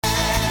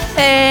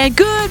And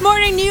good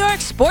morning, New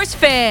York sports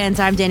fans.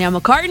 I'm Danielle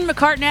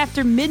McCartan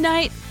After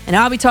Midnight, and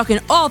I'll be talking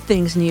all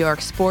things New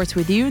York sports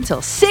with you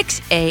until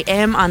 6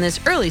 a.m. on this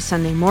early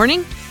Sunday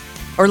morning,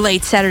 or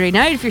late Saturday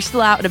night if you're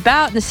still out and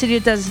about in the city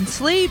that doesn't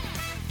sleep.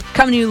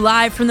 Coming to you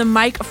live from the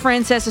Mike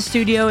Francesa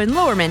studio in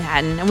Lower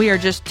Manhattan, and we are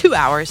just 2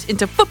 hours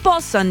into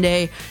Football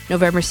Sunday,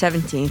 November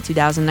 17,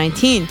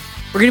 2019.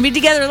 We're going to be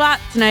together a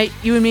lot tonight,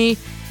 you and me.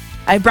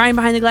 I have Brian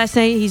behind the glass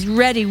tonight. He's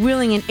ready,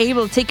 willing, and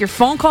able to take your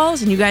phone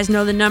calls, and you guys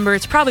know the number.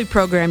 It's probably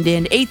programmed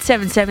in,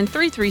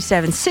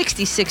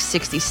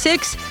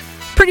 877-337-6666.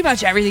 Pretty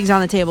much everything's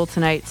on the table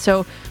tonight.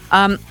 So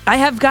I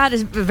have got a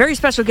very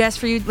special guest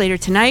for you later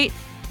tonight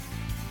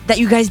that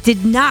you guys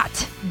did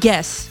not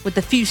guess with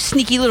the few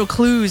sneaky little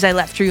clues I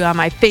left for you on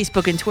my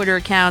Facebook and Twitter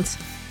accounts.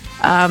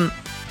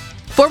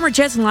 Former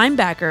Jets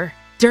linebacker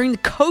during the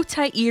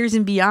Kotite years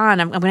and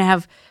beyond. I'm going to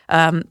have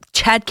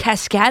Chad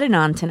Cascadden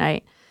on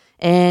tonight.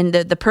 And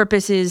the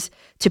purpose is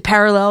to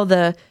parallel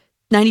the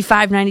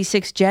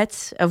 95-96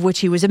 Jets, of which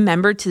he was a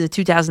member, to the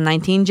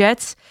 2019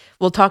 Jets.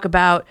 We'll talk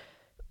about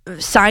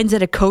signs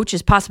that a coach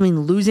is possibly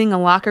losing a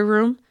locker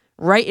room,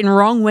 right and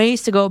wrong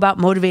ways to go about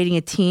motivating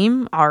a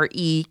team,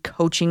 r.e.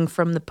 coaching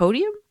from the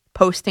podium,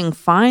 posting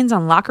fines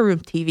on locker room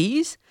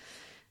TVs.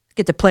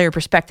 Get the player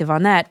perspective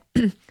on that.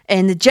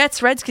 And the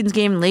Jets-Redskins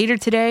game later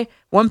today,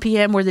 1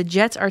 p.m., where the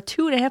Jets are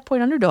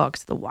 2.5-point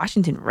underdogs. The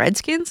Washington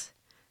Redskins?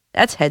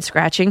 That's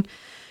head-scratching.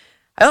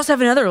 I also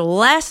have another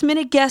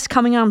last-minute guest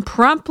coming on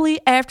promptly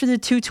after the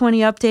 2:20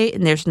 update,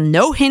 and there's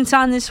no hints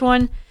on this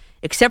one,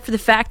 except for the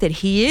fact that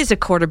he is a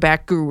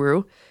quarterback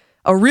guru,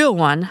 a real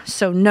one.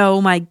 So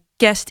no, my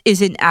guest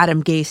isn't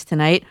Adam Gase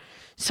tonight.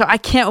 So I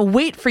can't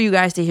wait for you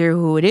guys to hear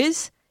who it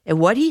is and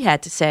what he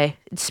had to say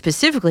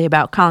specifically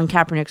about Colin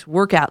Kaepernick's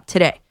workout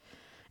today.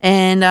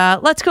 And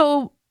let's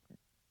go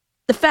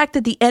the fact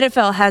that the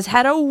NFL has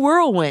had a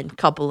whirlwind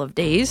couple of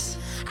days.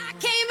 I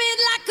came in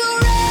like a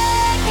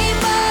wrecking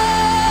ball.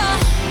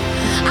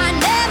 I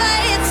never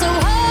hit so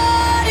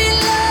hard in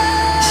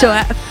love. So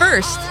at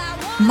first,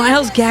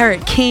 Myles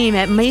Garrett came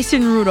at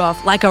Mason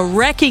Rudolph like a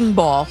wrecking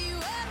ball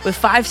with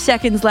 5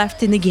 seconds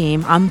left in the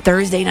game on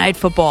Thursday Night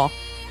Football.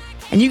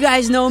 And you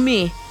guys know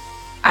me.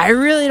 I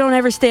really don't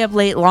ever stay up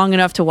late long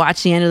enough to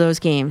watch the end of those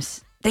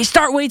games. They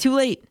start way too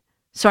late.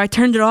 So I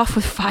turned it off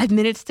with 5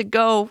 minutes to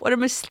go. What a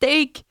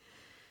mistake.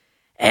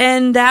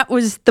 And that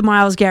was the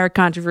Myles Garrett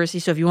controversy.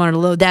 So if you wanted to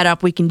load that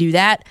up, we can do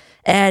that.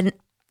 And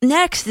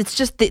next, it's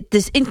just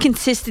this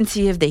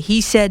inconsistency of the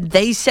he said,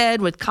 they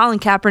said with Colin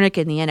Kaepernick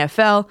in the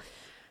NFL.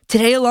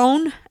 Today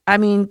alone, I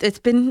mean, it's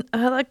been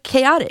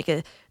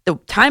chaotic. The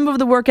time of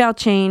the workout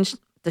changed.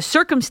 The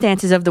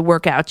circumstances of the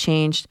workout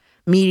changed.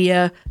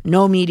 Media,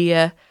 no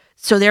media.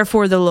 So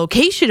therefore, the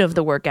location of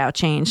the workout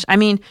changed. I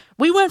mean,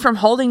 we went from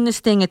holding this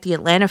thing at the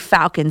Atlanta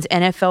Falcons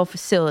NFL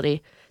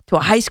facility to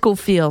a high school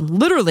field,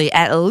 literally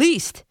at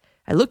least,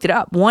 I looked it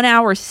up, 1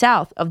 hour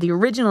south of the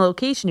original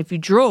location if you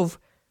drove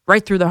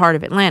right through the heart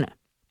of Atlanta.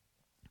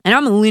 And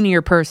I'm a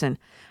linear person.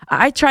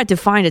 I tried to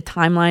find a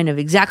timeline of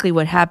exactly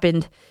what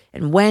happened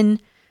and when,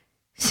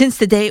 since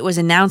the day it was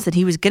announced that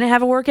he was going to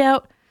have a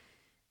workout.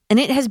 And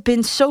it has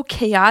been so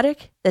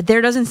chaotic that there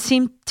doesn't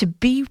seem to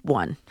be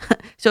one.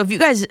 So if you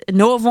guys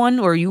know of one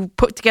or you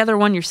put together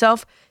one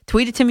yourself,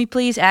 tweet it to me,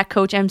 please, at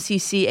Coach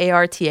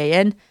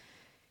MCCARTAN.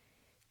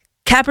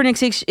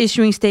 Kaepernick's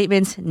issuing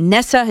statements.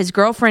 Nessa, his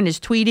girlfriend, is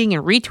tweeting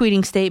and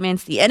retweeting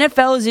statements. The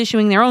NFL is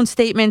issuing their own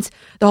statements.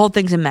 The whole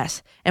thing's a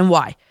mess. And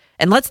why?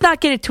 And let's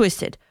not get it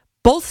twisted.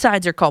 Both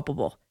sides are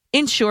culpable.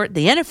 In short,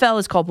 the NFL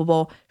is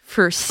culpable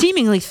for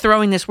seemingly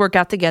throwing this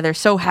workout together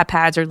so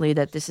haphazardly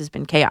that this has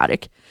been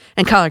chaotic.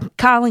 And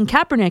Colin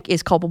Kaepernick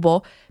is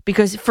culpable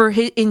because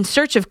in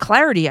search of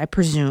clarity, I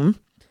presume,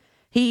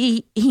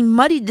 he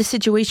muddied the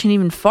situation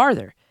even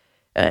farther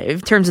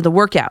in terms of the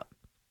workout.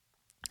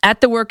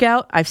 At the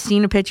workout, I've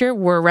seen a picture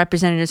where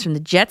representatives from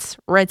the Jets,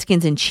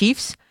 Redskins, and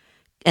Chiefs,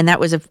 and that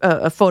was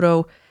a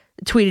photo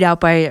tweeted out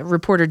by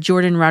reporter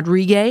Jordan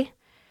Rodriguez.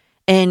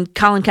 And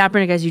Colin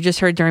Kaepernick, as you just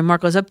heard during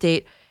Marco's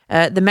update,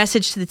 the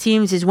message to the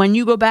teams is when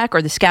you go back,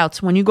 or the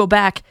scouts, when you go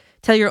back,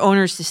 tell your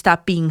owners to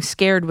stop being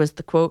scared, was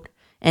the quote.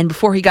 And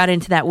before he got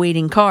into that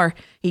waiting car,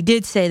 he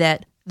did say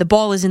that the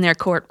ball is in their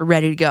court, we're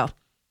ready to go.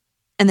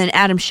 And then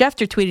Adam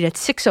Schefter tweeted at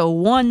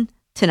 6:01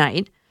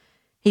 tonight.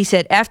 He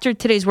said, after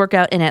today's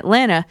workout in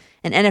Atlanta,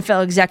 an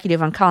NFL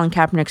executive on Colin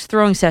Kaepernick's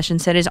throwing session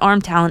said his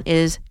arm talent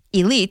is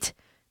elite,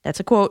 that's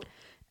a quote,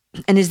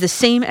 and is the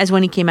same as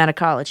when he came out of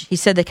college. He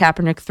said that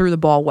Kaepernick threw the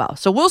ball well.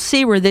 So we'll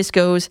see where this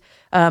goes.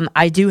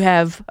 I do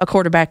have a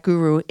quarterback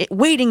guru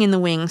waiting in the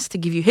wings to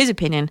give you his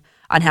opinion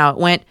on how it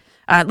went.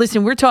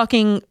 Listen, we're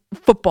talking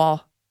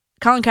football.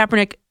 Colin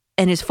Kaepernick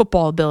and his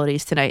football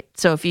abilities tonight.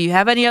 So if you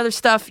have any other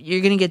stuff, you're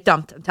going to get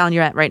dumped. I'm telling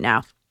you that right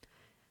now.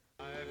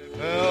 I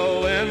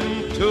fell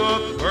into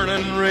a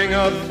burning ring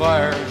of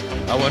fire.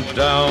 I went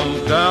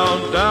down,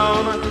 down,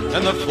 down,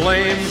 and the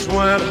flames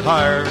went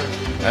higher.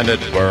 And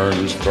it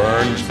burns,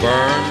 burns,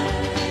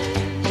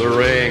 burns, the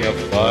ring of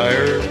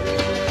fire,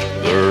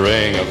 the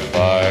ring of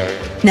fire.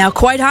 Now,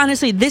 quite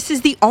honestly, this is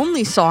the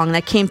only song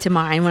that came to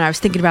mind when I was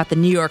thinking about the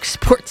New York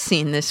sports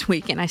scene this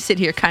week, and I sit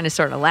here kind of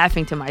sort of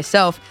laughing to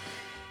myself.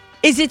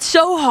 Is it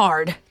so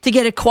hard to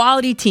get a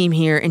quality team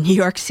here in New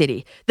York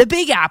City? The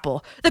Big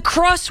Apple, the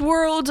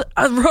crossroads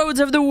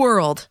of the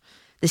world.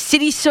 The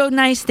city's so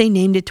nice, they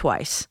named it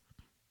twice.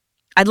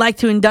 I'd like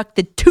to induct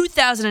the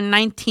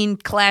 2019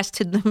 class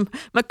to the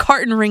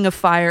McCartan Ring of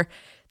Fire,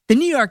 the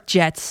New York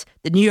Jets,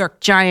 the New York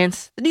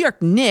Giants, the New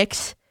York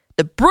Knicks,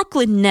 the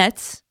Brooklyn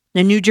Nets,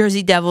 the New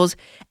Jersey Devils,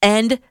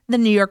 and the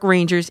New York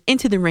Rangers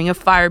into the Ring of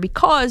Fire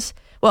because,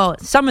 well,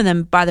 some of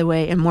them, by the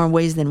way, in more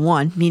ways than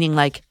one, meaning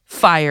like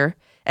fire,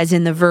 as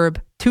in the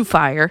verb to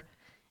fire.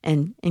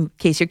 And in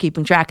case you're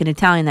keeping track in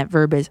Italian, that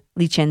verb is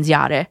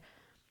licenziare.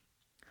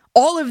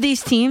 All of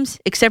these teams,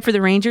 except for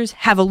the Rangers,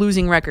 have a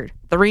losing record.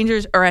 The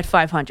Rangers are at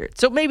 500,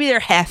 so maybe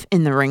they're half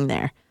in the ring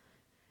there.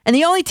 And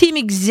the only team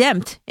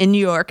exempt in New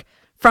York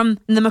from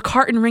the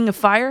McCartan Ring of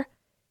Fire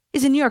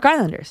is the New York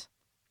Islanders.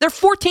 They're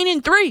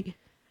 14-3.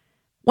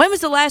 When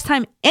was the last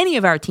time any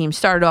of our teams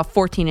started off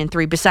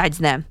 14-3 besides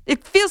them?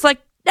 It feels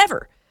like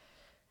never.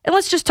 And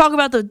let's just talk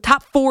about the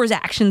top four's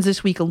actions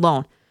this week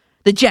alone.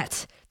 The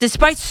Jets,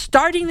 despite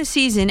starting the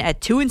season at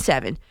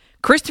 2-7,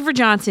 Christopher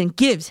Johnson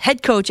gives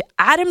head coach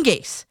Adam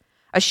Gase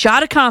a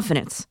shot of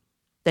confidence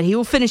that he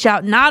will finish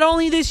out not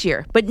only this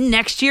year, but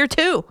next year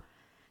too.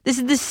 This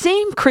is the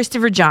same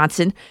Christopher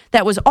Johnson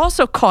that was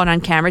also caught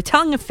on camera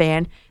telling a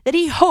fan that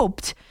he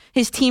hoped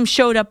his team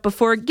showed up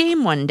before a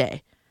game one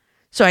day.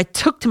 So I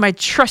took to my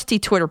trusty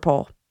Twitter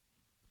poll.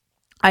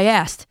 I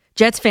asked,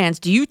 Jets fans,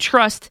 do you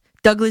trust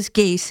Douglas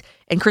Gase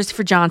and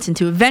Christopher Johnson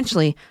to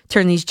eventually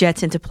turn these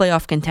Jets into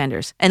playoff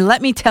contenders? And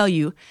let me tell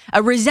you,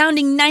 a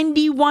resounding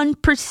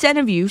 91%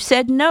 of you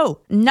said no,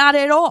 not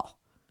at all.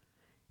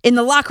 In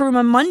the locker room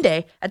on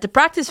Monday at the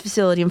practice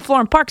facility in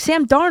Florham Park,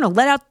 Sam Darnold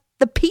let out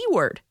the P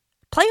word.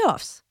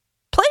 Playoffs.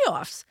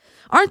 Playoffs.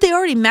 Aren't they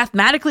already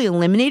mathematically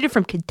eliminated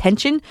from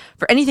contention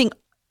for anything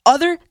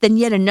other than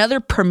yet another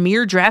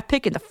premier draft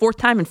pick in the fourth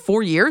time in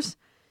 4 years?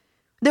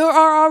 There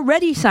are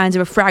already signs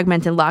of a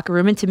fragmented locker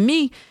room, and to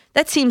me,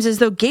 that seems as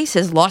though Gase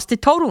has lost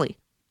it totally.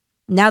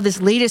 Now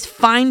this latest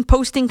fine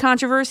posting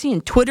controversy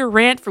and Twitter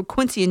rant from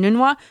Quincy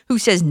Enunwa, who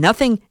says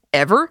nothing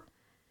ever.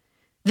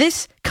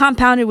 This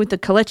compounded with the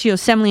Kelechi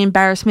Osemele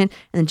embarrassment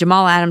and the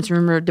Jamal Adams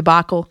rumor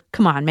debacle.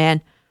 Come on,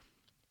 man.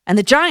 And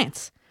the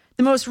Giants.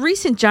 The most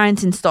recent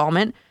Giants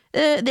installment,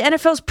 the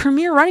NFL's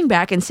premier running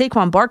back and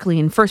Saquon Barkley,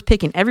 and first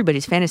pick in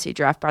everybody's fantasy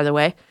draft, by the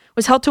way,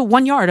 was held to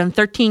 1 yard on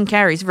 13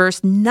 carries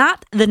versus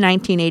not the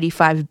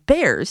 1985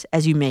 Bears,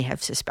 as you may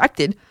have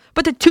suspected,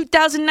 but the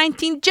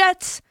 2019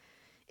 Jets.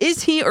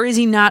 Is he or is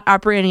he not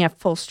operating at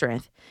full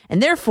strength?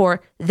 And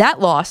therefore,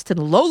 that loss to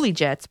the lowly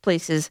Jets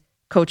places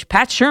Coach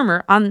Pat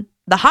Shurmur on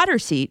the hotter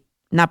seat,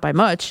 not by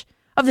much,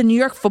 of the New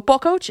York football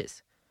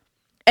coaches.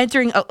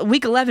 Entering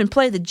Week 11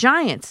 play, the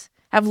Giants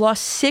have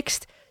lost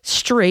 6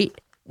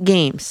 straight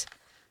games.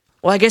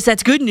 Well, I guess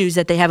that's good news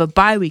that they have a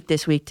bye week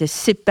this week to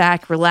sit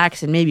back,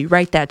 relax, and maybe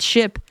right that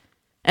ship.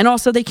 And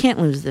also, they can't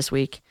lose this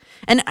week.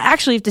 And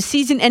actually, if the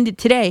season ended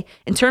today,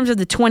 in terms of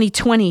the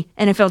 2020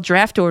 NFL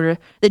draft order,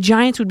 the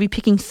Giants would be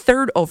picking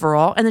 3rd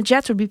overall, and the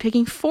Jets would be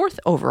picking 4th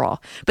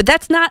overall. But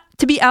that's not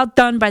to be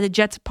outdone by the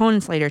Jets'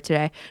 opponents later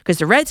today, because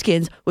the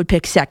Redskins would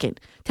pick 2nd.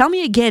 Tell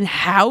me again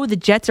how the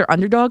Jets are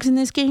underdogs in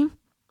this game?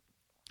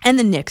 And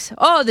the Knicks.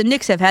 Oh, the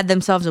Knicks have had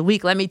themselves a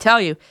week, let me tell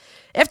you.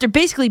 After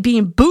basically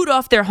being booed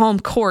off their home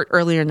court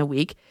earlier in the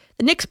week,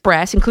 the Knicks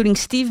brass, including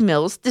Steve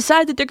Mills,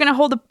 decided that they're going to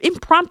hold an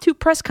impromptu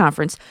press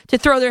conference to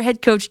throw their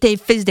head coach Dave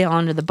Fizdale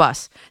under the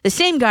bus. The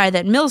same guy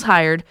that Mills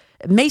hired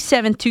May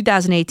 7th,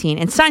 2018,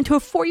 and signed to a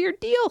 4-year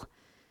deal.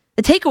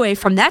 The takeaway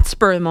from that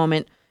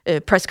spur-of-the-moment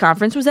press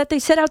conference was that they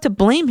set out to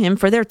blame him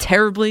for their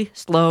terribly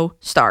slow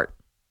start.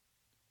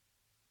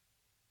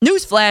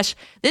 Newsflash,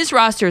 this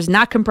roster is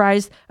not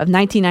comprised of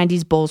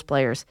 1990s Bulls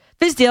players.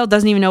 Fizdale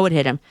doesn't even know what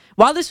hit him.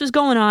 While this was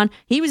going on,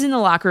 he was in the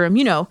locker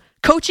room,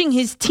 coaching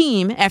his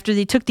team after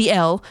they took the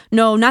L.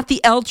 No, not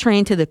the L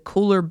train to the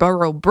cooler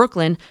borough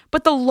Brooklyn,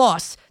 but the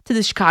loss to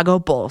the Chicago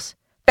Bulls.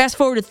 Fast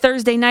forward to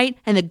Thursday night,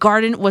 and the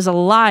Garden was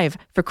alive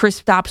for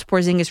Kristaps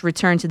Porzingis'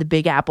 return to the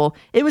Big Apple.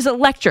 It was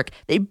electric.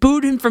 They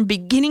booed him from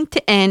beginning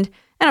to end,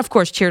 and of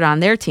course cheered on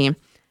their team.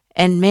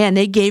 And man,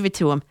 they gave it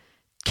to him.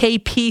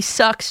 KP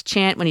sucks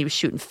chant when he was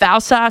shooting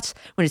foul shots,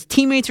 when his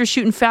teammates were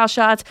shooting foul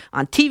shots,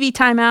 on TV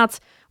timeouts.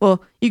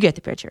 Well, you get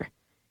the picture.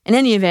 In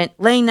any event,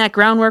 laying that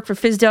groundwork for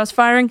Fizdale's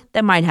firing,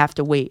 that might have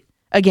to wait.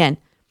 Again,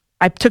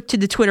 I took to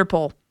the Twitter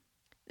poll.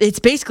 It's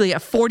basically a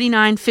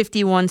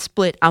 49-51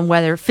 split on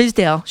whether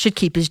Fizdale should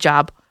keep his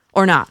job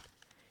or not.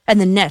 And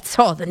the Nets,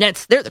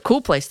 they're the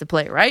cool place to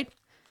play, right?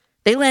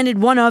 They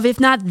landed one of, if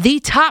not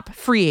the top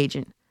free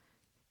agent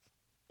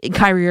in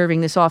Kyrie Irving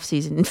this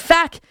offseason. In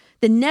fact,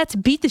 the Nets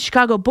beat the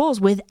Chicago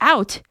Bulls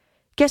without,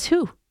 guess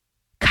who?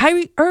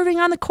 Kyrie Irving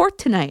on the court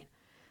tonight.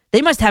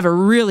 They must have a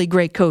really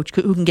great coach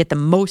who can get the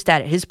most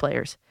out of his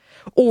players.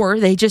 Or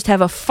they just have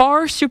a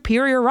far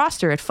superior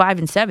roster at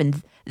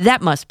 5-7.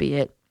 That must be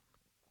it.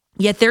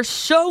 Yet they're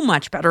so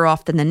much better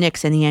off than the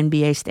Knicks in the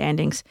NBA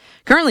standings.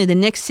 Currently, the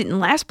Knicks sit in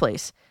last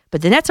place,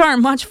 but the Nets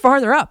aren't much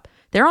farther up.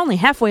 They're only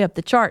halfway up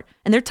the chart,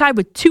 and they're tied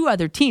with 2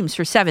 other teams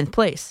for 7th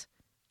place.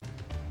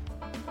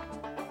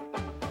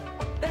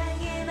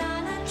 Banging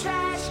on a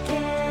trash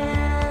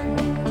can,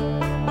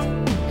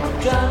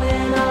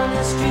 drumming on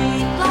a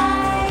street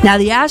light. Now,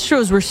 the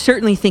Astros were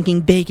certainly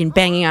thinking big and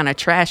banging on a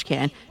trash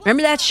can.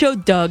 Remember that show,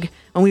 Doug,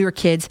 when we were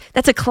kids?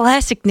 That's a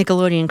classic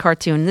Nickelodeon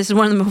cartoon. This is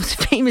one of the most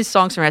famous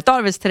songs from it. I thought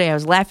of this today. I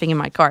was laughing in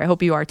my car. I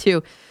hope you are,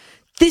 too.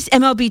 This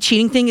MLB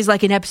cheating thing is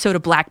like an episode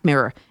of Black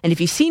Mirror. And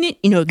if you've seen it,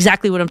 you know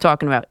exactly what I'm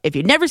talking about. If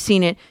you've never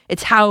seen it,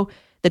 it's how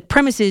the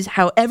premise is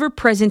how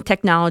ever-present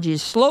technology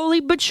is slowly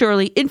but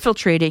surely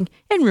infiltrating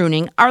and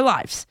ruining our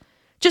lives.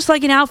 Just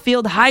like an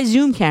outfield high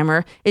zoom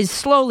camera is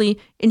slowly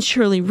and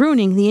surely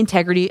ruining the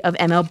integrity of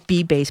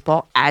MLB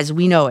baseball as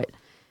we know it.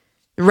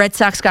 The Red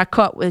Sox got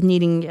caught with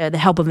needing the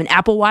help of an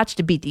Apple Watch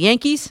to beat the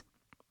Yankees.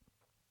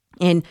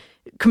 And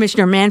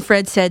Commissioner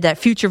Manfred said that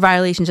future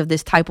violations of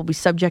this type will be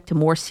subject to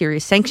more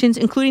serious sanctions,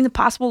 including the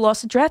possible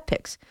loss of draft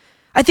picks.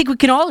 I think we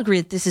can all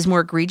agree that this is more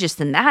egregious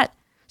than that.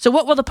 So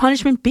what will the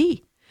punishment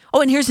be?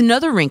 Oh, and here's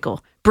another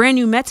wrinkle. Brand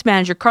new Mets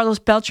manager Carlos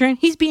Beltran,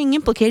 he's being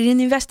implicated in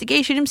the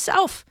investigation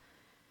himself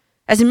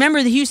as a member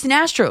of the Houston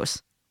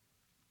Astros.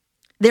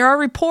 There are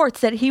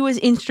reports that he was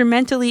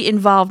instrumentally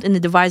involved in the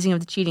devising of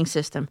the cheating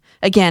system.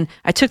 Again,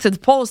 I took to the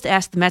polls to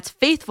ask the Mets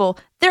faithful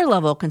their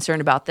level of concern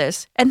about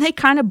this, and they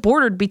kind of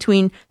bordered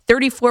between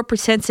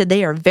 34% said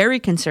they are very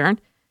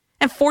concerned,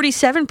 and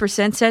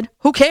 47% said,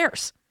 who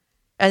cares?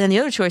 And then the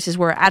other choices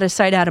were out of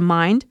sight, out of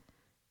mind,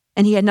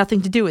 and he had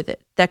nothing to do with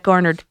it. That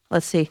garnered,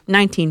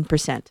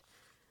 19%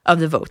 of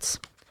the votes.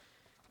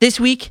 This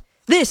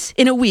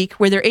in a week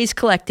where their ace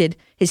collected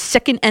his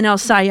second NL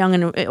Cy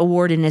Young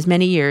award in as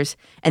many years,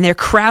 and their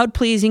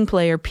crowd-pleasing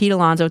player, Pete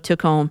Alonso,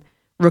 took home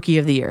Rookie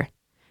of the Year.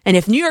 And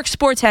if New York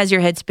sports has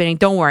your head spinning,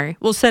 don't worry.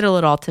 We'll settle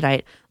it all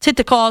tonight. Let's hit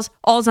the calls.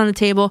 All's on the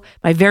table.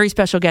 My very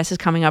special guest is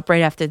coming up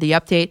right after the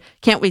update.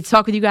 Can't wait to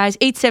talk with you guys.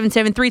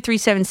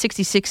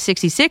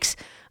 877-337-6666.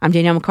 I'm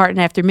Danielle McCartan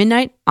after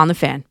midnight on The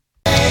Fan.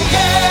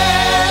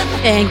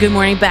 And good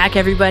morning back,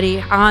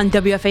 everybody, on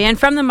WFAN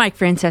from the Mike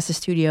Francesa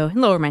studio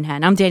in Lower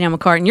Manhattan. I'm Danielle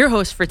McCartan, your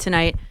hostess for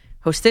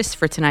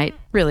tonight,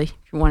 really, if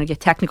you want to get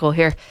technical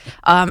here.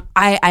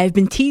 I've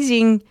been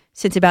teasing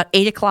since about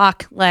 8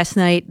 o'clock last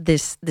night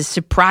this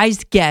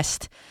surprised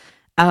guest,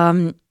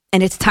 and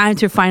it's time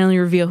to finally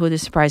reveal who the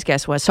surprise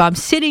guest was. So I'm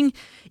sitting,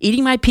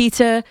 eating my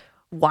pizza,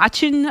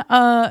 watching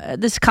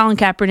this Colin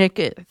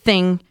Kaepernick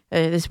thing,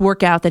 this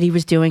workout that he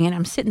was doing, and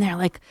I'm sitting there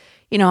like,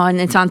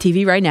 and it's on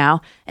TV right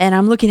now, and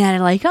I'm looking at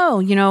it like,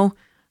 I'm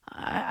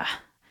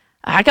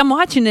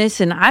watching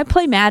this, and I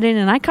play Madden,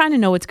 and I kind of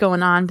know what's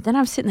going on, but then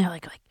I'm sitting there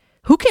like,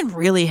 who can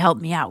really help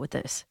me out with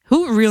this?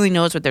 Who really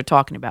knows what they're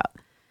talking about?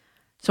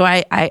 So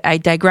I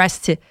digress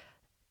to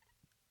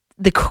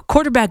the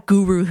quarterback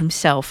guru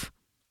himself,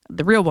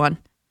 the real one,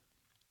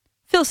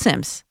 Phil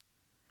Simms.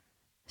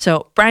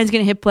 So Brian's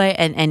going to hit play,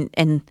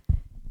 and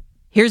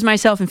here's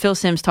myself and Phil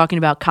Simms talking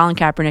about Colin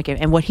Kaepernick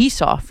and what he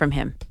saw from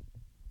him.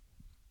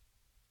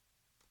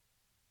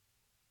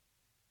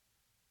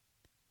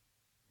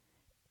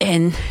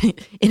 And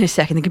in a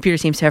second, the computer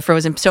seems to have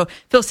frozen. So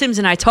Phil Simms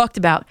and I talked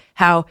about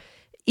how,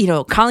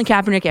 Colin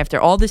Kaepernick, after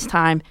all this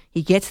time,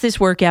 he gets this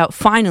workout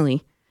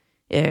finally,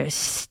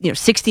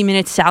 60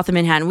 minutes south of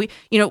Manhattan,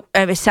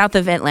 south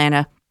of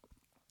Atlanta.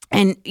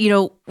 And,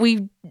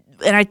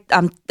 I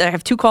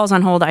have 2 calls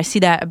on hold. I see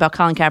that about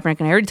Colin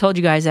Kaepernick. And I already told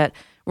you guys that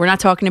we're not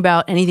talking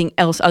about anything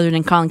else other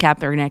than Colin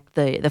Kaepernick,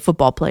 the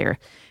football player.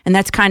 And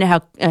that's kind of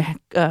how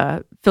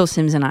Phil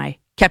Simms and I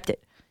kept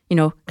it.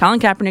 Colin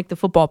Kaepernick, the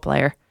football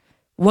player.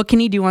 What can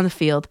he do on the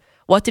field?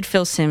 What did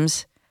Phil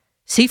Simms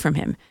see from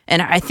him?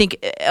 And I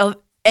think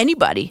out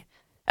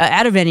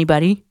of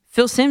anybody,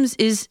 Phil Simms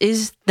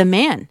is the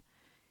man.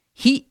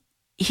 He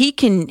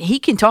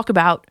can talk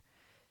about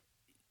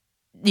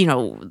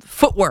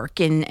footwork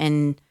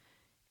and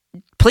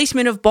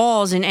placement of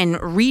balls and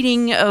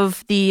reading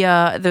of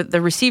the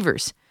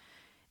receivers.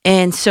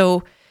 And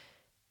so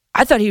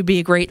I thought he would be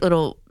a great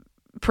little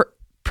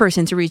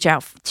person to reach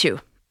out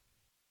to.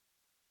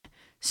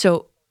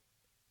 So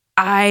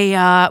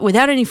I,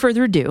 without any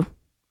further ado,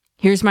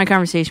 here's my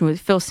conversation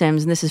with Phil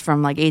Simms, and this is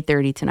from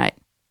 8:30 tonight.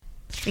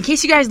 In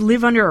case you guys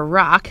live under a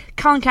rock,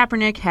 Colin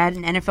Kaepernick had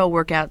an NFL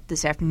workout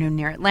this afternoon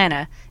near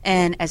Atlanta,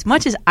 and as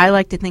much as I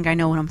like to think I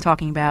know what I'm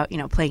talking about,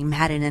 playing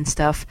Madden and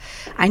stuff,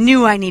 I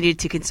knew I needed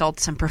to consult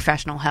some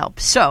professional help.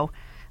 So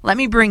let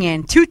me bring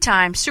in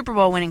 2-time Super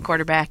Bowl winning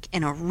quarterback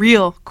and a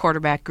real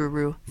quarterback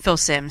guru, Phil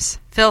Simms.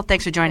 Phil,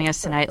 thanks for joining us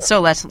tonight.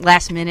 So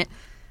last minute.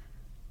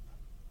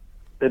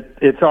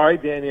 It's all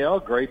right, Danielle.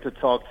 Great to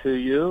talk to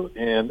you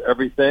and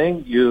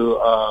everything.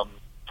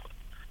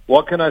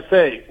 What can I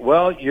say?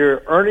 Well,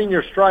 you're earning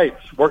your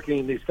stripes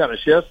working these kind of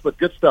shifts, but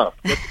good stuff.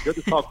 Good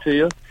to talk to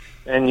you.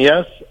 And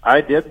yes,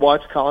 I did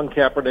watch Colin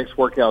Kaepernick's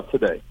workout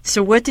today.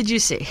 So what did you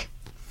see?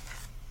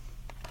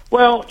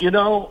 Well,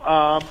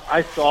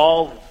 I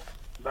saw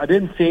I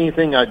didn't see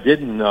anything I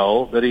didn't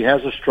know, that he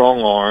has a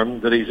strong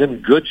arm, that he's in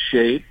good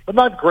shape, but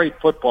not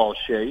great football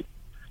shape.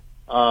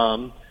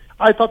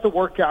 I thought the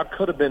workout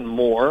could have been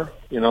more.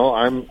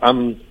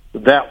 I'm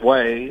that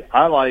way.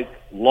 I like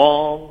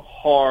long,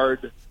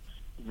 hard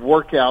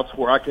workouts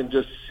where I can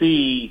just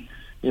see,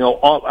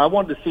 I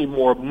wanted to see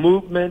more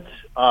movement.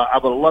 I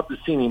would have loved to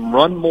see him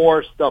run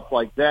more, stuff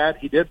like that.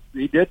 He did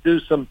do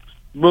some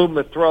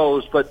movement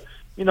throws, but,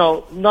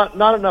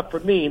 not enough for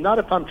me, not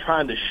if I'm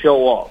trying to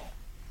show off.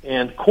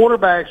 And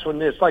quarterbacks,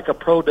 when it's like a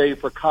pro day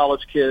for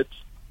college kids,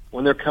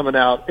 when they're coming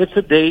out, it's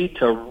a day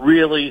to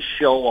really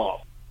show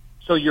off.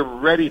 So you're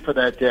ready for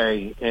that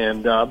day.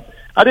 And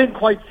I didn't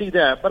quite see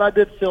that, but I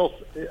did still,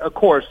 of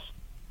course,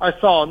 I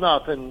saw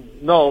enough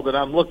and know that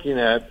I'm looking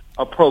at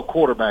a pro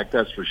quarterback,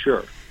 that's for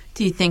sure.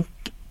 Do you think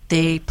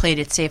they played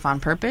it safe on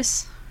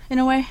purpose, in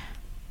a way?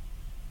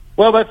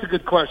 Well, that's a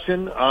good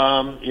question.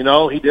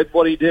 He did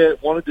what he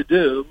wanted to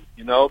do.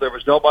 There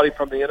was nobody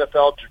from the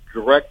NFL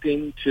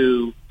directing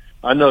to.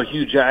 I know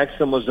Hugh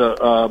Jackson was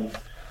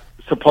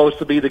supposed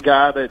to be the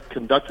guy that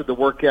conducted the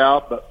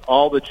workout, but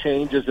all the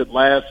changes at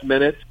last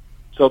minute,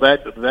 so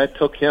that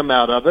took him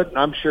out of it. And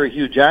I'm sure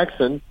Hugh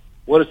Jackson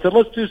would have said,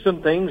 let's do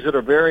some things that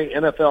are very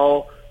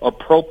NFL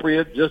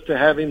appropriate, just to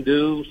have him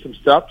do some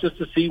stuff, just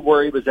to see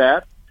where he was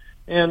at.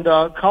 And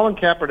Colin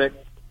Kaepernick,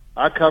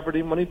 I covered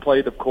him when he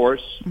played, of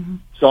course. Mm-hmm.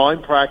 Saw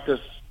him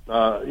practice,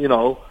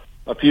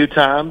 a few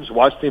times,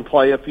 watched him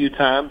play a few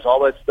times,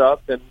 all that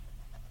stuff. And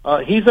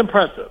he's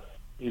impressive.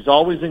 He's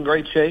always in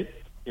great shape.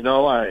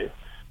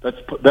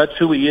 That's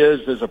who he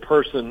is as a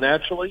person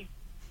naturally.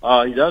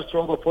 He does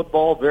throw the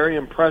football, very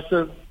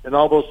impressive and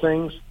all those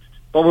things.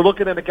 But we're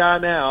looking at a guy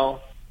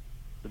now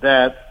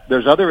that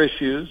there's other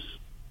issues.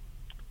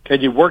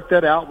 Can you work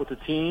that out with the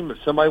team? If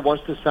somebody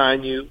wants to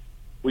sign you,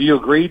 will you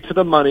agree to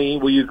the money?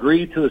 Will you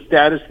agree to the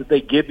status that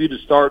they give you to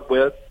start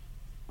with?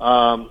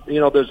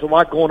 There's a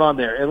lot going on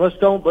there. And let's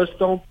don't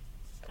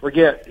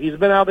forget, he's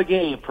been out of the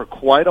game for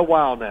quite a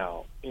while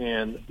now.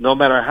 And no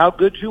matter how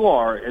good you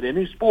are at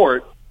any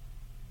sport,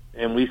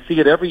 and we see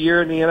it every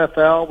year in the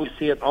NFL, we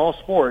see it in all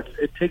sports,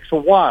 it takes a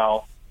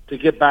while to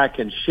get back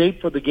in shape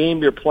for the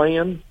game you're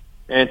playing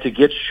and to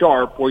get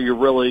sharp where you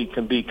really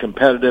can be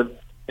competitive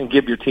and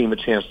give your team a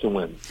chance to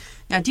win.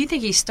 Now, do you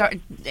think he's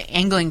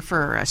angling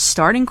for a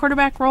starting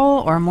quarterback role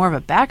or more of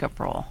a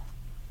backup role?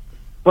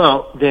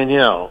 Well,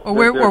 Danielle. Or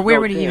where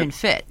would he even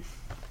fit?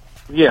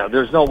 Yeah,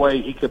 there's no way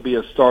he could be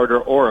a starter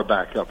or a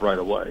backup right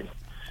away.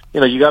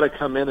 You got to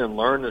come in and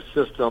learn the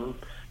system.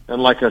 And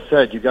like I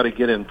said, you got to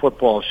get in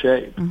football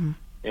shape. Mm-hmm.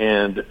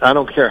 And I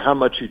don't care how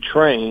much you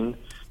train.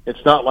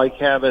 It's not like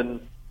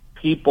having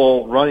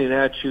people running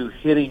at you,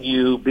 hitting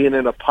you, being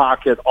in a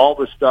pocket, all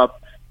the stuff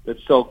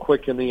that's so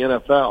quick in the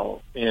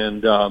NFL.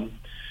 And,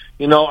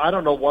 I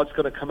don't know what's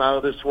going to come out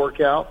of this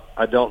workout.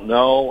 I don't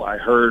know. I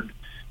heard,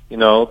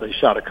 they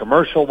shot a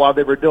commercial while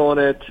they were doing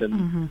it. And,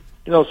 mm-hmm.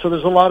 So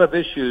there's a lot of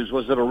issues.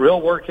 Was it a real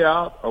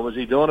workout or was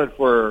he doing it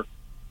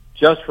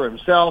just for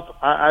himself?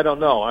 I don't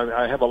know.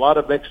 I have a lot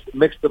of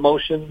mixed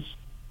emotions.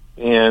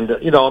 And,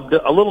 I'm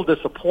a little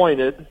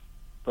disappointed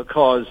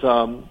because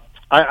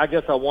I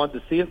guess I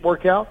wanted to see it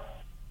work out.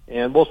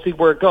 And we'll see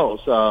where it goes.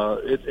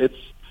 I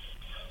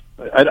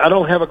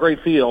don't have a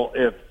great feel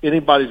if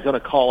anybody's going to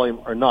call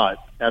him or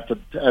not after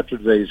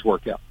today's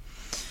workout.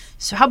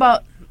 So how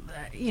about,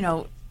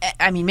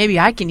 maybe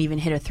I can even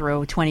hit a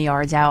throw 20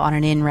 yards out on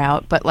an in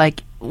route, but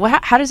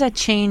how does that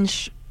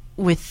change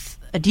with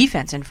a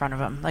defense in front of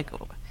him?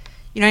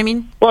 You know what I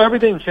mean? Well,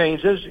 everything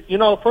changes.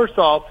 First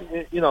off,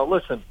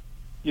 listen,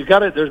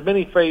 there's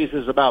many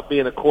phases about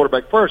being a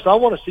quarterback. First, I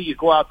want to see you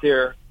go out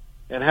there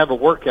and have a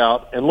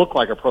workout and look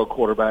like a pro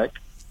quarterback.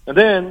 And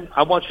then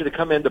I want you to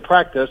come into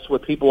practice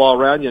with people all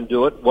around you and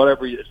do it,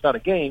 whatever. It's not a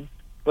game,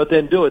 but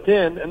then do it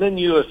then, and then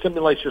you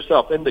assimilate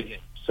yourself in the game.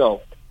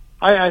 So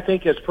I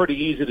think it's pretty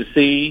easy to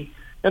see,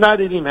 and I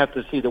didn't even have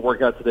to see the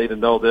workout today to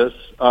know this,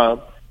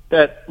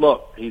 that,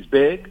 look, he's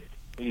big.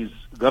 He's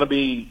going to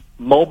be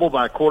mobile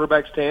by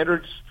quarterback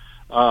standards,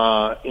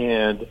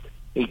 and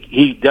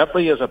he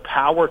definitely is a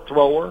power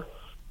thrower.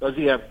 Does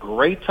he have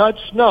great touch?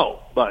 No,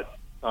 but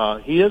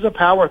he is a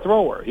power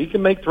thrower. He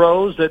can make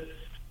throws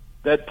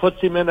that puts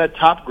him in that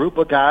top group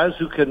of guys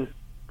who can,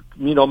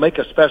 make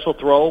a special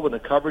throw when the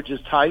coverage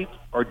is tight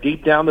or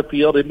deep down the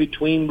field in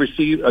between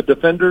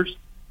defenders,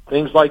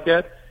 things like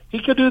that. He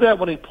could do that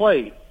when he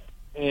played.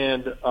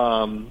 And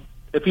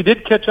if he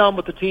did catch on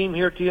with the team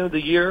here at the end of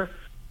the year,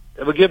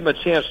 it would give him a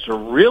chance to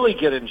really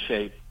get in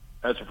shape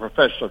as a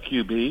professional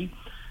QB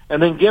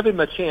and then give him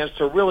a chance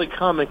to really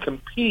come and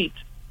compete,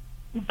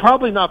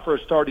 probably not for a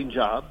starting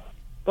job,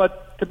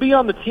 but to be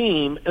on the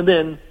team. And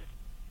then,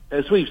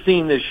 as we've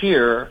seen this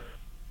year,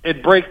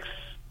 it breaks.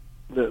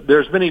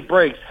 There's many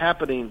breaks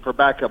happening for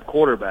backup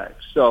quarterbacks.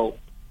 So,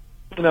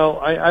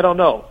 I don't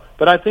know.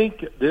 But I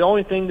think the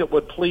only thing that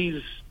would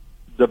please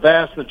the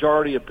vast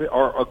majority of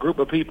or a group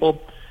of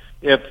people,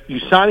 if you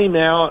sign him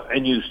now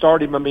and you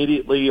start him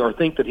immediately or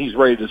think that he's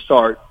ready to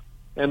start,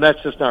 and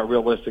that's just not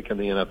realistic in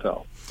the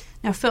NFL.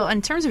 Now, Phil,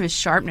 in terms of his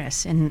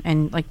sharpness,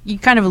 and like you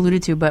kind of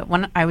alluded to, but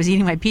when I was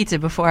eating my pizza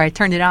before I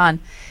turned it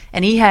on,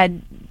 and he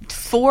had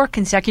 4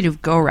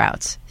 consecutive go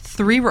routes.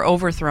 3 were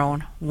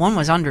overthrown, 1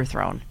 was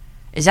underthrown.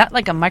 Is that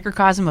like a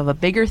microcosm of a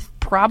bigger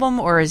problem,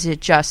 or is it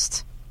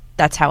just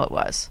that's how it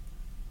was?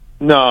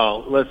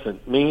 No, listen,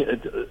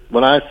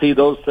 when I see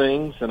those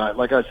things, and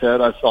like I said,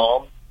 I saw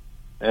them,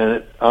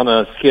 and on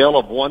a scale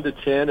of 1 to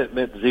 10, it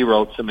meant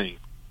 0 to me.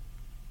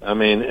 I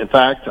mean, in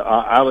fact,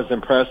 I was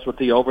impressed with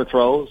the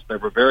overthrows. They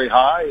were very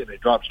high, and they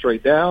dropped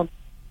straight down.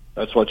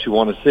 That's what you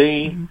want to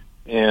see. Mm-hmm.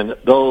 And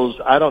those,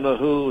 I don't know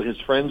who his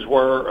friends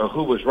were or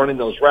who was running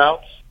those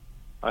routes.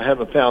 I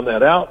haven't found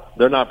that out.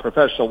 They're not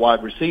professional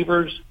wide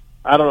receivers.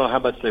 I don't know how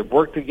much they've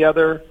worked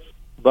together,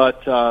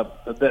 but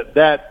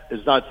that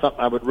is not something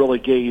I would really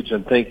gauge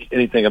and think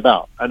anything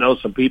about. I know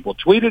some people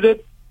tweeted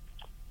it.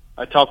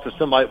 I talked to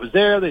somebody that was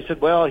there. They said,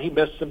 well, he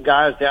missed some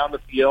guys down the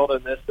field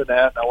and this and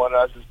that. And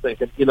I was just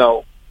thinking,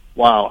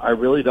 wow, I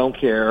really don't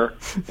care,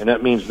 and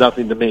that means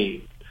nothing to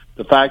me.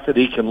 The fact that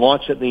he can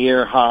launch it in the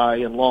air high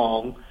and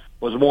long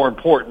was more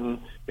important.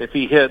 If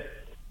he hit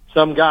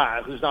some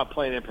guy who's not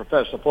playing in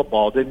professional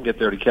football, didn't get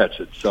there to catch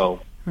it.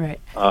 So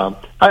right.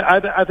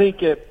 I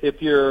think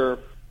if you're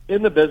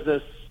in the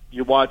business,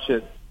 you watch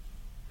it,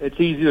 it's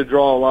easy to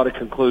draw a lot of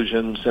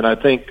conclusions, and I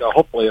think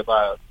hopefully if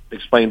I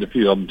explained a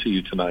few of them to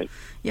you tonight.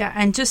 Yeah,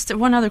 and just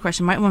one other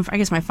question. I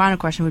guess my final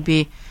question would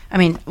be,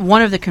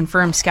 one of the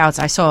confirmed scouts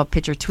I saw a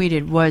picture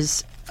tweeted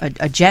was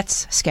a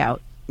Jets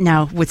scout.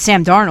 Now, with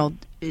Sam Darnold,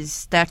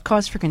 is that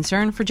cause for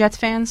concern for Jets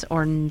fans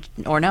or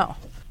no?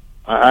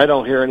 I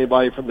don't hear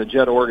anybody from the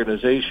Jet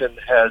organization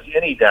has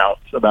any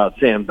doubts about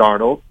Sam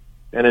Darnold,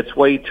 and it's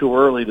way too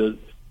early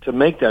to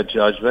make that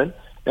judgment.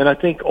 And I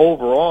think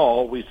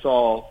overall we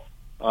saw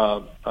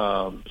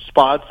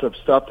spots of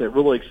stuff that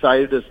really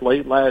excited us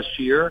late last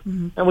year,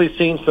 mm-hmm. and we've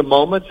seen some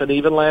moments, and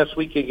even last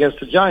week against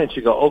the Giants,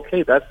 you go,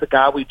 okay, that's the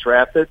guy we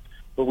drafted,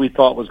 but we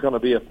thought was going to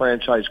be a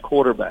franchise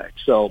quarterback.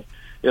 So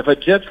if a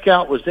Jet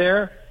scout was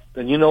there,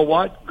 then you know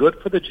what? Good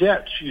for the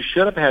Jets. You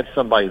should have had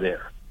somebody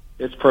there.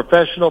 It's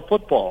professional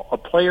football. A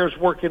player's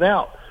working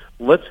out.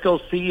 Let's go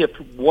see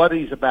what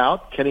he's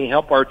about. Can he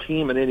help our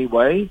team in any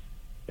way?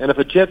 And if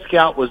a Jet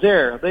scout was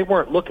there, they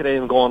weren't looking at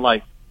him going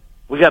like,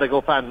 we got to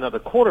go find another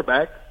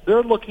quarterback.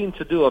 They're looking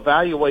to do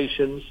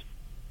evaluations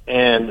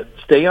and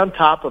stay on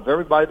top of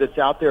everybody that's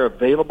out there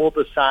available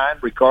to sign,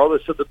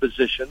 regardless of the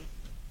position.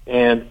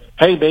 And,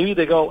 hey, maybe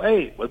they go,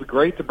 hey, it would be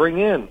great to bring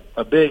in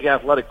a big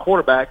athletic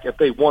quarterback if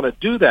they want to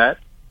do that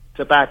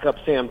to back up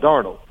Sam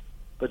Darnold.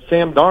 But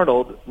Sam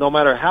Darnold, no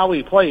matter how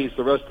he plays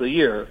the rest of the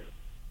year,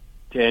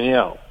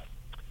 Danielle,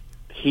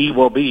 he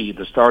will be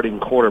the starting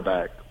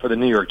quarterback for the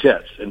New York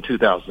Jets in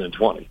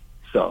 2020.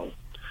 So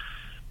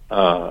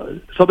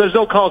there's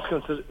no cause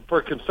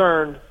for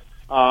concern.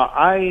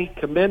 I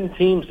commend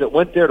teams that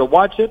went there to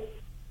watch it,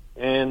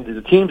 and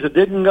the teams that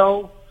didn't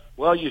go,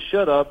 well, you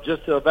should have,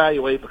 just to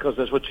evaluate, because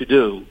that's what you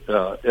do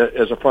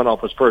as a front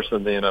office person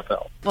in the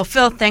NFL. Well,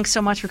 Phil, thanks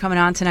so much for coming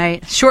on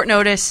tonight. Short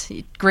notice,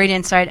 great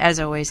insight as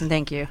always, and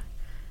thank you.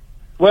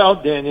 Well,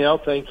 Danielle,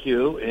 thank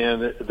you,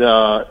 and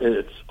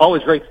it's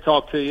always great to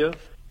talk to you.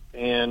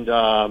 And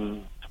I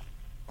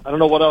don't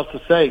know what else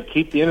to say.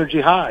 Keep the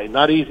energy high.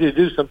 Not easy to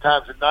do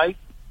sometimes at night.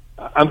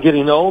 I'm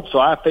getting old, so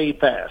I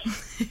fade fast.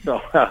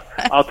 So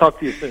I'll talk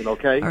to you soon,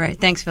 okay? All right.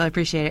 Thanks, Phil. I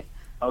appreciate it.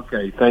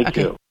 Okay. Thank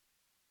you.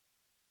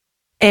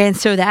 And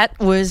so that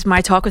was my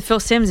talk with Phil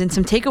Simms. And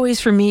some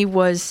takeaways for me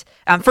was,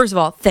 first of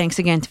all, thanks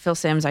again to Phil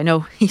Simms. I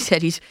know he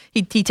said he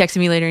texted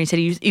me later and he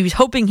said he was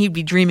hoping he'd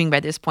be dreaming by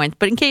this point.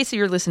 But in case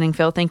you're listening,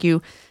 Phil, thank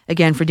you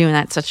again for doing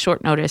that at such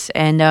short notice.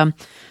 And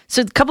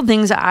so a couple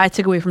things I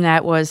took away from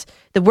that was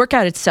the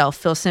workout itself.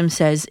 Phil Simms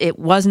says it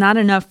was not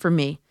enough for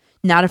me,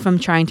 not if I'm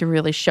trying to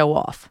really show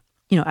off,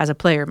 as a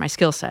player, my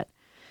skill set.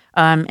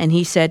 And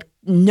he said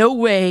no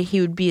way he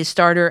would be a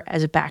starter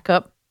as a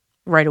backup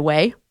right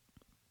away.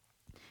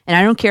 And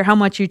I don't care how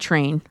much you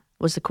train,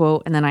 was the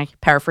quote, and then I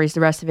paraphrased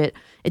the rest of it.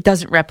 It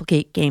doesn't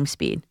replicate game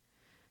speed.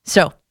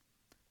 So,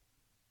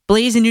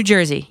 Blaze in New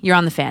Jersey, you're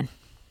on the Fan.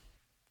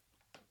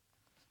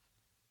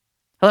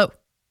 Hello.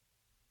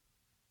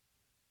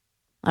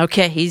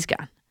 Okay, he's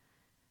gone.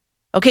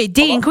 Okay,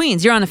 D in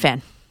Queens, you're on the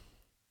Fan.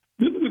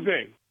 This is the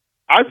thing.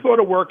 I saw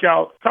the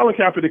workout. Colin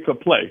Kaepernick could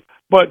play.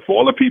 But for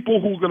all the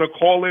people who are going to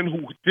call in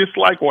who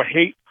dislike or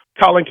hate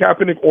Colin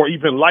Kaepernick or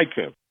even like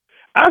him,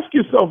 ask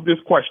yourself this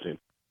question.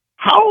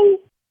 How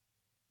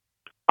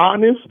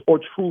honest or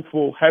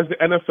truthful has the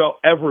NFL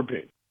ever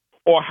been?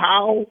 Or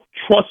how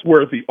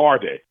trustworthy are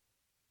they?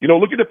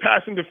 Look at the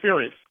pass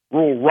interference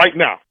rule right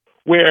now,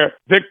 where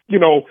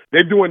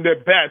they're doing their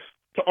best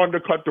to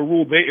undercut the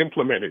rule they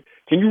implemented.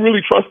 Can you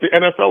really trust the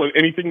NFL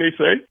in anything they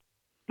say?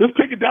 Let's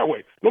take it that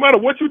way. No matter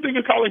what you think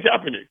of Colin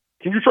Kaepernick,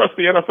 can you trust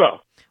the NFL?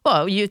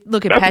 Well, you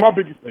look at my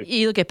biggest thing.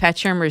 You look at Pat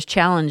Shermer's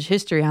challenge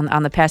history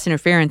on the pass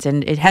interference,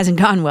 and it hasn't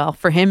gone well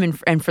for him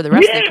and for the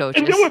rest of the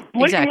coaches. And there was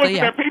blatant ones in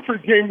that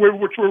Patriots game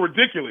which were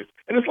ridiculous.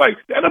 And it's like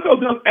the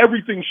NFL does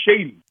everything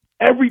shady,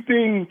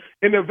 everything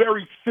in a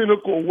very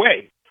cynical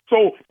way.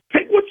 So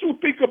take what you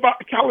think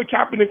about Colin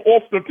Kaepernick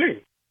off the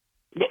thing.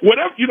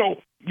 Whatever, you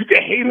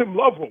can hate him,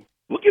 love him.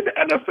 Look at the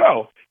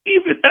NFL.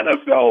 Even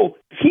NFL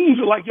teams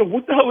are like, yo,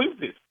 what the hell is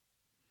this?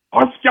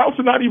 Our scouts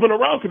are not even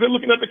around because they're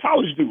looking at the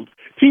college dudes.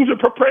 Teams are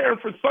preparing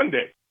for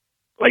Sunday.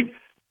 Like,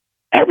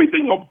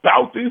 everything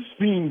about this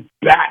seems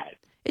bad.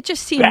 It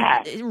just seems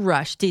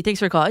rushed. Thanks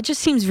for the call. It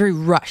just seems very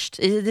rushed.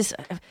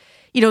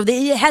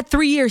 They had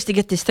 3 years to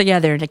get this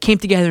together, and it came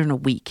together in a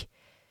week.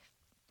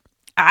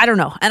 I don't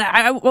know. And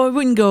I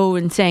wouldn't go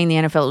in saying the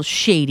NFL is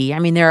shady. I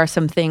mean, there are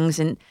some things,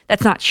 and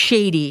that's not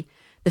shady,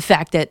 the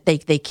fact that they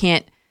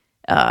can't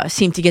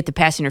seem to get the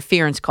pass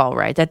interference call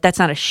right. That's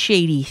not a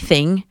shady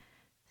thing.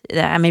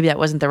 Maybe that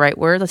wasn't the right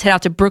word. Let's head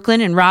out to Brooklyn.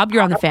 And Rob,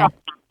 you're on the fan.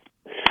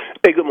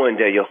 Hey, good morning,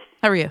 Danielle.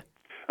 How are you?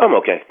 I'm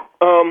okay.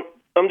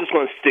 I'm just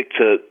going to stick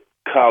to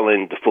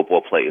Colin, the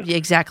football player. Yeah,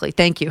 exactly.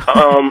 Thank you. He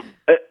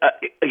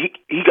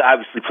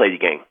obviously played the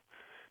game.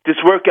 This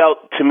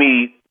workout, to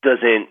me,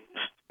 doesn't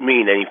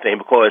mean anything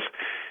because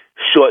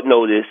short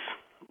notice,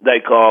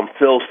 like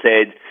Phil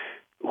said,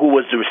 who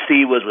was the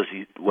receivers? Was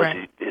he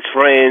his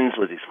friends?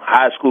 Was he some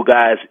high school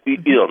guys? You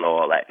don't know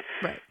all that.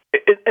 Right.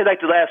 And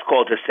like the last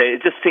call just said,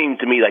 it just seemed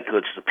to me like it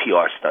was just a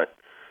PR stunt.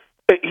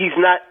 He's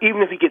not,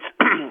 even if he gets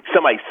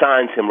somebody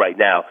signs him right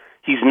now,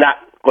 he's not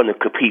going to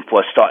compete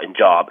for a starting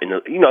job.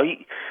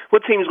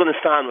 What team is going to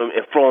sign him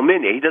and throw him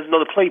in there? He doesn't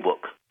know the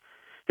playbook.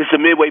 This is a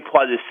midway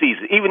part of the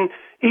season. He would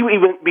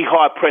even be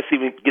hard pressed to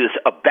even get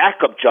a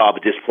backup job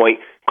at this point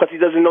because he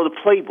doesn't know the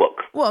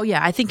playbook. Well,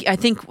 yeah, I think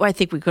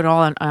we could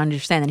all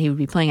understand that he would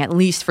be playing at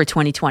least for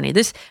 2020.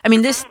 This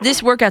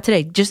workout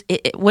today,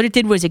 what it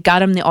did was it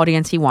got him the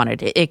audience he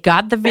wanted. It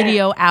got the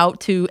video out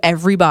to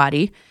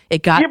everybody.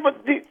 It got. Yeah, but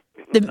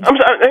I'm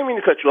sorry, I didn't mean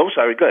to cut you. I'm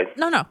sorry. Go ahead.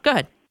 No, go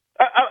ahead.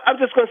 I'm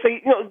just going to say,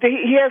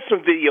 he has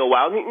some video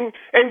out, and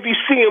if you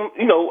see him,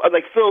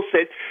 like Phil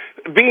said,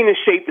 being in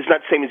shape is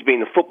not the same as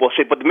being in football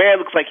shape, but the man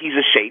looks like he's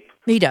in shape.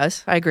 He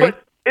does. I agree.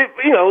 But, it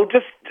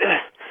just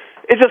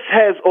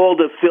has all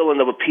the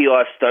feeling of a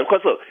PR stunt.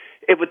 Because, look,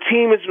 if a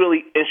team is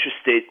really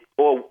interested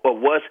or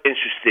was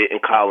interested in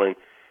Colin,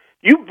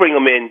 you bring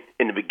him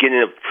in the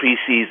beginning of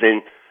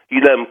preseason, you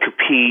let him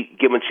compete,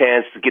 give him a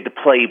chance to get the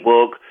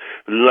playbook,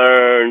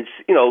 learn,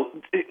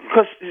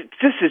 because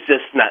this is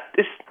just not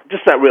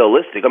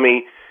realistic. I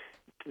mean,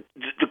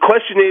 the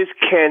question is,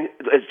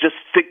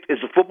 is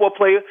a football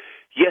player?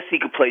 Yes,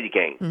 he could play the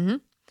game. Mm-hmm.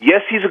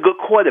 Yes, he's a good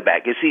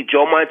quarterback. Is he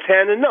Joe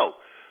Montana? No.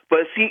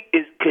 But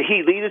could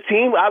he lead a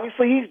team?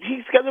 Obviously,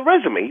 he's got a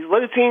resume. He's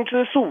led a team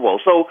to the Super Bowl.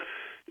 So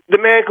the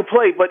man could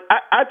play. But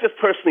I just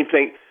personally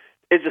think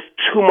it's just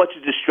too much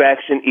of a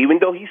distraction, even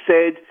though he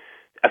said,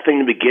 I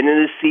think in the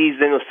beginning of the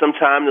season or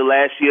sometime in the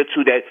last year or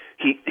two that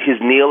his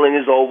kneeling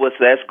is over,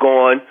 so that's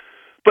gone.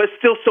 But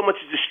still so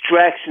much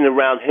distraction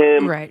around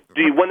him. Right.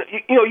 Do you want to,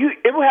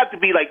 it will have to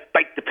be like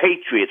the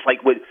Patriots,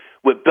 like with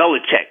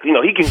Belichick.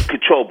 He can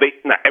control,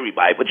 not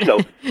everybody, but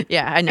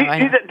yeah, I know.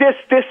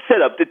 This set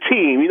up, the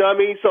team, you know what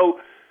I mean?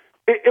 So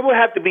it will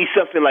have to be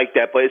something like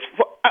that. But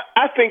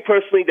I think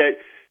personally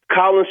that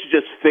Collins should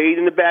just fade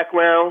in the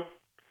background.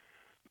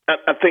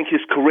 I think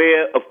his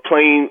career of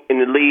playing in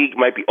the league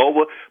might be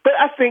over. But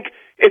I think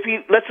if he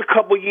lets a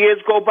couple of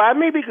years go by,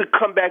 maybe he could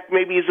come back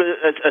maybe as an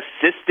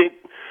assistant,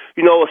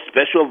 a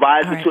special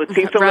advisor to a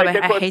team. Rob, like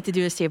that. I hate to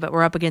do this to you, but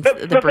we're up against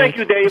the break.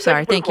 Thank you, Dave.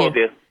 Sorry, thank you.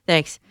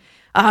 Thanks.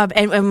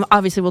 And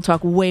obviously we'll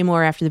talk way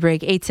more after the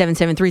break.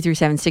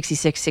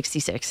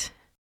 877-337-6666.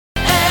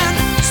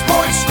 And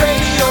Sports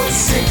Radio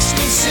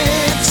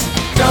 66,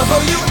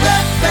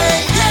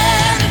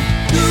 WFAN,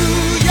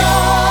 New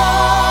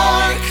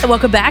York.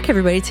 Welcome back,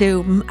 everybody,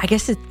 to, I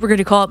guess we're going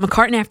to call it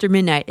McCartan After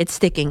Midnight. It's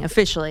sticking,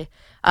 officially,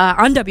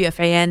 on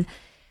WFAN.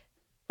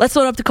 Let's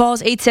load up the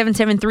calls,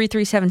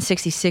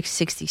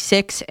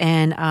 877-337-6666.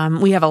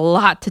 And we have a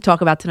lot to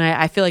talk about tonight.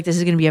 I feel like this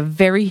is going to be a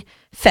very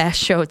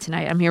fast show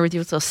tonight. I'm here with you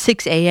until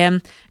 6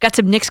 a.m. Got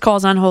some Knicks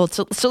calls on hold,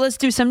 so let's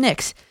do some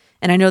Knicks.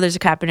 And I know there's a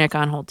Kaepernick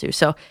on hold, too,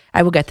 so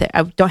I will get there.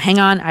 Don't hang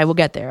on. I will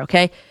get there,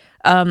 okay?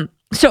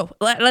 So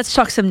let's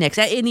talk some Knicks.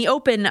 In the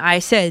open, I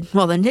said,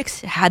 well, the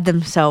Knicks had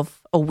themselves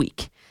a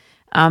week.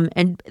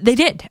 And they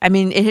did. I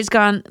mean, it has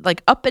gone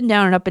like up and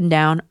down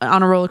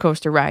on a roller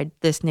coaster ride,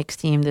 this Knicks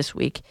team this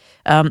week.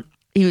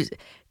 David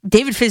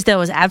Fizdale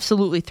was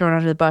absolutely thrown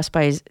under the bus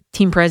by his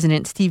team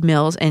president, Steve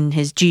Mills, and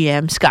his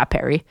GM, Scott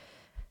Perry.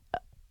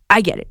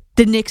 I get it.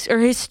 The Knicks are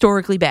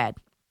historically bad.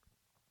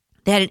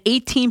 They had an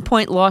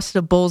 18-point loss to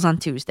the Bulls on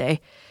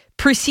Tuesday,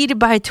 preceded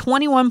by a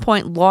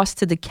 21-point loss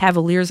to the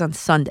Cavaliers on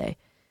Sunday.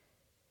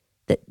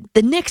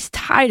 The Knicks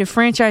tied a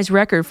franchise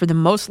record for the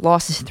most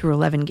losses through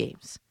 11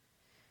 games.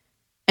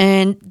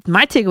 And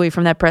my takeaway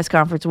from that press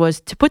conference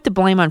was to put the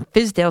blame on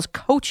Fizdale's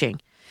coaching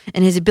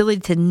and his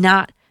ability to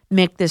not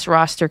make this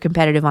roster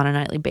competitive on a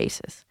nightly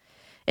basis.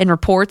 And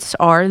reports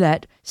are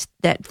that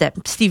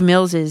Steve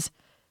Mills is,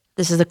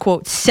 this is a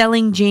quote,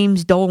 selling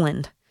James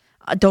Dolan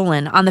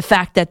on the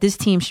fact that this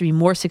team should be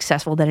more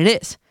successful than it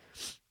is.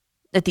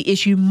 That the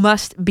issue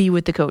must be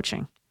with the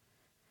coaching.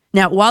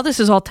 Now, while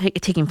this is all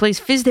taking place,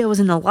 Fizdale was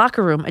in the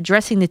locker room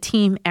addressing the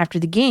team after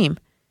the game,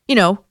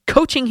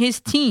 coaching his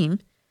team.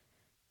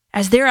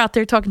 as they're out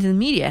there talking to the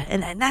media.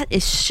 And that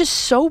is just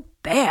so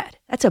bad.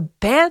 That's a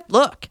bad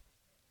look.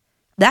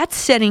 That's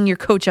setting your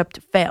coach up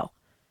to fail.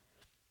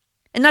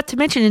 And not to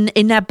mention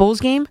in that Bulls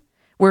game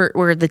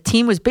where the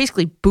team was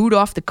basically booed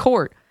off the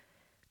court,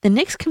 the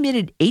Knicks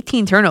committed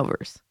 18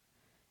 turnovers.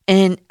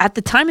 And at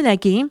the time of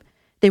that game,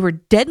 they were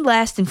dead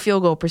last in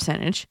field goal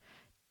percentage.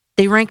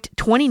 They ranked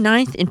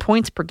 29th in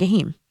points per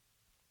game.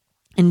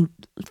 And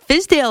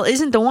Fizdale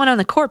isn't the one on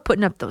the court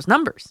putting up those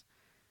numbers.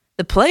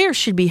 The players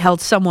should be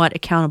held somewhat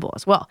accountable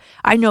as well.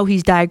 I know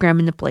he's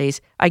diagramming the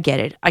plays. I get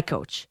it. I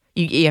coach.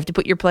 You have to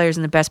put your players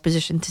in the best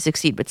position to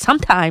succeed. But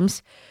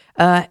sometimes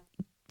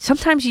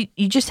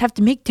you just have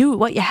to make do with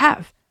what you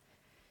have.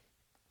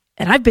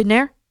 And I've been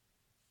there.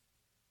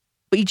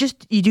 But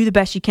you do the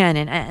best you can.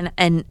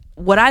 And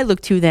what I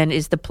look to then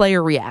is the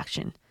player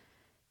reaction.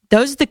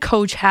 Does the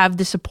coach have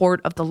the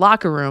support of the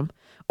locker room,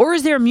 or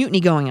is there a mutiny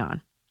going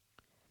on?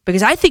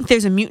 Because I think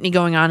there's a mutiny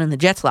going on in the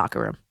Jets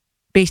locker room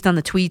based on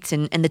the tweets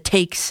and the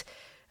takes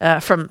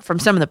from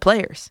some of the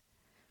players.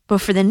 But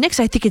for the Knicks,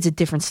 I think it's a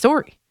different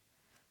story.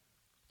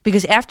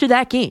 Because after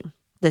that game,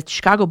 the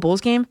Chicago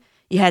Bulls game,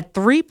 you had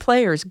 3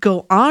 players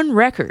go on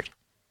record.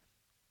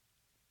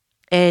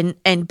 And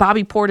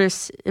Bobby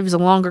Portis, it was a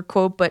longer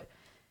quote, but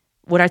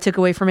what I took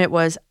away from it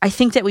was, I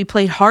think that we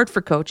played hard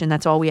for coach, and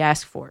that's all we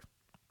asked for.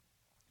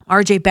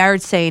 RJ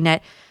Barrett's saying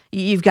that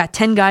you've got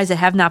 10 guys that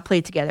have not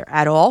played together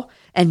at all,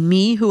 and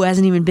me, who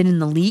hasn't even been in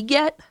the league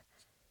yet.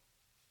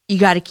 You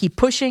got to keep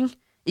pushing.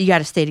 You got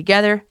to stay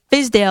together.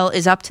 Fizdale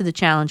is up to the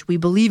challenge. We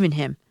believe in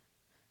him.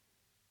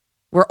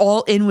 We're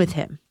all in with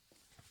him.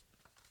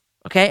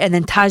 Okay? And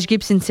then Taj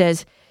Gibson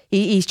says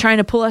he's trying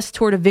to pull us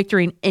toward a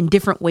victory in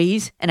different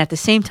ways, and at the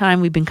same time,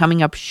 we've been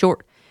coming up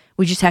short.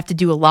 We just have to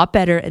do a lot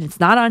better, and it's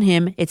not on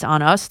him. It's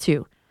on us,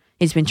 too.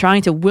 He's been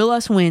trying to will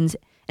us wins,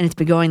 and it's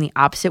been going the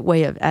opposite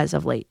way as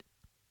of late.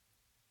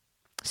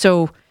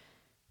 So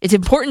it's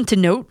important to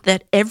note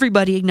that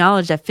everybody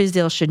acknowledged that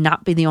Fizdale should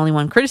not be the only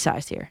one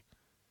criticized here.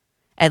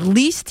 At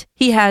least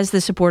he has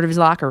the support of his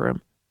locker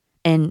room.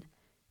 And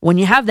when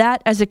you have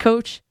that as a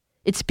coach,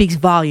 it speaks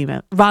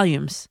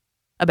volumes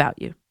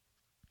about you.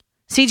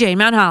 CJ,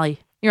 Mount Holly,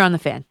 you're on the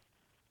fan.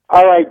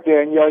 All right,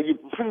 Danielle, you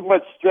pretty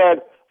much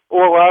said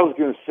all I was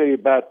going to say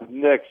about the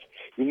Knicks.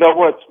 You know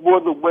what? It's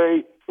more the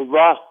way the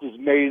roster's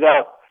made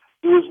up.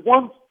 There was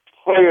one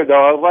player,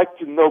 though, I'd like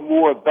to know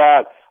more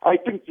about. I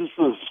think this is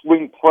a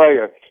swing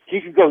player.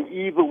 He could go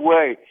either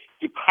way.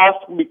 He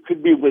possibly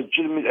could be a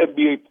legitimate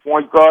NBA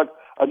point guard,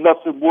 or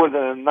nothing more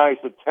than a nice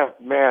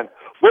 10th man.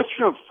 What's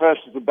your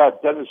impressions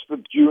about Dennis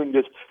Smith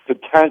Jr.'s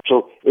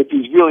potential if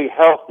he's really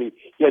healthy?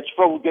 He had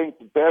trouble getting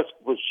to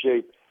basketball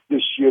shape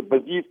this year,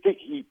 but do you think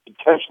he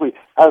potentially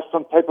has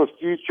some type of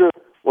future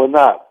or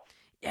not?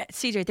 Yeah,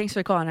 CJ, thanks for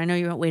the call, and I know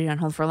you waited on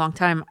hold for a long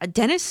time.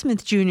 Dennis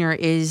Smith Jr.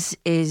 is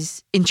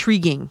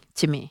intriguing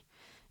to me.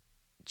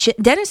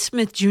 Dennis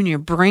Smith Jr.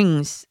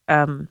 brings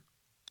an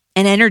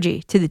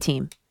energy to the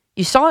team.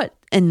 You saw it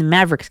in the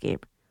Mavericks game.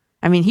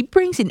 I mean, he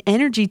brings an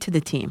energy to the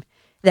team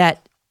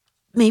that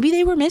maybe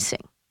they were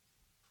missing.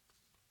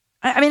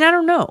 I mean, I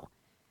don't know.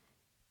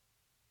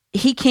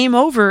 He came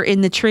over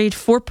in the trade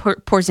for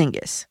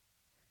Porzingis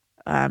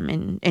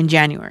in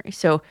January.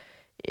 So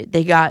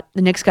the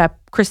Knicks got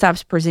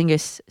Kristaps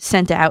Porzingis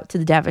sent out to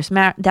the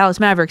Dallas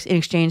Mavericks in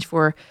exchange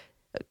for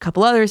a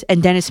couple others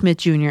and Dennis Smith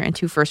Jr. and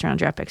 2 first-round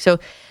draft picks. So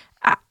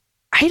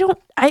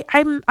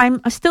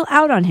I'm still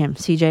out on him,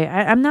 CJ.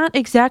 I'm not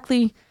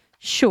exactly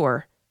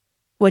sure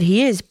what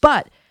he is,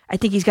 but I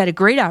think he's got a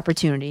great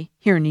opportunity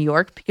here in New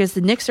York because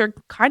the Knicks are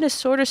kind of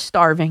sort of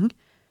starving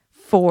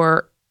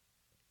for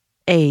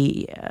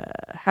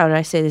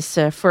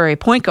for a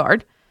point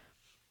guard,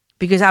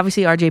 because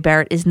obviously RJ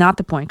Barrett is not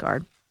the point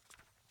guard.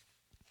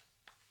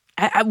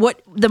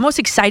 What the most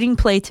exciting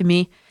play to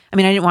me, I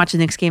mean, I didn't watch the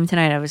Knicks game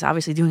tonight. I was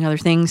obviously doing other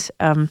things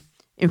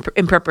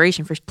in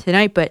preparation for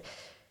tonight, but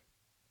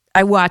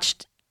I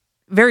watched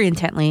very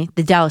intently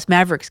the Dallas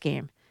Mavericks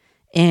game.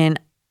 And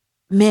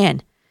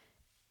man,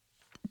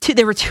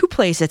 there were 2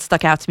 plays that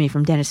stuck out to me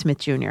from Dennis Smith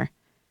Jr.,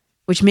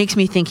 which makes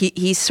me think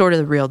he's sort of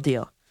the real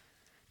deal.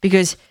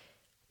 Because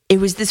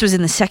this was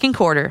in the second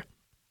quarter.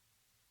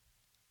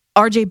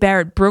 RJ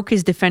Barrett broke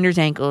his defender's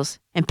ankles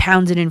and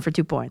pounds it in for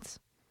 2 points.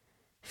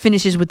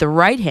 Finishes with the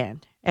right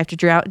hand after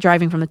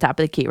driving from the top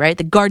of the key, right?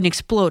 The Garden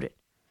exploded.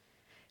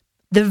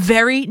 The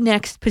very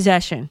next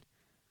possession,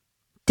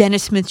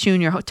 Dennis Smith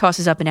Jr.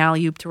 tosses up an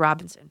alley-oop to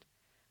Robinson.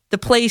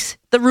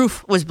 The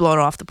roof was blown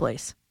off the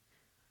place.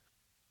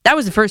 That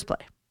was the first play.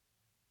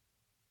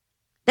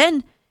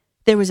 Then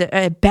there was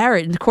a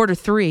Barrett in quarter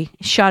 3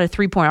 shot a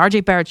 3-pointer.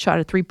 RJ Barrett shot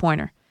a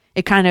 3-pointer.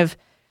 It kind of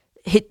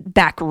hit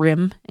back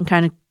rim and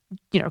kind of,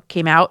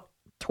 came out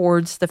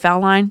towards the foul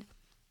line.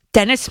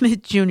 Dennis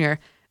Smith Jr.,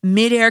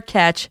 midair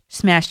catch,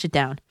 smashed it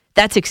down.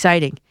 That's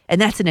exciting,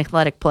 and that's an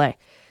athletic play.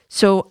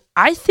 So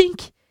I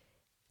think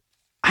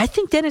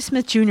Dennis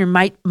Smith Jr.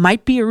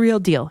 might be a real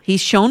deal. He's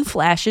shown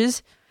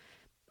flashes,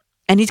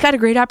 and he's got a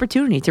great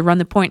opportunity to run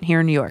the point here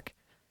in New York.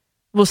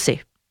 We'll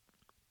see.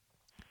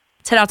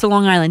 Let's head out to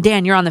Long Island.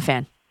 Dan, you're on the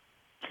fan.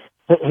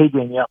 Hey,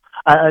 Danielle.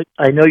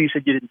 I know you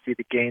said you didn't see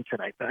the game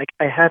tonight, but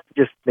I have to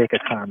just make a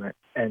comment.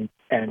 And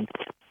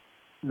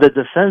the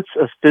defense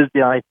of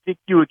Fizdale, I think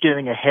you were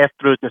giving a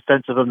half-throat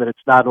defense of him that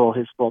it's not all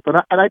his fault,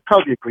 and I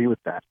probably agree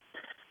with that.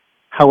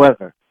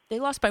 However, They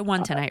lost by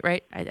one tonight,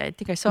 right? I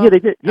think I saw. yeah, they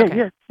did.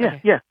 Yeah,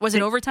 Okay. yeah. Was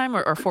it overtime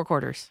or 4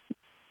 quarters?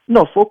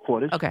 No, 4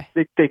 quarters. Okay.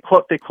 They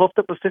closed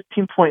up a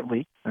 15-point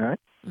lead. All right.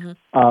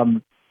 Mm-hmm.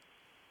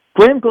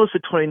 Graham goes for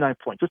 29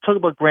 points. Let's talk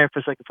about Graham for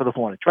a second for the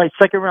Hornets, right?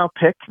 Second-round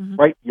pick, Mm-hmm.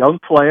 right? Young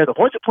player. The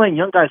Hornets are playing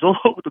young guys all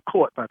over the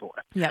court, by the way.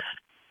 Yep.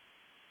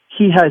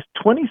 He has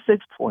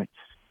 26 points.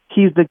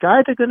 He's the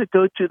guy they're going to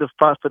go to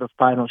for the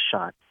final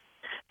shot.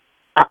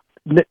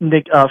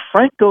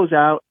 Frank goes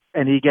out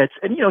and he gets,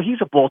 and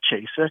he's a ball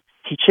chaser.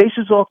 He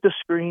chases off the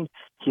screen.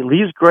 He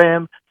leaves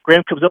Graham.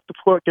 Graham comes up the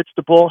court, gets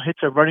the ball, hits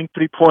a running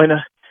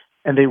three-pointer,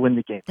 and they win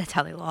the game. That's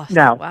how they lost.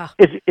 Now, Wow.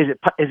 is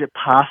it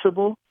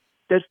possible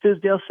that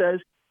Fizdale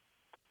says,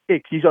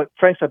 he's like,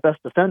 Frank's our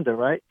best defender,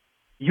 right?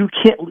 He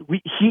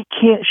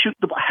can't shoot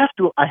the ball.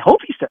 I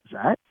hope he says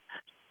that.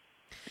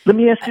 Let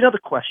me ask you another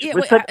question.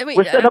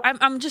 Yeah,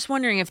 I'm just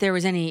wondering if there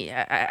was any.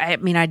 I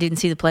mean, I didn't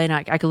see the play, and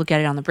I could look at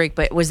it on the break.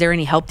 But was there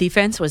any help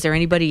defense? Was there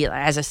anybody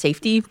as a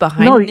safety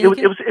behind? No, it was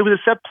a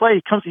set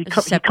play.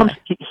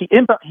 He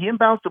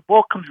inbounds the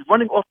ball, comes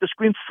running off the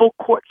screen full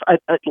court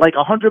at like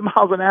 100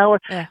 miles an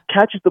hour,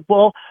 catches the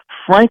ball.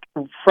 Frank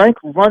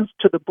runs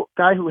to the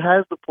guy who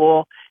has the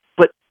ball.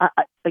 But I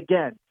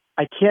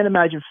can't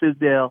imagine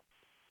Fizdale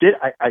did.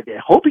 I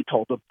hope he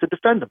told him to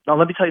defend him. Now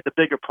let me tell you the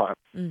bigger part.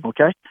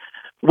 Okay.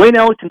 Wayne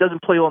Ellington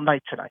doesn't play all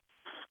night tonight,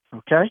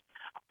 okay?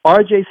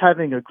 RJ's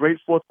having a great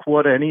fourth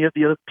quarter. Any of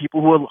the other people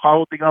who are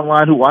holding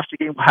online who watch the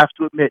game will have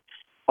to admit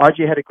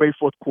RJ had a great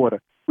fourth quarter.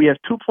 We have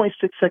 2.6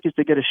 seconds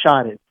to get a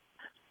shot in,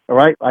 all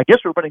right? I guess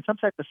we're running some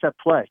type of set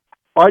play.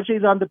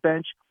 RJ's on the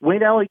bench.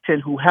 Wayne Ellington,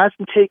 who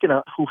hasn't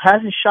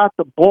shot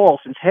the ball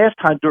since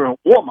halftime during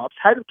warm-ups,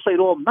 hasn't played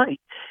all night,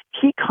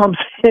 he comes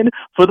in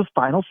for the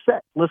final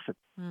set. Listen,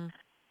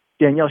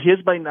 Danielle,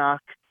 here's my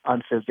knock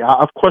on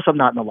Fizdale. Of course, I'm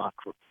not in the locker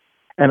room.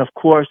 And of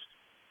course,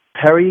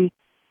 Perry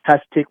has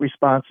to take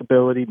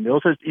responsibility.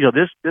 Mills has,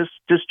 this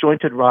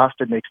disjointed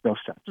roster makes no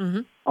sense. Mm-hmm.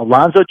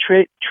 Alonzo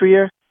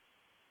Trier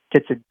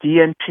gets a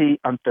DNP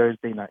on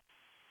Thursday night.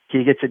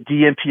 He gets a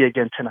DNP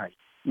again tonight.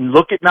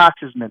 Look at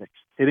Knox's minutes.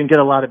 He didn't get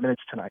a lot of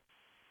minutes tonight.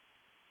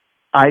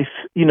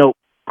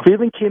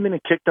 Cleveland came in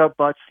and kicked our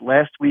butts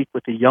last week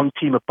with a young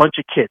team, a bunch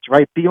of kids,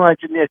 right? Beeline's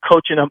in there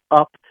coaching them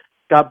up.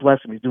 God bless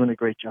him. He's doing a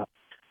great job.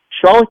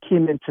 Charlotte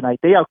came in tonight.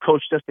 They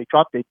outcoached us. They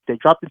dropped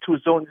into a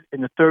zone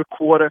in the third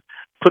quarter,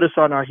 put us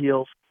on our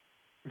heels.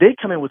 They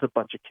come in with a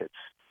bunch of kids.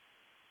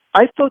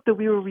 I thought that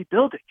we were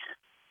rebuilding.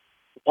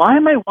 Why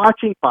am I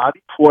watching Bobby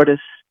Portis?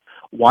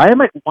 Why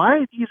are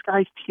these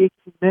guys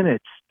taking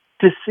minutes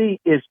to see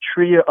is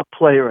Trier a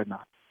player or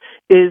not?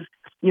 I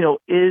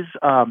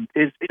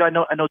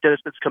know Dennis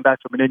Smith's come back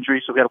from an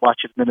injury, so we got to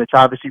watch his minutes.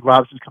 Obviously,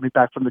 Robinson's coming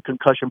back from the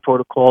concussion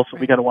protocol, so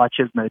we got to watch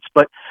his minutes.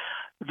 But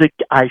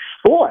I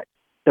thought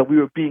that we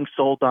were being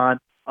sold on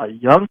a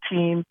young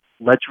team.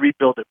 Let's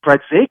rebuild it.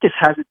 Brett Zakis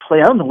hasn't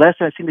played. I don't know the last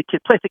time I've seen the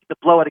kid play. I think the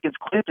blowout against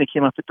Cleveland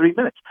came out for 3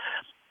 minutes.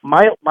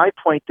 My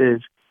point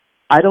is,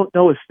 I don't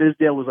know if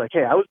Fizdale was like,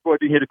 hey, I was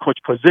brought in here to coach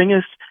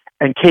Porzingis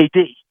and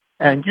KD,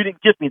 and you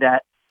didn't give me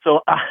that,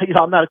 so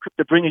I'm not equipped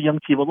to bring a young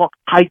team along.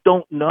 I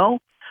don't know,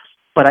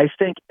 but I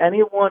think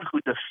anyone who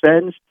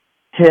defends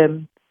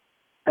him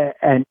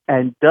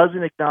and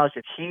doesn't acknowledge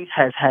that he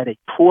has had a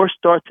poor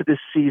start to this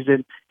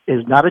season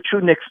is not a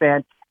true Knicks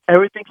fan.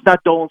 Everything's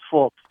not Dolan's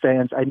fault,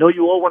 fans. I know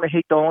you all want to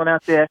hate Dolan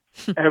out there.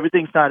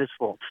 Everything's not his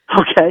fault.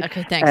 Okay?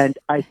 Okay, thanks. And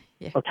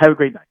have a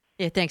great night.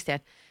 Yeah, thanks,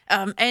 Dad.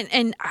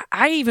 And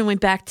I even went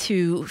back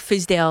to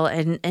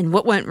Fizdale and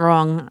what went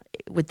wrong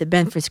with the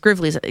Memphis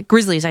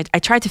Grizzlies. I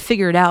tried to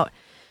figure it out.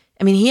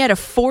 I mean, he had a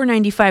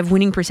 .495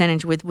 winning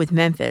percentage with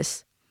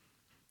Memphis,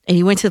 and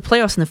he went to the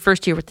playoffs in the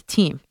first year with the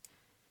team.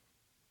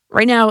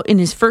 Right now, in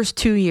his first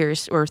 2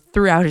 years, or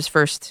throughout his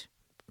first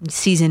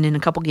season in a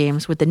couple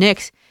games with the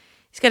Knicks,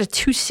 he's got a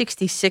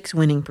 .266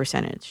 winning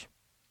percentage.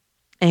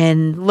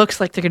 And looks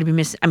like they're going to be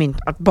missing. I mean,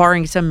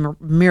 barring some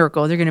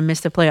miracle, they're going to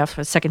miss the playoffs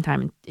for a second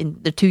time in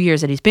the 2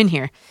 years that he's been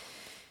here.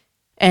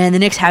 And the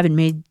Knicks haven't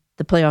made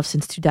the playoffs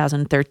since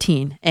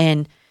 2013.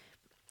 And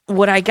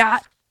what I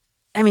got,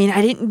 I mean,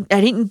 I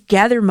didn't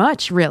gather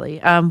much really.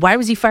 Why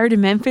was he fired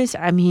in Memphis?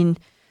 I mean,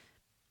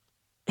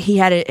 he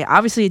had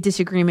obviously a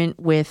disagreement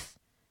with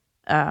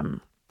Gasol.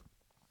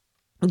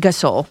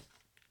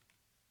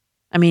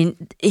 I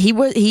mean,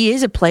 he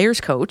is a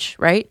player's coach,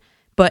 right?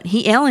 But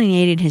he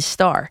alienated his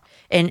star.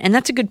 And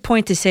that's a good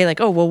point to say,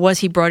 like, oh, well, was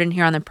he brought in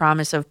here on the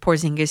promise of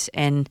Porzingis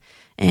and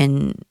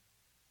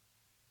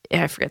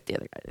I forget the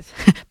other guys.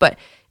 But,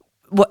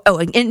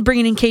 and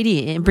bringing in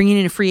KD and bringing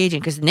in a free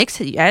agent, because the Knicks,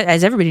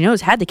 as everybody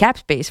knows, had the cap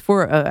space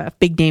for a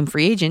big-name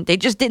free agent. They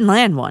just didn't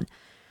land one.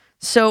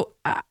 So,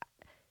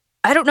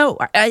 I don't know.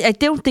 I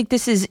don't think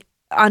this is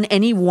on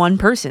any one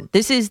person.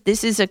 This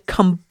is a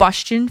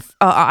combustion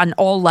on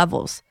all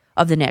levels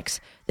of the Knicks.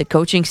 The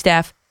coaching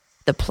staff,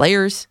 the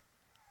players,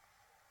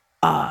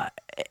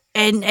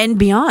 and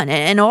beyond,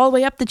 and all the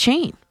way up the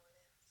chain.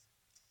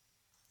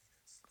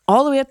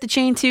 All the way up the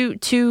chain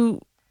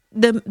to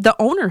the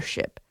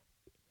ownership,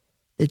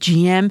 the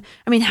GM.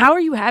 I mean, how are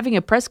you having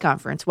a press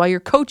conference while your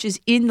coach is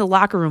in the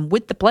locker room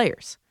with the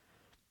players?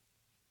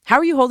 How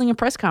are you holding a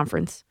press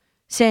conference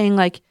saying,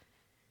 like,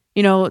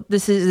 you know,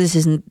 this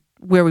isn't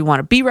where we want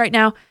to be right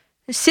now?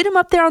 Sit him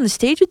up there on the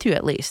stage with you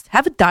at least.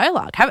 Have a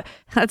dialogue.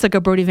 That's like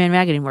a Brody Van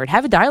Magenen word.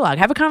 Have a dialogue.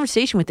 Have a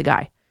conversation with the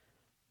guy.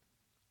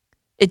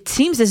 It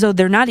seems as though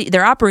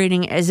they're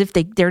operating as if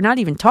they're not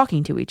even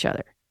talking to each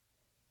other.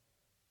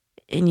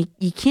 And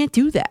you can't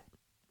do that.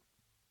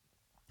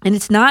 And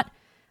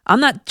I'm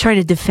not trying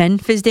to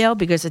defend Fizdale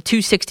because a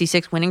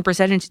 .266 winning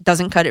percentage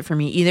doesn't cut it for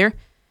me either.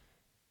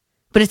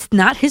 But it's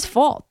not his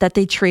fault that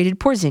they traded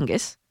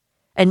Porzingis.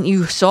 And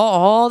you saw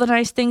all the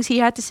nice things he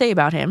had to say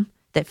about him,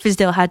 that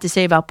Fizdale had to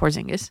say about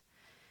Porzingis.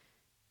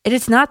 And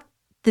it's not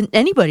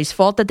anybody's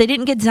fault that they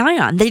didn't get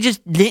Zion. They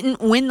just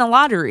didn't win the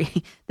lottery.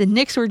 The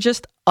Knicks were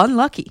just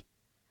unlucky.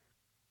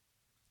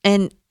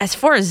 And as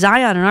far as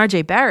Zion and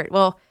RJ Barrett,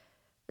 well,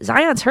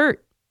 Zion's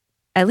hurt.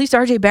 At least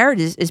RJ Barrett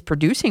is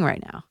producing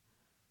right now.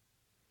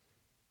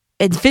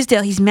 And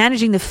Fizdale, he's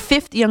managing the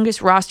 5th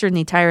youngest roster in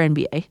the entire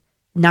NBA.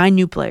 9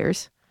 new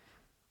players.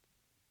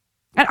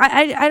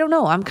 I don't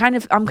know. I'm kind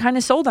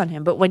of sold on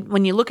him. But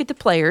when you look at the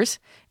players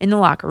in the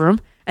locker room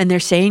and they're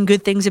saying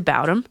good things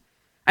about him,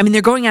 I mean,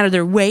 they're going out of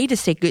their way to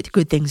say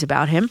good things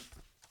about him.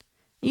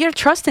 You got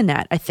to trust in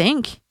that, I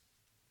think.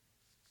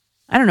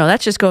 I don't know.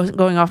 That's just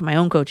going off my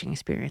own coaching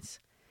experience.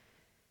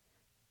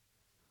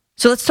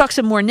 So let's talk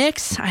some more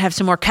Knicks. I have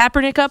some more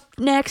Kaepernick up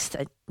next.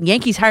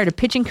 Yankees hired a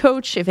pitching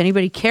coach. If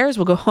anybody cares,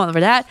 we'll go on over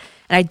that.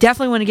 And I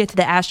definitely want to get to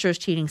the Astros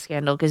cheating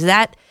scandal because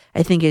that,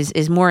 I think,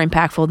 is more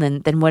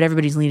impactful than what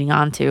everybody's leading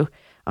on to.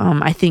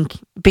 I think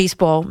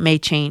baseball may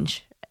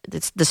change.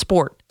 It's the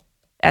sport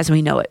as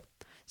we know it.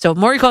 So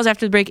more calls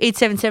after the break,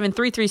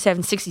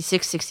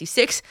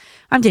 877-337-6666.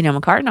 I'm Danielle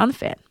McCartan on The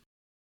Fan.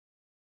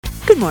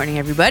 Good morning,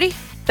 everybody.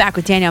 Back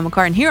with Danielle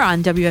McCartan here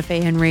on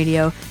WFAN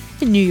Radio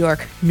in New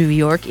York, New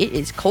York. It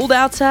is cold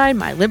outside.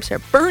 My lips are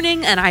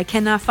burning, and I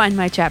cannot find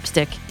my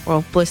chapstick.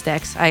 Well,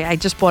 Blistex. I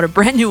just bought a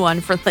brand new one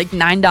for like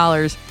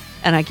 $9,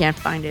 and I can't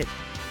find it.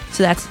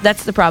 So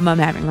that's the problem I'm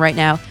having right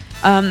now.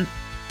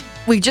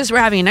 We just were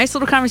having a nice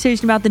little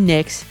conversation about the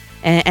Knicks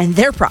and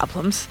their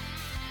problems.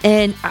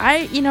 And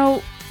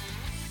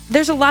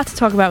there's a lot to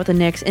talk about with the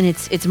Knicks, and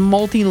it's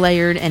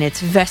multi-layered, and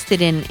it's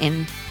vested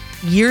in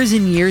years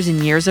and years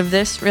and years of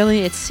this,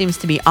 really. It seems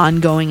to be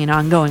ongoing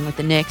with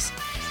the Knicks.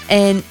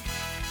 And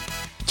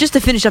just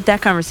to finish up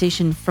that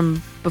conversation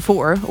from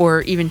before,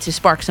 or even to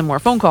spark some more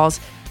phone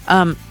calls,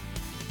 I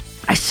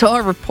saw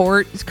a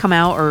report come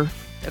out, or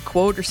a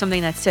quote or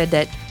something that said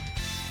that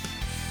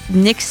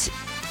Knicks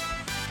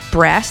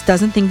brass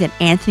doesn't think that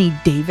Anthony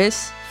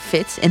Davis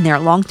fits in their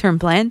long-term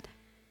plan.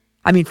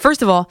 I mean,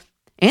 first of all,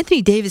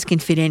 Anthony Davis can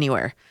fit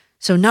anywhere.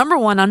 So number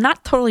one, I'm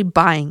not totally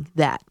buying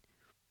that.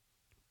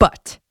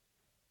 But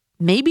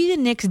maybe the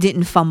Knicks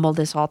didn't fumble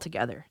this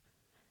altogether.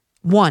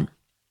 One,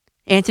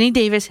 Anthony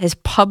Davis has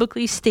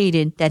publicly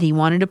stated that he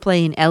wanted to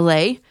play in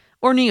LA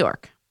or New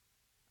York.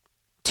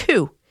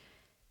 Two,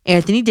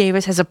 Anthony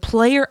Davis has a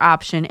player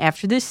option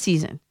after this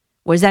season.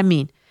 What does that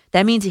mean?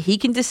 That means that he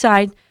can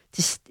decide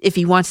if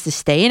he wants to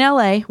stay in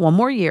LA one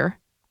more year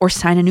or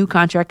sign a new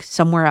contract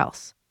somewhere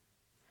else.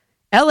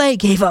 LA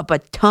gave up a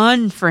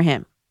ton for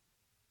him.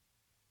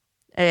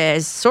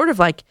 As sort of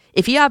like,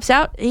 if he opts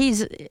out,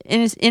 he's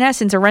in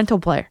essence a rental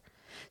player.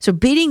 So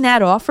beating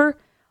that offer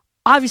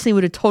obviously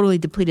would have totally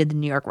depleted the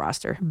New York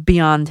roster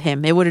beyond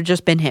him. It would have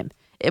just been him.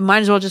 It might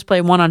as well just play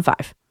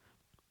 1-on-5.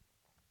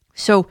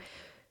 So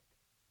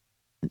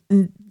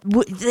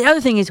the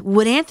other thing is,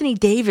 would Anthony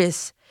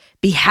Davis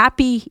be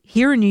happy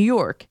here in New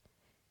York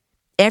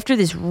after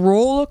this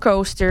roller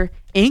coaster,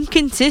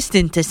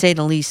 inconsistent to say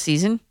the least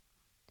season?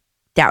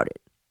 Doubt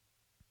it.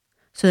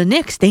 So the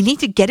Knicks, they need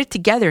to get it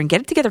together and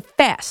get it together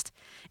fast.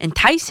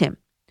 Entice him,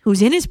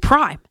 who's in his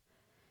prime,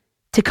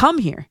 to come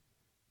here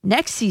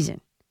next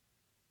season.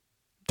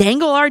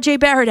 Dangle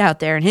RJ Barrett out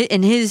there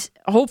in his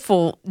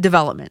hopeful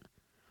development.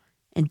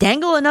 And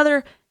dangle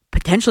another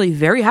potentially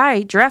very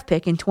high draft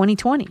pick in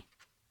 2020.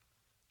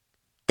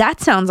 That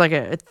sounds like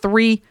a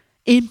 3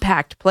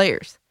 impact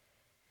players.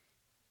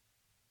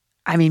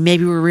 I mean,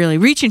 maybe we're really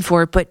reaching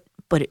for it, but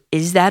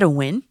is that a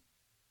win?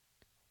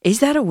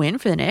 Is that a win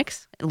for the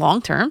Knicks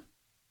long term?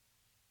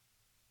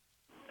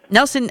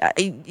 Nelson,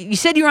 you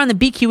said you were on the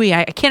BQE.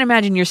 I can't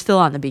imagine you're still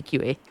on the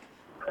BQE.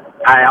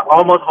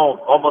 Almost home.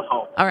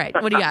 All right,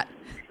 what do you got?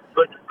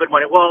 Good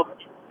morning. Well,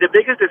 the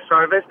biggest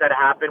disservice that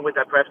happened with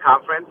that press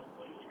conference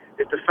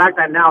is the fact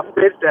that now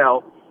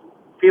Fizdale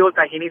feels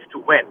that he needs to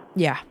win.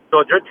 Yeah.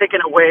 So they're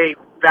taking away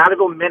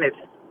valuable minutes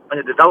on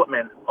the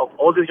development of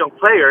all these young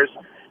players.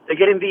 They're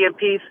getting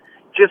DMPs.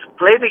 Just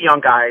play the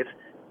young guys.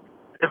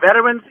 The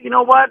veterans, you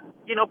know what?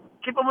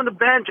 Keep them on the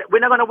bench. We're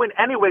not going to win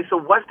anyway, so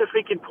what's the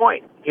freaking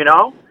point,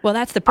 Well,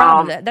 that's the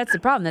problem. That's the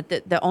problem,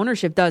 that the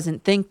ownership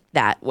doesn't think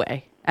that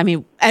way. I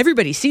mean,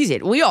 everybody sees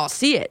it. We all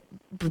see it.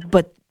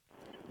 But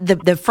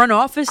the front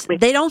office,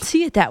 they don't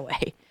see it that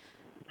way.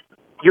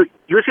 You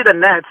see the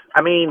Nets.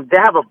 I mean, they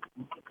have a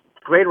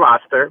great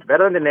roster,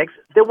 better than the Knicks.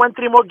 They won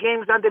 3 more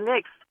games than the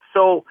Knicks.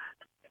 So,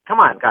 come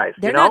on, guys.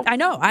 They're not. I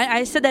know.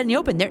 I said that in the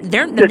open. The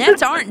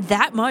Nets aren't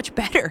that much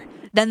better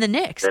than the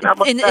Knicks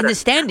in the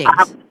standings.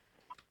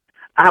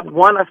 I have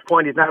one last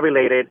point. It's not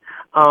related.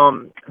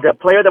 The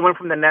player that went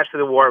from the Nets to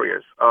the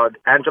Warriors,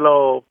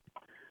 D'Angelo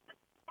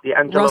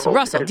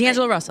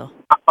Russell.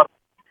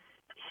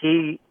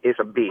 He is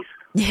a beast.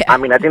 Yeah. I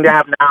mean, I think they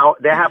have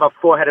a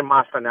 4-headed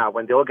monster now.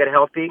 When they all get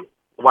healthy,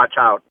 watch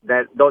out.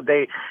 Their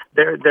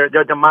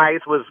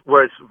demise was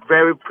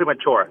very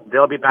premature.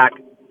 They'll be back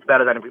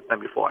better than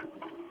before.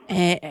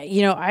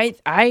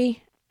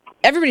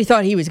 Everybody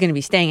thought he was going to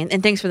be staying,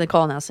 and thanks for the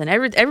call, Nelson.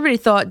 Everybody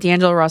thought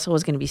D'Angelo Russell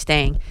was going to be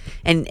staying,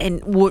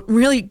 and what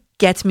really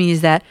gets me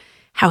is that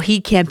how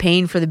he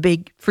campaigned for the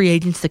big free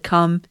agents to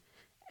come,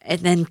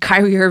 and then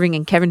Kyrie Irving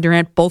and Kevin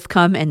Durant both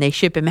come and they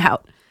ship him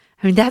out.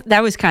 I mean,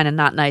 that was kind of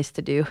not nice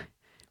to do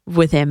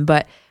with him,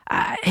 but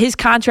his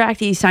contract,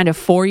 he signed a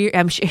 4-year.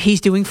 I'm sure he's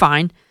doing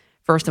fine.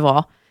 First of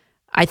all,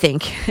 I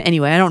think.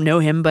 Anyway, I don't know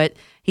him, but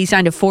he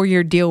signed a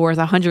 4-year deal worth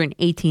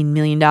 $118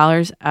 million.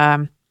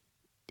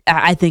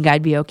 I think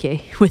I'd be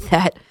okay with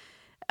that.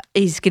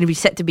 He's going to be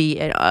set to be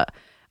an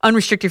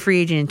unrestricted free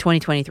agent in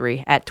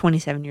 2023 at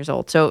 27 years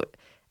old. So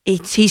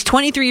he's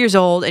 23 years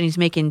old and he's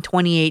making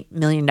 $28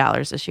 million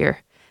this year.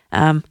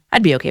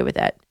 I'd be okay with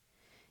that.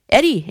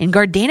 Eddie in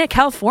Gardena,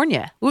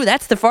 California. Ooh,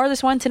 that's the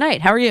farthest one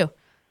tonight. How are you?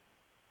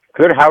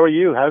 Good. How are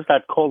you? How's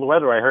that cold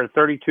weather? I heard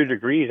 32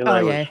 degrees.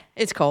 And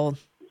it's cold.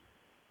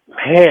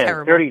 Man,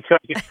 Terrible. 32.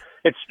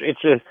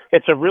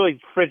 It's a really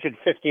frigid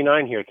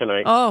 59 here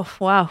tonight. Oh,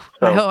 wow.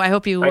 So, I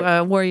hope you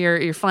wore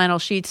your flannel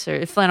sheets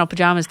or flannel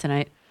pajamas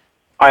tonight.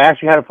 I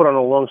actually had to put on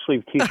a long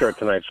sleeve T-shirt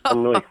tonight, so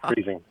I'm really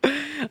freezing.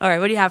 All right,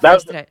 what do you have for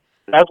us today?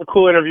 That was a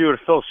cool interview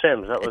with Phil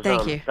Simms.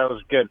 Thank you. That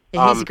was good.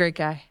 Yeah, he's a great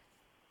guy.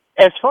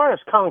 As far as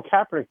Colin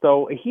Kaepernick,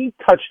 though, he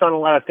touched on a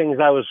lot of things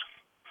I was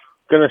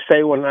going to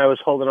say when I was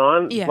holding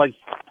on. Yeah. Like,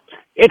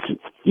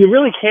 you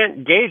really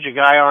can't gauge a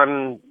guy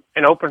on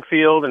an open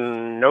field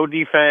and no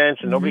defense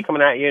and nobody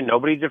coming at you,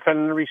 nobody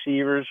defending the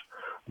receivers.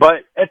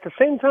 But at the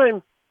same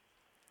time,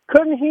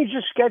 couldn't he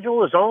just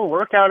schedule his own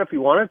workout if he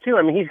wanted to?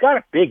 I mean, he's got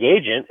a big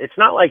agent. It's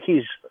not like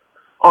he's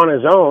on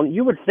his own.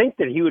 You would think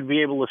that he would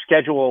be able to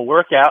schedule a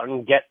workout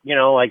and get,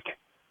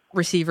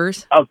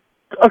 receivers.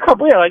 A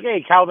couple, like,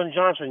 hey, Calvin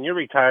Johnson, you're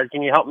retired.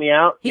 Can you help me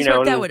out? He's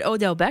worked out with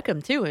Odell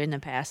Beckham, too, in the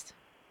past.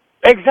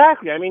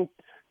 Exactly. I mean,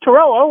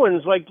 Terrell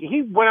Owens,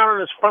 he went out on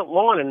his front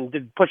lawn and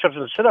did push-ups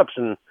and sit-ups,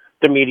 and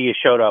the media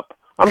showed up.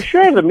 I'm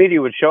sure the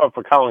media would show up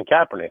for Colin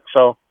Kaepernick.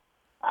 So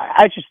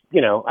I just,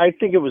 I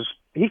think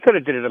he could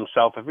have did it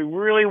himself. If he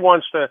really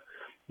wants to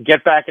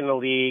get back in the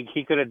league,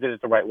 he could have did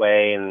it the right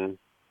way and,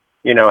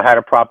 had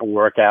a proper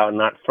workout and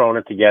not thrown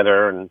it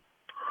together and,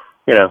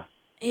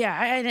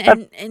 Yeah,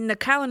 and the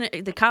Colin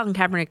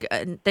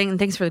Kaepernick thing.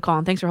 Thanks for the call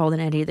and thanks for holding,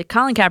 Eddie. The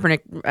Colin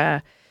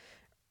Kaepernick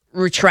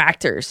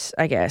retractors,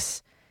 I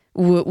guess,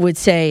 would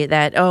say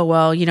that,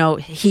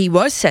 he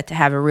was set to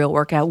have a real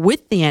workout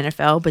with the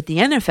NFL, but the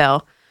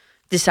NFL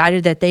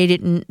decided that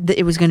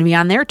it was going to be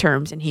on their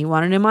terms, and he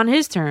wanted him on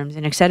his terms,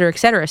 and et cetera, et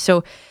cetera.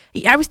 So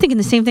I was thinking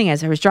the same thing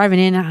as I was driving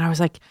in, and I was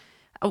like,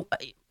 I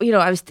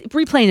was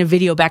replaying a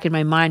video back in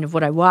my mind of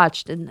what I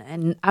watched,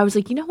 and I was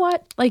like, you know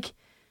what, like.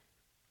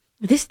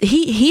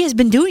 He has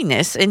been doing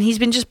this, and he's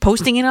been just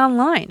posting it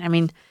online. I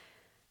mean,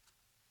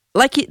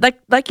 like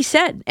you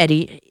said,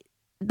 Eddie,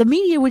 the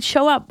media would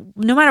show up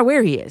no matter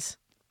where he is.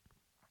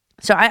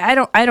 So I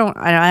don't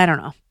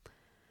know.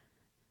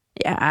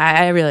 Yeah,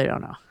 I really don't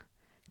know.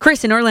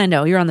 Chris in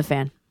Orlando, you're on the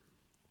fan.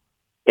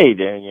 Hey,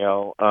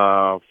 Danielle.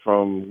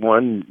 From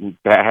one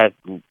bad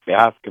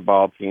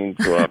basketball team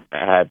to a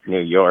bad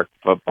New York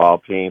football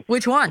team.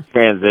 Which one?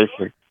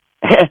 Transition.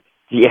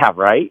 Yeah,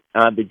 right.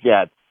 The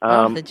Jets.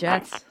 The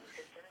Jets.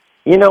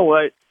 You know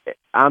what?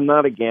 I'm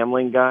not a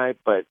gambling guy,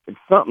 but it's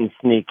something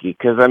sneaky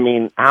because,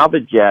 how the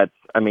Jets,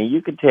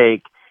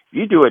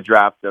 you do a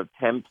draft of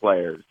 10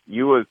 players,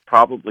 you would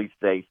probably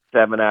say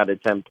 7 out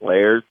of 10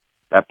 players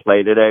that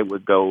play today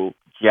would go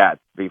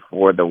Jets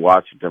before the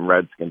Washington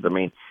Redskins.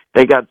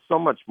 They got so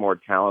much more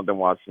talent than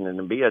Washington,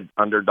 and be an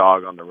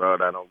underdog on the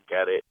road, I don't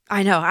get it.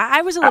 I know.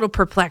 I was a little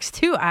perplexed,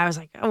 too. I was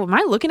like, am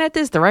I looking at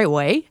this the right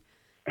way?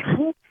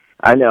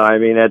 I know.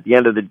 At the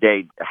end of the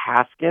day,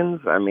 Haskins,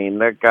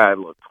 that guy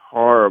looks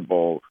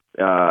horrible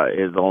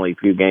his only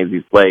few games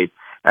he's played.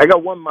 I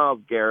got one Myles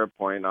Garrett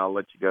point, and I'll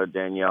let you go,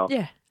 Danielle.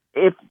 Yeah.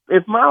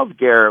 If Myles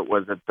Garrett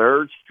was a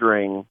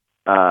third-string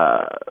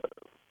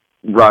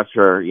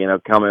rusher,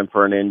 coming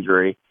for an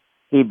injury,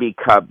 he'd be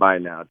cut by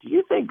now. Do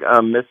you think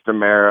Mr.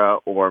 Mara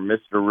or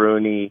Mr.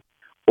 Rooney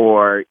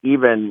or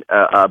even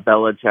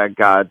Belichick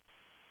got,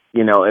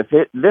 if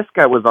this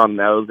guy was on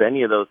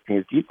any of those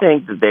teams, do you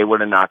think that they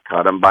would have not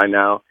cut him by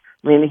now?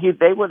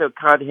 They would have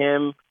cut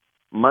him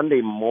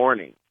Monday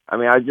morning.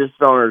 I just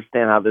don't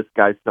understand how this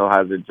guy still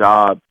has a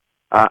job.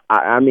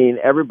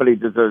 Everybody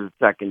deserves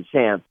a second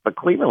chance, but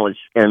Cleveland,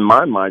 in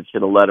my mind,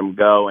 should have let him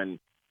go and,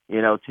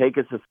 take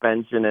a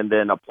suspension and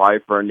then apply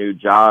for a new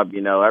job.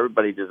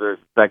 Everybody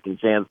deserves a second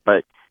chance,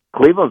 but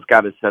Cleveland's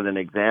got to set an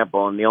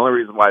example. And the only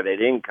reason why they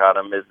didn't cut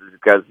him is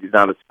because he's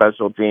not a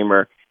special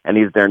teamer and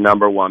he's their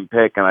number one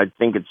pick. And I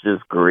think it's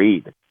just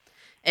greed.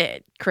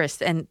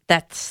 Chris, and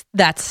that's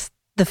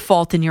the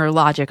fault in your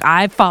logic.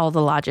 I follow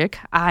the logic.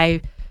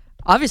 I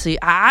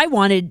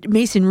wanted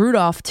Mason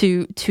Rudolph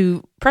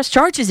to press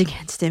charges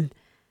against him.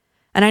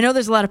 And I know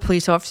there's a lot of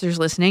police officers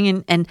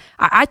listening, and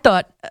I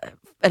thought,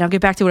 and I'll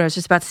get back to what I was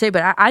just about to say,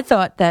 but I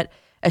thought that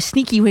a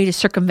sneaky way to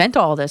circumvent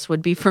all this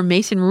would be for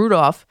Mason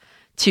Rudolph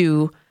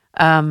to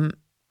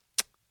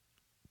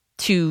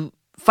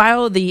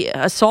file the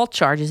assault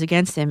charges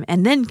against him,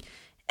 and then,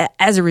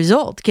 as a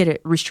result, get a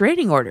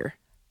restraining order.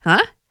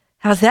 Huh?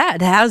 How's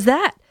that?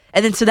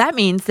 And then so that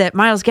means that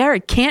Myles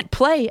Garrett can't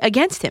play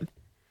against him.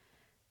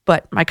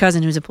 But my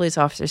cousin, who's a police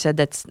officer, said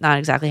that's not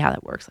exactly how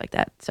that works like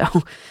that. So,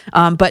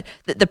 but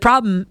the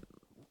problem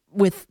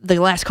with the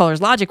last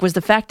caller's logic was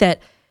the fact that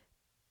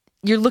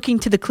you're looking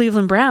to the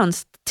Cleveland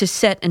Browns to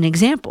set an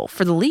example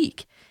for the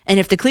league. And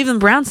if the Cleveland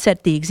Browns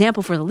set the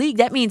example for the league,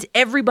 that means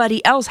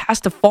everybody else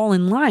has to fall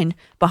in line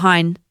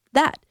behind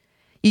that.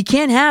 You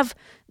can't have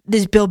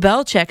this Bill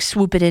Belichick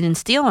swooping in and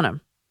stealing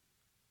them.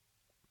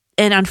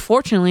 And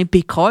unfortunately,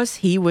 because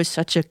he was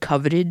such a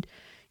coveted,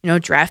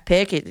 draft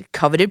pick, a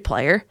coveted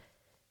player,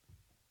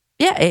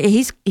 yeah,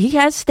 he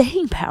has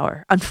staying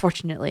power,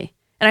 unfortunately.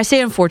 And I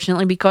say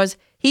unfortunately because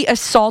he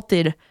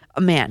assaulted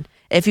a man.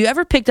 If you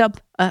ever picked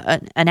up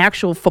an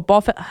actual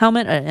football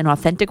helmet, an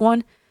authentic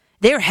one,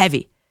 they're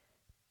heavy.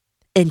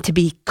 And to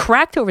be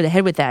cracked over the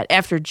head with that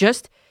after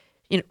just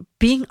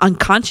being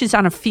unconscious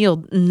on a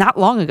field not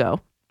long ago,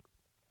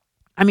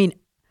 I mean,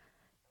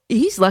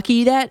 he's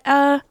lucky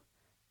that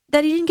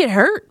he didn't get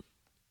hurt.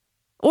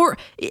 Or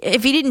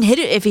if he didn't hit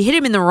it, if he hit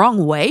him in the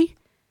wrong way,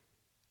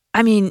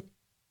 I mean,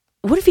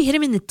 what if he hit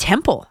him in the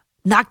temple,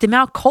 knocked him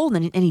out cold,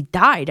 and he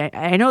died?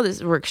 I know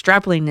we're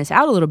extrapolating this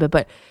out a little bit,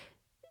 but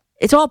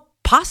it's all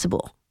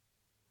possible.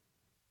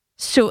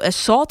 So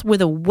assault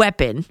with a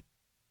weapon,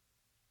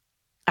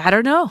 I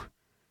don't know.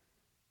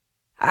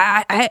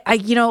 I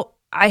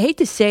hate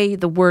to say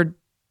the word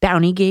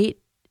Bountygate,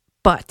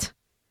 but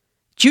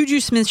Juju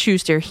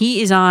Smith-Schuster,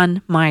 he is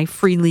on my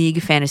free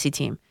league fantasy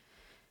team,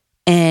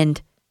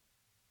 and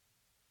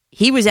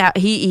he was out.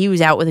 He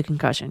was out with a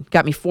concussion.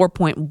 Got me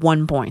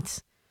 4.1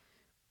 points.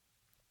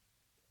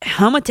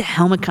 Helmet to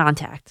helmet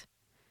contact.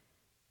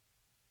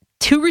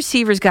 2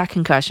 receivers got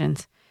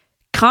concussions.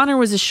 Connor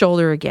was a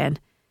shoulder again,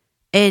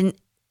 and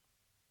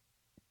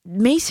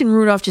Mason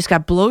Rudolph just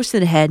got blows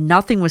to the head.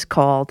 Nothing was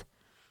called.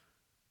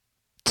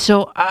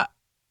 So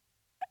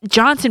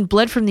Johnson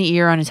bled from the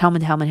ear on his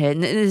helmet-to-helmet hit.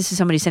 And this is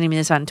somebody sending me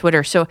this on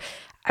Twitter. So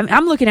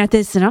I'm looking at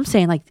this and I'm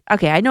saying,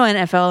 okay, I know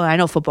NFL, I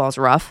know football's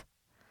rough,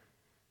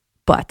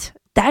 but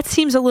that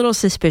seems a little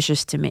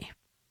suspicious to me.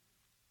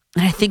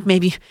 And I think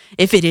maybe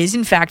if it is,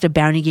 in fact, a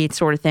Bountygate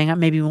sort of thing,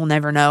 maybe we'll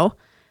never know.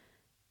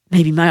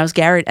 Maybe Myles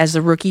Garrett, as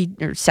a rookie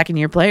or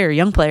second-year player,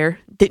 young player,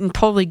 didn't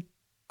totally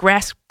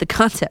grasp the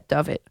concept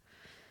of it.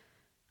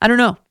 I don't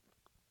know.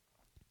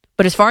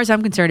 But as far as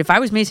I'm concerned, if I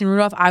was Mason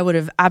Rudolph, I would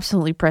have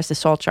absolutely pressed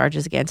assault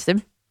charges against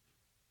him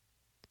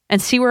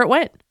and see where it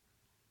went.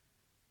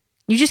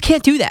 You just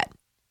can't do that.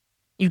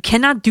 You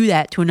cannot do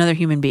that to another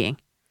human being.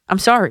 I'm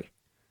sorry.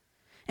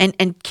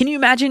 And can you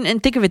imagine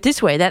and think of it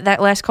this way? That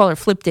last caller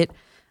flipped it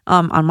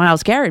on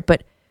Myles Garrett,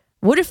 but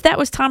what if that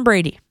was Tom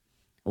Brady?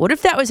 What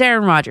if that was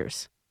Aaron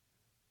Rodgers?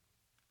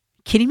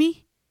 Kidding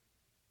me?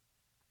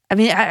 I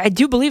mean, I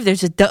do believe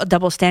there's a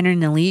double standard in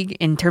the league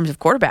in terms of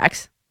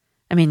quarterbacks.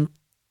 I mean,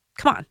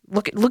 come on,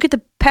 look at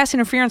the pass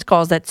interference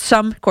calls that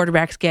some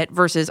quarterbacks get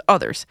versus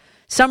others.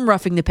 Some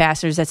roughing the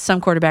passers that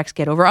some quarterbacks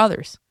get over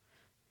others.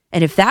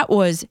 And if that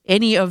was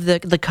any of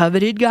the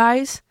coveted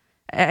guys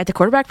at the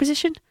quarterback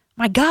position,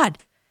 my God,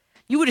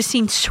 you would have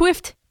seen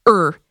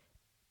sterner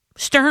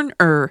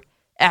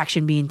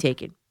action being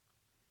taken.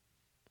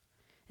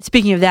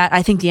 Speaking of that,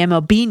 I think the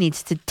MLB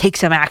needs to take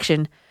some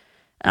action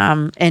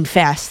and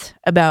fast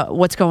about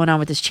what's going on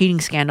with this cheating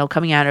scandal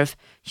coming out of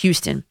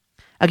Houston.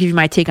 I'll give you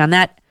my take on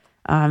that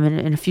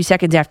in a few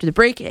seconds after the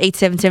break.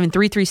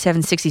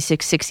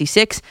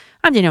 877-337-6666.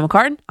 I'm Danielle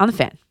McCartan on The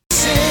Fan.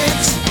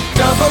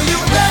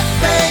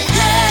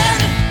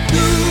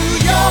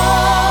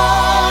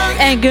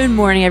 And good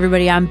morning,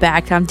 everybody. I'm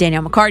back. I'm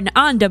Danielle McCartan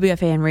on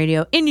WFAN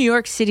Radio in New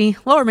York City,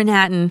 Lower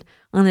Manhattan,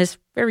 on this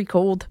very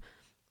cold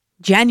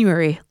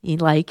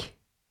January-like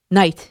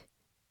night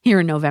here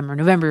in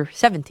November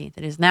 17th.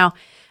 It is now.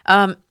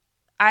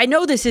 I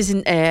know this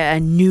isn't a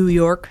New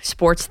York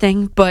sports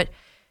thing, but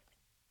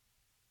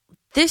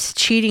this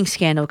cheating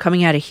scandal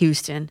coming out of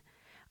Houston,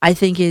 I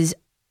think, is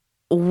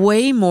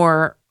way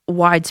more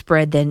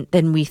widespread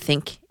than we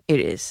think it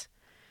is.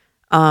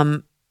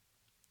 And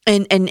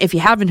if you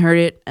haven't heard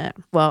it,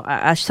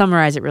 I'll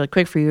summarize it really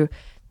quick for you.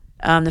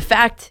 The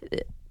fact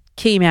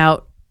came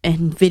out,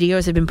 and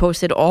videos have been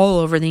posted all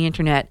over the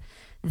internet,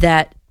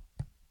 that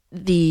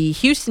the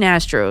Houston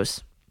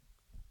Astros,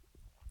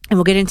 and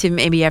we'll get into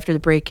maybe after the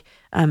break,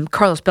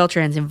 Carlos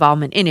Beltran's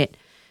involvement in it,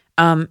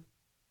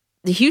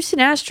 the Houston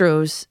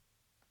Astros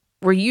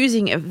were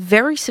using a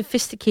very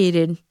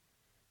sophisticated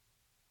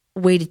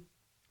way to,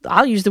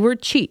 I'll use the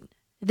word cheat.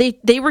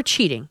 They were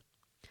cheating.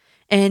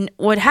 And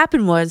what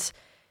happened was,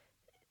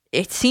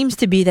 it seems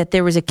to be that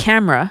there was a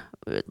camera,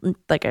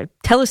 like a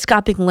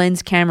telescopic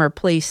lens camera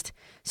placed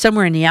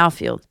somewhere in the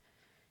outfield.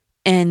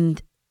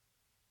 And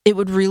it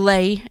would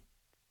relay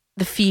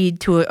the feed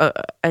to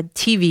a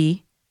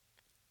TV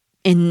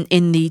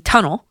in the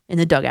tunnel, in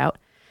the dugout.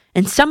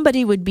 And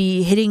somebody would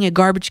be hitting a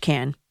garbage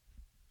can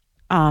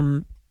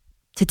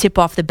to tip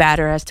off the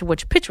batter as to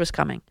which pitch was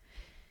coming.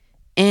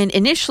 And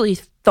initially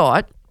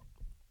thought,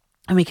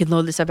 and we can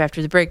load this up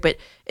after the break, but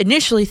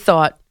initially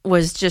thought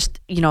was just,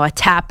 a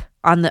tap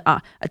on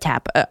the,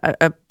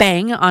 a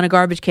bang on a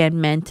garbage can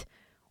meant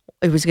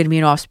it was going to be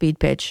an off-speed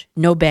pitch.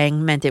 No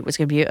bang meant it was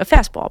going to be a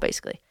fastball,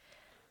 basically.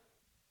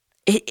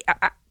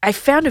 I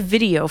found a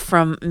video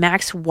from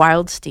Max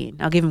Wildstein.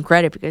 I'll give him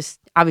credit because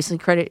obviously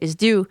credit is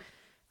due.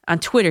 On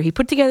Twitter, he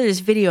put together this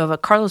video of a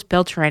Carlos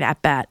Beltran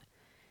at bat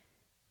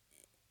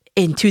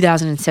in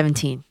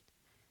 2017.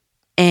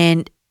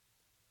 And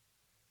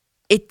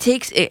it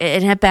takes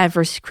an at bat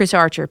versus Chris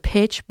Archer,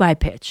 pitch by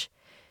pitch.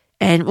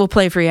 And we'll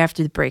play for you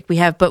after the break. We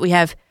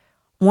have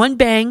one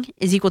bang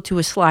is equal to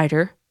a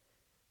slider,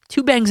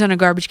 two bangs on a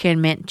garbage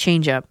can meant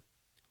changeup,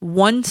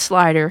 one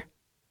slider,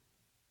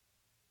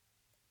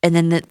 and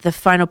then the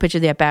final pitch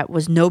of the at bat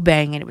was no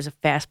bang and it was a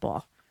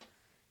fastball.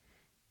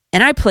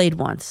 And I played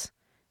once,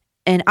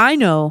 and I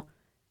know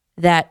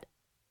that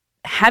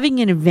having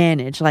an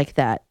advantage like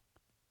that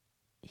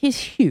is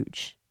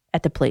huge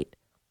at the plate.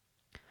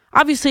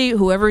 Obviously,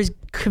 whoever is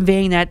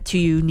conveying that to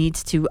you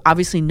needs to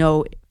obviously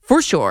know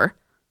for sure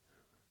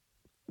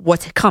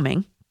what's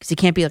coming, because it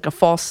can't be like a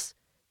false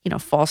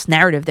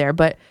narrative there.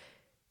 But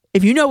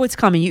if you know what's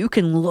coming, you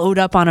can load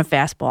up on a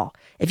fastball.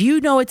 If you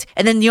know it's,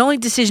 and then the only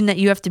decision that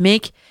you have to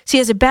make,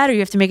 as a batter, you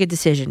have to make a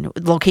decision,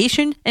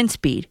 location and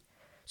speed.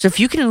 So if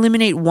you can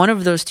eliminate one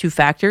of those two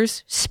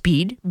factors,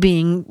 speed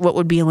being what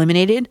would be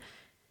eliminated,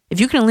 if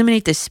you can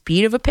eliminate the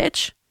speed of a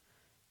pitch,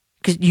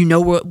 because you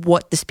know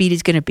what the speed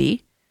is going to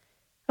be,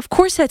 of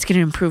course that's going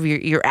to improve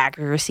your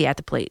accuracy at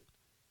the plate.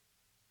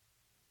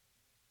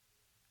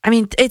 I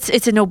mean,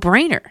 it's a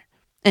no-brainer.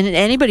 And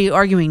anybody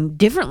arguing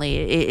differently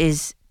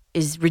is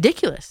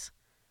ridiculous.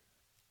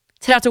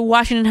 Head out to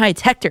Washington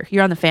Heights. Hector,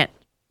 you're on the fan.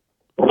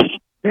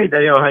 Hey,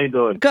 Danielle, how you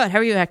doing? Good. How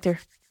are you, Hector?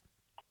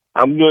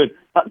 I'm good.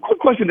 Quick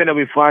question, then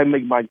before I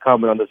make my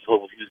comment on this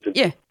whole Houston.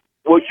 Yeah.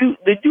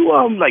 Did you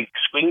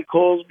screen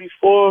calls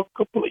before a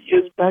couple of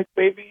years back,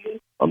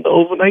 maybe on the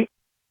overnight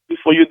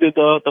before you did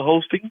the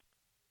hosting?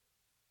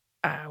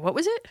 What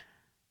was it?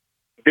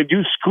 Did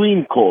you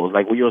screen calls,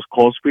 like were you a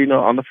call screener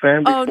on the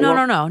fan? Oh,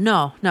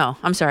 no.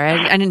 I'm sorry.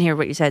 I didn't hear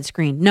what you said.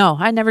 Screen. No,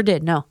 I never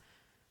did. No.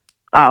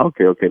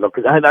 Okay. No,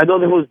 because I know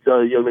there was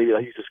a young lady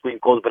that used to screen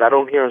calls, but I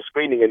don't hear her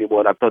screening anymore.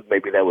 And I thought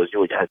maybe that was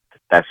you.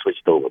 That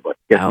switched over, but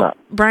guess not.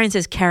 Brian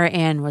says Cara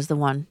Ann was the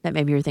one that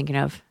maybe you're thinking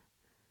of.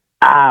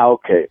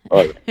 Okay.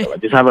 All right. I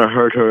just haven't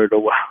heard her in a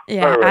while.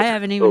 Yeah, right. I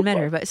haven't even met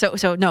her. But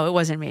so no, it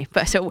wasn't me.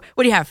 But so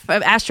what do you have?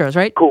 Astros,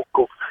 right? Cool.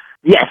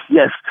 Yes.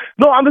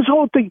 No, on this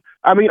whole thing,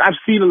 I mean, I've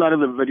seen a lot of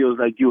the videos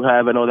like you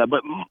have and all that,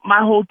 but my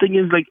whole thing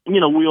is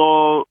we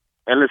all,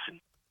 and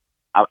listen,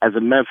 as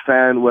a Mets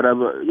fan,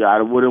 whatever,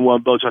 I wouldn't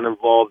want Beltran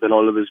involved in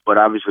all of this, but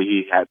obviously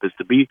he happens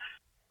to be.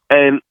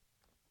 And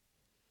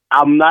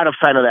I'm not a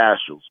fan of the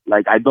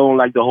Astros. I don't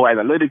like the whole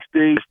analytics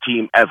thing, this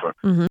team ever.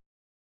 Mm-hmm.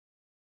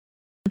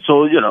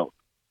 So,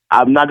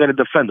 I'm not going to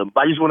defend them,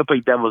 but I just want to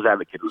play devil's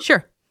advocate.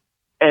 Sure.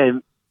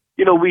 And,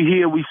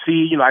 we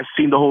see, I've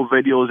seen the whole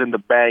videos and the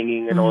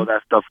banging and all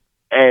that stuff.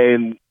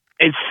 And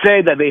it's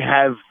said that they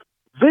have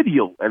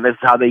video, and that's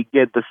how they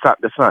get the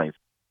signs.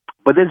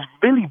 But there's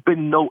really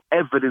been no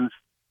evidence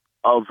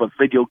of a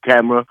video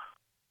camera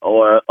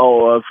or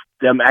of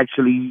them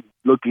actually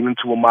looking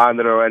into a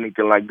monitor or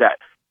anything like that.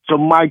 So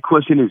my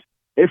question is,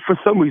 if for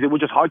some reason,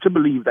 which is hard to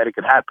believe that it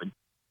could happen,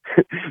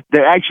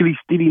 they're actually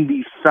stealing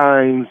these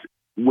signs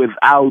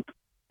without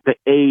the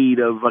aid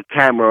of a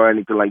camera or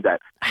anything like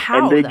that.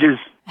 How? And they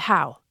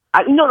How?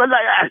 I know.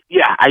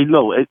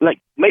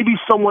 Maybe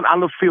someone on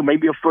the field,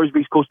 maybe a first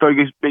base coach, third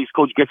base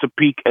coach gets a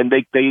peek, and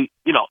they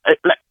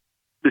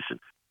listen.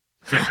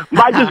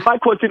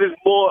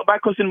 My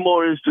question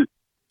more is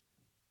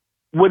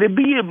would it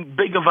be a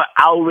big of an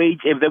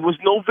outrage if there was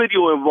no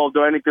video involved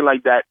or anything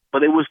like that, but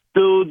they were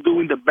still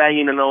doing the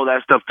banging and all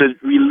that stuff to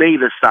relay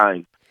the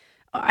sign?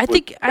 I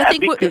think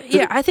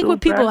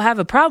what people have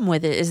a problem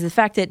with it is the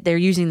fact that they're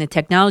using the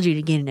technology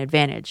to gain an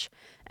advantage.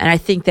 And I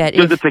think that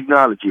the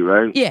technology,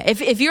 right? Yeah,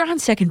 if you're on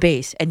second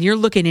base and you're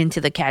looking into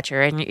the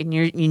catcher and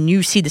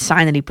you see the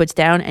sign that he puts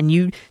down and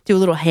you do a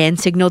little hand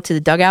signal to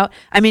the dugout,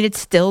 I mean, it's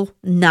still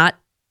not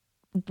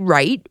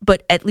right,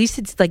 but at least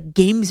it's like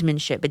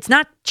gamesmanship. It's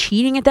not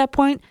cheating at that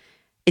point.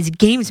 It's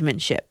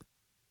gamesmanship.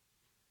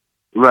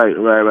 Right.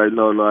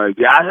 No, like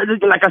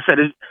I said,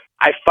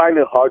 I find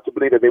it hard to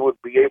believe that they would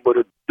be able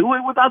to do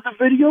it without the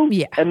video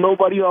and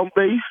nobody on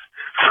base.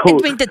 So,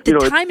 I mean, the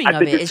timing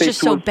of it is just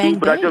so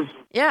bang.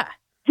 Yeah.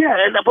 Yeah,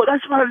 but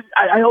that's why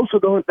I also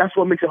don't. That's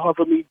what makes it hard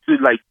for me to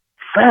like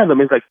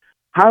fathom. It's like,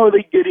 how are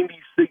they getting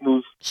these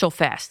signals so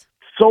fast?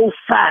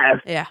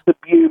 Yeah. To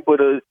be able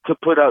to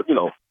put out,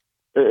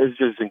 it's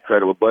just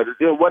incredible. But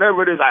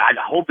whatever it is, I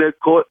hope they're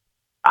caught.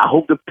 I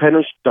hope the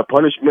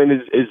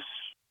punishment is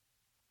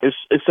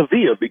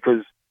severe,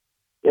 because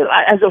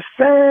as a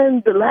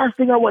fan, the last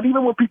thing I want,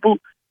 even when people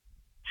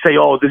say,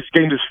 "Oh, this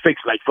game is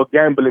fixed," like for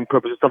gambling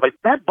purposes, stuff like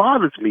that,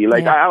 bothers me.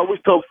 Like I always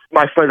tell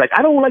my friends, like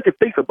I don't like to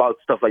think about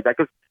stuff like that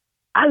because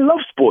I love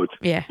sports.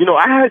 Yeah.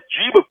 I had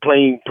dream of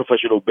playing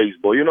professional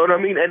baseball. You know what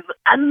I mean? And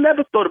I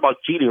never thought about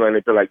cheating or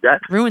anything like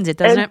that. Ruins it,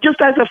 doesn't and it? Just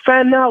as a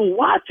fan now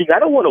watching, I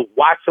don't want to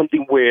watch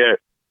something where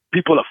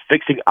people are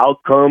fixing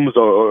outcomes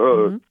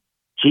or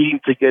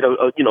cheating to get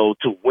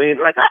to win.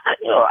 Like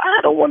I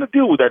don't want to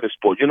deal with that in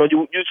sport. You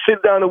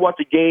sit down and watch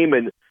a game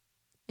and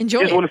enjoy.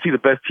 You just want to see the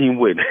best team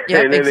win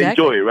and exactly.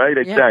 enjoy it, right?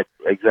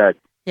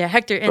 Exactly. Yeah,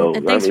 Hector,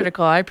 and thanks for the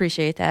call. I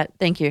appreciate that.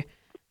 Thank you.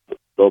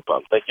 No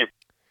problem. Thank you.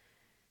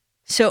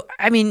 So,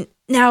 I mean,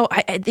 now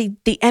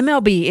the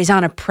MLB is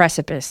on a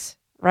precipice,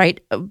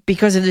 right?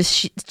 Because of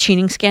this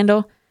cheating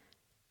scandal.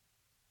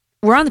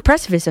 We're on the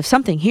precipice of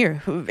something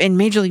here in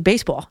Major League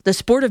Baseball, the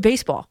sport of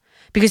baseball.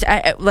 Because,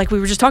 like we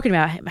were just talking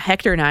about,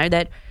 Hector and I,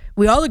 that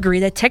we all agree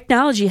that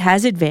technology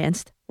has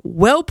advanced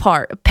well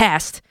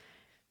past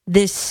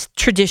this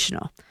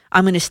traditional,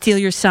 I'm going to steal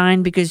your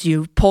sign because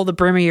you pull the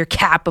brim of your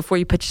cap before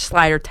you pitch a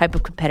slider type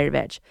of competitive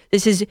edge.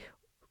 This is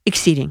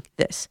exceeding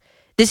this.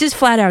 This is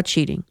flat out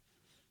cheating.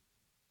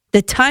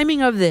 The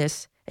timing of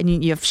this,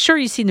 and you've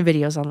seen the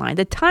videos online,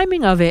 the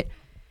timing of it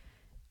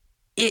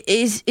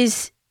is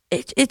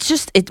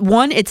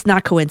one, it's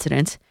not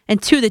coincidence,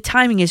 and two, the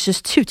timing is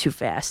just too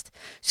fast.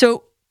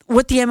 So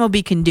what the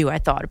MLB can do, I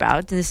thought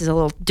about, and this is a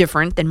little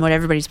different than what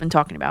everybody's been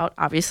talking about,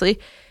 obviously.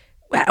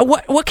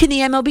 What can the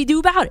MLB do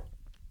about it?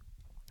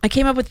 I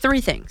came up with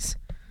 3 things.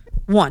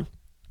 1,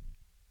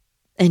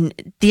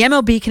 and the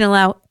MLB can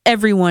allow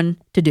everyone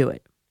to do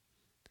it.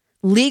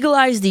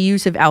 Legalize the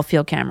use of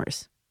outfield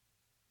cameras.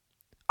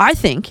 I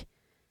think,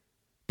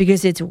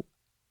 because it's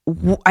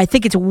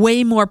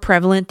way more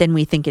prevalent than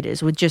we think it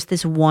is with just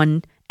this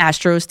one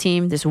Astros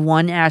team,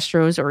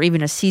 or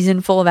even a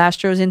season full of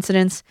Astros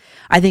incidents.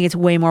 I think it's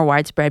way more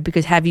widespread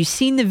because have you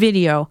seen the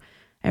video,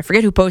 I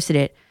forget who posted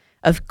it,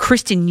 of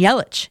Christian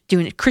Yelich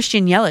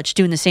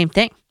doing the same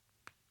thing.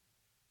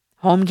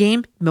 Home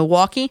game,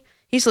 Milwaukee,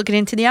 he's looking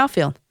into the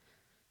outfield.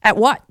 At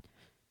what?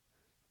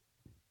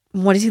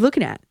 What is he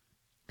looking at?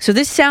 So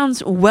this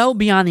sounds well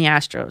beyond the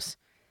Astros.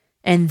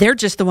 And they're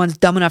just the ones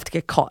dumb enough to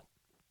get caught.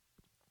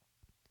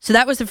 So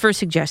that was the first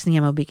suggestion the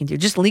MLB can do.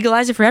 Just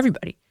legalize it for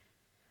everybody.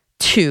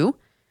 2,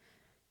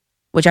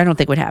 which I don't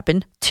think would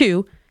happen.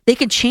 2, they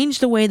could change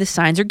the way the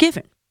signs are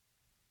given.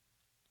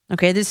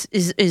 Okay, this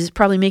is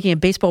probably making a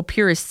baseball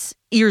purist's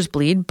ears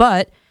bleed,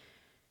 but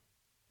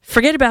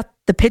forget about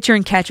the pitcher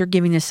and catcher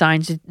giving the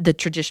signs the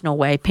traditional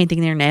way,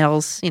 painting their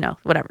nails,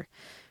 whatever.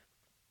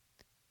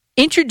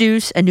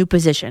 Introduce a new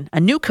position, a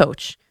new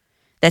coach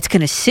that's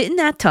going to sit in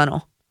that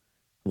tunnel,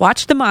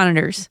 watch the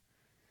monitors,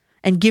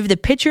 and give the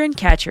pitcher and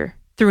catcher,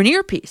 through an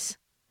earpiece,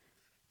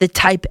 the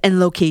type and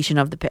location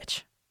of the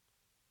pitch.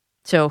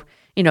 So,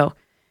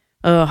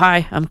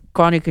 hi, I'm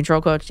quality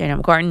control coach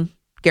Danielle McCartan.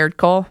 Garrett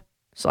Cole,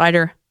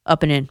 slider,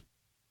 up and in.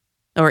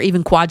 Or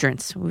even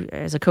quadrants.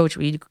 As a coach,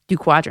 we do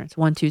quadrants,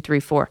 1, 2, 3,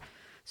 4.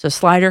 So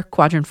slider,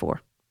 quadrant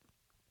 4.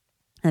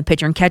 And the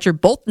pitcher and catcher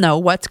both know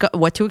what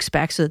to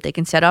expect so that they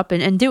can set up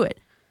and do it.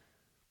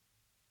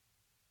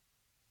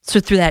 So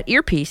through that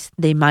earpiece,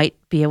 they might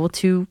be able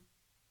to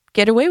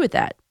get away with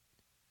that.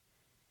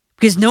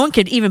 Because no one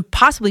could even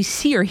possibly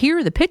see or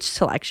hear the pitch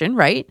selection,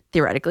 right?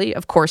 Theoretically.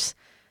 Of course,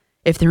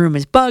 if the room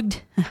is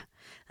bugged,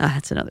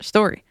 that's another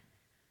story.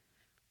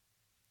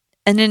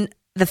 And then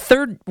the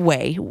third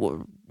way,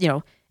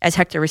 as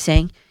Hector was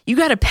saying, you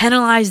got to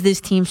penalize this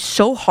team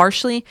so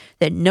harshly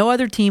that no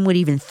other team would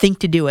even think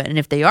to do it. And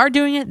if they are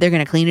doing it, they're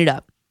going to clean it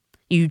up.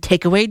 You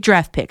take away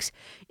draft picks.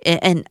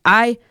 And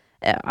I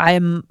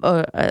am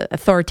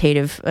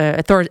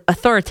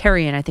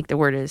authoritarian, I think the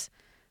word is.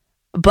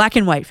 Black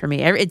and white for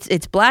me.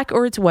 It's black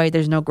or it's white.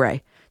 There's no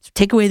gray. So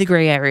take away the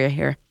gray area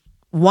here.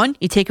 1,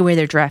 you take away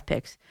their draft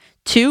picks.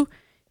 2,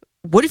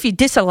 what if you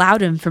disallowed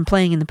them from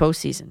playing in the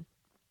postseason?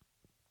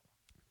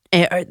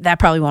 That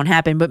probably won't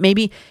happen, but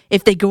maybe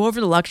if they go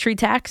over the luxury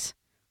tax,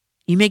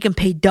 you make them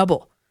pay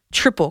double,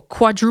 triple,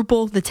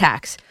 quadruple the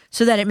tax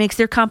so that it makes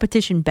their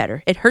competition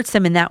better. It hurts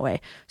them in that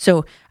way.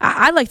 So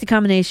I like the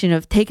combination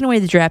of taking away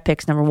the draft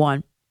picks, number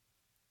 1,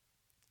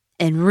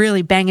 and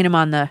really banging them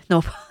on the,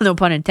 no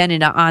pun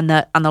intended, on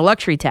the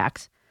luxury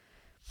tax.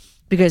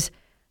 Because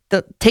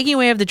the taking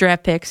away of the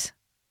draft picks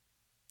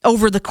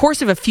over the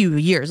course of a few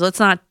years, let's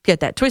not get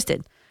that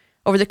twisted.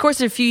 Over the course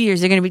of a few years,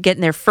 they're going to be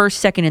getting their first,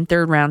 second, and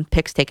third round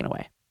picks taken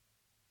away.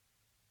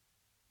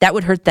 That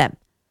would hurt them.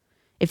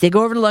 If they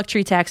go over the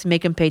luxury tax and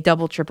make them pay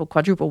double, triple,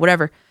 quadruple,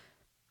 whatever,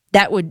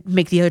 that would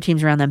make the other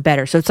teams around them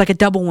better. So it's like a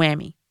double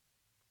whammy.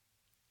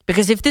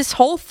 Because if this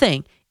whole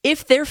thing,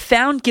 if they're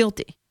found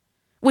guilty,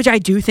 which I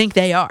do think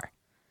they are,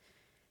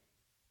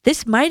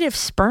 this might have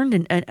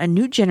spurned a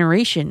new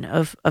generation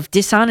of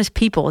dishonest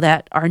people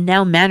that are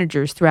now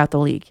managers throughout the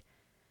league.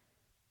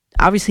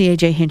 Obviously,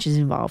 A.J. Hinch is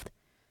involved.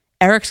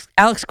 Alex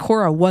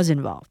Cora was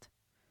involved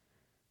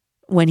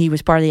when he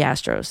was part of the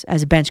Astros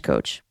as a bench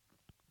coach.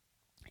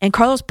 And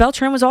Carlos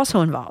Beltran was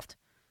also involved.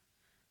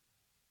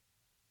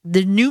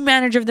 The new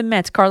manager of the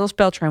Mets, Carlos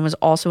Beltran, was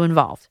also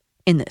involved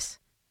in this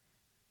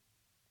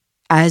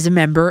as a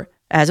member,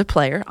 as a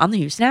player on the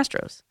Houston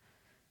Astros.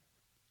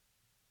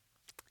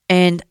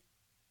 And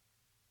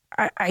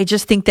I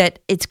just think that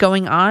it's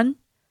going on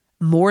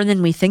more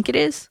than we think it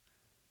is,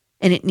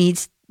 and it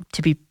needs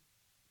to be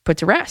put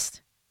to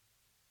rest.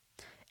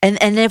 And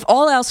if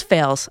all else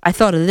fails, I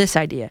thought of this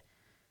idea.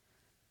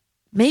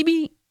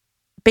 Maybe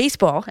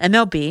baseball,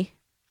 MLB,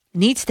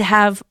 needs to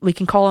have, we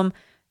can call him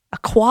a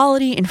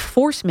quality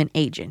enforcement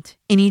agent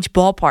in each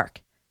ballpark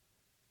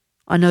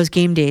on those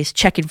game days,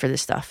 checking for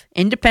this stuff.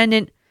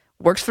 Independent,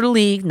 works for the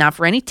league, not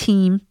for any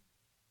team.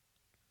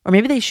 Or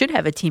maybe they should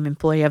have a team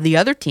employee of the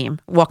other team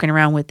walking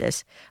around with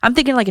this. I'm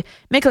thinking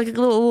make a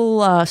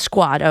little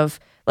squad of,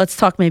 let's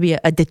talk maybe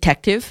a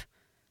detective,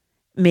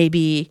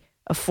 maybe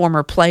a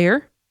former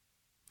player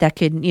that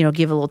could,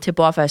 give a little tip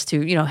off as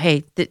to,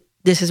 hey,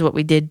 this is what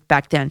we did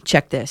back then.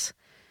 Check this.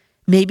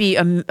 Maybe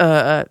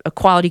a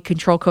quality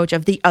control coach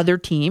of the other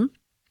team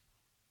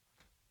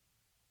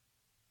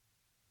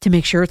to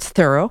make sure it's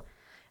thorough.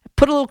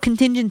 Put a little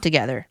contingent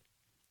together.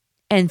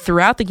 And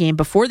throughout the game,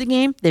 before the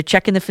game, they're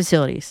checking the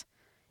facilities.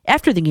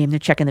 After the game, they're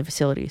checking the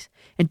facilities.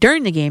 And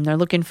during the game, they're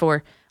looking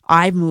for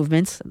eye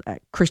movements,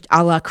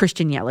 a la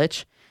Christian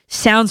Yelich,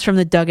 sounds from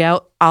the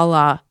dugout, a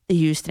la the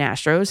Houston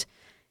Astros,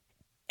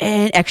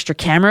 and extra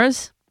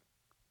cameras.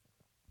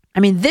 I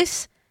mean,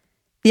 the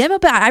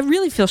MLB, I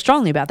really feel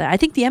strongly about that. I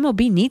think the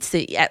MLB needs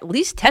to at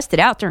least test it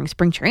out during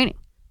spring training.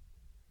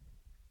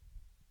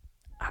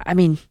 I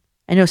mean,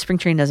 I know spring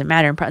training doesn't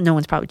matter, and no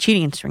one's probably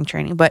cheating in spring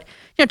training, but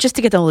just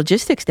to get the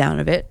logistics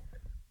down of it,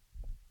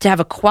 to have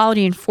a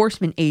quality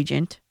enforcement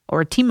agent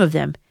or a team of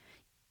them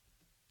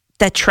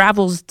that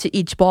travels to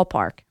each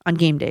ballpark on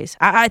game days.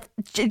 And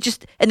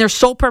their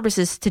sole purpose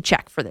is to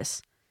check for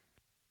this.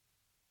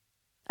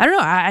 I don't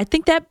know. I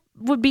think that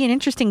would be an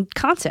interesting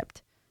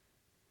concept,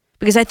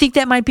 because I think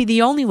that might be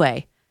the only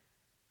way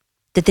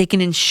that they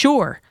can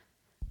ensure,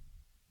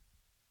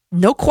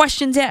 no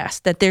questions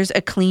asked, that there's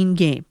a clean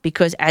game.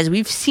 Because as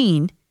we've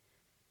seen,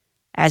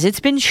 as it's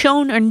been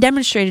shown and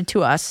demonstrated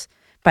to us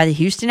by the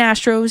Houston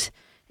Astros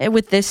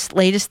with this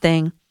latest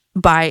thing,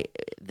 by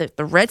the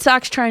Red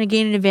Sox trying to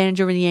gain an advantage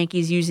over the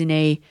Yankees using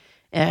an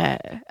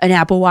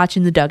Apple Watch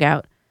in the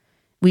dugout,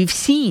 we've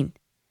seen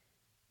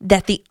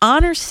that the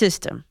honor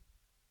system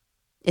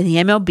in the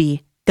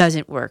MLB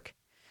doesn't work.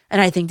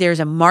 And I think there's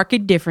a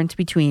marked difference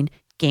between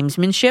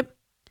gamesmanship,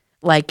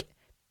 like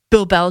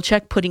Bill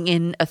Belichick putting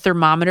in a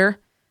thermometer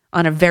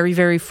on a very,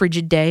 very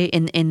frigid day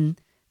in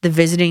the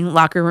visiting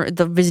locker,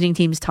 the visiting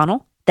team's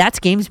tunnel. That's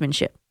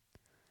gamesmanship.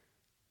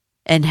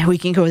 And we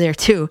can go there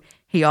too.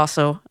 He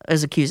also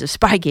is accused of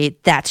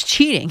Spygate. That's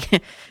cheating.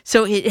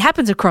 So it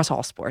happens across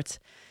all sports.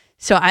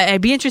 So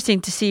I'd be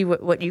interested to see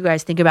what you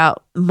guys think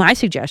about my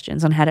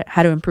suggestions on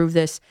how to improve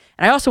this.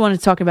 And I also wanted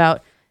to talk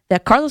about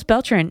that Carlos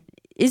Beltran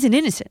isn't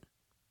innocent.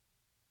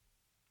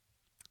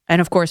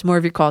 And of course, more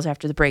of your calls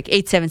after the break.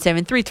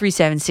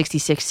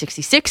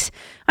 877-337-6666.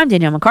 I'm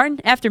Danielle McCartan,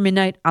 after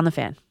midnight on The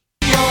Fan.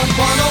 The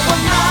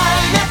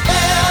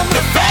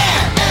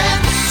Fan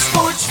and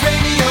Sports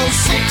Radio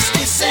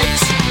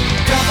 66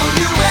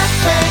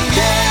 WFAN.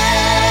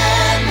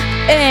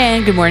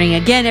 And good morning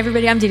again,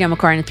 everybody. I'm Danielle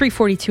McCartan at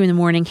 3:42 in the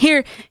morning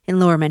here in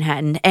Lower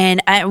Manhattan.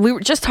 And we were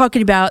just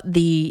talking about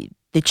the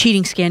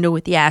cheating scandal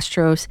with the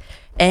Astros.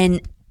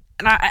 And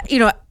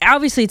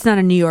obviously it's not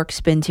a New York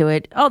spin to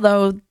it,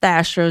 although the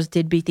Astros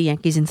did beat the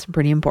Yankees in some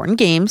pretty important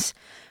games.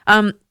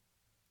 The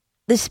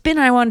spin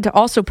I wanted to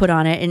also put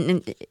on it,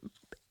 and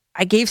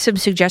I gave some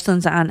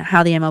suggestions on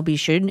how the MLB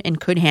should and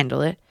could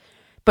handle it,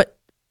 but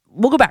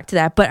we'll go back to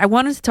that. But I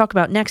wanted to talk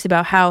about next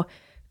about how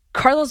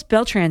Carlos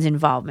Beltran's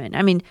involvement.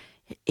 I mean,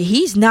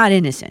 he's not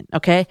innocent,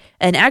 okay?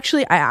 And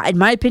actually, in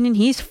my opinion,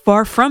 he's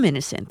far from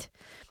innocent.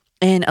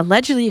 And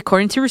allegedly,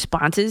 according to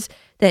responses,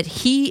 that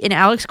he and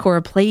Alex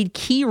Cora played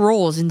key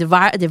roles in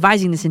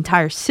devising this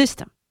entire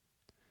system.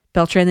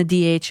 Beltran,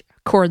 the DH,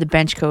 Cora, the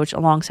bench coach,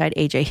 alongside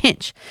A.J.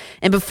 Hinch.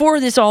 And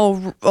before this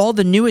all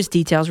the newest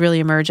details really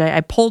emerge,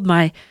 I polled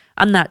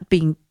I'm not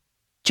being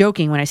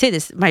joking when I say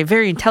this, my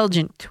very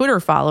intelligent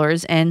Twitter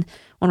followers, and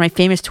one of my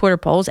famous Twitter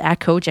polls,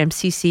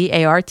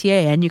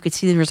 @CoachMCCARTAN. You could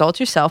see the results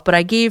yourself, but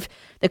I gave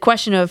the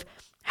question of,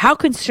 how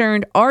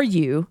concerned are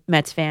you,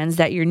 Mets fans,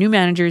 that your new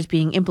manager is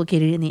being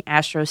implicated in the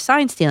Astros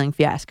sign-stealing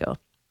fiasco?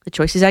 The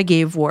choices I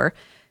gave were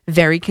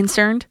very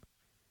concerned,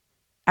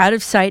 out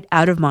of sight,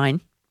 out of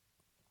mind,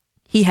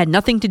 he had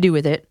nothing to do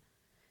with it,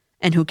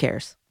 and who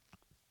cares?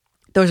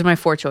 Those are my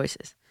four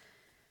choices.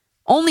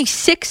 Only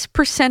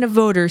 6% of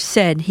voters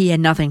said he had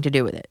nothing to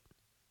do with it.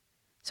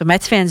 So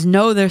Mets fans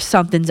know there's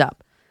something's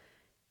up.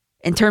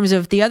 In terms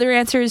of the other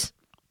answers,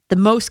 the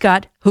most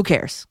got, who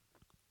cares?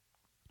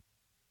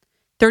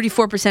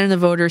 34% of the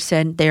voters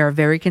said they are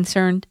very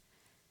concerned.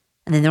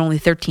 And then only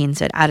 13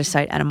 said out of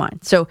sight, out of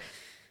mind. So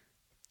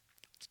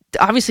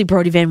obviously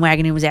Brodie Van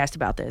Wagenen was asked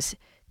about this.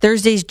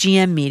 Thursday's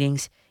GM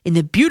meetings in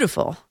the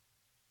beautiful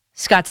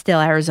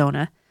Scottsdale,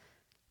 Arizona.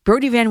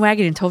 Brodie Van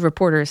Wagenen told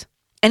reporters,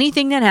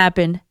 anything that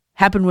happened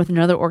with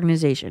another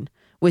organization,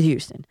 with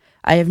Houston.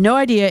 I have no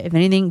idea if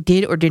anything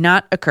did or did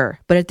not occur,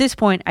 but at this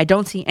point, I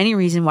don't see any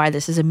reason why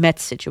this is a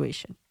Mets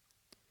situation.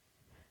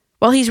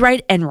 Well, he's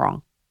right and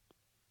wrong.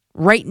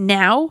 Right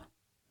now,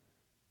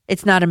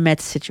 it's not a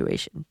Mets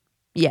situation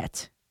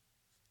yet.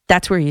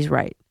 That's where he's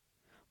right.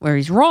 Where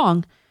he's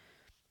wrong,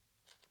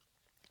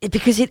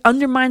 because it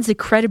undermines the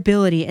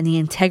credibility and the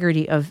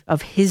integrity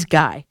of his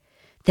guy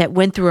that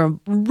went through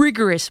a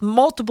rigorous,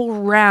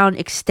 multiple-round,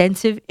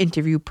 extensive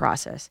interview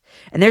process.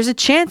 And there's a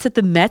chance that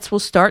the Mets will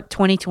start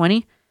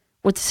 2020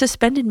 with a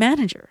suspended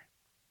manager,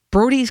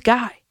 Brodie's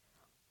guy.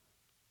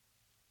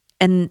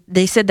 And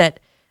they said that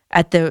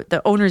at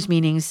the owners'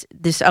 meetings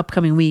this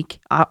upcoming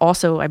week,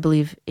 also, I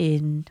believe,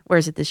 where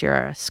is it this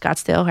year?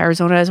 Scottsdale,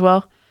 Arizona as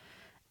well.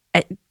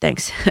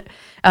 Thanks.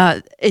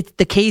 It's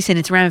the case and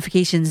its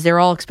ramifications, they're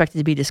all expected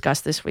to be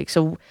discussed this week.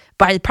 So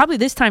by probably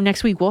this time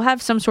next week, we'll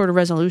have some sort of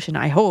resolution,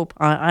 I hope,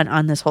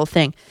 on this whole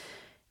thing.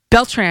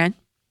 Beltran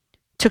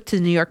took to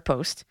the New York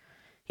Post.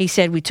 He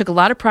said, we took a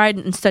lot of pride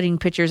in studying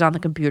pictures on the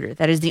computer.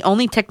 That is the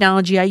only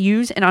technology I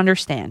use and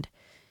understand.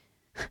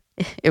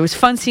 It was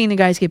fun seeing the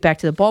guys get back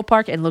to the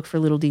ballpark and look for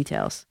little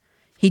details.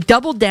 He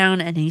doubled down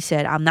and he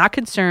said, I'm not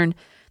concerned.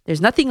 There's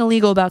nothing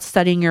illegal about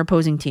studying your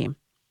opposing team.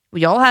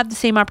 We all have the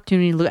same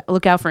opportunity to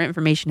look out for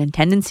information and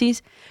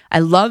tendencies. I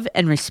love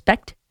and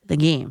respect the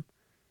game.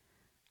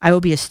 I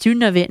will be a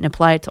student of it and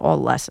apply all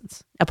the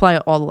lessons.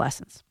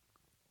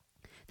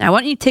 Now, I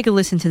want you to take a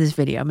listen to this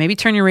video. Maybe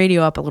turn your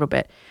radio up a little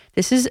bit.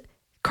 This is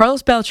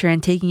Carlos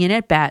Beltran taking an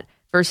at-bat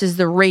versus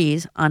the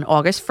Rays on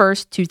August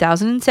 1st,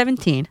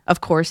 2017, of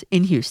course,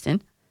 in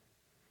Houston.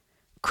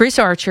 Chris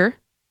Archer,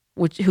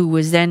 who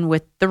was then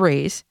with the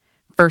Rays,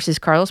 versus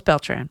Carlos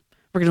Beltran.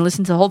 We're going to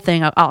listen to the whole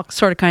thing. I'll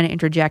sort of kind of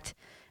interject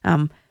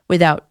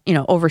without,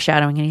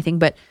 overshadowing anything.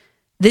 But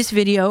this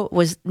video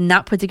was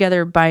not put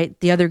together by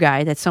the other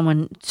guy that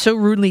someone so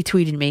rudely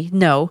tweeted me.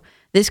 No,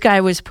 this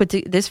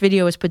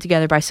video was put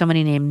together by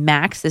somebody named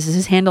Max. This is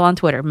his handle on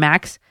Twitter,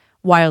 Max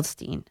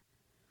Wildstein.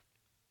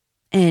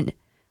 And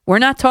we're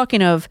not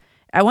talking of,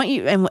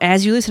 and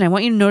as you listen, I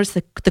want you to notice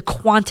the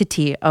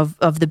quantity of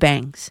the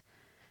bangs.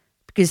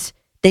 Because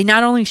they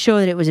not only show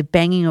that it was a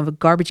banging of a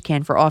garbage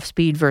can for off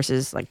speed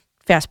versus like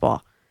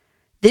fastball.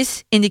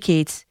 This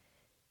indicates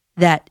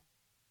that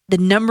the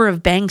number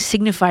of bangs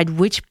signified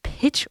which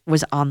pitch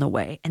was on the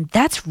way. And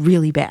that's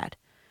really bad.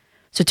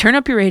 So turn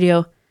up your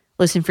radio,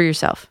 listen for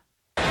yourself.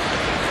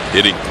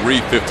 Hitting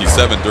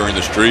 .357 during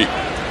the streak.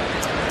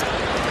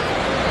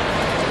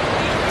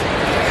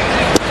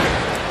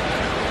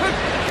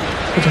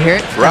 Did you hear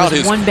it? That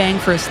was one bang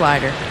for a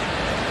slider.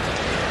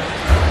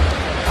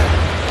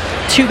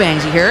 Two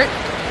bangs, you hear it?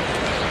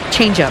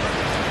 Change up.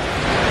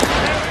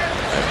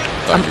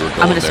 I'm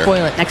going to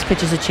spoil it. Next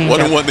pitch is a change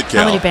up. 1-1 the count.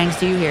 How many bangs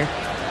do you hear?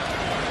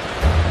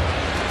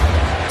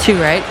 Two,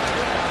 right?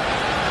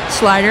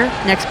 Slider,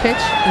 next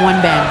pitch,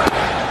 one bang.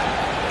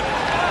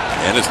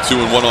 And it's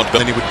 2-1 on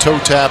Bell. And he would toe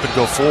tap and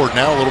go forward.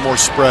 Now a little more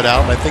spread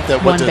out. And I think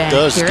that what that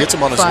does is gets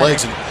him on his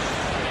legs and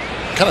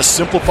kind of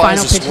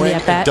simplifies the swing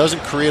and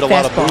doesn't create a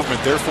lot of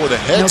movement. Therefore, the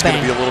head's going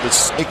to be a little bit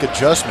snake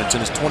adjustments in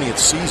his 20th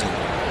season.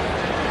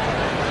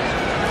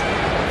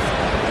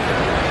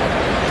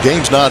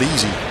 Game's not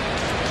easy.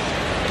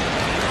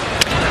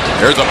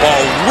 There's a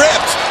ball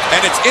ripped,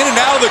 and it's in and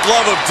out of the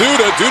glove of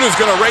Duda. Duda's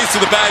going to race to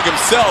the bag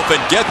himself and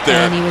get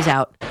there. And he was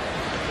out.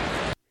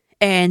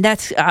 And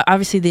that's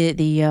obviously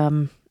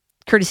the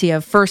courtesy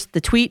of, first,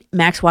 the tweet,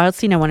 Max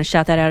Wildstein. I want to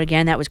shout that out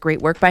again. That was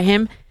great work by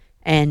him.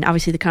 And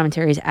obviously the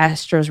commentary is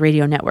Astros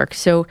Radio Network.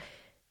 So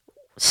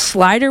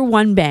slider,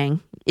 one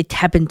bang. It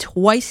happened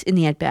twice in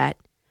the at-bat.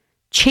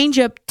 Change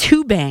up,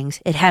 two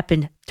bangs. It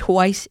happened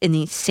twice in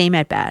the same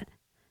at-bat.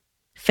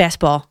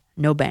 Fastball,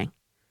 no bang.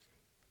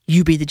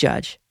 You be the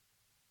judge.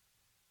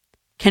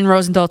 Ken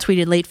Rosenthal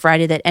tweeted late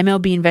Friday that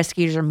MLB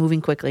investigators are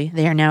moving quickly.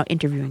 They are now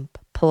interviewing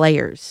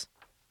players.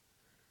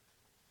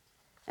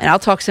 And I'll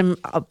talk some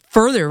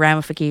further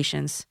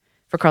ramifications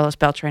for Carlos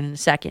Beltran in a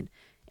second.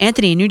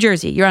 Anthony in New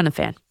Jersey, you're on the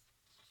fan.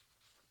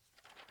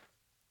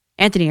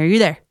 Anthony, are you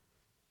there?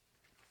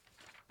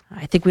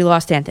 I think we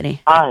lost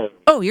Anthony. Hi.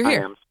 Oh, you're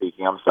here. I am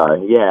speaking. I'm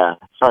sorry. Yeah,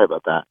 sorry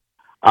about that.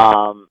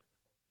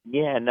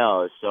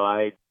 So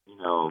I,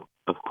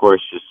 of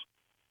course,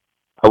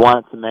 I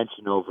wanted to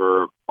mention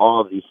over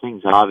all of these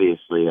things,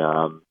 obviously,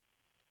 the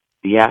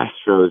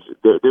Astros,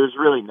 there's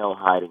really no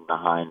hiding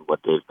behind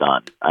what they've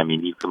done. I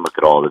mean, you can look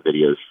at all the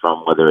videos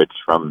from, whether it's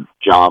from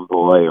John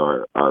Boy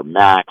or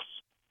Max,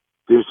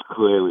 there's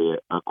clearly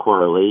a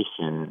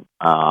correlation,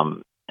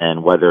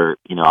 and whether,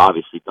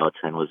 obviously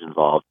Beltran was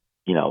involved,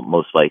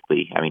 most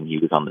likely. I mean, he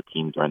was on the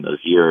team during those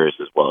years,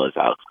 as well as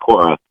Alex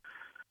Cora.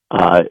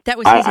 That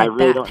was his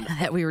at-bat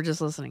that we were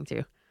just listening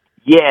to.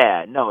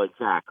 Yeah, no,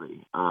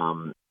 exactly.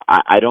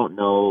 I don't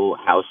know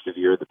how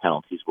severe the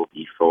penalties will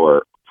be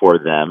for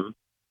them,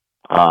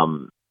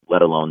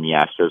 let alone the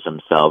Astros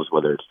themselves,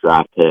 whether it's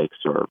draft picks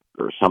or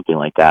something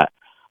like that.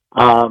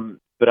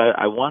 But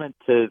I wanted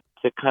to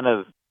kind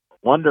of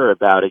wonder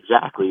about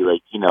exactly,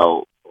 like,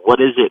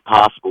 what is it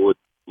possible with,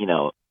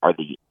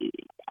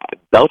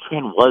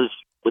 Beltran was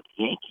with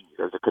the Yankees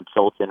as a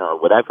consultant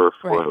or whatever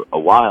for a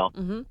while.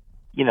 Mm-hmm.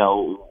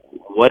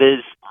 What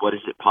is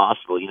it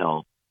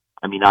possible?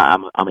 I mean,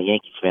 I'm a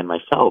Yankees fan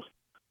myself.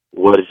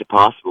 What is it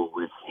possible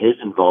with his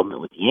involvement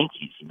with the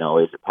Yankees?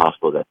 Is it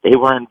possible that they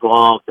were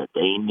involved, that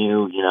they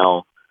knew?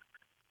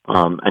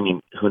 I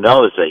mean, who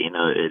knows? That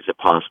is it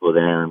possible that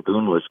Aaron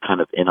Boone was kind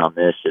of in on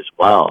this as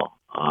well?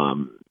 I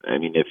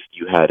mean, if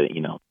you had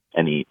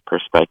any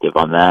perspective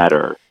on that,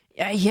 or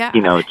yeah.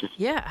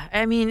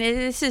 I mean,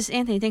 this is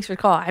Anthony. Thanks for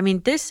the call. I mean,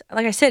 this,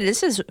 like I said,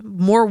 this is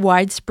more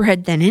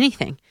widespread than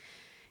anything,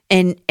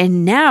 and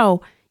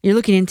now you're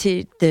looking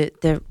into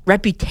the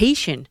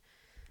reputation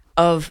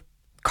of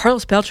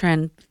Carlos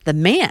Beltran, the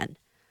man.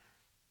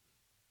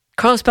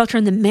 Carlos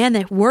Beltran, the man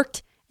that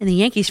worked in the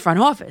Yankees front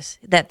office,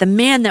 that the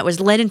man that was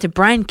led into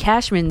Brian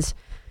Cashman's.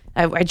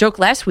 I joked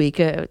last week,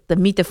 the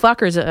Meet the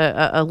Fuckers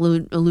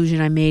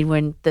illusion I made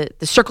when the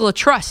Circle of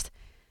Trust.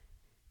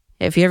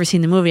 If you've ever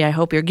seen the movie, I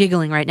hope you're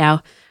giggling right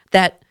now.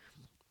 That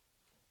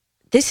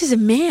this is a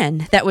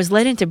man that was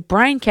led into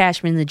Brian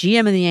Cashman, the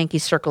GM of the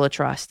Yankees Circle of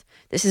Trust.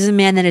 This is a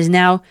man that is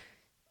now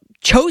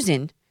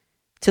chosen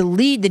to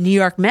lead the New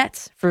York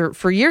Mets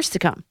for years to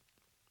come.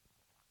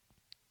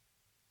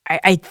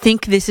 I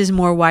think this is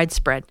more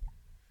widespread.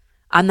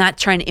 I'm not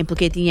trying to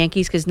implicate the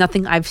Yankees because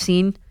nothing I've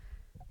seen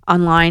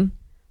online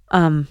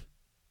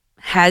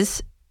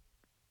has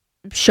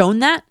shown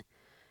that.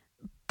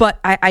 But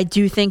I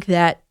do think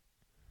that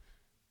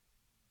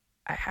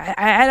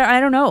I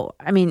don't know.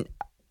 I mean,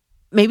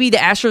 maybe the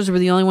Astros were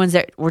the only ones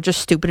that were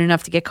just stupid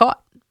enough to get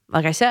caught.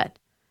 Like I said.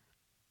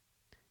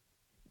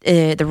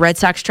 The Red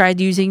Sox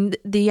tried using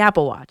the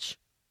Apple Watch.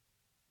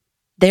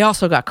 They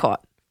also got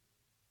caught.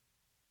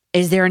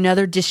 Is there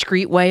another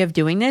discreet way of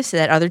doing this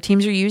that other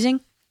teams are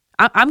using?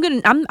 I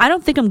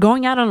don't think I'm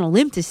going out on a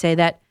limb to say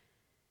that.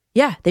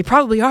 Yeah, they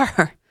probably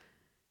are.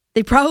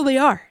 They probably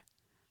are.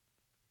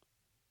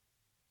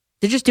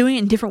 They're just doing it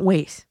in different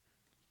ways.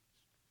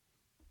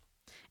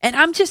 And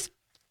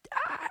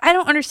I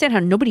don't understand how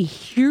nobody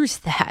hears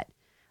that.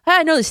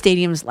 I know the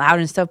stadium's loud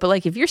and stuff, but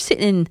like if you're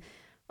sitting in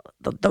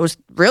those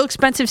real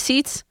expensive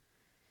seats,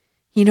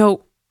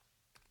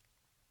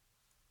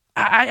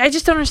 I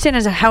just don't understand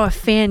as how a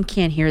fan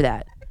can't hear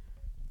that.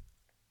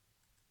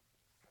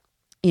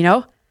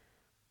 And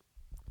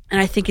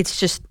I think it's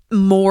just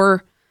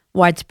more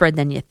widespread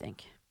than you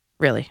think,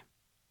 really.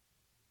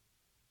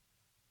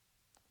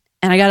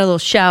 And I got a little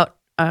shout,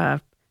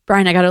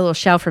 Brian, I got a little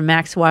shout from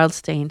Max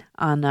Wildstein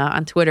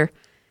on Twitter.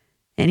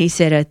 And he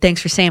said,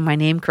 thanks for saying my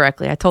name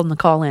correctly. I told him to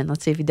call in.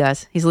 Let's see if he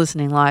does. He's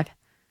listening live.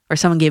 Or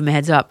someone gave him a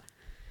heads up.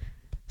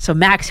 So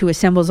Max, who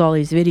assembles all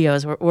these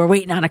videos, we're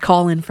waiting on a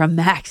call in from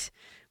Max,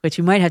 which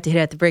we might have to hit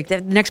at the break.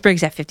 The next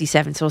break's at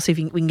 57, so we'll see if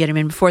we can get him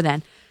in before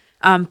then.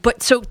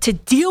 But so to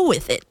deal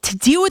with it, to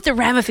deal with the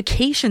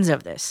ramifications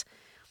of this,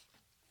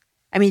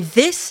 I mean,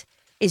 this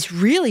is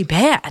really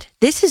bad.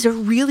 This is a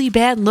really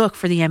bad look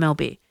for the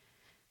MLB.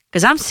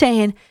 Because I'm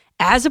saying,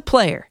 as a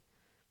player,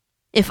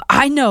 if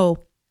I know,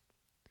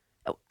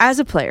 as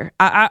a player,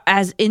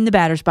 as in the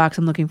batter's box,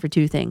 I'm looking for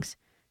two things: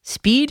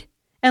 speed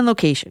and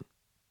location.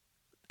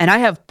 And I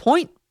have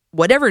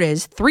whatever it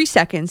is, 3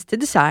 seconds to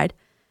decide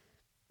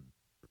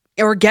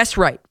or guess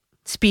right,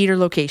 speed or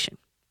location.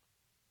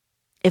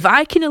 If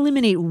I can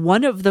eliminate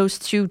one of those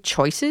two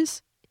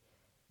choices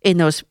in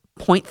those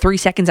 0.3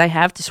 seconds I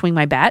have to swing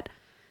my bat,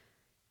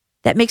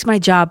 that makes my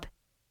job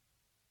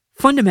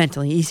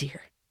fundamentally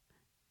easier.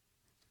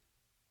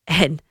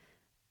 And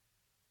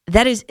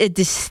that is a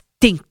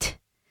distinct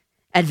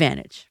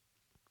advantage.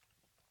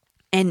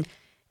 And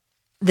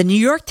the New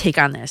York take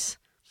on this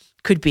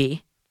could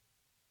be,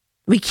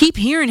 we keep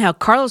hearing how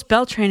Carlos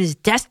Beltran is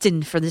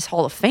destined for this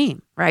Hall of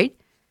Fame, right?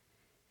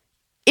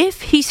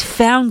 If he's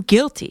found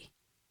guilty,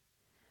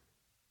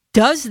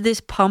 does this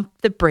pump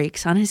the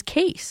brakes on his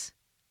case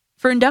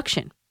for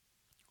induction?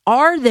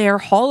 Are there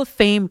Hall of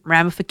Fame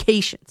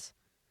ramifications?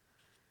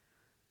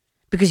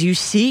 Because you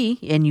see,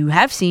 and you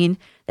have seen,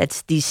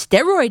 that these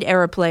steroid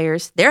era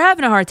players, they're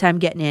having a hard time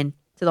getting in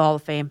to the Hall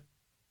of Fame.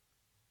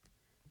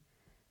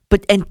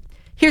 And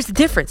here's the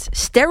difference.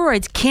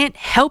 Steroids can't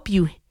help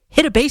you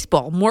hit a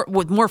baseball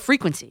with more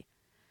frequency.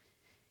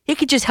 It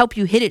could just help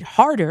you hit it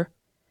harder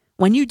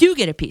when you do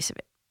get a piece of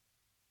it.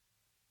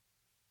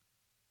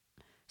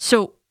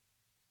 So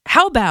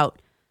how about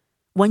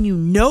when you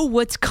know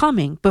what's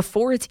coming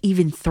before it's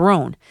even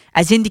thrown,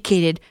 as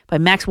indicated by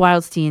Max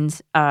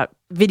Wildstein's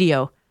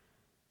video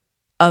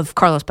of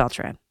Carlos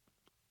Beltran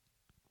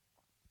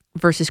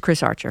versus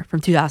Chris Archer from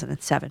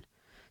 2007.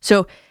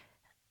 So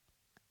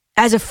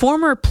as a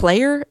former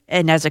player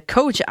and as a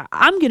coach,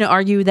 I'm going to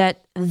argue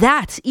that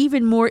that's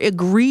even more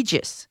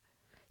egregious.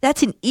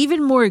 That's an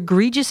even more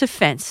egregious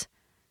offense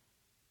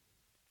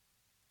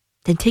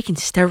than taking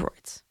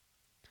steroids.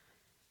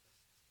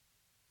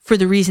 for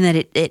the reason that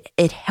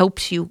it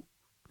helps you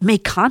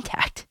make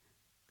contact.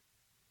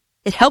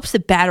 It helps the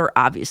batter,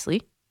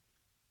 obviously,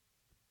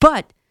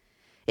 but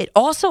it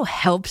also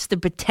helps the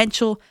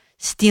potential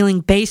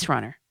stealing base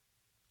runner.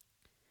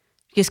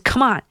 Because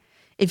come on,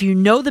 if you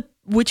know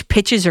which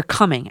pitches are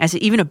coming, as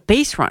even a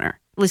base runner,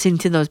 listening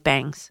to those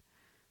bangs,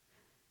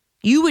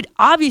 you would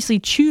obviously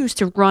choose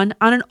to run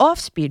on an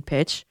off-speed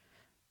pitch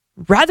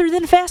rather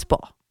than a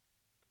fastball,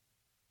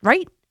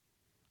 right?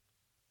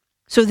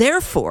 So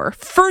therefore,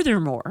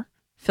 furthermore,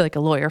 I feel like a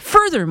lawyer,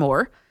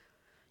 furthermore,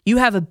 you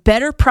have a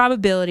better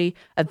probability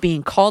of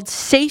being called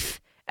safe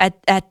at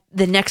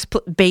the next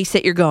base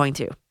that you're going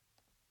to.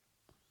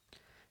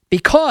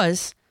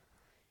 Because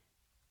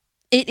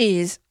it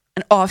is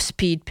an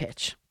off-speed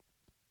pitch.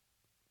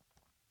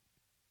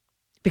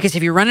 Because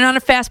if you're running on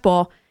a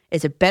fastball,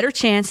 it's a better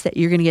chance that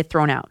you're going to get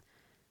thrown out.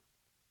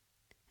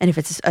 And if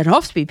it's an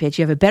off-speed pitch,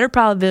 you have a better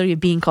probability of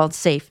being called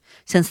safe,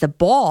 since the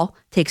ball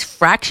takes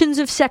fractions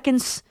of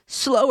seconds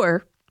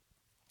slower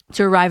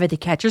to arrive at the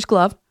catcher's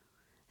glove,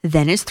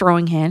 then his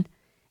throwing hand,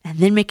 and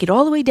then make it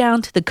all the way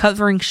down to the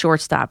covering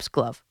shortstop's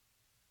glove.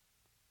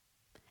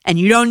 And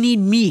you don't need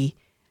me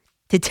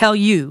to tell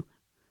you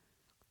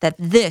that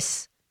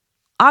this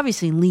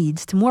obviously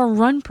leads to more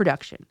run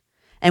production.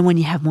 And when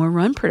you have more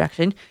run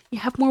production, you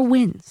have more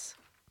wins.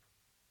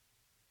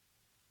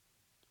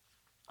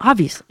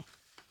 Obviously.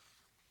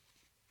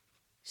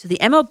 So the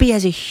MLB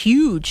has a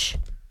huge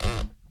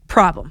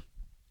problem.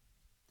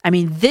 I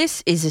mean,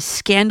 this is a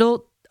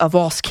scandal of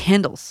all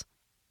scandals.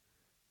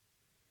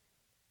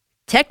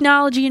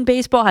 Technology in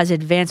baseball has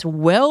advanced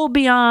well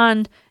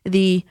beyond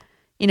the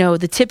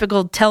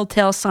typical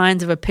telltale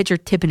signs of a pitcher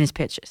tipping his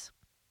pitches.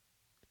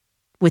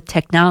 With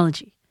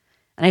technology.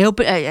 And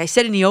I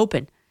said in the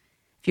open,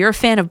 if you're a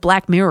fan of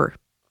Black Mirror,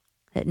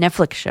 that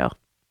Netflix show,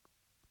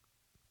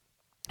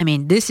 I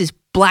mean, this is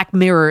Black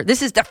Mirror. I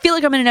feel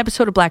like I'm in an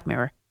episode of Black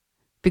Mirror.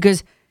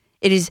 Because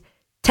it is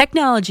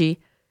technology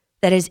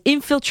that has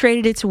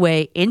infiltrated its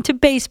way into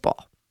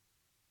baseball.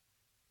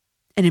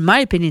 And in my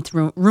opinion, it's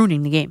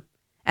ruining the game.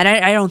 And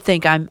I don't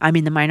think I'm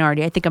in the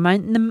minority. I think I'm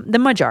in the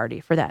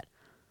majority for that.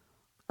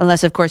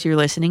 Unless, of course, you're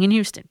listening in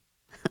Houston.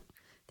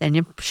 Then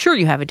I'm sure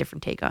you have a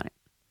different take on it.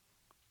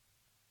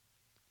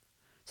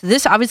 So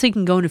this obviously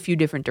can go in a few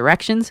different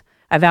directions.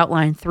 I've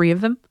outlined 3 of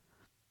them.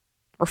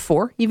 Or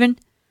 4 even.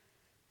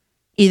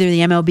 Either the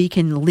MLB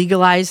can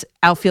legalize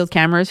outfield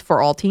cameras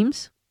for all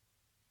teams.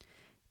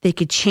 They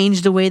could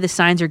change the way the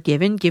signs are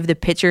given, give the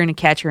pitcher and a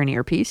catcher an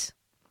earpiece.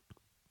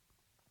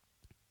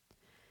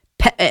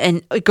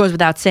 And it goes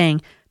without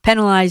saying,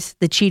 penalize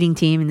the cheating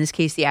team, in this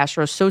case the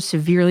Astros, so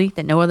severely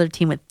that no other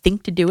team would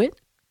think to do it.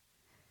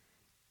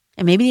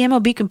 And maybe the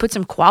MLB can put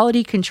some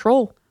quality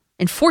control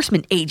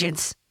enforcement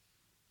agents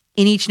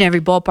in each and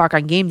every ballpark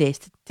on game days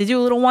to do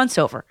a little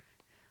once-over,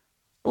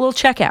 a little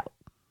checkout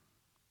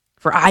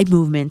for eye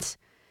movements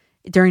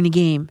during the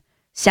game,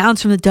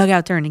 sounds from the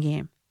dugout during the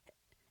game,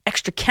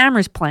 extra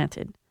cameras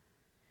planted,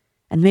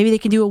 and maybe they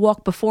can do a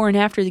walk before and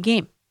after the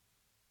game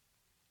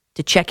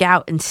to check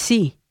out and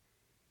see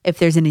if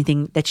there's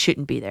anything that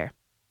shouldn't be there.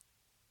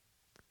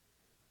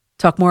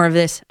 Talk more of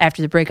this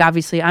after the break.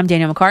 Obviously, I'm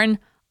Danielle McCartan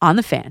on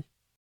The Fan.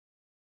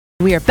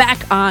 We are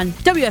back on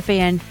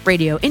WFAN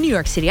radio in New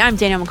York City. I'm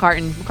Danielle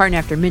McCartan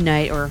after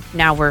midnight, or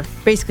now we're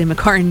basically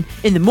McCartan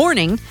in the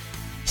morning.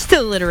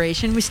 Still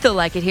alliteration. We still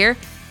like it here.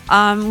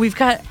 We've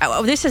got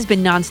this has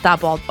been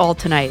nonstop all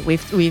tonight.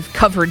 We've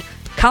covered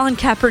Colin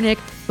Kaepernick.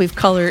 We've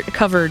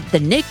covered the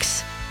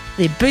Knicks,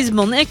 the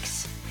abysmal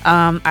Knicks.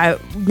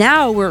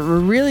 Now we're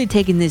really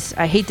taking this.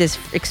 I hate this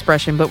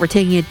expression, but we're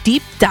taking a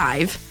deep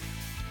dive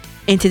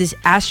into this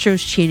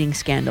Astros cheating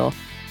scandal,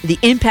 the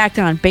impact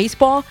on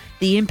baseball,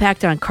 the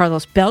impact on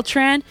Carlos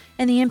Beltran,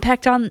 and the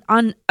impact on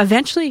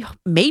eventually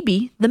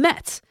maybe the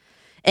Mets.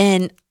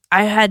 And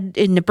I had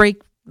in the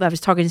break, I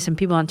was talking to some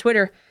people on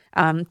Twitter.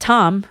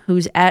 Tom,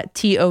 who's at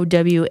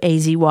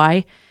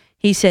TOWAZY,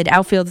 he said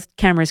outfield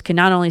cameras can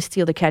not only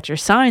steal the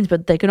catcher's signs,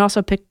 but they can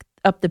also pick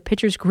up the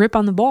pitcher's grip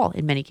on the ball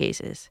in many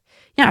cases.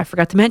 Yeah, I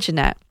forgot to mention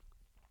that.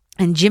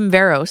 And Jim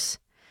Veros,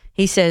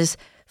 he says,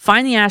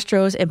 find the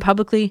Astros and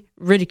publicly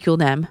ridicule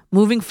them.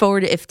 Moving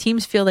forward, if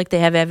teams feel like they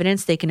have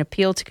evidence, they can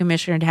appeal to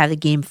commissioner to have the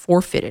game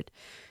forfeited.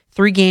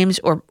 3 games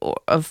or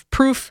of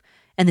proof,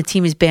 and the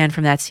team is banned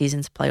from that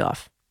season's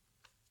playoff.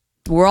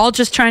 We're all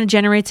just trying to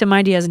generate some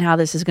ideas on how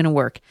this is going to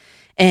work.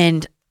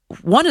 And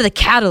one of the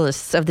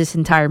catalysts of this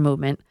entire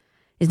movement,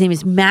 his name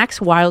is Max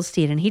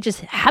Wildstein, and he just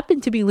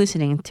happened to be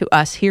listening to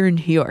us here in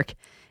New York.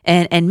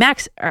 And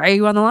Max, are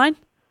you on the line?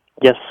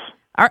 Yes.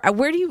 Are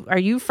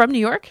you from New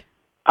York?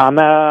 I'm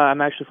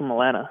actually from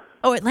Atlanta.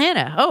 Oh,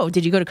 Atlanta. Oh,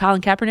 did you go to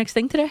Colin Kaepernick's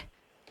thing today?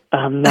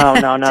 No.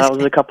 I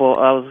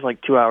was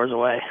like 2 hours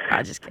away.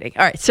 I'm just kidding.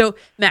 All right. So,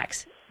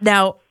 Max,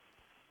 now,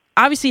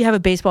 obviously you have a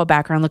baseball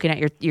background looking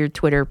at your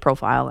Twitter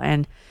profile,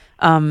 and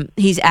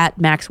he's at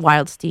Max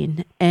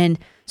Wildstein. And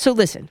so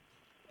listen,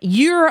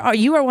 you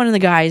are one of the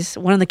guys,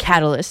 one of the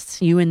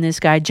catalysts, you and this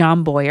guy,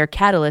 John Boy, are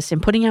catalysts in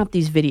putting out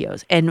these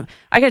videos. And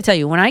I got to tell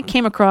you, when I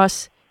came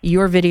across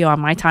your video on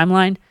my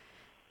timeline,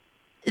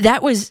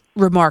 that was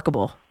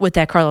remarkable with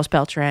that Carlos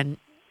Beltran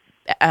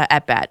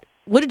at bat.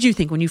 What did you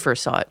think when you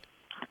first saw it?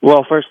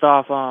 Well, first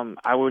off,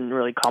 I wouldn't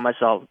really call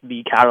myself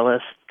the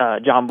catalyst.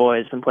 John Boy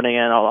has been putting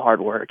in all the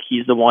hard work.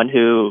 He's the one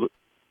who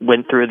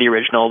went through the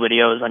original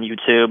videos on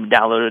YouTube,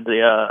 downloaded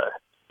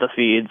the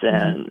feeds,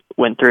 and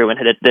went through and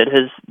did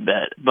his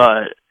bit.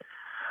 But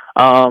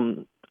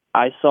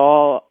I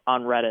saw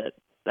on Reddit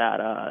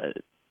that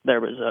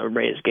there was a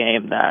Rays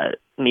game that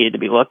needed to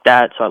be looked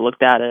at, so I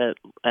looked at it,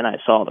 and I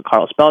saw the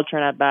Carlos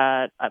Beltran at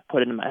bat. I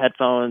put it in my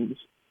headphones,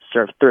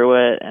 surfed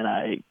through it, and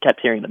I kept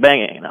hearing the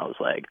banging, and I was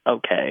like,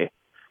 okay,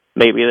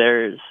 maybe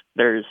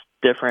there's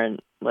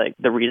different, like,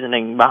 the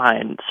reasoning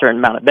behind a certain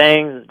amount of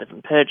bangs, a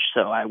different pitch.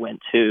 So I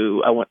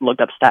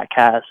looked up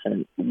StatCast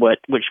and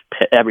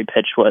every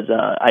pitch was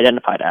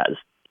identified as.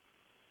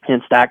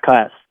 And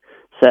StatCast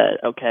said,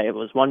 okay, it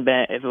was one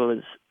bang. If it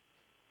was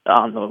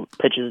on the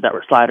pitches that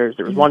were sliders,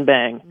 there was one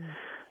bang.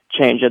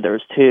 Change it, there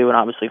was two, and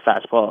obviously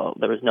fastball,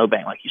 there was no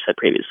bang, like you said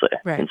previously.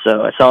 Right. And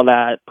so I saw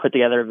that, put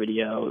together a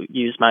video,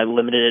 used my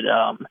limited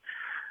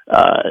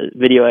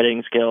video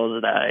editing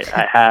skills that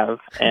I have,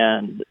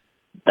 and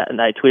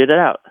I tweeted it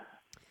out.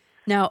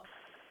 Now,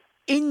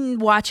 in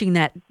watching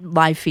that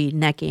live feed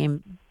in that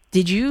game,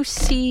 did you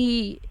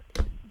see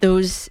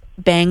those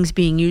bangs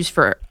being used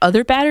for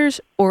other batters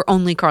or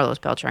only Carlos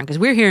Beltran? Because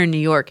we're here in New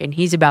York, and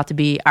he's about to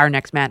be our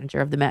next manager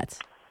of the Mets.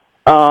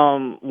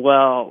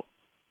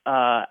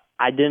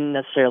 I didn't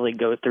necessarily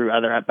go through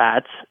other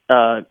at-bats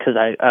because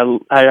I'd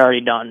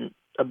already done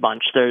a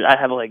bunch. I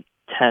have like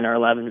 10 or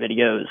 11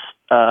 videos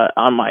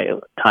on my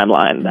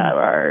timeline that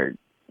are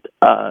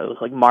it was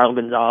like Marlon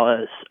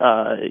Gonzalez,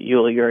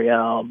 Yuli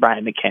Gurriel,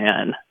 Brian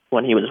McKeon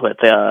when he was with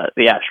the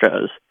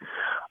Astros,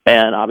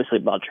 and obviously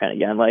Beltran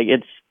again. Like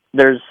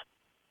there's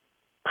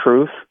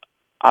proof,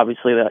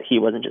 obviously, that he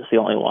wasn't just the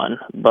only one,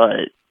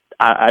 but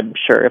I'm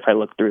sure if I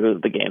looked through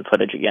the game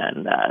footage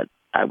again that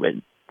I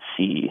would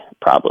see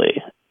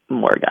probably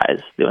more guys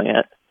doing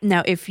it.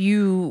 Now, if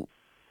you,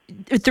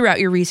 throughout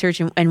your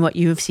research and what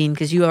you have seen,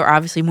 because you are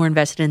obviously more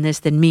invested in this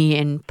than me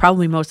and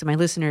probably most of my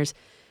listeners,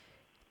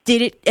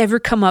 did it ever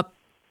come up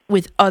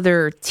with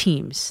other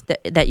teams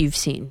that you've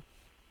seen?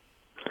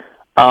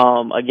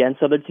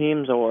 Against other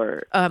teams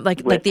or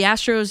like the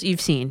Astros you've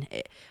seen.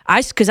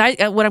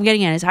 What I'm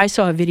getting at is I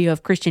saw a video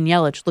of Christian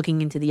Yelich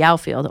looking into the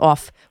outfield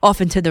off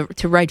into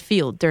to right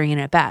field during an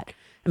at bat.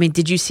 I mean,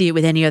 did you see it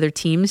with any other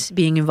teams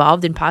being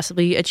involved in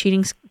possibly a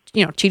cheating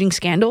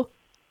scandal?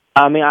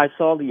 I mean, I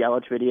saw the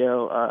Yelich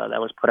video that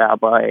was put out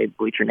by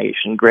Bleacher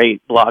Nation.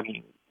 Great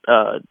blogging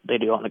they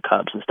do on the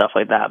Cubs and stuff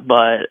like that.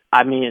 But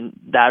I mean,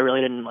 that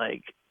really didn't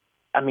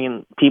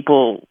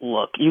people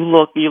look. You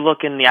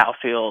look in the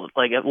outfield.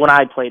 Like when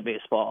I played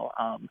baseball,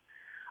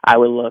 I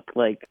would look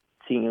like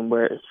seeing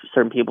where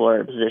certain people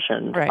are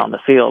positioned on the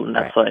field, and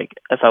that's like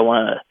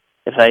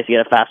if I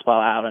get a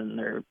fastball out and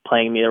they're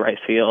playing me the right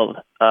field,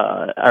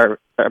 or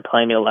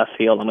playing me the left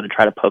field, I'm going to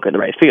try to poke at the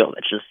right field.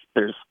 It's just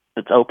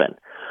it's open.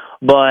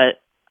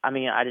 But I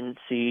mean, I didn't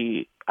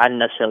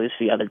necessarily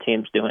see other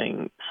teams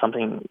doing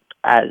something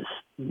as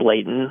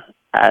blatant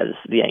as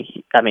the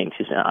Yankees. I mean,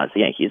 excuse me, not as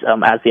the Yankees,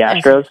 as the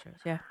Astros.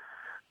 Yeah.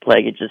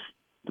 Like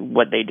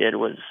what they did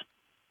was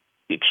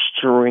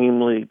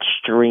extremely,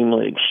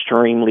 extremely,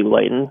 extremely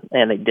blatant,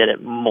 and they did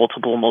it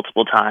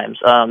multiple times.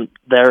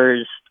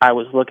 I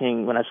was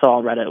looking when I saw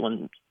on Reddit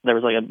when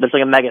there's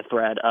like a mega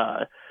thread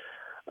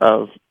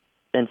of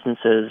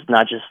instances,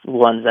 not just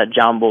ones that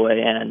John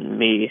Boy and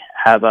me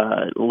have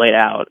laid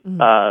out,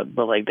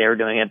 but like they were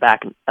doing it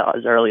back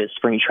as early as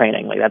spring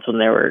training. Like that's when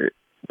they were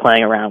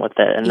playing around with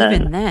it, and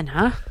then,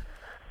 huh?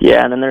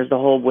 Yeah, and then there's the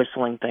whole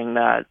whistling thing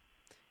that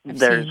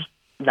there's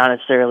not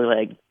necessarily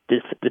like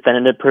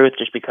definitive proof,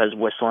 just because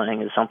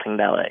whistling is something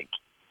that like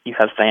you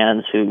have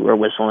fans who are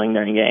whistling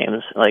during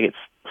games. Like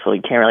so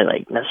you can't really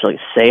like necessarily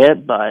say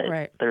it,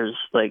 but there's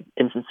like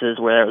instances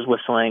where there was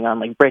whistling on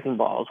like breaking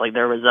balls. Like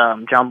there was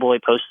John Boy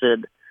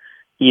posted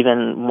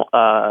even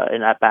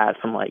an at bat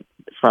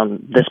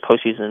from this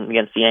postseason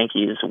against the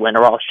Yankees when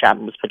Aroldis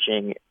Chapman was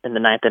pitching in the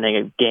ninth inning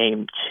of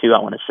Game 2, I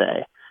want to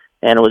say,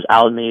 and it was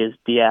Aledmys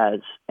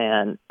Diaz,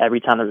 and every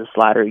time there was a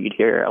slider, you'd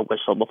hear a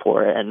whistle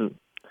before it, and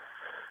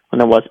when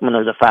there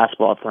was a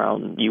fastball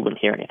thrown, you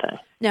wouldn't hear anything.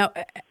 Now,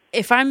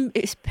 if I'm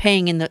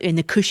paying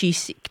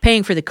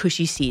paying for the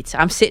cushy seats,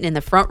 I'm sitting in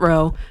the front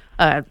row.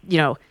 The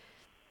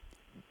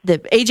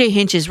AJ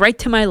Hinch is right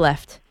to my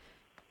left.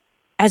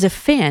 As a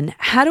fan,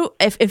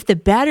 if the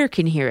batter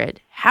can hear it,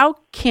 how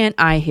can't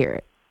I hear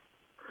it?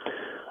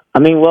 I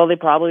mean, well, they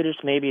probably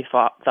just maybe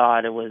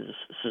thought it was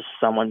just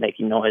someone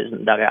making noise in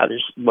the dugout. It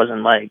just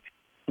wasn't like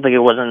it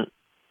wasn't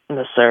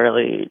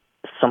necessarily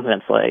something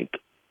that's like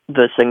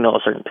the signal a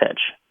certain pitch.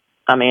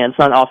 I mean, it's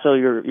not. Also,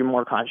 you're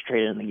more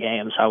concentrated in the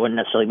game, so I wouldn't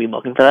necessarily be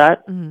looking for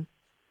that.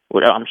 Mm-hmm.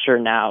 I'm sure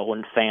now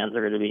when fans are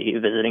going to be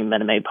visiting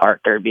Minute Maid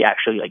Park, they'd be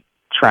actually like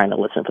trying to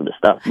listen to this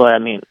stuff. But I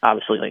mean,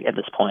 obviously, like at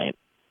this point,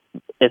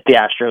 if the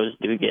Astros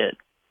do get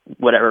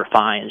whatever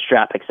fines,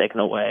 draft picks taken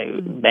away,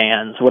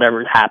 bans,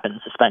 whatever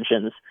happens,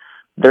 suspensions,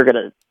 they're going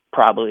to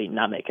probably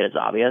not make it as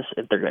obvious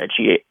if they're going to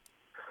cheat.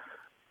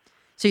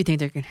 So you think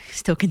they're going to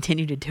still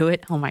continue to do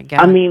it? Oh my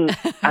God! I mean,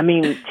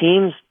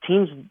 teams.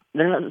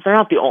 They're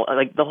not the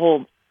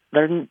only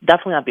They're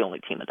definitely not the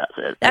only team that does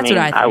it. That's what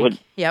I think.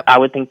 I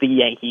would think the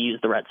Yankees,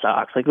 the Red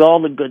Sox, like all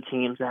the good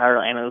teams that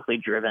are analytically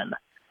driven,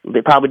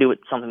 they probably do it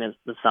something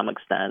to some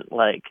extent.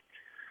 Like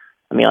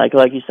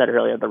you said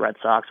earlier, the Red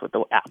Sox with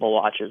the Apple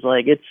Watches.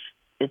 Like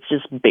it's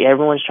just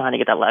everyone's trying to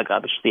get that leg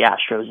up. It's just the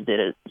Astros did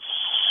it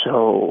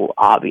so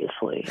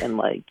obviously, and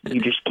like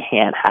you just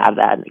can't have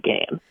that in the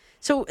game.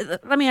 So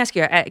let me ask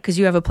you, because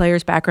you have a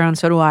player's background,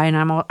 so do I,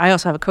 and I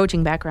also have a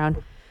coaching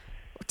background.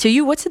 To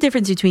you, what's the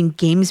difference between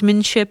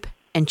gamesmanship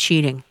and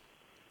cheating?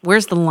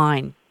 Where's the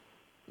line?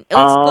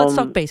 Let's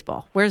talk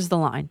baseball. Where's the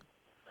line?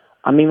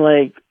 I mean,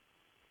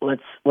 I'm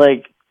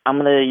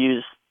gonna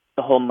use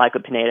the whole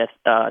Michael Pineda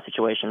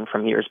situation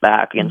from years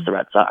back against the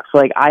Red Sox.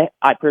 Like,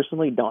 I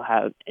personally don't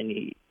have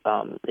any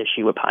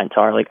issue with pine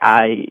tar. Like,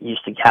 I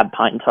used to have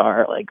pine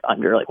tar like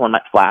under like one of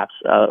my flaps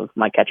of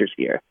my catcher's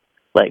gear.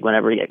 Like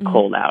whenever you get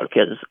cold out,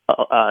 because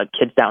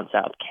kids down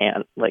south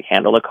can't like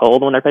handle the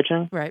cold when they're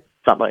pitching. Right.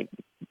 It's not like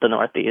the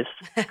Northeast.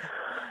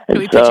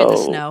 We pitch in the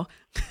snow.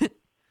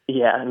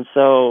 Yeah, and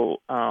so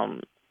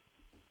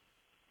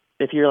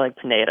if you're like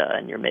Pineda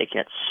and you're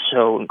making it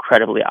so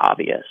incredibly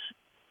obvious,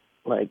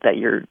 like that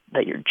you're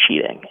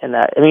cheating, and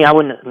that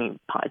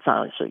it's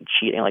not necessarily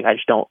cheating. Like I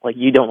just don't like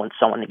you don't want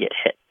someone to get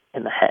hit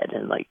in the head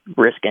and like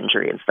risk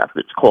injury and stuff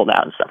if it's cold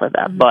out and stuff like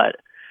that. But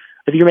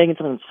if you're making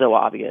something so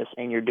obvious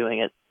and you're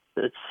doing it.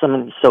 It's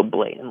something so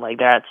blatant, like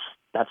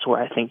that's where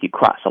I think you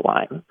cross a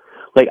line.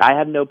 Like I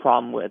have no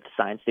problem with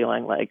sign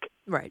stealing, like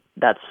right.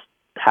 That's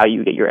how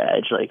you get your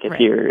edge. Like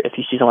if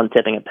you see someone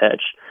tipping a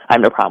pitch, I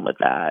have no problem with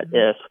that.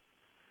 If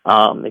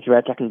you're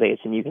at second base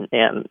and you can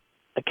and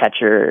a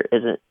catcher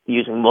isn't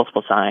using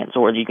multiple signs,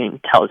 or you can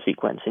tell a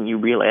sequence and you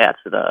relay that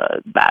to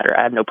the batter,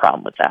 I have no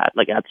problem with that.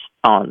 Like that's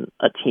on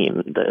a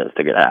team to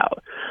figure that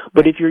out.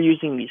 But if you're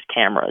using these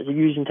cameras, if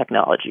you're using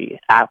technology,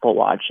 Apple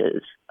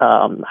Watches,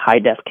 high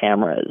def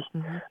cameras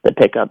that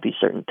pick up these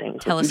certain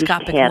things,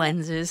 telescopic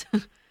lenses.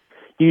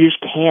 You just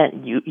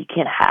can't you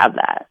can't have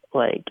that.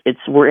 Like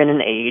we're in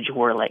an age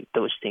where like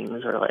those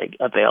things are like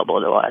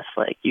available to us.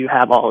 Like you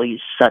have all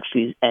these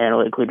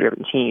analytically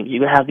driven teams.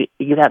 You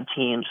could have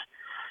teams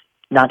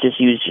not just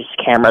use just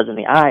cameras in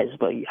the eyes,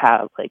 but you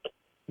have like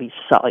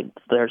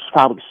there's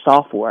probably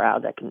software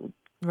out that can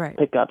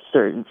pick up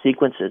certain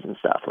sequences and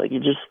stuff. Like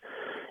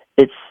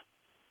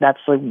that's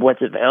like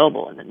what's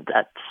available, and then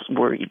that's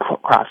where you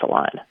cross the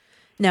line.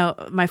 Now,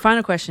 my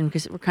final question,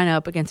 because we're kind of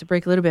up against a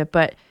break a little bit,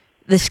 but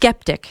the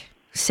skeptic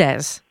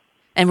says,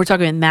 and we're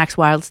talking about Max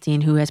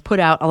Wildstein, who has put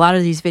out a lot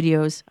of these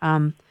videos,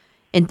 and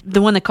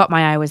the one that caught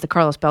my eye was the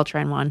Carlos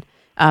Beltran one,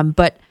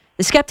 but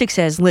the skeptic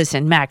says,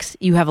 listen, Max,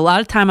 you have a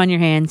lot of time on your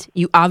hands.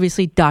 You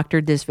obviously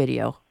doctored this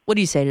video. What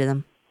do you say to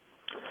them?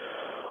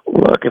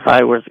 Look, if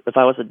I was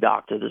a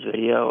doctor of this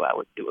video, I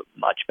would do it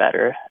much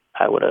better.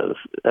 I would have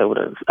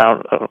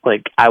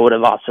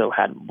also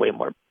had way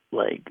more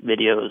like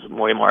videos,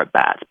 way more at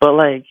bats. But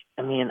like,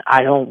 I mean,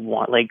 I don't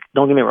want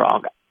don't get me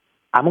wrong.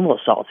 I'm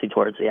almost salty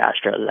towards the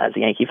Astros as a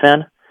Yankee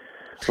fan.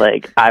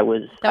 Like that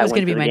was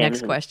going to be my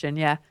next question.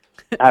 Yeah.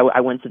 I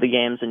went to the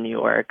games in New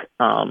York,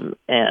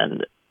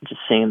 and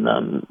just seeing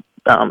them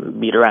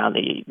beat around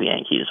the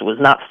Yankees was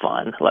not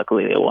fun.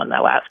 Luckily, they won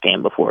that last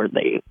game before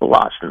they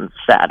lost in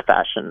sad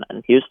fashion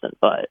in Houston.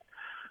 But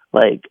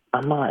like,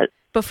 I'm not.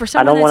 But for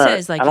someone that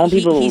says like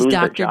he's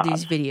doctored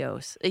these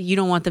videos, you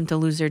don't want them to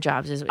lose their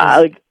jobs. I'm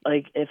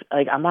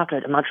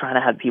not trying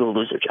to have people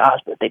lose their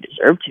jobs, but they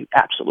deserve to.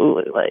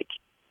 Absolutely. Like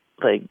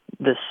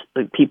this,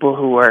 like people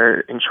who are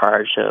in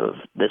charge of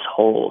this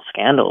whole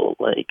scandal,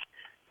 like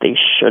they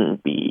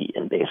shouldn't be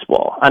in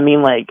baseball. I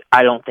mean, like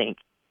I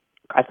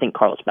think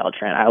Carlos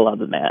Beltran, I love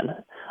the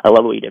man. I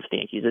love what he did for the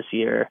Yankees this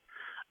year.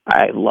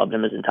 I loved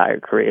him his entire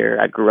career.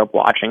 I grew up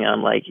watching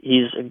him. Like,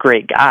 he's a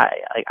great guy.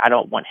 Like, I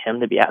don't want him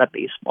to be out of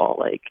baseball.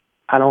 Like,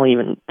 I don't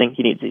even think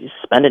he needs to be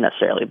suspended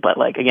necessarily. But,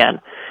 like, again,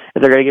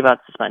 if they're going to give out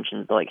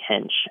suspensions to, like,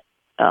 Hinch,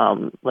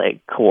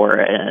 like, Core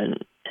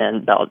and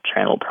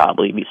Beltran will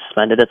probably be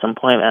suspended at some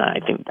point. And I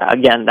think,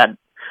 again, that's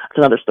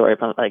another story.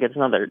 Like, it's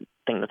another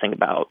thing to think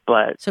about.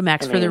 But so,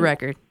 Max, for the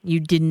record,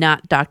 you did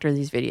not doctor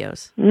these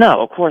videos?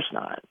 No, of course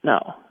not. No,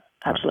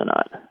 absolutely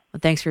not. Well,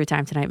 thanks for your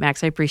time tonight,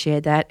 Max. I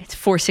appreciate that. It's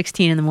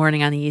 4:16 in the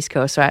morning on the East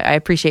Coast, so I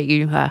appreciate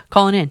you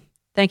calling in.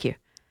 Thank you.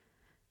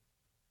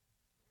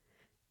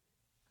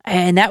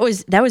 And that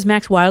was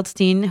Max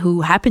Wildstein,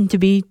 who happened to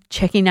be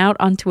checking out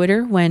on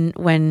Twitter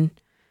when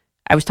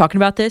I was talking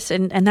about this,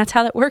 and that's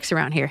how that works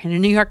around here. In a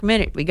New York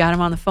Minute, we got him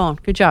on the phone.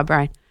 Good job,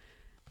 Brian.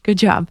 Good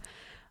job.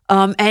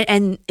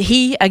 And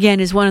he, again,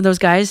 is one of those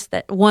guys,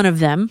 one of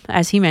them,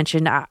 as he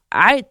mentioned.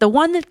 The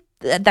one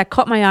that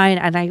caught my eye,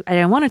 and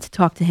I wanted to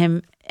talk to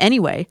him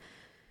anyway,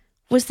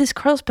 was this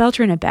Carlos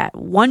Beltran at bat.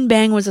 One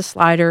bang was a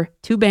slider,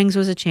 two bangs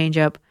was a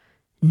changeup,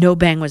 no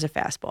bang was a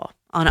fastball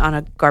on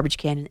a garbage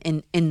can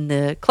in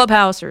the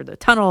clubhouse or the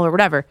tunnel or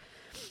whatever.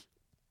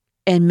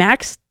 And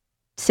Max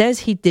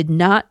says he did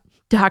not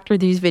doctor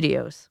these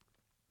videos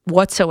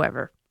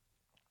whatsoever.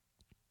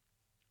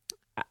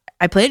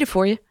 I played it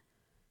for you.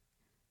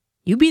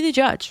 You be the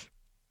judge.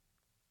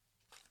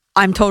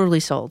 I'm totally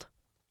sold.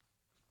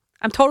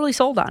 I'm totally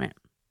sold on it.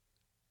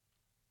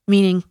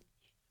 Meaning,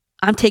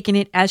 I'm taking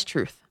it as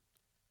truth.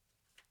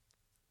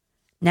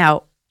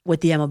 Now,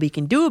 what the MLB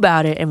can do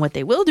about it and what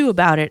they will do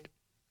about it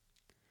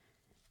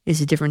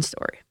is a different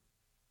story.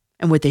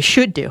 And what they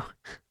should do.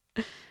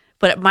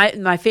 But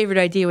my favorite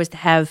idea was to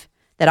have,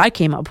 that I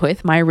came up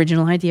with, my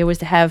original idea was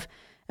to have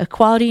a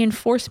quality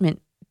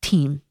enforcement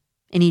team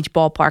in each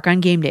ballpark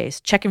on game days,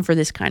 checking for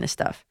this kind of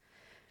stuff.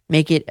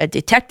 Make it a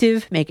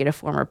detective, make it a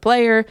former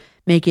player,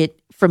 make it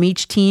from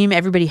each team.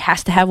 Everybody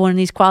has to have one of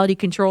these quality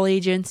control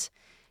agents,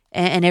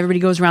 and everybody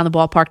goes around the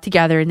ballpark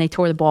together and they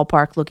tour the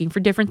ballpark looking for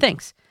different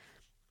things,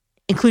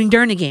 including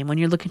during the game when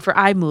you're looking for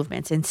eye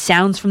movements and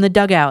sounds from the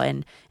dugout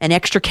and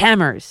extra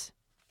cameras.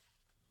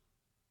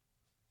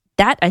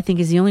 That, I think,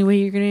 is the only way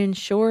you're going to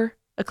ensure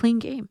a clean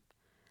game.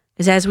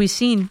 Because as we've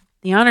seen,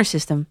 the honor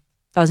system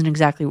doesn't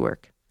exactly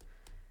work.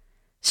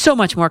 So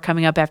much more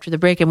coming up after the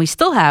break, and we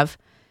still have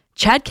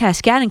Chad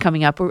Cascadden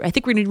coming up. I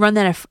think we're going to run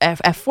that at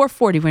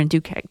 4:40. We're going to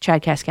do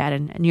Chad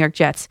Cascadden, New York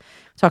Jets.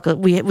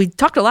 We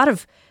talked a lot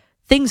of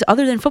things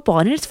other than football,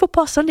 and it's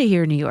Football Sunday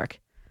here in New York.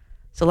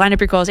 So line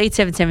up your calls,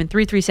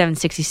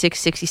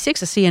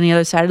 877-337-6666. I'll see you on the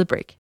other side of the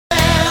break.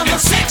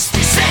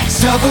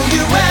 66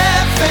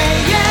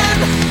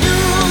 WFAN,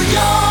 New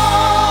York.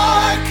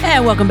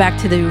 And welcome back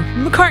to the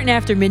McCartan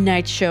After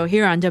Midnight show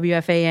here on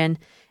WFAN.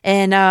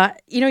 And,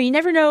 you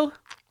never know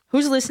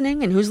who's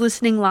listening and who's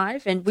listening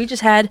live. And we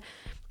just had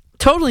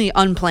totally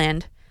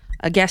unplanned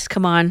a guest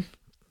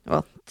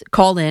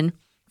call in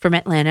from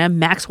Atlanta,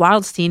 Max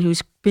Wildstein,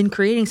 who's been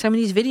creating some of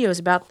these videos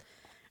about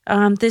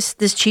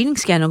this cheating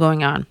scandal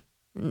going on,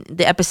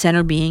 the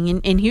epicenter being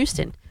in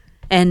Houston.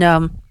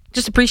 And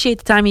just appreciate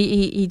the time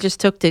he just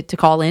took to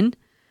call in.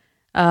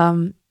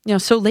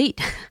 So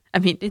late. I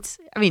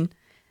mean,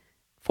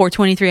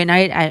 4:23 at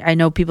night. I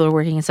know people are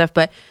working and stuff,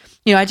 but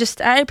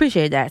I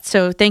appreciate that.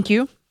 So thank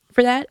you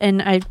for that,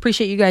 and I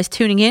appreciate you guys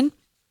tuning in.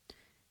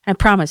 I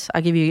promise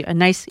I'll give you a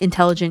nice,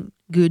 intelligent,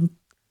 good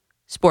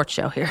sports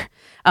show here.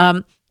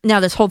 Now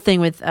this whole thing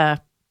with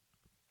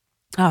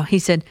he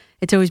said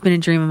it's always been a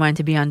dream of mine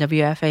to be on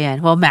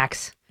WFAN. Well,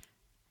 Max,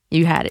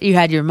 you had it. You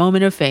had your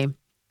moment of fame.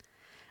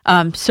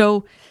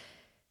 So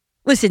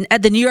listen,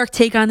 the New York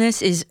take on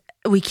this is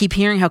we keep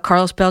hearing how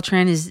Carlos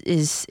Beltran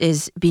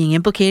is being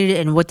implicated,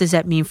 and what does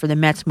that mean for the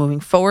Mets moving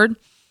forward?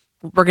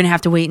 We're going to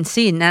have to wait and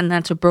see. And then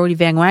that's what Brody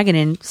Van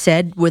Wagenen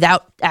said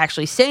without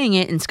actually saying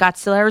it in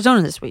Scottsdale,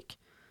 Arizona this week.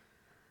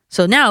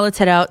 So now let's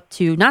head out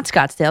to not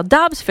Scottsdale,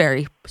 Dobbs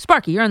Ferry.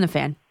 Sparky, you're on the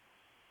fan.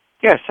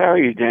 Yes, how are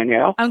you,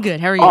 Danielle? I'm good.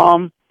 How are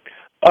you?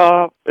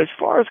 As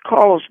far as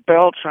Carlos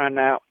Beltran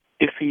now,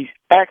 if he's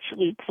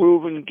actually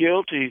proven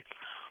guilty,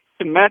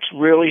 the Mets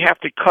really have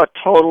to cut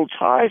total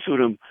ties with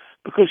him.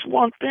 Because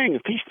one thing,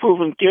 if he's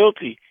proven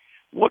guilty,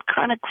 what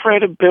kind of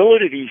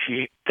credibility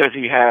does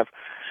he have?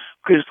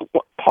 Because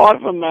part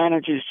of a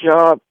manager's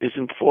job is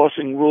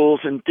enforcing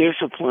rules and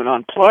discipline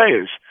on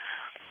players.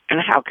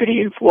 And how could he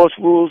enforce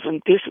rules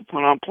and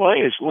discipline on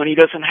players when he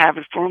doesn't have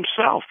it for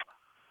himself?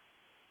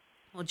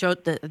 Well,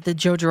 the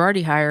Joe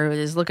Girardi hire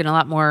is looking a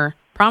lot more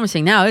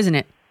promising now, isn't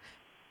it?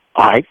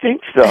 I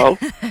think so.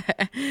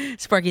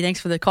 Sparky, thanks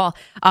for the call.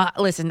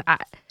 Listen,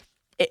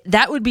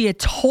 that would be a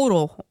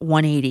total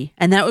 180,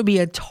 and that would be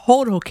a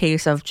total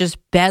case of just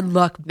bad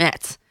luck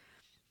Mets.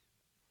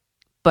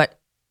 But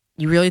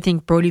you really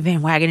think Brody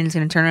Van Wagenen is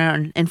going to turn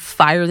around and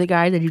fire the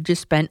guy that you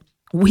just spent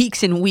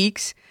weeks and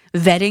weeks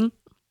vetting?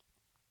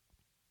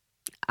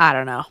 I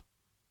don't know.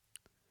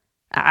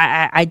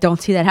 I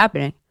don't see that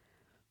happening.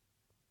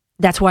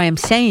 That's why I'm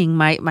saying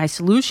my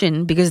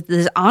solution, because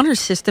this honor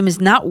system is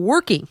not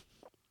working.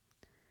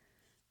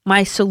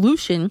 My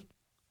solution,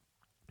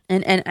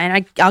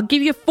 and I'll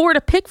give you 4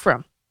 to pick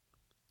from.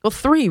 Well,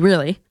 3,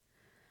 really.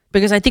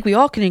 Because I think we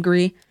all can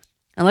agree,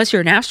 unless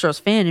you're an Astros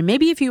fan, and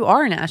maybe if you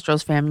are an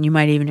Astros fan, you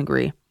might even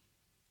agree,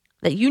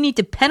 that you need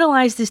to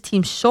penalize this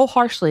team so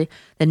harshly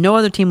that no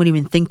other team would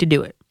even think to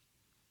do it.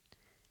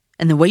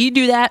 And the way you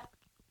do that,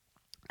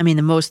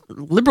 the most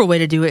liberal way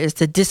to do it is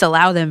to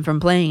disallow them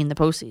from playing in the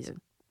postseason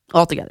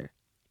altogether.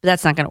 But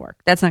that's not going to work.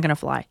 That's not going to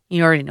fly.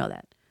 You already know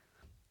that.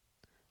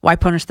 Why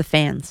punish the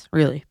fans,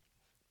 really?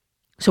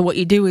 So what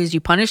you do is you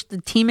punish the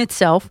team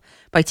itself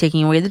by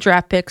taking away the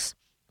draft picks,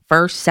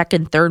 first,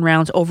 second, third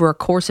rounds over a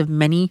course of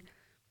many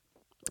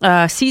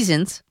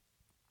seasons,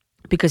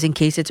 because in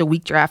case it's a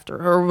weak draft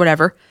or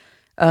whatever,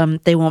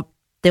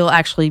 they'll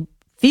actually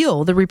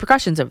feel the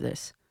repercussions of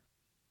this.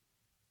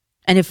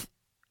 And if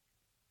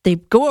they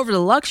go over the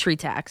luxury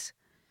tax,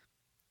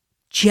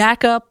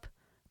 jack up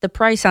the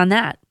price on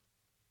that,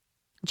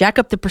 jack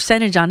up the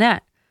percentage on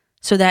that,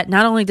 so that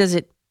not only does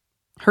it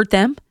hurt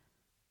them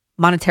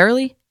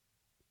monetarily,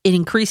 it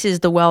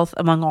increases the wealth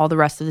among all the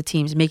rest of the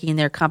teams, making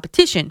their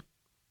competition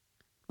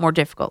more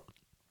difficult,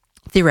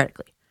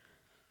 theoretically.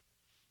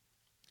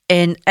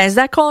 And as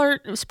that caller,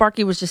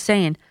 Sparky, was just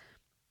saying,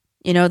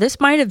 this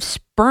might have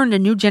spurned a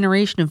new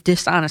generation of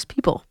dishonest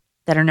people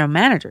that are now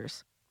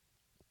managers.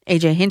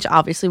 AJ Hinch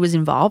obviously was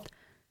involved.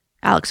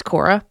 Alex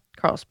Cora,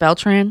 Carlos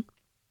Beltran.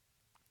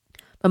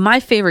 But my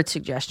favorite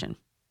suggestion,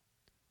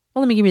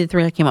 well, let me give you the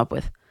 3 I came up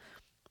with.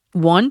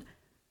 1,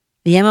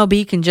 the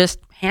MLB can just,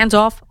 hands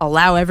off,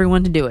 allow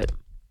everyone to do it.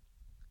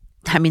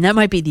 I mean, that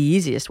might be the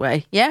easiest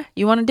way. Yeah,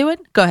 you want to do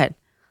it? Go ahead.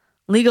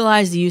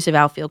 Legalize the use of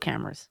outfield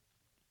cameras.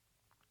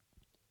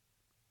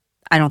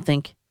 I don't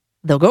think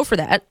they'll go for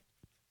that.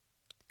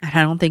 And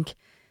I don't think,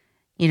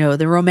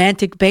 the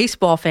romantic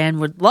baseball fan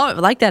would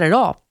like that at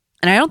all.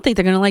 And I don't think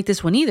they're going to like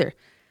this one either.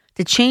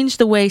 To change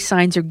the way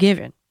signs are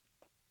given.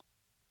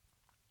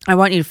 I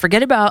want you to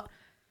forget about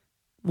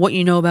what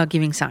you know about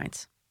giving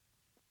signs.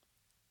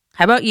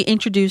 How about you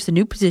introduce a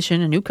new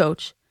position, a new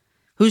coach,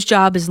 whose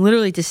job is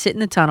literally to sit in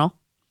the tunnel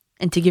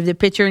and to give the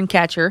pitcher and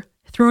catcher,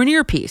 through an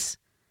earpiece,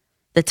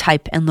 the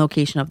type and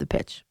location of the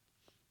pitch.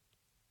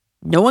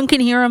 No one can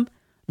hear him.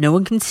 No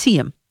one can see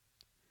him.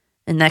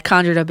 And that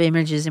conjured up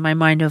images in my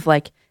mind of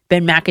like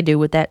Ben McAdoo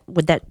with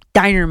that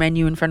diner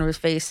menu in front of his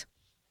face.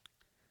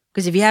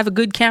 Because if you have a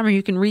good camera,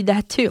 you can read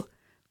that too.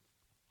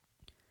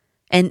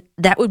 And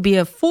that would be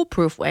a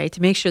foolproof way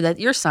to make sure that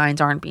your signs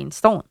aren't being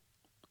stolen.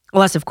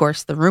 Unless, of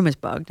course, the room is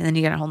bugged, and then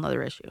you got a whole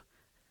nother issue.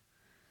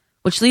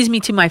 Which leads me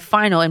to my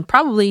final and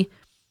probably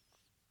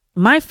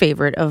my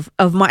favorite of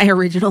my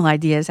original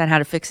ideas on how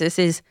to fix this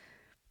is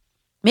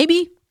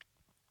maybe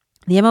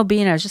the MLB,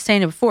 and I was just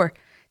saying it before,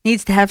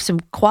 needs to have some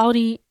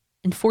quality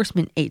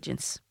enforcement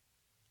agents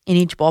in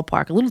each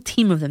ballpark. A little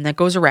team of them that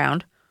goes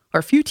around, or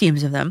a few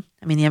teams of them.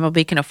 I mean, the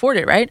MLB can afford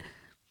it, right?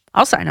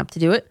 I'll sign up to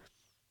do it.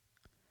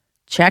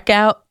 Check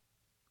out,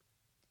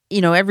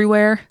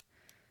 everywhere.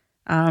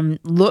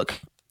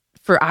 Look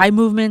for eye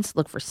movements,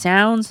 look for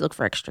sounds, look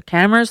for extra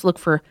cameras, look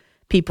for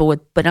people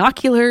with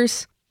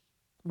binoculars.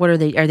 What are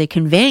they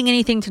conveying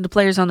anything to the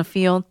players on the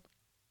field?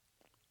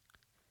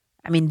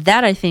 I mean,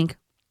 that I think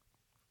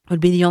would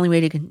be the only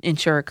way to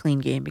ensure a clean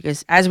game,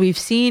 because as we've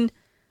seen,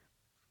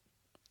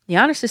 the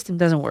honor system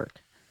doesn't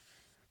work.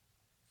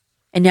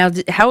 And now,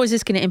 how is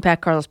this going to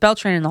impact Carlos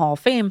Beltran in the Hall of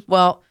Fame?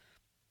 Well,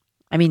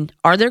 I mean,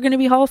 are there going to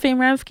be Hall of Fame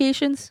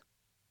ramifications?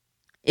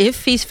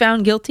 If he's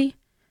found guilty,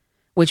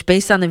 which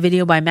based on the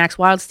video by Max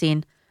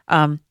Wildstein,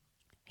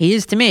 he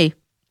is to me,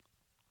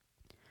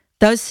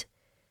 does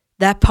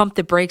that pump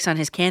the brakes on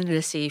his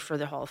candidacy for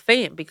the Hall of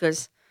Fame?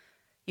 Because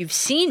you've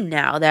seen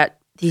now that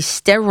these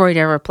steroid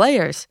era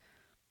players,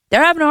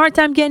 they're having a hard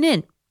time getting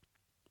in.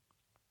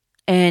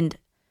 And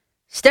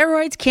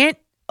steroids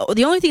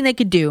the only thing they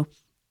could do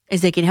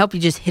is they can help you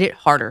just hit it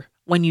harder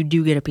when you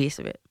do get a piece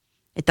of it.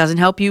 It doesn't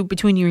help you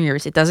between your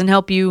ears. It doesn't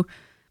help you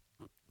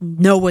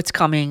know what's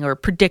coming or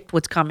predict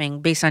what's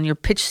coming based on your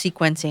pitch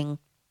sequencing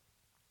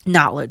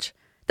knowledge.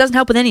 It doesn't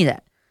help with any of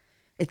that.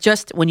 It's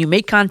just when you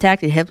make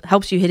contact, it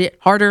helps you hit it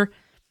harder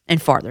and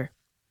farther.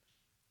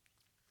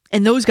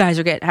 And those guys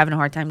are having a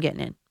hard time getting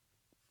in.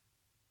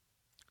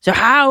 So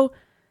how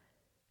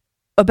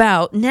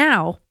about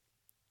now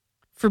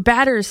for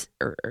batters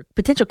or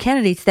potential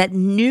candidates that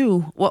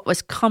knew what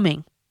was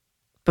coming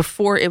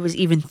before it was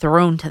even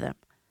thrown to them?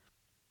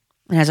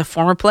 And as a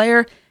former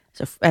player,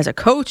 as a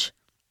coach,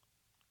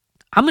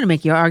 I'm going to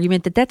make your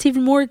argument that that's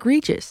even more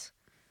egregious.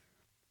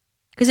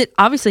 Because it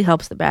obviously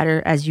helps the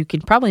batter, as you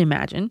can probably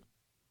imagine.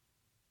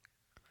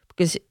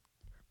 Because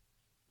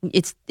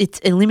it's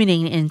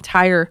eliminating an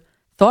entire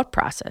thought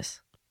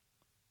process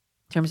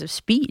in terms of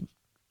speed.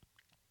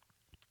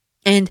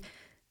 And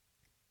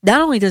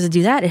not only does it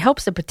do that, it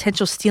helps the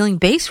potential stealing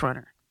base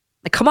runner.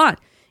 Like, come on.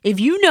 If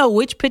you know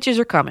which pitches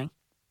are coming,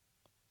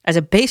 as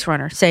a base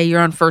runner, say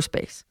you're on first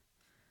base,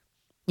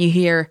 you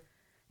hear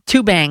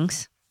 2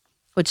 bangs,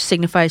 which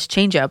signifies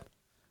changeup,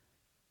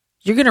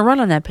 you're going to run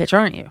on that pitch,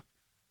 aren't you?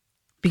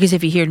 Because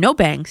if you hear no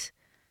bangs,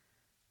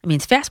 it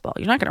means fastball.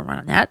 You're not going to run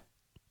on that.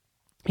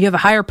 You have a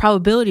higher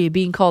probability of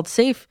being called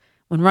safe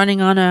when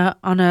running on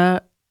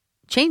a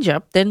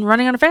changeup than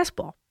running on a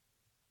fastball.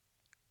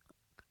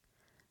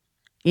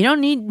 You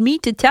don't need me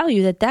to tell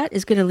you that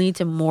is going to lead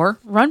to more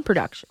run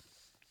production.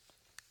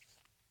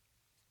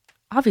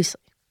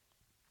 Obviously.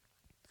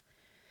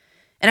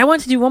 And I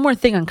want to do one more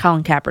thing on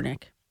Colin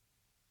Kaepernick,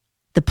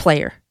 the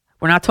player.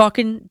 We're not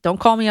talking, don't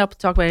call me up to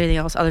talk about anything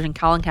else other than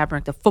Colin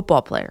Kaepernick, the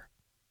football player.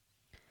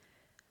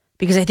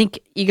 Because I think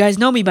you guys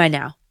know me by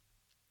now.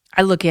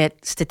 I look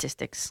at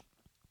statistics.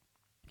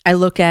 I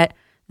look at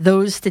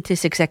those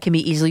statistics that can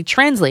be easily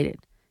translated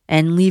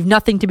and leave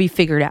nothing to be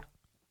figured out.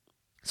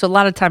 So a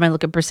lot of time I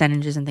look at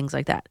percentages and things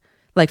like that.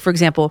 Like, for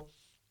example,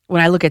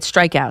 when I look at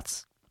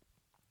strikeouts,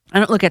 I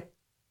don't look at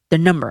the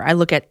number. I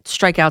look at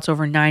strikeouts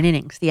over 9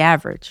 innings, the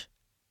average.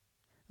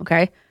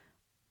 Okay?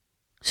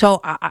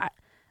 So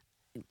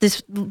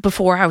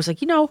before I was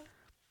like,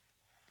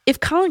 if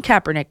Colin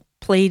Kaepernick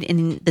played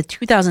in the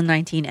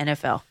 2019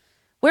 NFL,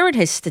 where would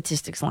his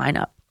statistics line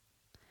up?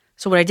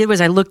 So what I did was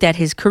I looked at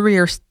his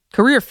career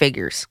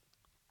figures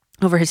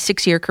over his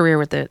 6-year career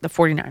with the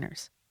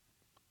 49ers.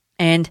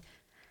 And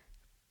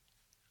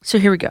so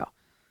here we go.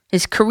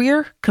 His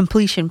career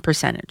completion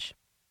percentage,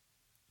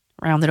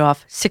 rounded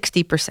off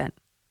 60%.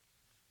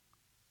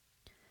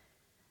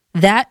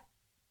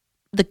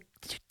 The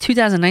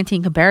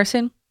 2019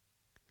 comparison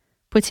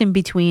puts him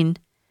between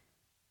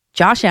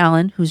Josh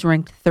Allen, who's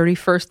ranked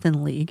 31st in the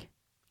league,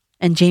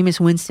 and Jameis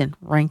Winston,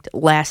 ranked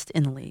last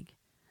in the league.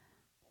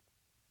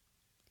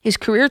 His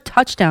career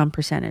touchdown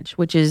percentage,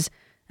 which is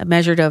a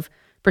measure of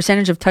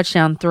percentage of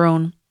touchdown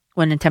thrown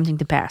when attempting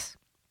to pass,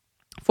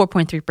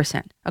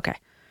 4.3%. Okay.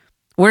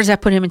 Where does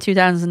that put him in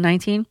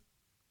 2019?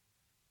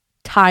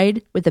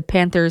 Tied with the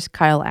Panthers'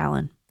 Kyle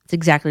Allen. It's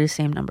exactly the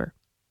same number.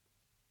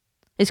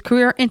 His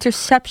career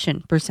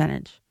interception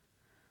percentage,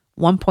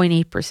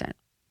 1.8%.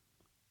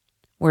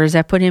 Where does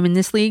that put him in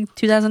this league,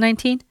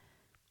 2019?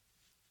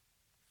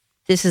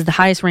 This is the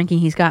highest ranking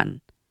he's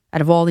gotten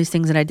out of all these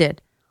things that I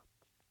did.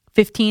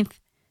 15th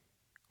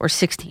or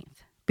 16th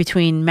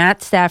between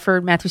Matthew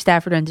Stafford,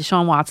 and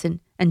Deshaun Watson,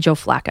 and Joe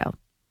Flacco.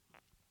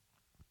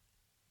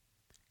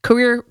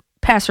 Career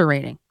passer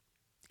rating,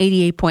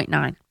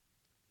 88.9.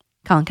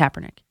 Colin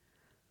Kaepernick.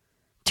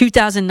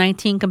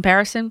 2019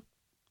 comparison,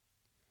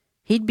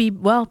 he'd be,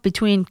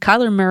 between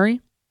Kyler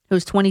Murray,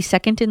 who's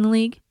 22nd in the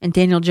league, and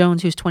Daniel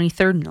Jones, who's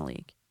 23rd in the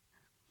league.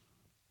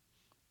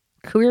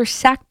 Career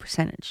sack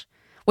percentage,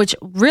 which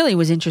really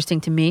was interesting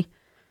to me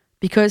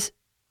because,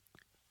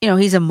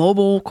 he's a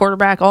mobile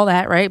quarterback, all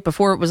that, right?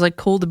 Before it was like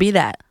cool to be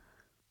that.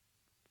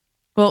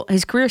 Well,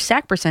 his career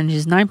sack percentage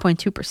is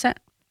 9.2%.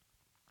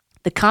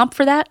 The comp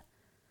for that,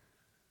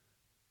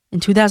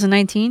 in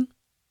 2019,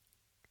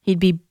 he'd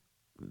be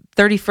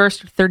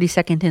 31st or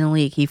 32nd in the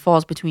league. He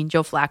falls between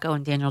Joe Flacco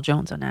and Daniel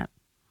Jones on that.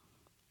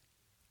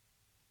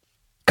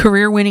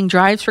 Career winning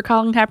drives for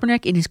Colin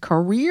Kaepernick in his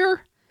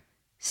career,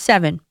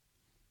 7.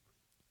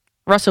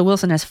 Russell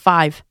Wilson has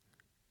 5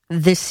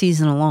 this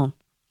season alone.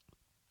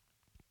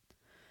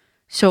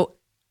 So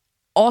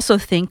also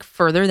think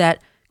further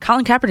that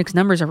Colin Kaepernick's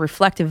numbers are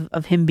reflective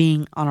of him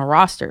being on a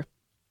roster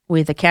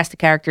with a cast of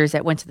characters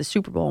that went to the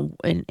Super Bowl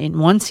in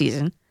one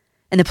season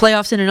and the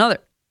playoffs in another.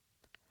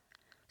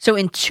 So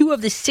in 2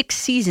 of the 6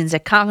 seasons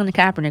that Colin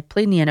Kaepernick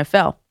played in the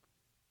NFL,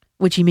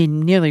 which he made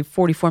nearly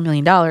 $44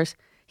 million,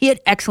 he had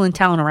excellent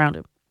talent around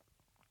him.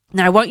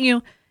 Now, I want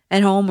you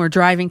at home or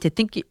driving to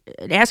think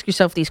and ask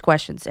yourself these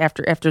questions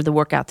after the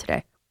workout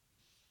today.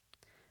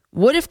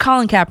 What if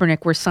Colin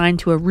Kaepernick were signed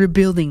to a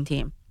rebuilding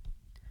team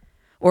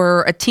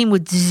or a team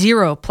with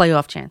 0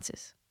 playoff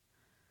chances?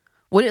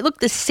 Would it look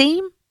the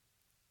same?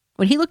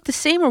 Would he look the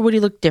same or would he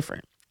look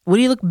different? Would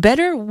he look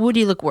better? Would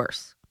he look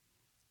worse?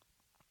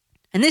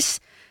 And this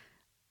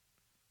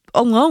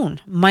alone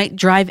might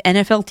drive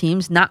NFL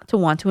teams not to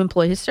want to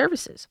employ his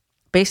services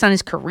based on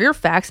his career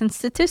facts and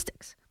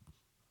statistics.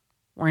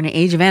 We're in an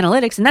age of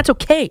analytics, and that's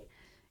okay.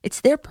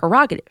 It's their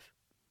prerogative.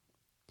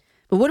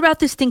 But what about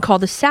this thing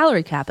called the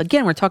salary cap?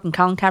 Again, we're talking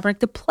Colin Kaepernick,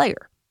 the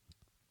player.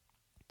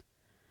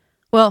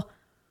 Well,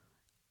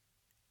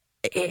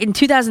 in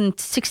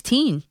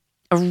 2016,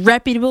 a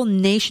reputable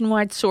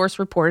nationwide source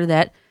reported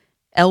that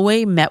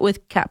Elway met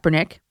with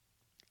Kaepernick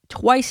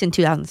twice in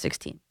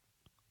 2016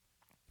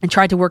 and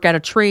tried to work out a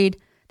trade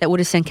that would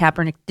have sent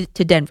Kaepernick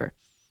to Denver.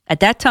 At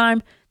that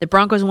time, the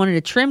Broncos wanted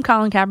to trim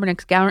Colin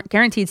Kaepernick's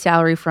guaranteed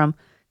salary from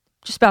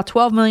just about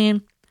 $12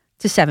 million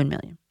to $7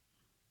 million.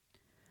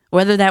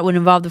 Whether that would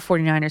involve the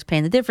 49ers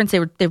paying the difference, they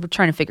were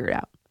trying to figure it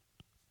out.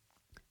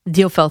 The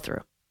deal fell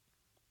through.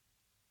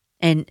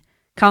 And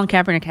Colin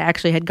Kaepernick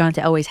actually had gone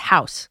to Elway's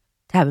house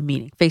to have a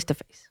meeting,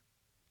 face-to-face.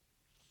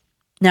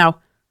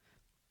 Now,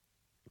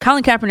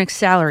 Colin Kaepernick's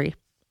salary,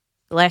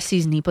 the last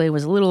season he played,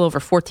 was a little over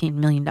 $14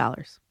 million.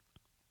 Do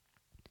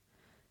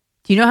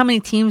you know how many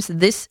teams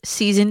this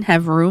season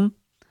have room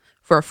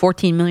for a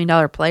 $14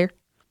 million player?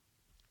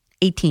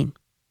 18.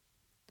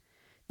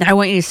 Now, I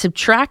want you to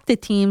subtract the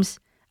teams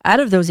out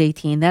of those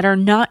 18 that are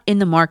not in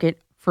the market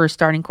for a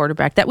starting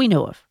quarterback that we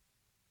know of.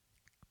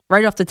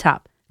 Right off the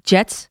top,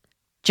 Jets,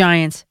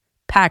 Giants,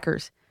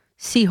 Packers,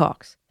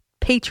 Seahawks,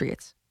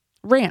 Patriots,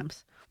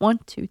 Rams. 1,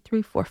 2,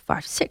 3, 4,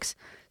 5, 6.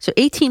 So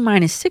 18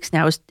 minus 6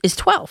 now is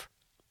 12.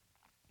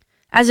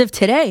 As of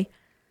today,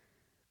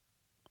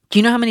 do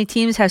you know how many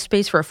teams have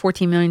space for a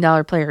 $14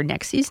 million player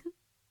next season?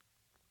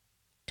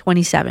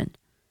 27.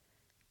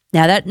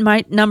 Now,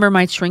 that number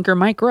might shrink or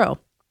might grow.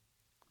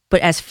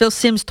 But as Phil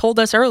Simms told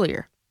us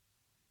earlier,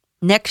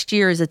 next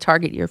year is a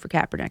target year for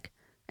Kaepernick.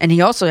 And he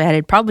also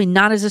added probably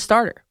not as a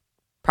starter,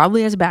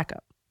 probably as a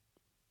backup.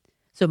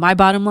 So my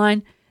bottom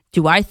line,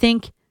 do I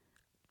think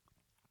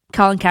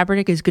Colin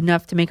Kaepernick is good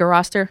enough to make a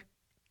roster?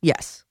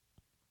 Yes.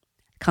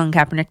 Colin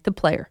Kaepernick, the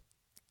player?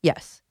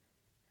 Yes.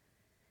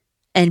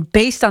 And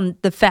based on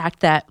the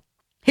fact that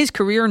his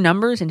career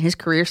numbers and his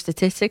career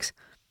statistics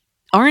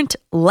aren't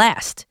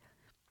last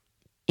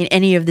in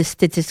any of the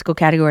statistical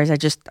categories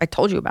I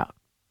told you about.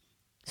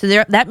 So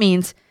that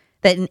means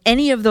that in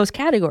any of those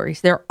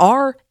categories, there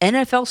are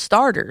NFL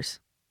starters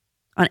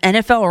on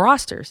NFL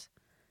rosters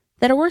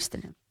that are worse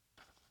than him.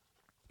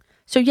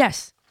 So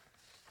yes,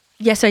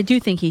 I do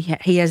think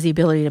he has the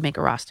ability to make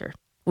a roster.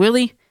 Will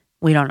he?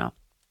 We don't know.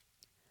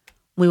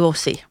 We will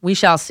see. We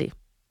shall see.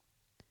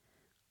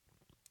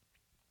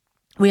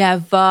 We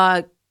have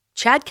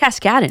Chad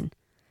Cascadden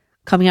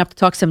coming up to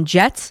talk some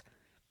Jets,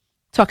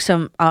 talk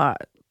some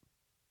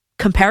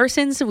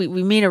comparisons.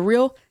 We made a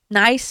real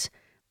nice,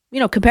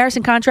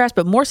 comparison contrast,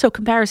 but more so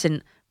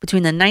comparison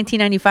between the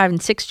 1995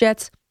 and 6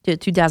 Jets to the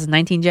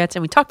 2019 Jets.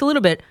 And we talked a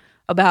little bit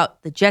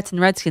about the Jets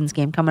and Redskins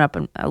game coming up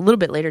a little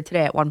bit later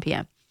today at 1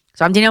 p.m.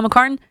 So I'm Danielle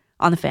McCartan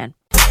on The Fan.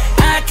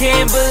 I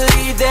can't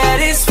believe that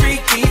it's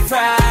Freaky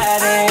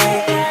Friday.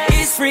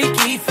 It's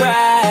Freaky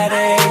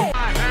Friday.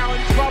 Now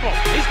in trouble.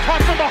 He's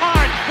caught from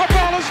behind. The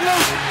ball is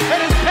loose. It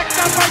is picked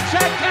up by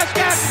Chad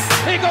Cascadden.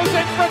 He goes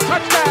in for a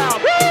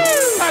touchdown.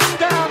 Woo!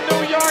 Touchdown,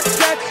 New York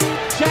Jets.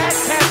 Chad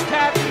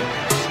Cascadden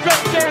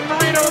stripped Dan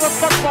Marino of the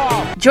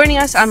football. Joining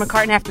us on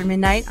McCartan After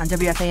Midnight on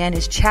WFAN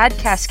is Chad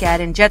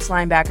Cascadden, Jets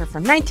linebacker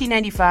from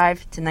 1995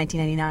 to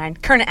 1999,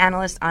 current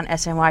analyst on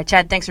SNY.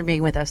 Chad, thanks for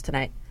being with us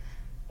tonight.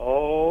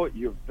 Oh,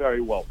 you're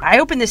very welcome. I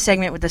opened this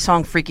segment with the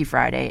song Freaky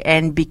Friday,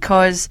 and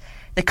because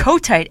the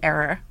Kotite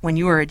era, when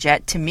you were a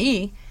Jet, to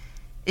me,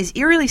 is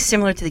eerily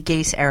similar to the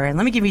Gase era. And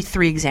let me give you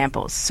 3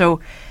 examples. So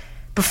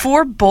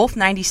before both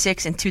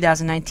 96 and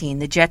 2019,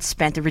 the Jets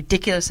spent a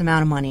ridiculous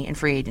amount of money in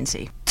free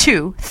agency.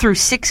 2, through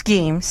 6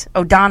 games,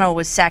 O'Donnell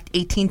was sacked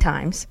 18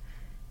 times.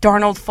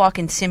 Darnold, Falk,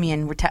 and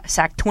Simeon were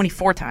sacked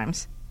 24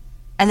 times.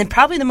 And then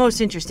probably the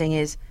most interesting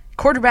is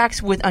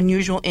quarterbacks with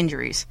unusual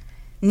injuries.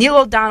 Neil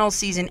O'Donnell's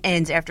season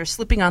ends after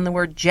slipping on the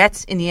word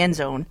Jets in the end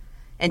zone,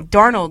 and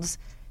Darnold's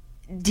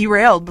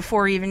derailed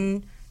before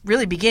even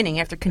really beginning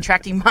after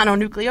contracting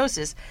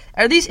mononucleosis.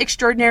 Are these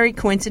extraordinary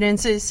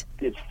coincidences?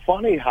 It's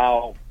funny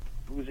how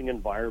losing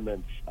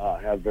environments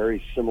have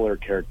very similar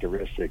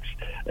characteristics,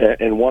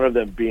 and one of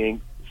them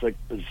being it's like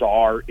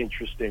bizarre,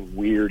 interesting,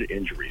 weird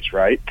injuries,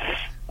 right?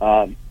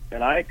 And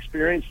I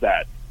experienced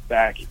that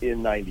back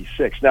in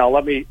 '96. Now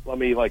let me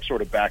like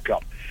sort of back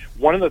up.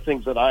 One of the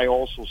things that I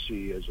also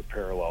see as a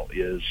parallel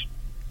is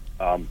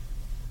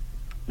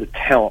the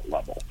talent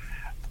level.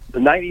 The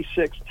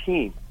 '96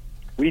 team,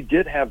 we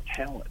did have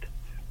talent,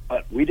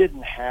 but we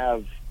didn't,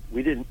 and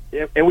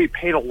we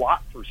paid a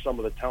lot for some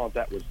of the talent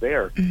that was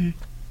there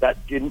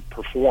that didn't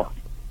perform.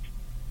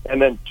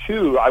 And then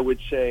 2, I would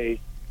say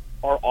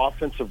our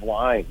offensive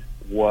line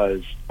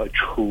was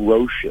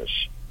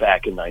atrocious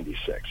back in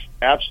 '96.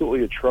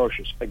 Absolutely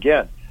atrocious.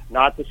 Again,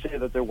 not to say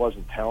that there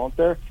wasn't talent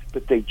there,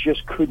 but they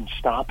just couldn't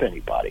stop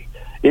anybody.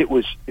 It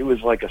was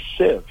like a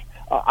sieve.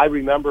 I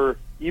remember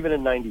even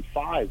in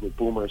 '95 with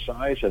Boomer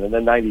Esiason, and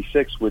then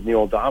 '96 with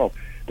Neil O'Donnell,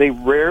 they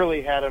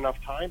rarely had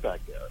enough time back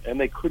there, and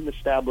they couldn't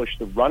establish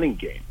the running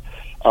game.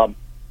 And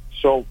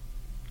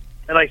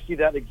I see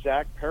that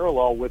exact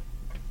parallel with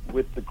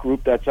the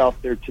group that's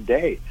out there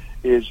today.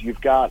 Is you've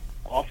got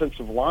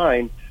offensive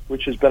line,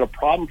 which has been a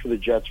problem for the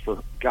Jets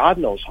for God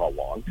knows how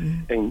long,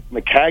 and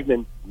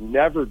McKeon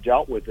never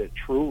dealt with it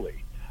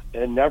truly,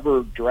 and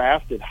never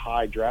drafted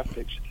high draft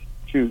picks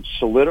to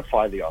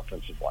solidify the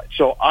offensive line.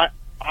 So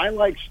I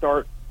like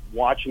start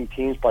watching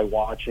teams by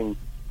watching,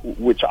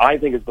 which I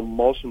think is the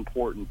most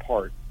important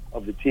part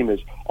of the team is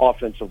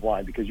offensive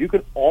line, because you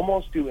can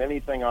almost do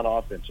anything on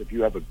offense if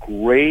you have a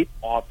great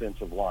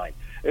offensive line.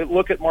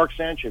 Look at Mark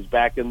Sanchez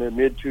back in the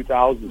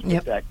mid-2000s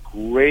with that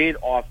great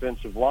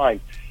offensive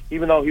line.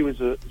 Even though he was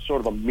a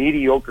sort of a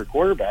mediocre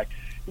quarterback,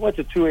 he went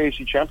to 2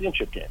 AFC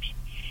championship games.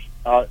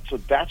 So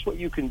that's what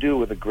you can do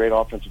with a great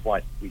offensive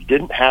line. We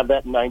didn't have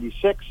that in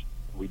 '96.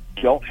 We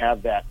don't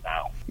have that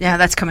now. Yeah,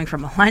 that's coming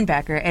from a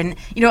linebacker. And,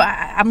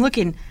 I'm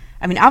looking,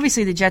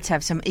 obviously the Jets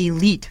have some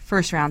elite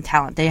first-round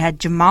talent. They had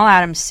Jamal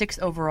Adams 6th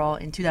overall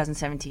in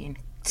 2017,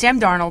 Sam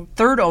Darnold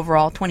 3rd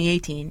overall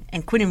 2018,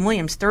 and Quinnen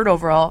Williams 3rd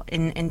overall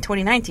in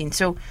 2019.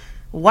 So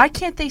why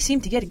can't they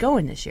seem to get it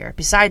going this year,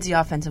 besides the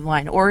offensive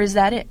line, or is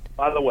that it?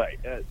 By the way,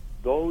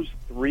 those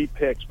 3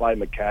 picks by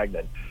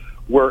McKeon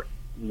were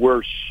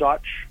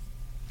such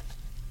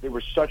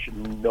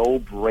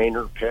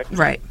no-brainer picks,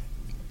 right?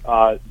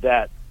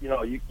 That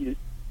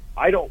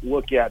I don't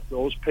look at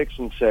those picks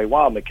and say,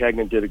 "Wow,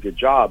 McKeon did a good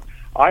job."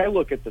 I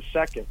look at the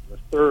 2nd, the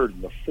 3rd,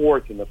 and the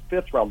 4th, and the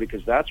 5th round,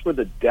 because that's where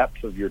the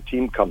depth of your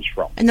team comes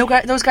from. And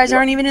those guys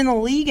aren't even in the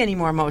league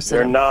anymore. Most of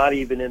them, they're not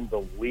even in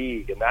the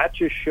league, and that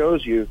just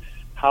shows you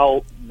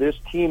how this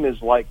team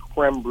is like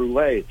creme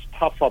brulee. It's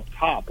tough up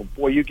top, but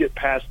boy, you get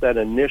past that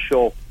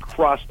initial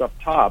crust up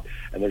top,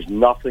 and there's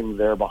nothing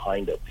there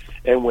behind it.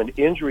 And when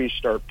injuries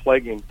start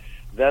plaguing,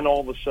 then all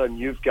of a sudden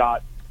you've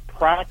got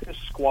practice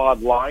squad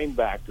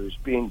linebackers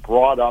being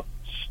brought up,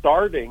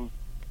 starting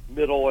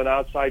middle and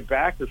outside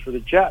backers for the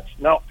Jets.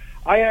 Now,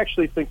 I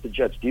actually think the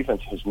Jets'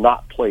 defense has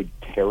not played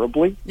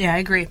terribly. Yeah, I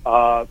agree.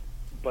 But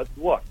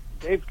look,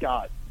 they've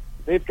got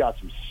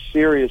some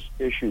serious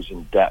issues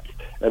in depth,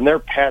 and they're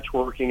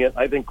patchworking it.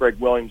 I think Greg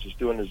Williams is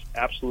doing his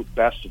absolute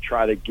best to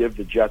try to give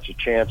the Jets a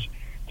chance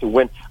to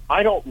win.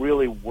 I don't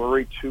really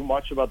worry too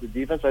much about the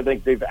defense. I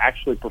think they've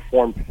actually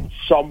performed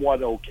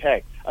somewhat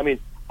okay.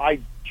 I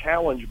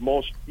challenge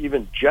most,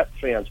 even Jet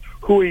fans,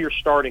 who are your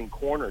starting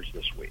corners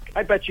this week?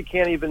 I bet you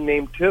can't even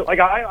name 2.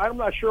 I'm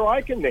not sure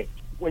I can name.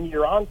 When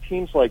you're on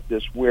teams like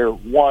this where,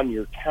 1,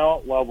 your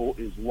talent level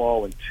is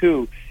low, and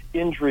 2,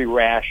 injury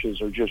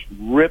rashes are just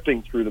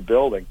ripping through the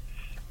building,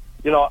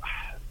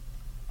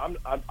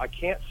 I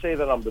can't say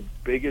that I'm the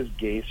biggest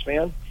Gase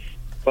fan,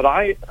 but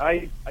I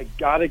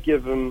got to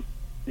give him,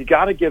 you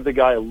got to give the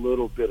guy a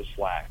little bit of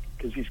slack,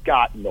 because he's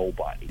got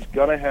nobody. He's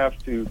going to have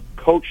to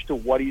coach to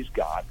what he's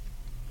got,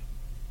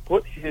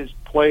 put his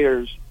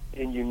players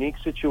in unique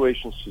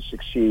situations to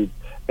succeed,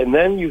 and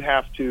then you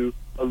have to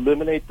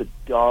eliminate the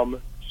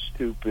dumb,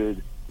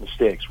 stupid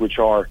mistakes, which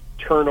are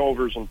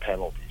turnovers and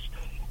penalties.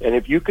 And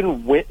if you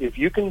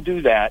can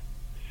do that,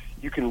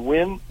 you can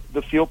win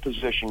the field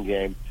position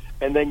game,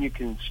 and then you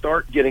can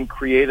start getting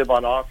creative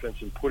on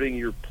offense and putting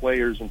your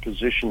players in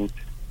position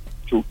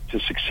to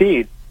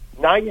succeed.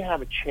 Now you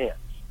have a chance.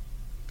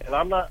 And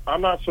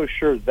I'm not so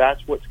sure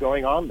that's what's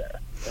going on there.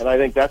 And I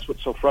think that's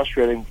what's so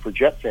frustrating for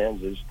Jet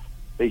fans is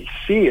they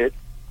see it,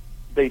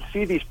 they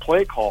see these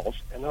play calls,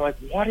 and they're like,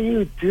 "What are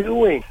you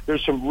doing?"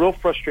 There's some real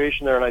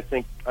frustration there, and I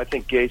think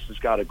Gase has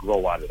got to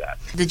grow out of that.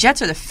 The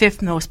Jets are the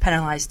 5th most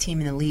penalized team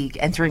in the league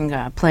entering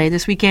play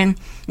this weekend.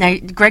 Now,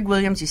 Greg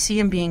Williams, you see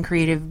him being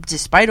creative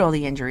despite all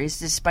the injuries,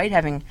 despite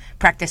having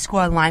practice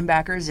squad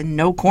linebackers and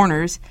no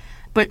corners.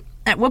 But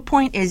at what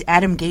point is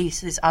Adam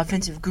Gase, this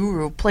offensive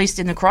guru, placed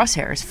in the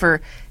crosshairs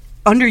for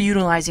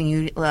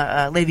underutilizing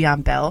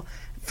Le'Veon Bell,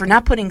 for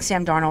not putting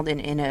Sam Darnold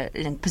in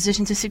a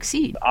position to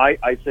succeed?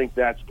 I think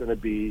that's going to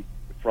be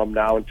from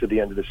now until the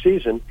end of the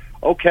season.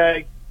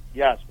 Okay,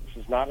 yes,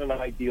 this is not an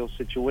ideal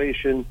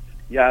situation.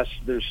 Yes,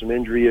 there's some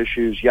injury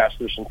issues. Yes,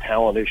 there's some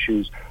talent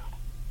issues.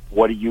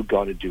 What are you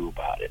going to do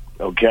about it?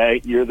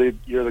 Okay, you're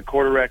the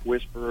quarterback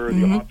whisperer,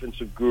 the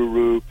offensive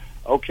guru.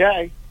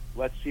 Okay,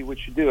 let's see what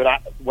you do. And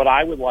what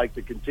I would like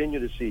to continue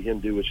to see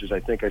him do, which is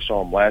I think I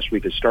saw him last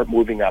week, is start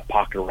moving that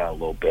pocket around a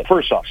little bit.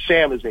 First off,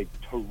 Sam is a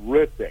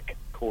terrific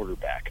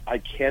quarterback. I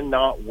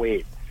cannot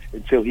wait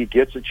until he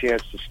gets a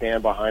chance to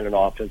stand behind an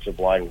offensive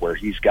line where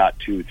he's got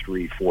 2,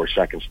 3, 4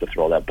 seconds to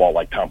throw that ball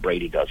like Tom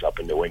Brady does up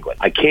in New England.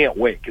 I can't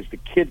wait because the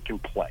kid can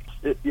play.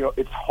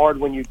 It's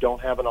hard when you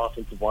don't have an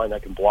offensive line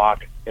that can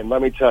block. And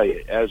let me tell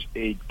you, as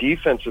a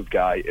defensive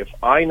guy, if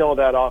I know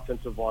that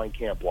offensive line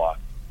can't block,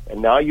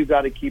 and now you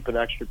got to keep an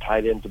extra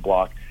tight end to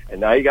block,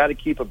 and now you got to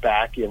keep a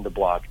back end to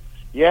block,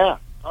 yeah,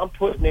 I'm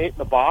putting Nate in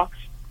the box,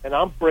 and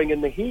I'm bringing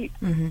the heat.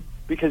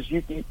 Because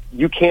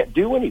you can't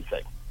do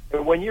anything.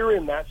 And when you're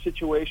in that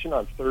situation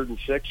on 3rd and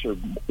 6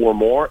 or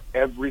more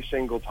every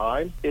single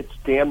time, it's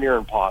damn near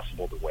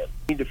impossible to win.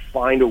 You need to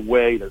find a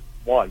way to,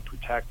 1,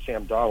 protect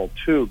Sam Darnold,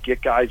 2,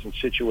 get guys in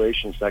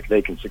situations that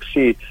they can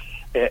succeed,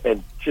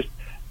 and just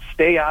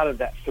stay out of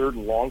that 3rd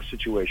and long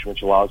situation,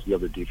 which allows the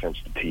other defense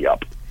to tee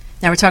up.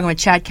 Now we're talking with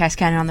Chad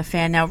Cascadden on The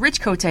Fan. Now,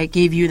 Rich Kotite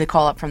gave you the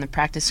call-up from the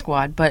practice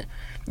squad, but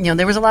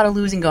there was a lot of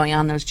losing going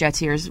on in those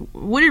Jets years.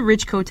 What did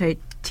Rich Kotite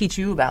teach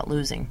you about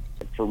losing?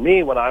 For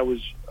me, when I was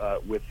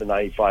with the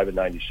 95 and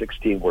 96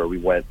 team, where we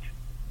went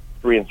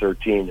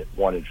 3-13,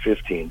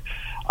 1-15,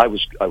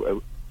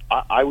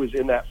 I was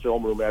in that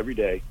film room every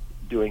day,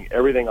 doing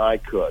everything I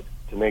could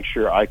to make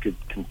sure I could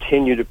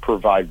continue to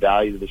provide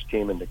value to this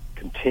team and to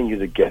continue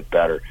to get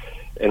better.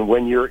 And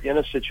when you're in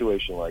a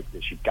situation like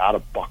this, you've got to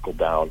buckle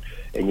down,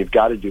 and you've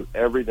got to do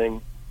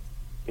everything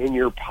in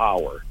your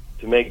power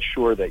to make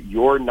sure that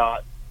you're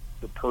not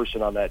the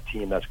person on that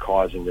team that's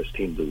causing this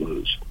team to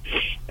lose.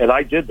 And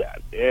I did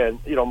that. And,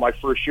 my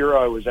first year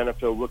I was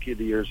NFL Rookie of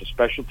the Year as a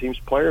special teams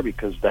player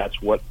because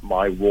that's what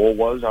my role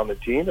was on the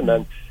team. And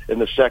then in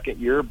the second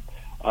year,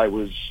 I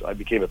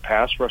became a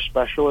pass rush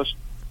specialist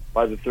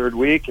by the 3rd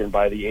week. And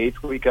by the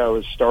 8th week, I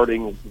was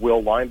starting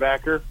Will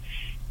linebacker.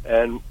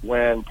 And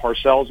when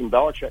Parcells and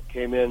Belichick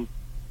came in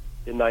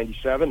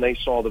 97, they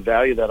saw the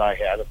value that I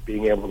had of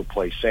being able to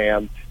play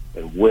Sam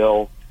and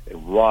Will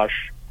and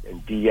rush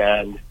and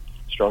D-end,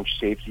 strong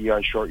safety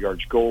on short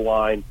yards goal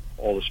line,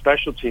 all the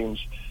special teams.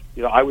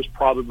 I was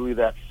probably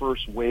that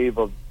first wave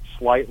of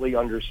slightly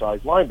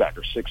undersized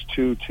linebacker, 6'2",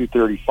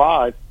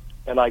 235,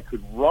 and I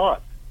could run,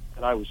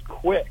 and I was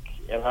quick,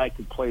 and I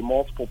could play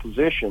multiple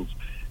positions.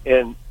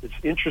 And it's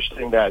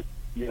interesting that,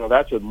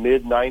 that's a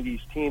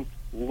mid-90s team.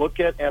 Look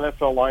at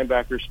NFL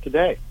linebackers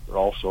today. They're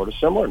all sort of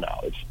similar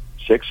now. It's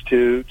 6'2",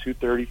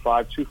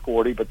 235,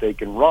 240, but they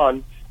can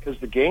run because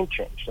the game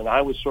changed. And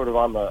I was sort of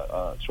on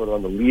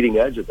the leading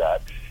edge of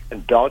that.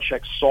 And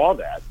Belichick saw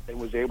that and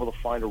was able to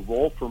find a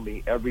role for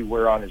me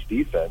everywhere on his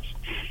defense.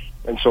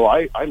 And so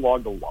I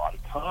logged a lot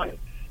of time.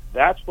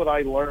 That's what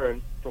I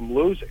learned from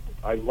losing.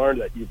 I learned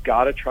that you've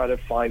got to try to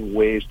find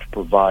ways to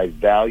provide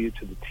value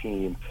to the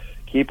team,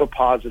 keep a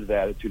positive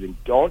attitude,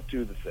 and don't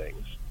do the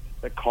things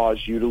that cause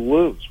you to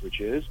lose, which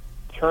is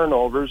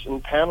turnovers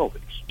and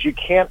penalties. You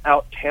can't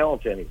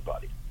out-talent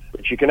anybody,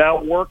 but you can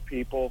outwork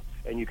people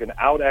and you can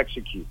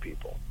out-execute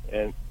people.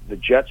 And the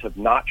Jets have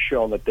not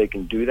shown that they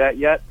can do that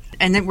yet.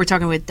 And then we're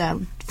talking with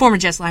former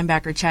Jets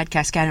linebacker Chad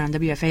Cascadden on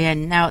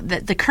WFAN. Now,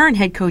 the current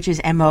head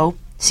coach's MO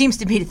seems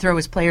to be to throw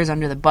his players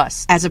under the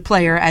bus. As a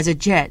player, as a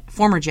Jet,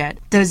 former Jet,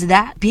 does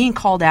that being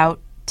called out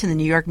to the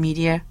New York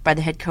media by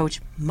the head coach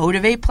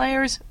motivate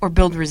players or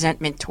build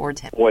resentment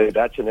towards him? Boy,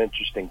 that's an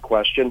interesting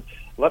question.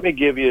 Let me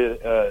give you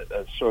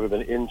a sort of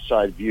an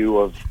inside view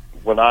of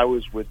when I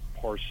was with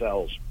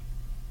Parcells.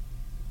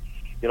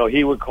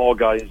 He would call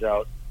guys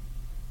out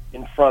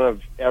in front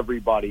of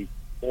everybody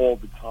all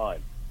the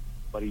time,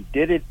 but he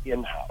did it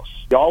in-house.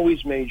 He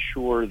always made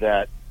sure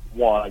that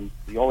one,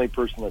 the only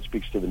person that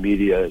speaks to the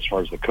media as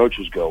far as the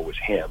coaches go was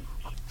him.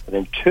 And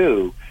then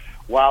two,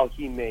 while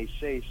he may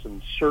say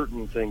some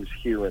certain things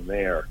here and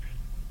there,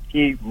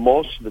 he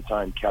most of the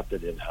time kept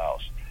it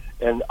in-house.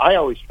 And I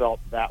always felt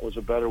that was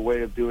a better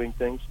way of doing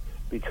things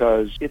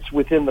because it's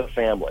within the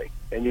family,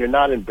 and you're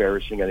not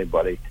embarrassing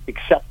anybody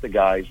except the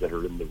guys that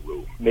are in the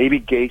room. Maybe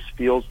Gase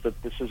feels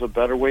that this is a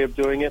better way of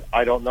doing it.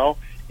 I don't know.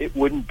 It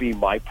wouldn't be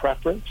my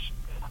preference.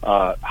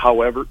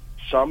 However,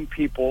 some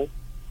people,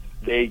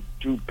 they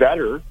do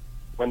better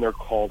when they're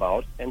called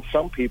out, and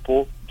some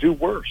people do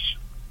worse.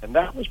 And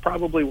that was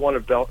probably one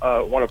of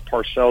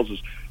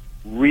Parcells'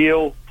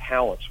 real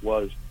talents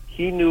was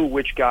he knew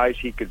which guys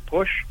he could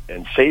push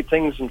and say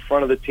things in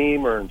front of the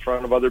team or in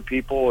front of other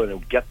people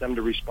and get them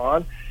to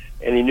respond.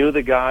 And he knew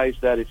the guys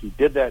that if he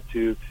did that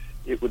to,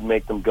 it would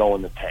make them go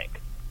in the tank.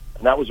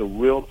 And that was a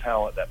real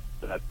talent that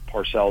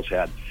Parcells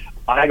had.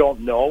 I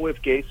don't know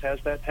if Gase has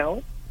that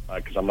talent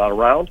because I'm not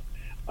around.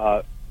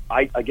 I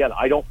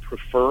don't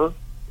prefer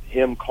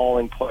him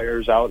calling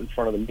players out in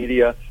front of the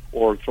media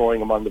or throwing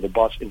them under the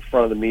bus in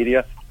front of the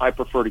media. I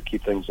prefer to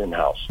keep things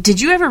in-house. Did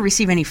you ever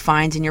receive any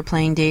fines in your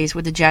playing days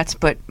with the Jets,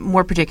 but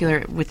more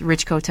particular with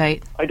Rich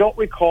Kotite? I don't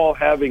recall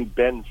having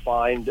been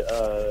fined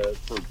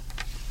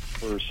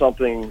for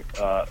something.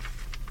 I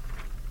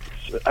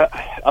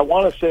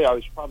want to say I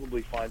was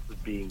probably fined for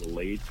being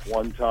late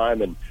one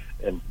time, and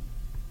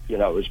you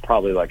know, it was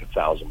probably like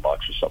 $1,000 or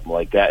something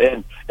like that.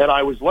 And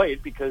I was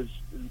late because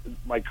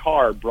my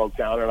car broke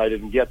down and I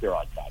didn't get there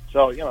on time.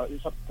 So, you know,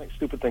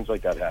 stupid things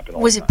like that happen.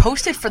 Was it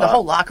posted for the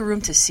whole locker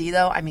room to see,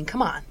 though? I mean,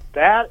 come on.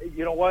 That,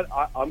 you know what?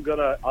 I'm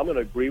gonna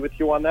agree with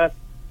you on that.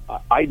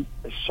 I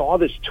saw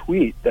this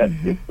tweet that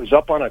it was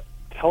up on a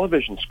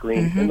television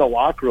screen in the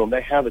locker room.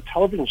 They have a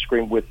television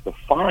screen with the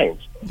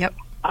fines. Yep.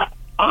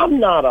 I'm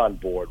not on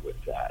board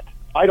with that.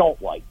 I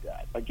don't like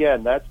that.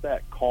 Again, that's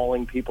that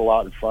calling people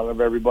out in front of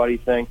everybody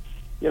thing.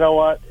 You know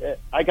what?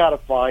 I got a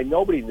fine.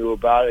 Nobody knew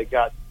about it.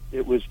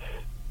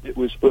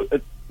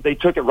 They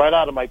took it right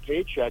out of my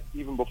paycheck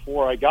even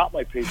before I got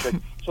my paycheck.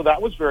 So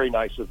that was very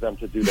nice of them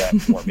to do that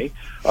for me.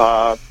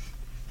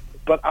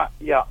 But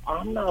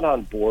I'm not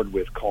on board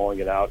with calling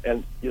it out.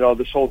 And, you know,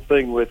 this whole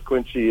thing with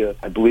Quincy,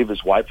 I believe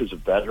his wife is a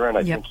veteran.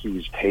 I think he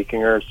was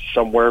taking her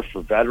somewhere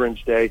for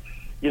Veterans Day.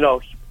 You know,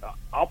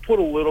 I'll put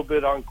a little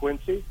bit on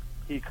Quincy.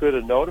 He could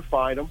have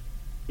notified him.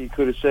 He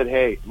could have said,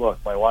 hey, look,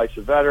 my wife's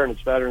a veteran.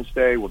 It's Veterans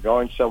Day. We're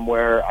going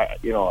somewhere.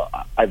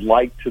 I'd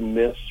like to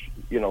miss,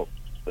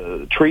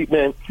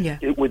 treatment. Yeah.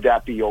 Would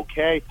that be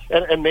okay?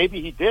 And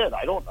maybe he did.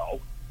 I don't know.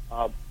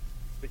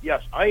 But,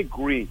 yes, I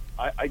agree.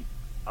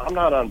 I'm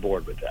not on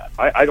board with that.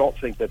 I don't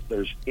think that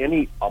there's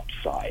any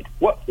upside.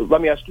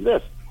 Let me ask you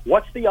this.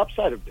 What's the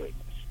upside of doing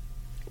this?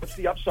 What's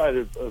the upside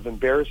of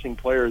embarrassing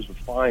players with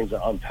fines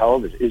on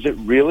television? Is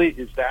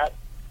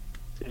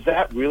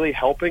that really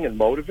helping and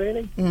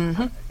motivating?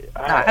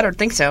 I don't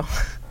think so.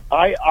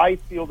 I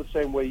feel the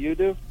same way you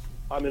do.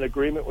 I'm in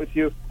agreement with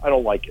you. I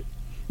don't like it.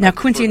 Now,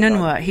 Quincy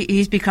Enunwa,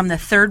 he's become the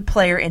third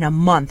player in a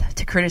month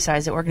to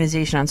criticize the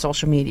organization on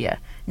social media.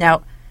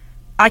 Now,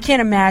 I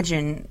can't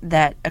imagine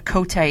that a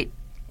Kotite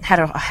had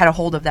a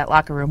hold of that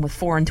locker room with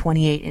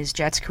 4-28 in his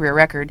Jets career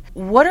record.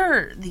 What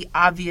are the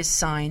obvious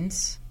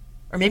signs,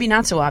 or maybe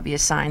not so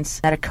obvious signs,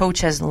 that a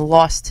coach has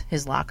lost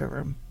his locker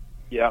room?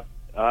 Yeah,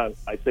 I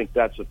think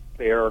that's a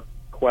fair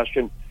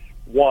question.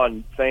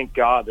 One, thank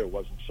God there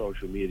wasn't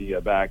social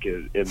media back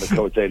in the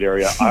Kotite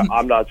area.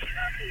 I'm not.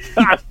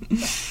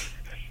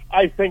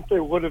 I think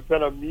there would have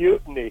been a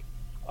mutiny.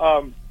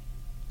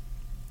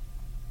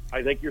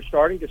 I think you're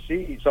starting to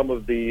see some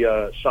of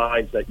the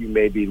signs that you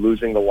may be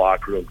losing the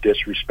locker room,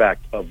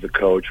 disrespect of the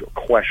coach,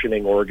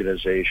 questioning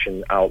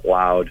organization out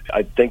loud.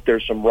 I think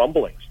there's some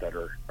rumblings that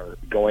are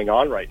going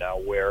on right now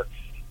where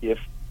if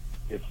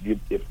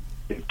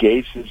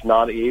Gase is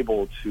not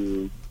able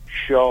to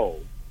show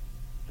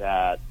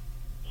that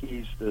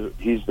he's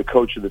the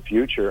coach of the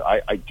future,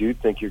 I do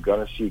think you're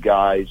going to see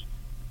guys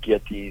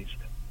get these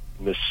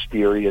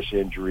mysterious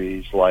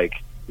injuries, like,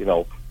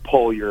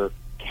 pull your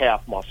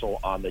calf muscle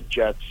on the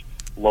Jets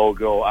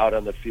logo out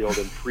on the field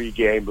in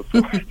pregame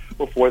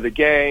before the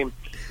game,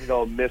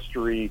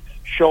 mystery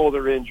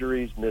shoulder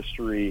injuries,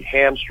 mystery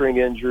hamstring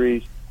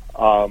injuries.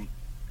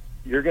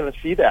 You're going to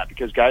see that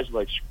because guys are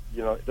like,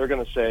 they're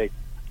going to say,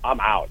 I'm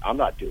out. I'm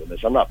not doing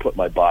this. I'm not putting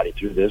my body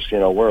through this.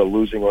 We're a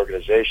losing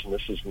organization.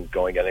 This isn't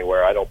going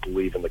anywhere. I don't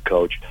believe in the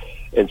coach.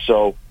 And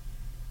so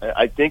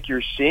I think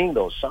you're seeing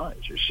those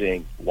signs. You're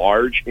seeing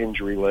large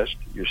injury list.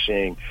 You're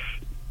seeing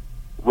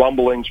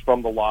rumblings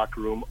from the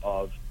locker room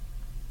of,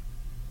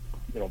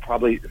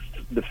 probably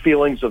the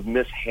feelings of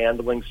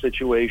mishandling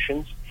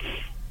situations.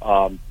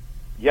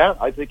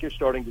 I think you're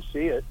starting to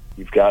see it.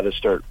 You've got to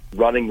start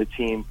running the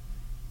team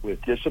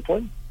with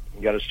discipline.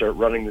 You got to start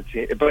running the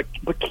team, but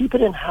keep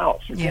it in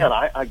house. Again,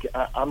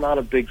 I'm not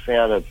a big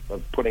fan of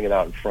putting it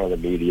out in front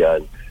of the media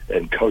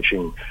and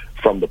coaching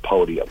from the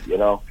podium.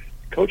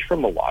 Coach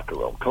from the locker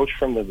room, coach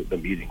from the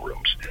meeting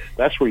rooms.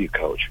 That's where you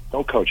coach.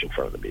 Don't coach in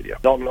front of the media.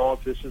 Don't know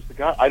if this is the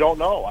guy. I don't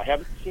know. I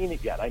haven't seen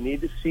it yet. I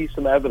need to see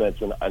some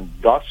evidence, and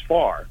thus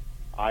far,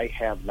 I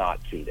have not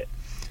seen it.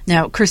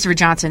 Now, Christopher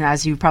Johnson,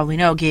 as you probably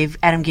know, gave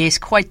Adam Gase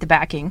quite the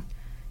backing.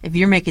 If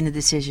you're making the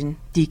decision,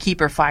 do you keep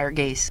or fire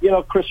Gase? You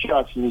know, Chris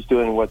Johnson is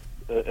doing what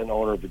an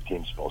owner of the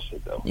team is supposed to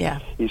do. Yeah.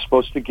 He's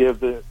supposed to give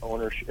the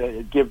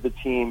give the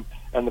team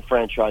and the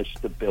franchise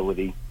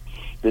stability.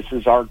 This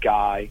is our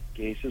guy.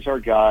 Gase is our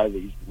guy.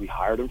 We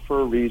hired him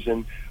for a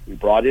reason. We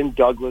brought in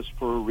Douglas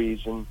for a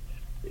reason.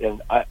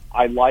 And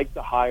I like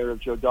the hire of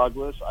Joe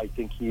Douglas. I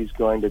think he's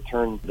going to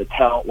turn the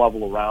talent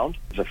level around.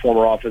 As a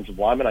former offensive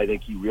lineman, I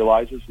think he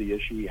realizes the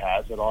issue he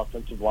has at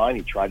offensive line.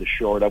 He tried to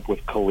shore it up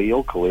with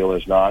Khalil. Khalil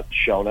has not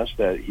shown us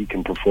that he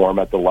can perform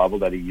at the level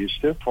that he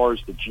used to. As far as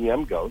the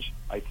GM goes,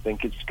 I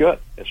think it's good.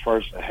 As far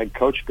as the head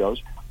coach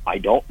goes, I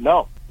don't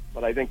know.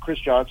 But I think Chris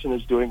Johnson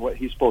is doing what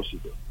he's supposed to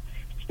do.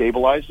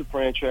 Stabilize the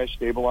franchise,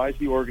 stabilize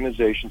the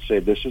organization, say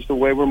this is the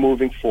way we're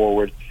moving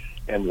forward,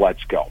 and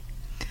let's go.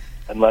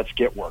 And let's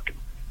get working.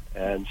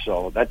 And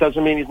so that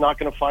doesn't mean he's not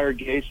going to fire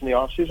Gase in the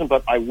offseason,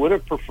 but I would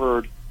have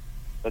preferred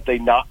that they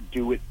not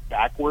do it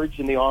backwards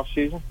in the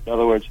offseason. In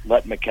other words,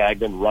 let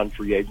McKeon run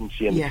free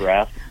agency in the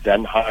draft,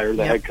 then hire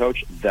the head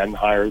coach, then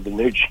hire the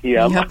new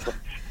GM.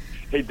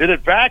 They did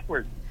it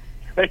backwards.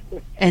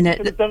 And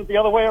could have done it the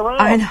other way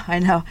around. I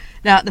know.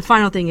 Now, the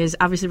final thing is,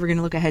 obviously, we're going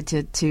to look ahead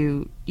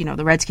to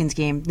the Redskins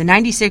game. The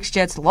 96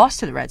 Jets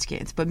lost to the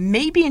Redskins, but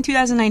maybe in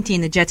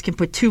 2019, the Jets can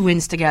put 2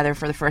 wins together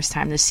for the first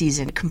time this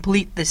season.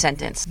 Complete the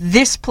sentence.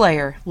 This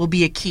player will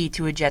be a key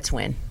to a Jets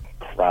win.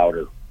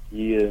 Crowder.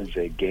 He is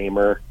a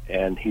gamer,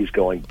 and he's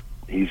got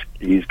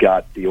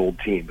the old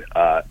team.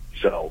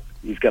 So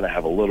he's going to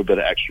have a little bit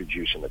of extra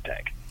juice in the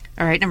tank.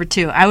 All right, number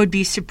 2. I would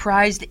be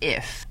surprised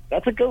if.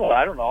 That's a good one.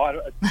 I don't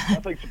know.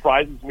 Nothing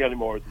surprises me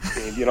anymore with this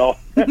team, you know.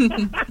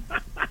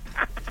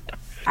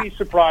 I'd be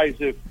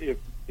surprised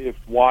if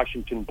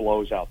Washington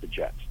blows out the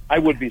Jets. I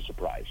would be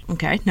surprised.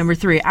 Okay, number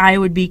 3. I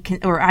would be,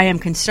 I am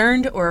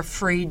concerned or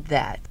afraid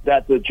that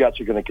the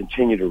Jets are going to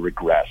continue to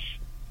regress.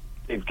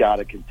 They've got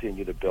to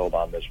continue to build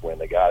on this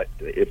win.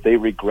 If they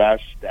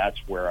regress, that's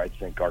where I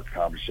think our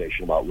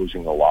conversation about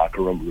losing the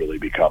locker room really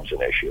becomes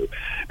an issue.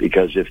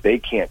 Because if they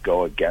can't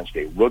go against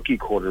a rookie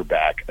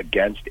quarterback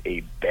against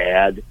a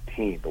bad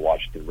team, the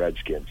Washington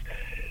Redskins,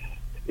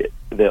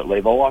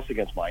 they've all lost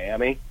against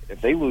Miami.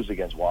 If they lose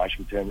against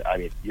Washington, I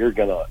mean, you're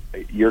gonna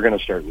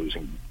start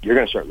losing. You're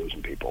gonna start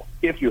losing people.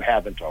 If you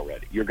haven't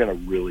already, you're gonna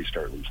really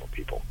start losing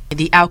people.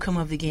 The outcome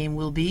of the game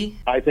will be?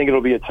 I think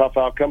it'll be a tough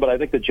outcome, but I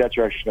think the Jets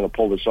are actually going to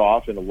pull this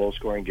off in a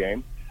low-scoring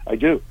game. I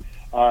do.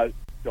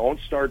 Don't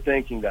start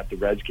thinking that the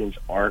Redskins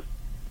aren't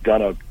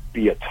gonna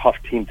be a tough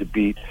team to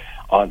beat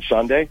on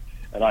Sunday.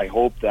 And I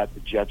hope that the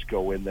Jets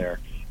go in there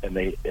and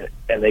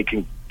they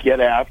can get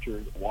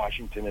after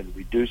Washington and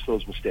reduce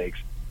those mistakes.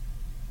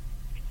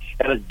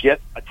 And get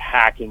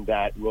attacking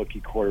that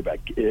rookie quarterback.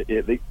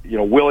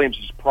 Williams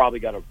has probably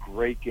got a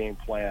great game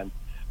plan.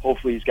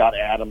 Hopefully he's got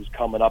Adams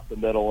coming up the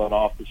middle and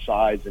off the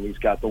sides, and he's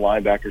got the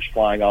linebackers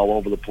flying all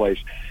over the place.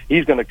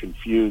 He's going to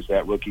confuse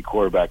that rookie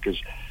quarterback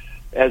because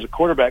as a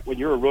quarterback, when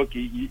you're a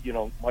rookie,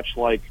 much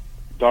like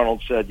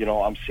Darnold said,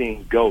 I'm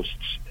seeing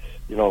ghosts,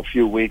 a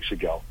few weeks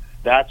ago.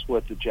 That's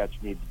what the Jets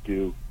need to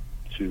do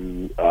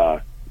to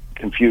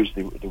confuse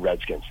the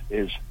Redskins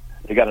is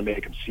they got to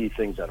make them see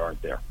things that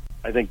aren't there.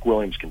 I think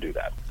Williams can do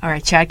that. All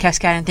right, Chad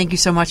Cascadden, thank you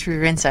so much for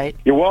your insight.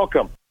 You're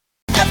welcome.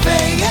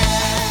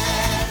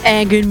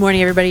 And good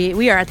morning, everybody.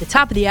 We are at the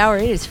top of the hour.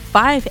 It is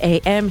 5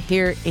 a.m.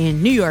 here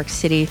in New York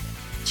City.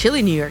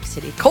 Chilly New York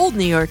City. Cold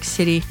New York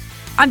City.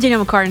 I'm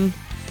Danielle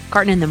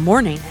McCartan in the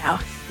morning now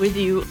with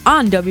you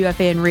on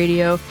WFAN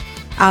Radio.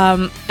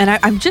 And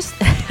I'm just...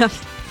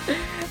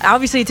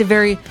 obviously, it's a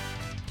very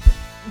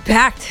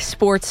packed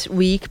sports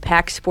week,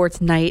 packed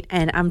sports night,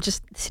 and I'm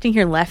just sitting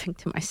here laughing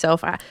to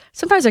myself.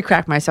 Sometimes I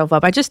crack myself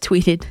up. I just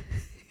tweeted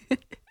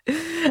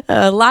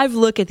a live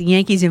look at the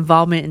Yankees'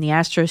 involvement in the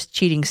Astros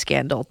cheating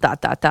scandal, ...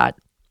 And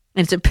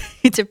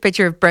it's a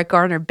picture of Brett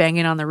Gardner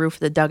banging on the roof of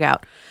the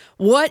dugout.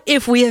 What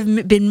if we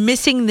have been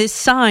missing this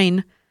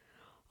sign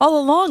all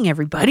along,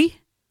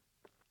 everybody?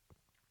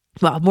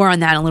 Well, more on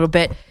that in a little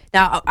bit.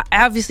 Now,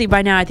 obviously,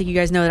 by now, I think you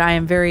guys know that I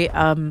am very...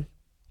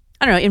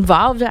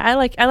 involved. I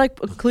like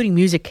including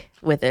music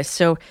with this.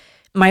 So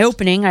my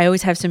opening, I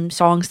always have some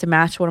songs to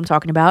match what I'm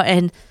talking about.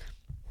 And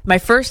my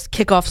first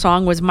kickoff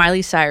song was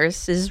Miley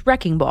Cyrus's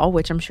Wrecking Ball,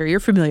 which I'm sure you're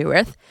familiar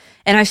with.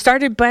 And I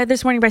started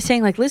this morning by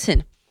saying,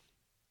 listen,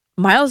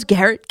 Myles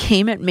Garrett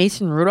came at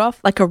Mason Rudolph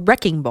like a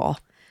wrecking ball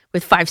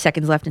with 5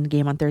 seconds left in the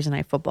game on Thursday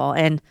Night Football.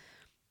 And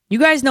you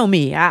guys know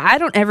me. I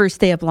don't ever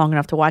stay up long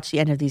enough to watch the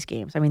end of these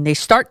games. I mean, they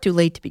start too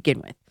late to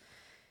begin with.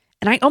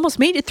 And I almost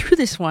made it through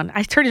this one.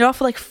 I turned it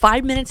off with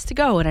 5 minutes to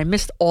go, and I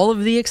missed all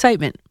of the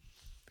excitement.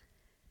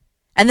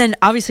 And then,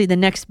 obviously, the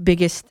next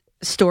biggest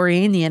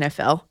story in the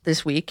NFL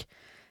this week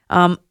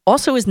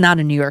also is not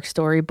a New York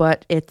story,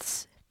 but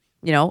it's,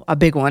 a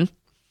big one.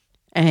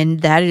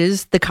 And that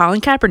is the Colin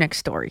Kaepernick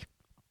story.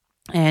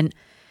 And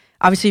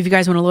obviously, if you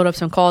guys want to load up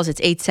some calls, it's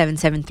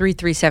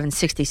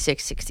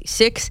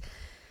 877-337-6666.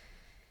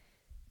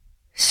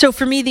 So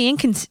for me, the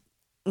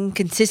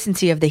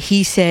inconsistency of the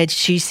he said,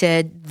 she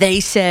said, they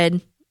said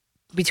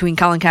between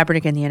Colin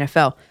Kaepernick and the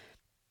NFL.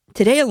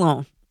 Today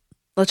alone,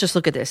 let's just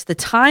look at this. The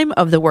time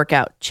of the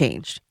workout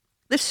changed.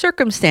 The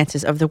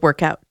circumstances of the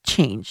workout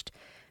changed.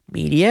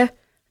 Media,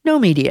 no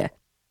media.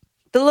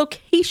 The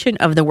location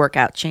of the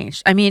workout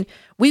changed. I mean,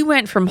 we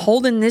went from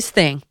holding this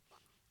thing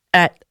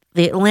at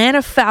the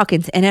Atlanta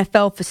Falcons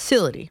NFL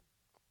facility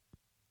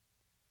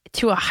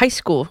to a high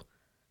school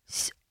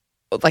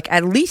like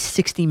at least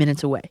 60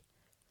 minutes away.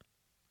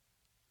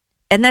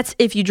 And that's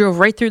if you drove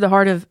right through the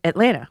heart of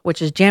Atlanta,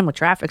 which is jammed with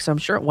traffic, so I'm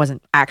sure it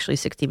wasn't actually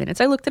 60 minutes.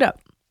 I looked it up.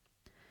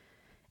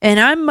 And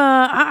I'm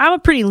a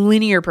pretty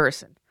linear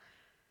person.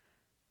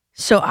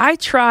 So I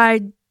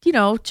tried,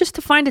 just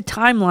to find a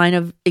timeline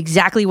of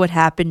exactly what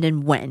happened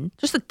and when.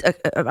 Just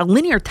a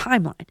linear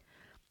timeline.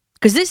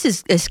 Because this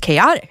is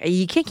chaotic.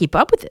 You can't keep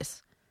up with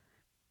this.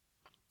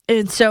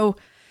 And so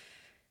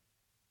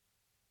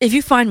if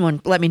you find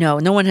one, let me know.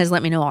 No one has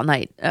let me know all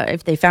night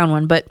if they found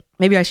one, but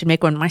maybe I should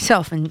make one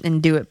myself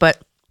and do it.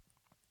 But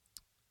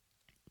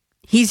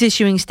he's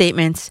issuing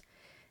statements.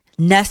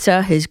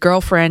 Nessa, his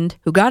girlfriend,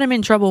 who got him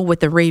in trouble with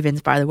the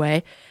Ravens, by the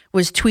way,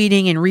 was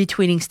tweeting and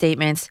retweeting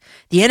statements.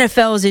 The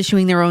NFL is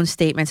issuing their own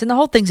statements, and the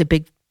whole thing's a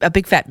big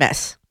fat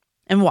mess.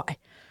 And why?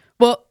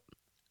 Well,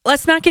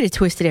 let's not get it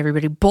twisted,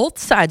 everybody. Both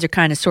sides are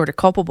kind of sort of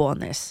culpable in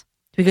this.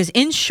 Because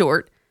in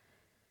short,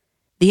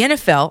 the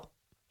NFL,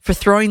 for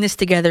throwing this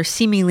together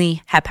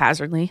seemingly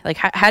haphazardly, like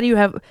how do you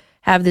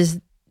have this,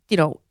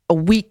 a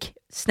week,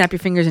 snap your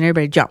fingers and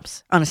everybody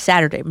jumps on a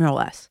Saturday, more or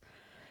less.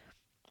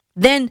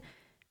 Then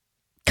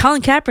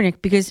Colin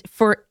Kaepernick, because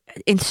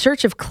in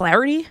search of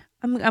clarity,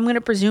 I'm going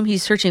to presume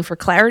he's searching for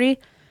clarity,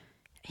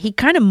 he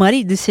kind of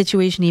muddied the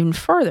situation even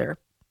further.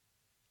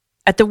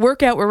 At the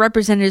workout were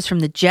representatives from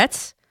the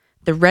Jets,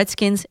 the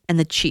Redskins, and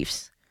the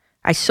Chiefs.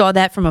 I saw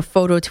that from a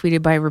photo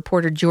tweeted by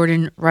reporter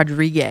Jordan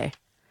Rodriguez.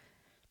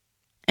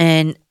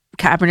 And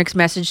Kaepernick's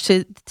message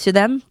to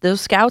them,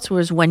 those scouts,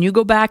 was when you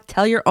go back,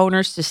 tell your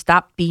owners to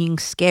stop being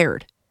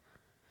scared.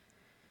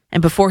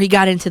 And before he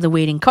got into the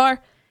waiting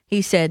car,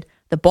 he said,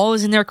 the ball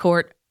is in their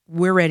court.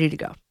 We're ready to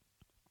go.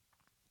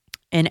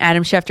 And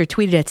Adam Schefter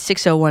tweeted at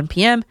 6:01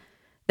 p.m.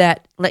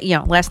 that,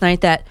 last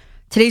night that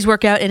today's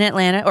workout in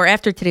Atlanta, or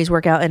after today's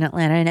workout in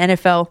Atlanta, an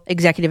NFL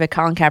executive at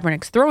Colin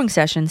Kaepernick's throwing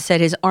session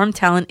said his arm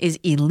talent is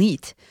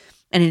elite,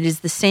 and it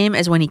is the same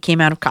as when he came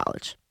out of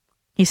college.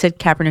 He said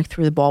Kaepernick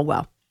threw the ball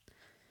well.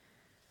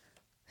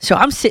 So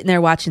I'm sitting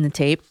there watching the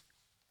tape,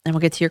 and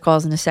we'll get to your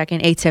calls in a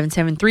second,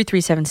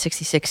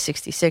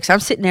 877-337-6666. I'm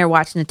sitting there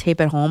watching the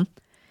tape at home,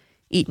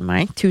 eating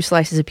my 2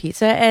 slices of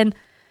pizza, and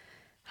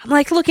I'm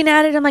like looking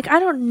at it. I'm like, I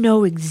don't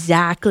know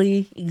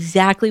exactly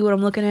what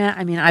I'm looking at.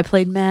 I mean, I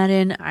played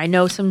Madden. I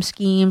know some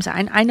schemes.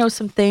 I know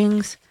some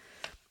things.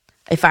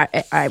 If I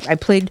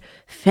played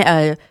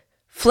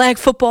flag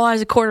football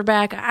as a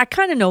quarterback, I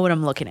kind of know what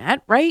I'm looking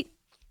at, right?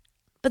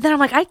 But then I'm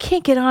like, I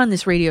can't get on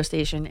this radio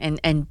station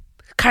and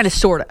kind of,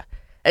 sort of.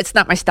 It's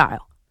not my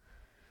style.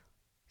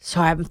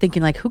 So I'm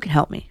thinking, like, who can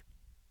help me?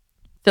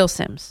 Phil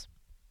Simms.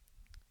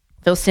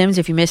 Phil Simms,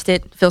 if you missed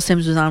it, Phil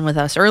Simms was on with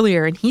us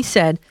earlier, and he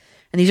said,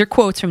 and these are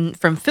quotes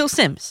from Phil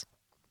Simms,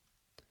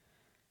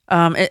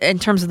 in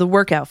terms of the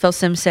workout. Phil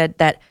Simms said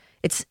that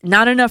it's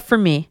not enough for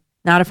me,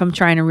 not if I'm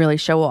trying to really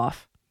show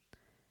off.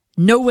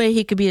 No way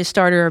he could be a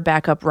starter or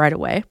backup right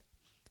away.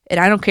 And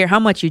I don't care how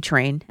much you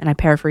train, and I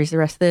paraphrase the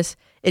rest of this,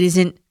 it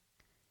isn't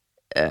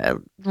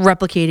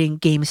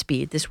replicating game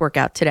speed, this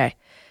workout today.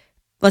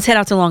 Let's head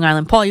out to Long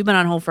Island. Paul, you've been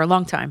on hold for a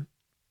long time.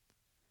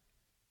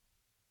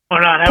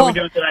 Hold on, how are we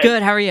doing today?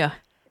 Good, how are you?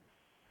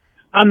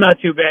 I'm not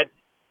too bad.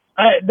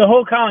 The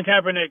whole Colin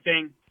Kaepernick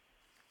thing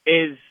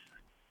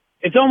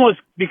it's almost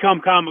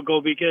become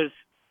comical because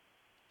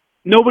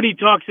nobody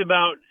talks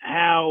about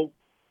how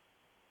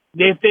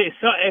if the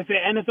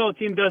NFL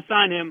team does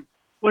sign him,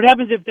 what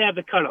happens if they have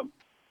to cut him?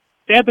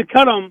 If they have to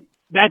cut him,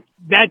 that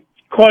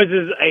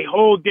causes a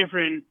whole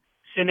different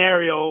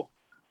scenario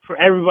for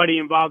everybody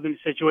involved in the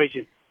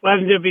situation. What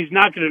happens if he's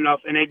not good enough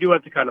and they do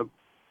have to cut him?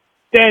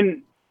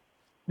 Then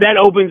that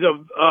opens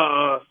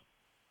a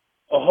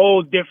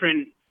whole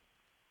different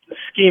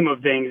scheme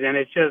of things, and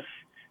it's just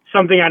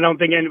something I don't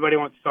think anybody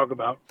wants to talk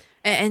about.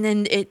 And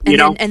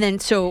then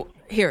so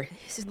here,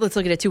 let's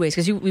look at it two ways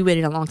because we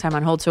waited a long time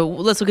on hold. So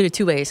let's look at it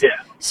two ways. Yeah.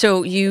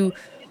 So you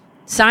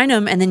sign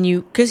him, and then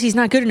because he's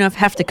not good enough,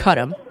 have to cut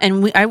him.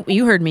 And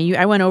you heard me.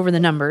 I went over the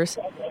numbers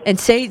and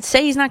say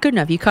he's not good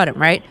enough. You cut him,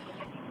 right?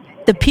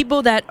 The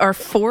people that are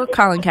for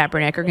Colin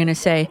Kaepernick are going to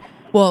say,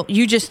 well,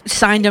 you just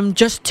signed him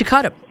just to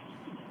cut him.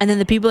 And then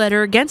the people that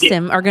are against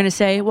him are going to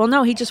say, well,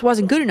 no, he just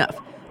wasn't good enough.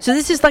 So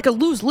this is like a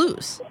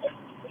lose-lose.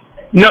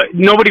 No,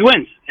 nobody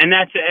wins. And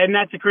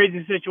that's a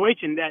crazy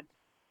situation that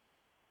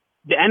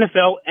the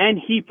NFL and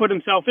he put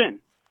himself in.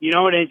 You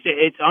know, and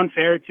it's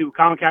unfair to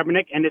Colin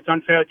Kaepernick, and it's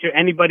unfair to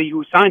anybody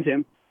who signs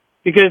him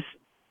because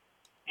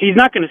he's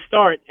not going to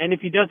start. And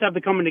if he does have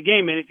to come in the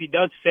game, and if he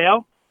does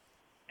fail,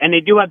 and they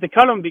do have to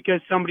cut him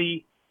because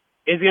somebody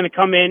is going to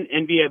come in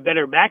and be a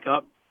better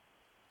backup,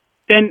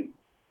 then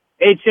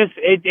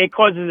it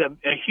causes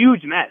a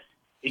huge mess.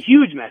 A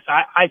huge mess,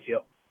 I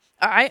feel.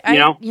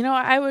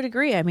 I would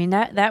agree. I mean,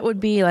 that would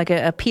be like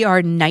a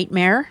PR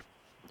nightmare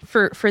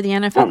for the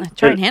NFL.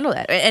 Try and handle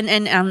that,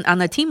 and on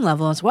the team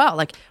level as well.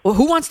 Like, well,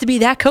 who wants to be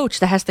that coach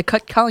that has to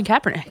cut Colin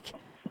Kaepernick?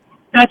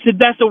 That's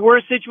the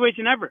worst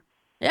situation ever.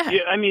 Yeah.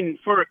 I mean,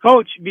 for a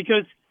coach,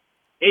 because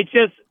it's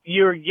just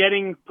you're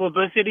getting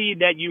publicity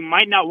that you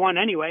might not want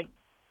anyway.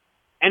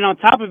 And on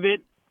top of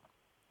it,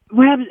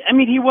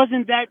 he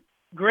wasn't that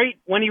great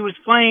when he was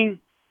playing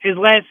his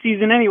last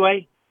season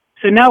anyway.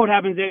 So now what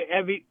happens?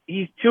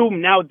 He's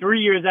 3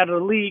 years out of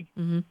the league.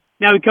 Mm-hmm.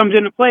 Now he comes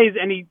in and plays,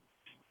 and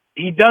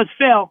he does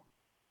fail.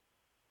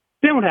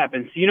 Then what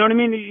happens? You know what I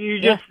mean?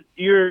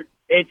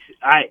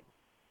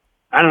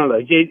 I don't know.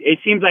 It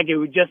seems like it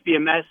would just be a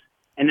mess.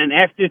 And then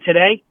after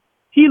today,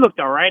 he looked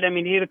all right. I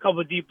mean, he hit a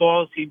couple of deep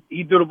balls. He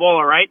threw the ball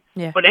all right.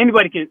 Yeah. But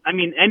anybody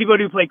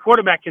who played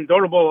quarterback can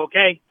throw the ball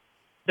okay.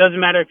 Doesn't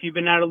matter if you've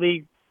been out of the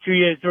league 2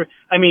 years.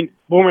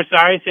 Boomer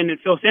Esiason and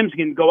Phil Simms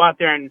can go out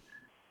there and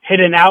hit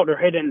an out or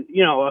hit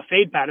a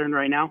fade pattern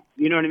right now.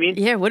 You know what I mean?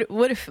 Yeah.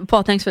 What if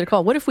Paul? Thanks for the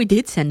call. What if we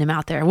did send him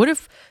out there? What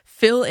if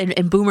Phil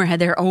and Boomer had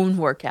their own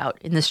workout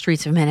in the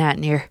streets of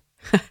Manhattan here?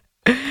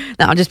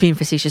 No, I'm just being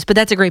facetious, but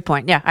that's a great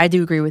point. Yeah, I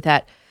do agree with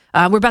that.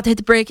 We're about to hit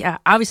the break.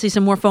 Obviously,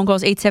 some more phone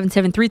calls,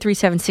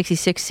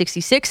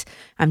 877-337-6666.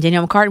 I'm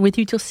Danielle McCartan with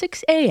you till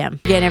 6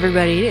 a.m. Again,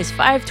 everybody, it is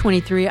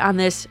 5:23 on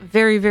this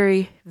very,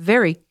 very,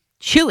 very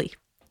chilly,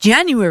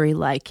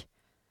 January-like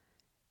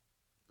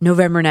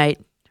November night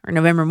or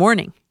November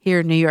morning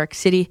here in New York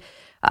City.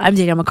 I'm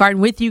Danielle McCartan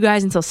with you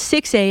guys until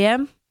 6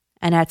 a.m.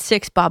 And at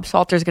 6, Bob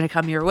Salter is going to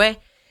come your way.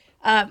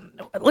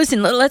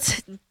 Listen,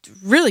 let's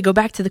really go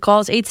back to the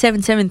calls,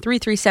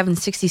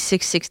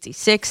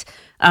 877-337-6666.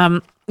 I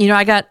don't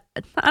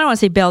want to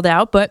say bailed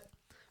out, but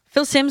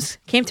Phil Simms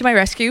came to my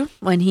rescue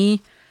when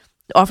he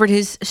offered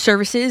his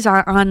services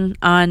on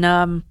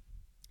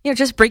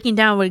just breaking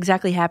down what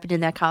exactly happened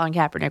in that Colin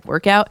Kaepernick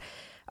workout.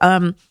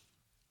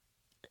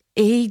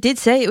 He did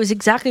say it was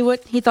exactly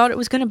what he thought it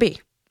was going to be.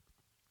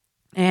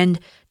 And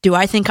do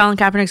I think Colin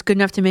Kaepernick's good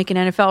enough to make an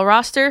NFL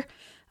roster?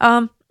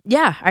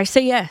 Yeah, I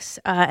say yes.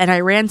 And I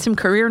ran some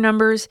career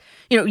numbers.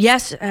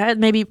 Yes,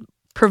 maybe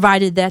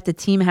provided that the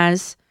team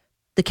has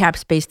the cap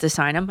space to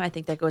sign him. I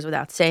think that goes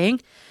without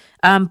saying.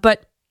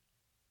 But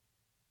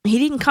he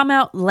didn't come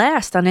out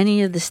last on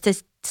any of the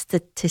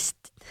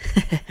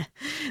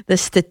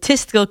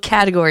statistical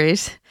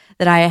categories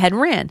that I had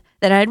run.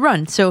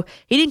 So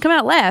he didn't come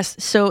out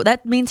last. So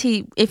that means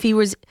if he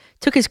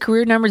took his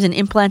career numbers and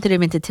implanted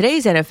him into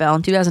today's NFL,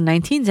 in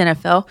 2019's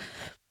NFL,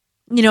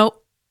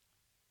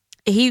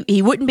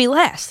 he wouldn't be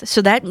last.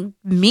 So that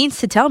means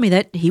to tell me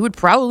that he would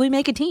probably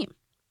make a team.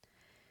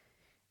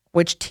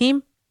 Which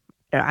team?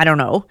 I don't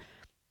know.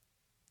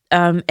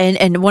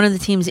 And one of the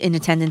teams in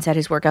attendance at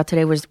his workout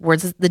today was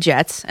the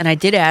Jets. And I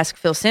did ask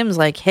Phil Simms,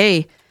 like,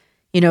 hey,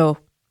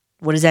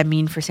 what does that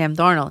mean for Sam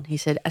Darnold? He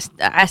said,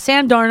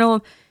 Sam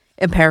Darnold,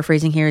 I'm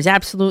paraphrasing here, is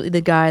absolutely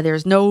the guy.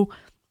 There's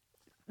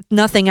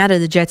nothing out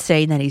of the Jets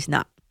saying that he's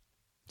not.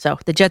 So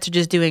the Jets are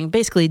just doing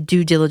basically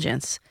due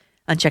diligence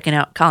on checking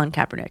out Colin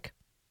Kaepernick.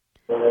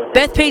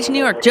 Bethpage, New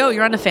York. Joe,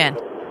 you're on the fan.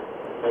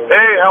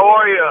 Hey, how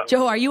are you?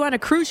 Joe, are you on a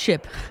cruise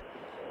ship?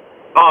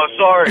 Oh,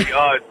 sorry. Just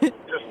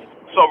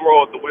something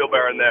wrong with the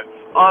wheelbarrow in there.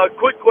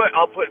 Quick,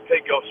 I'll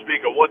take you off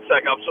speaker. 1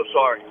 second. I'm so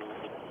sorry.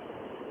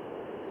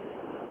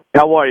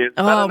 How are you?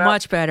 Oh,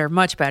 much better.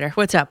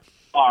 What's up?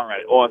 All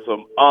right,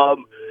 awesome.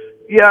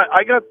 Yeah,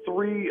 I got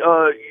three.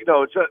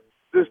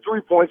 There's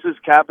 3 points to this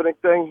Kaepernick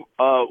thing.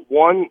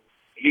 One,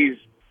 he's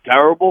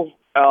terrible.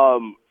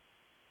 2,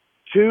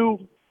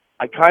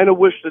 I kind of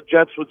wish the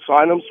Jets would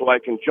sign him so I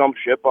can jump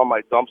ship on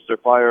my dumpster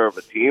fire of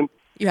a team.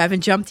 You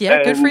haven't jumped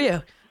yet? Good for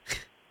you.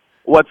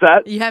 What's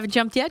that? You haven't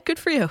jumped yet? Good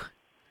for you.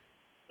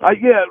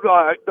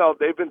 No,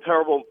 they've been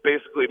terrible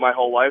basically my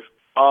whole life.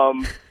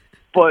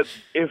 But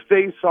if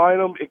they sign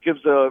him, it gives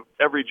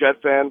every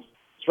Jet fan,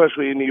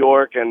 especially in New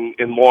York and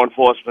in law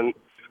enforcement,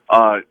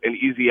 an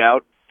easy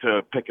out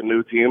to pick a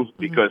new team.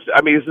 Because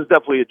this is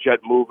definitely a Jet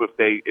move if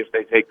they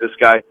take this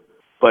guy.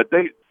 But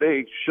they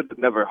should have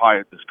never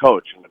hired this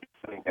coach in the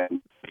beginning.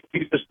 And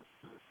he just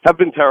have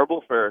been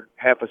terrible for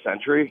half a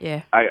century.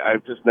 Yeah.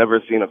 I've just never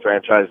seen a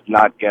franchise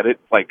not get it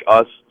like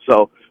us.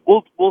 So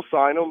we'll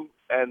sign him,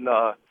 and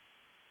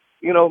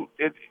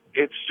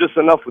it's just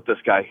enough with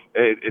this guy.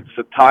 It's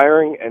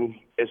tiring, and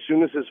as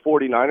soon as his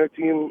 49er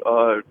team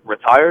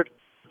retired,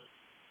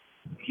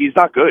 he's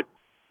not good.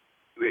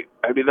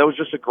 That was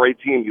just a great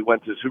team he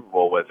went to the Super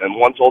Bowl with, and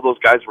once all those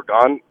guys were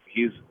gone,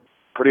 he's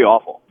pretty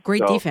awful.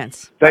 Great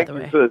defense. Thank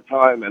you for the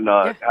time, and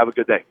have a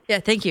good day. Yeah,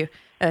 thank you,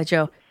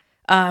 Joe.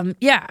 I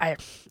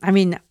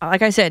mean,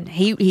 like I said,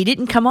 he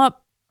didn't come up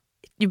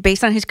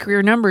based on his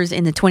career numbers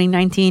in the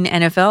 2019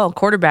 NFL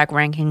quarterback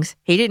rankings.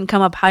 He didn't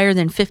come up higher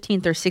than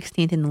 15th or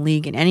 16th in the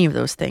league in any of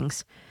those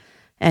things.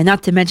 And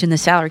not to mention the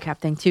salary cap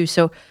thing too.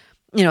 So,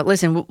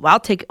 listen, I'll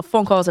take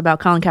phone calls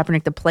about Colin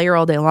Kaepernick, the player,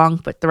 all day long,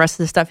 but the rest of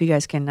the stuff you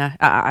guys can,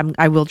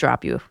 I will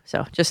drop you.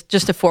 So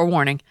just a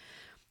forewarning.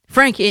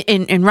 Frank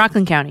in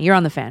Rockland County, you're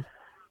on the fan.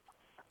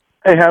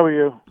 Hey, how are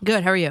you?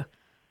 Good. How are you?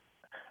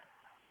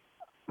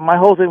 my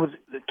whole thing with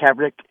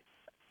Kaepernick,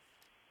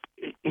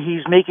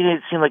 he's making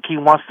it seem like he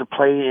wants to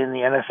play in the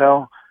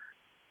NFL,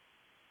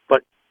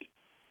 but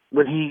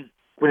when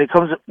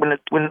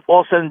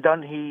all said and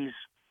done, he's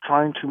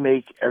trying to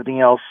make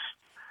everything else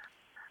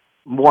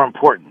more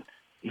important.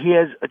 He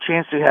has a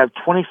chance to have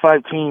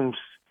 25 teams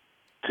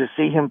to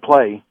see him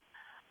play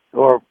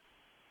or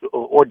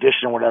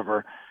audition or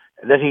whatever.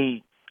 And then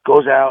he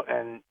goes out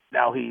and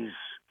now he's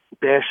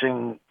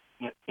bashing,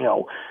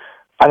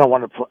 I don't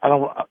want to play,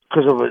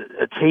 because of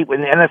a tape.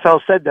 And the NFL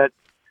said that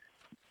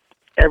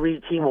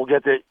every team will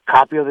get the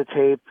copy of the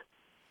tape.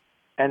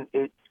 And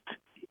it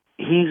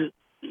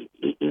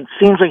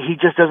seems like he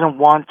just doesn't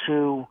want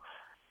to,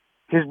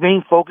 his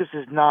main focus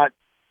is not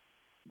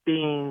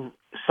being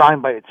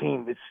signed by a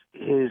team. It's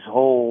his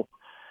whole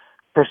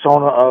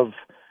persona of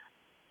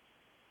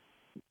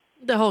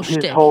the whole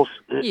shtick. His whole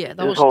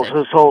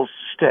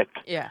shtick.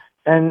 Yeah.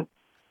 And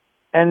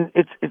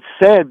it's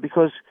sad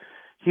because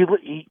he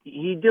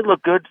did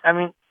look good. I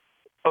mean,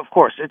 of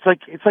course, it's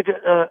like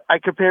I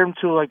compare him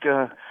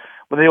to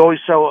when they always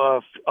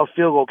show a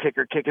field goal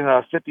kicker kicking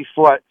a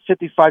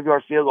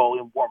 55-yard field goal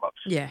in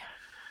warm-ups. Yeah.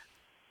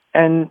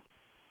 And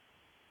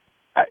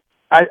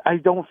I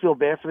don't feel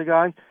bad for the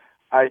guy.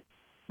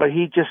 But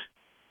he just,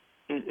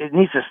 it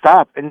needs to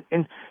stop. And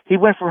he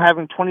went from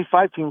having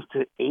 25 teams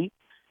to 8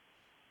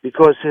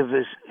 because of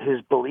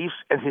his beliefs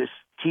and his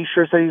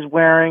T-shirts that he's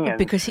wearing. And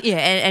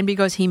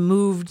because he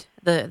moved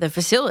the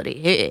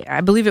facility.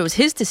 I believe it was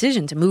his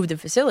decision to move the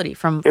facility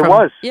from it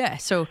was. Yeah,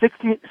 so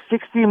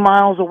 60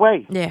 miles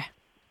away. Yeah,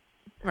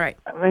 right.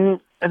 I mean,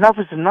 enough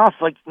is enough.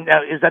 Like,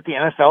 now, is that the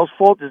NFL's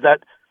fault? Is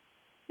that,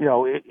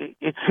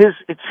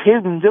 it's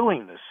him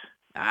doing this.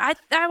 I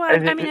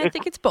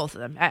think it's both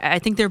of them. I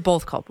think they're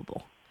both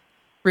culpable,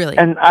 really.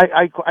 And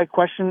I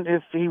question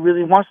if he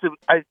really wants to.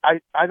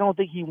 I don't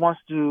think he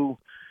wants to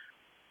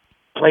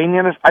play in the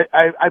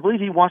NFL. I believe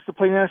he wants to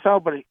play in the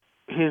NFL, but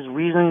his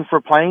reasoning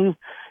for playing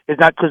is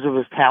not because of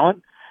his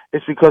talent.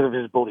 It's because of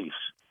his beliefs.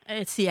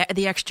 It's the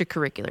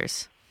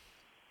extracurriculars.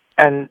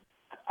 And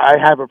I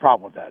have a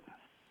problem with that.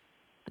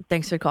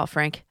 Thanks for the call,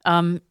 Frank.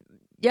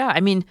 Yeah,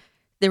 I mean,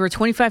 there were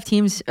 25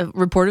 teams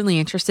reportedly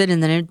interested,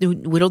 and then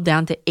it whittled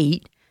down to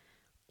 8.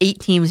 8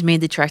 teams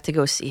made the trek to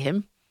go see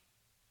him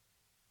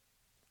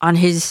on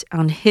his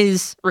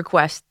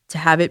request to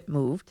have it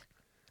moved.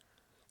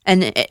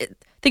 And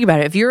think about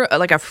it: if you're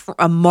like a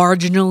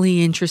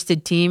marginally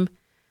interested team,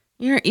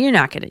 you're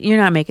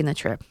not making the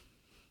trip.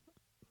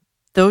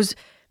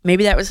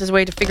 Maybe that was his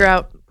way to figure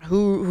out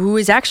who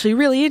is actually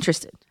really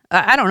interested.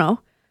 I don't know,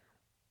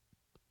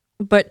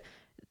 but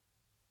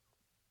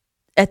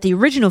at the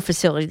original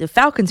facility, the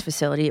Falcons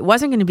facility, it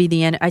wasn't going to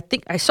be I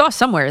think I saw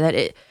somewhere that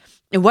it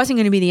wasn't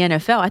going to be the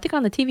NFL. I think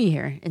on the TV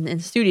here in the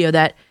studio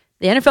that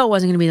the NFL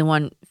wasn't going to be the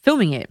one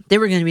filming it. They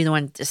were going to be the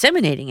one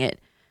disseminating it,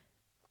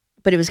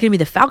 but it was going to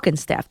be the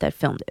Falcons staff that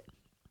filmed it.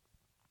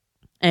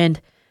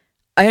 And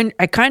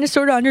I kind of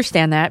sort of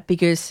understand that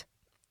because,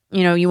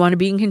 you want to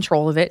be in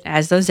control of it,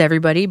 as does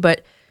everybody,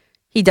 but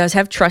he does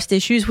have trust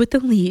issues with the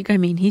league. I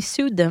mean, he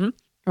sued them,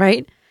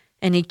 right?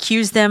 And he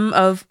accused them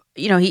of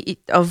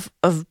of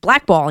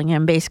blackballing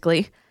him,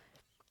 basically.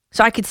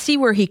 So I could see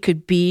where he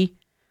could be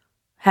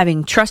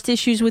having trust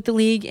issues with the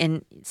league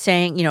and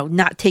saying,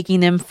 not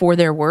taking them for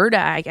their word.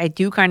 I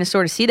do kind of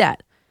sort of see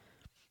that.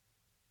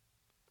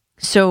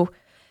 So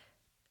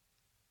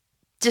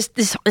just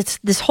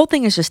this whole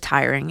thing is just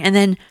tiring. And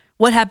then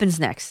what happens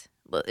next?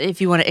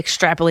 If you want to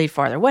extrapolate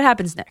farther, what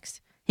happens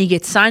next? He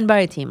gets signed by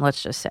a team,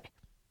 let's just say.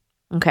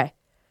 Okay.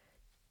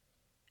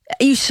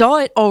 You saw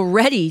it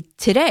already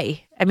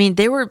today. I mean,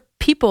 there were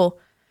people,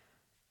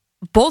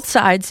 both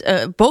sides,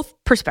 both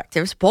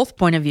perspectives, both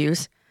point of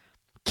views,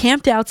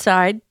 camped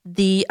outside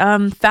the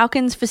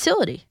Falcons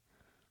facility.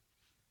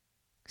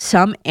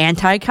 Some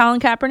anti-Colin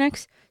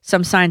Kaepernicks,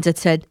 some signs that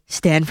said,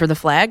 stand for the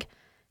flag,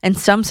 and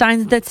some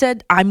signs that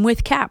said, I'm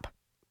with Cap.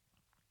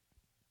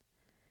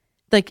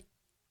 Like,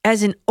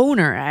 as an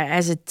owner,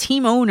 as a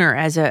team owner,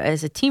 as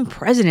a team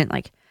president,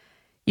 like,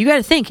 you got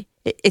to think,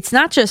 it's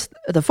not just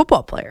the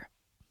football player.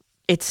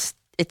 It's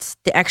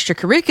the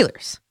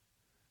extracurriculars.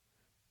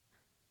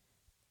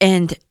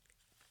 And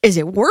is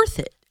it worth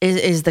it?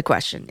 Is the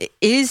question.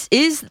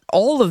 Is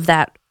all of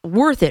that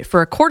worth it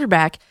for a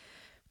quarterback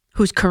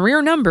whose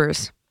career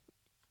numbers,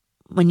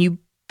 when you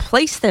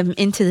place them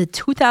into the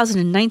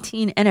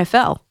 2019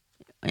 NFL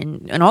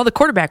and all the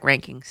quarterback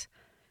rankings,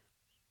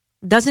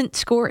 doesn't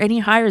score any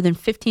higher than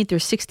 15th or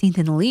 16th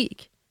in the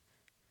league?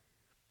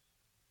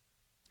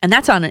 And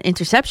that's on an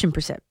interception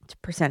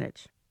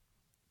percentage.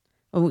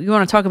 Well, you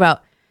want to talk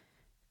about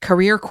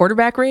career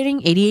quarterback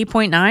rating,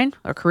 88.9,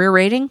 or career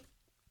rating?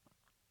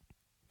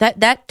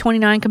 That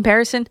 2019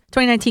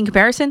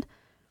 comparison,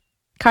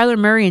 Kyler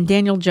Murray and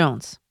Daniel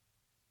Jones.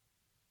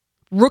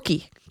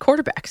 Rookie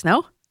quarterbacks,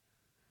 no?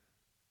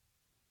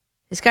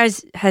 This guy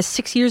has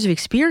 6 years of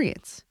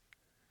experience.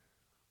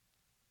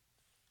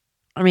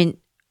 I mean,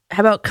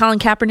 how about Colin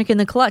Kaepernick in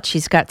the clutch?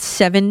 He's got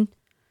 7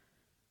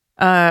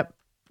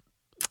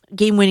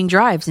 game-winning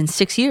drives in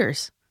 6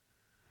 years.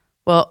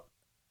 Well,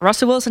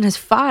 Russell Wilson has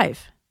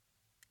 5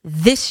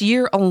 this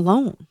year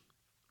alone.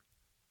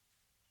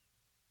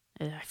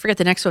 I forget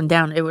the next one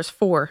down. It was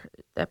 4.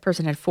 That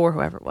person had 4,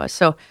 whoever it was.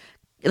 So,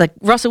 like,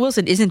 Russell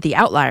Wilson isn't the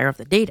outlier of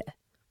the data.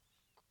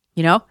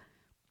 You know?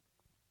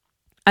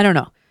 I don't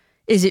know.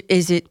 Is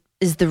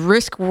the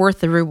risk worth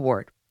the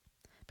reward?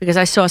 Because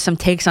I saw some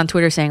takes on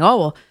Twitter saying, "Oh,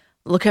 well,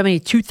 look how many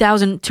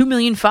 2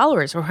 million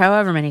followers, or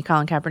however many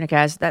Colin Kaepernick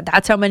has.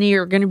 That's how many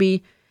are going to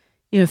be,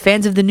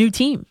 fans of the new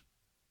team."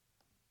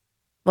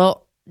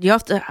 Well, you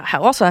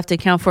also have to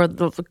account for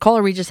the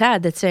caller we just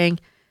had that's saying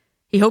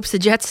he hopes the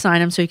Jets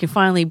sign him so he can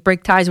finally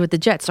break ties with the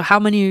Jets. So how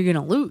many are you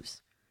going to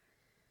lose?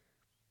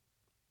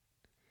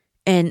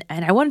 And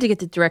I wanted to get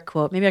the direct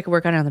quote. Maybe I could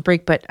work on it on the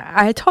break, but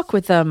I talked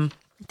with Devin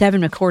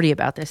McCourty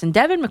about this. And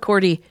Devin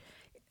McCourty,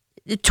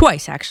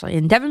 twice actually,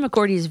 and Devin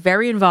McCourty is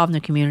very involved in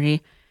the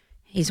community.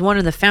 He's one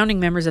of the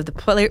founding members of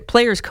the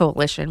Players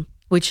Coalition,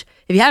 which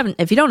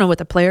if you don't know what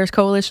the Players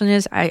Coalition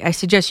is, I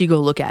suggest you go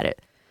look at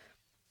it.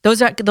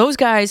 Those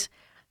guys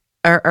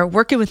are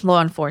working with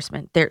law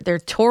enforcement. They're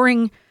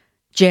touring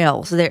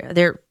jails.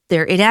 They're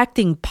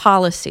enacting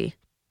policy.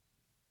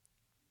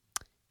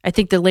 I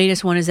think the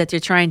latest one is that they're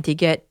trying to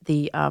get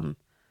the an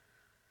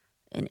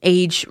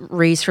age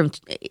raised from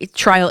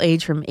trial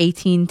age from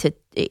 18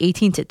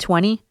 to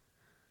 20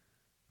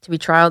 to be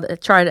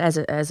tried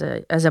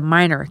as a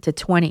minor to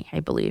 20, I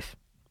believe,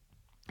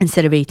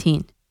 instead of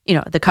 18.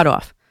 The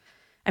cutoff.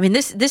 I mean,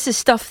 this is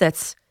stuff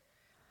that's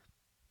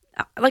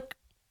like,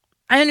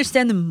 I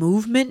understand the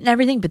movement and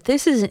everything, but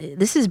this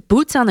is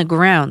boots on the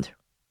ground,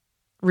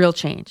 real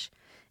change.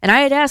 And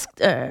I had asked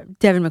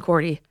Devin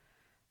McCourty,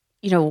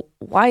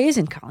 why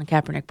isn't Colin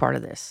Kaepernick part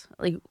of this?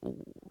 Like,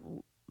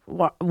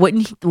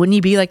 wouldn't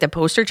he be like the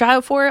poster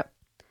child for it?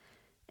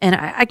 And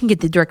I can get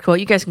the direct quote.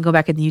 You guys can go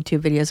back in the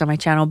YouTube videos on my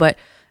channel. But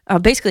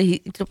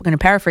basically, I'm going to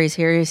paraphrase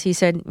here, is he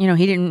said,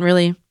 he didn't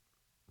really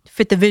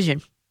fit the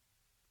vision.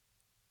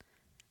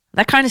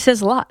 That kind of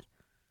says a lot.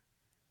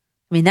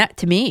 I mean, that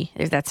to me,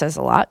 that says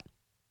a lot.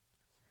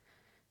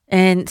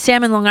 And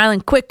Sam in Long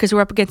Island, quick, because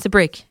we're up against the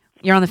break.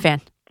 You're on the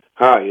Fan.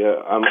 Hi,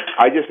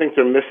 I just think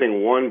they're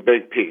missing one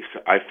big piece.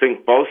 I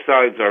think both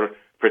sides are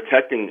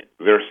protecting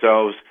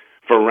themselves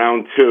for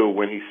round 2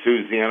 when he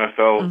sues the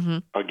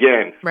NFL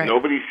again. Right.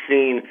 Nobody's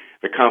seen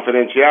the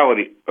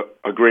confidentiality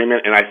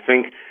agreement, and I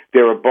think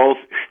they were both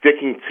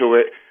sticking to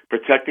it,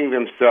 protecting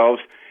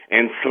themselves,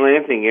 and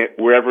slanting it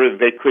wherever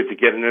they could to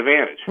get an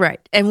advantage. Right,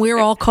 and we're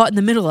all caught in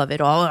the middle of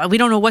it all. We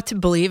don't know what to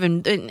believe,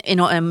 and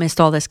amidst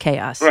all this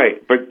chaos.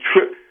 Right, but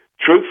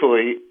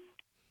truthfully,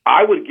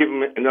 I would give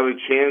him another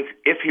chance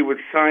if he would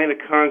sign a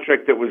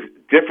contract that was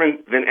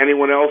different than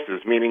anyone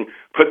else's, meaning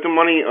put the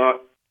money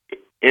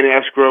in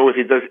escrow. If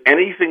he does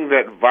anything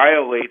that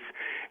violates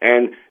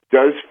and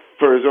does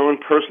for his own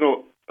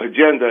personal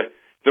agenda,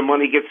 the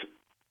money gets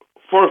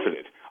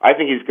forfeited. I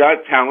think he's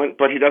got talent,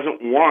 but he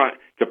doesn't want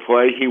to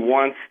play. He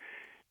wants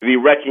the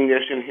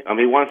recognition.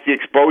 He wants the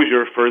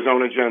exposure for his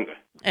own agenda.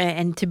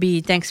 And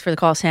thanks for the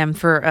call, Sam,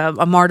 for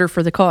a martyr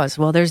for the cause.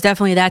 Well, there's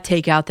definitely that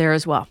take out there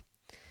as well.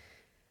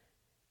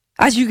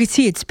 As you can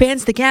see, it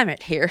spans the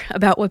gamut here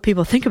about what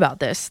people think about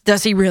this.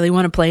 Does he really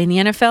want to play in the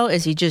NFL?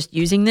 Is he just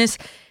using this?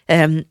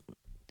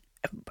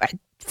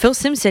 Phil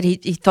Simms said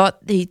he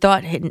thought,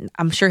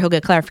 I'm sure he'll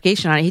get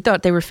clarification on it. He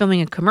thought they were filming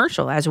a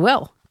commercial as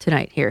well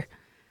tonight here.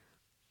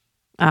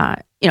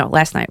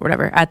 Last night,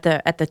 whatever, at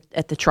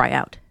the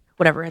tryout,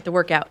 whatever, at the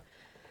workout.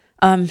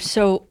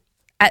 So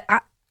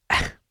I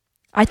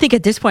think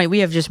at this point we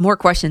have just more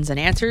questions than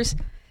answers.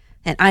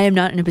 And I am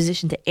not in a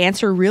position to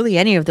answer really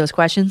any of those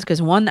questions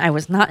because, one, I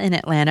was not in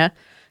Atlanta.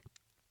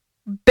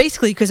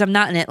 Basically, because I'm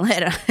not in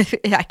Atlanta.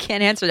 I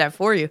can't answer that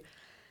for you.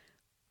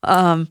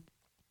 And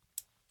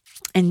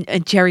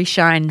Jerry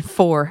Shine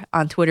 4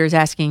 on Twitter is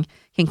asking,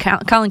 can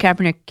Colin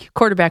Kaepernick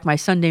quarterback my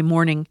Sunday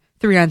morning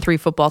 3-on-3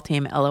 football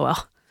team? LOL.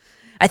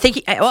 I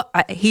think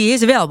he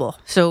is available.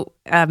 So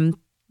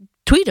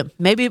tweet him.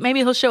 Maybe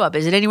he'll show up.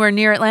 Is it anywhere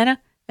near Atlanta?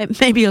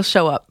 Maybe he'll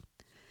show up.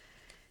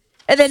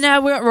 And then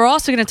we're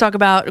also going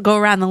to go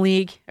around the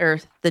league or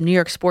the New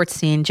York sports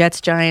scene: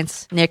 Jets,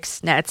 Giants,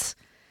 Knicks, Nets.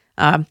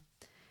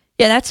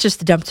 That's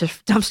just a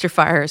dumpster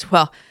fire as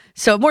well.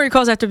 So more of your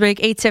calls after break,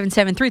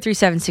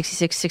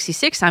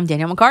 877-337-6666. I'm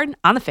Danielle McCartan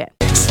on the Fan.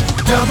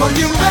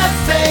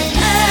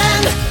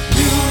 WFAN,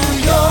 New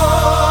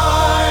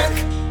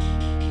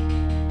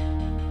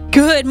York.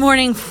 Good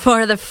morning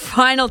for the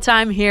final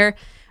time here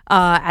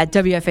at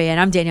WFAN.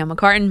 I'm Danielle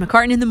McCartan.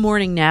 McCartan in the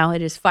morning now.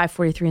 It is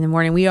 5:43 in the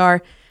morning. We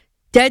are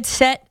dead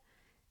set,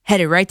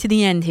 headed right to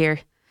the end here.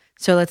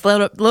 So let's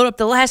load up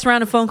the last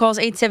round of phone calls,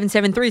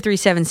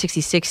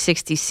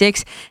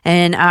 877-337-6666.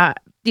 And,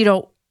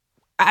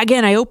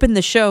 again, I opened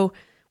the show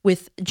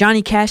with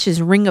Johnny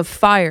Cash's Ring of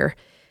Fire.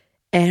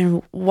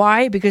 And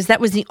why? Because that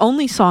was the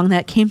only song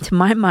that came to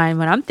my mind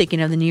when I'm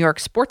thinking of the New York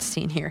sports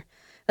scene here.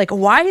 Like,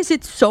 why is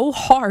it so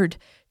hard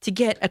to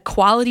get a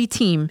quality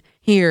team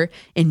here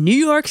in New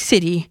York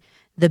City,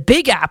 the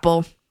Big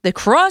Apple, the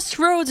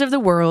crossroads of the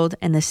world,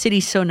 and the city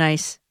so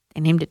nice? They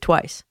named it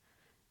twice.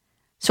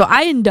 So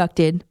I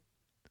inducted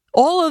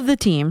all of the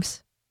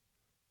teams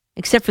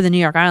except for the New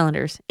York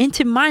Islanders,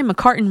 into my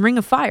McCartan ring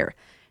of fire,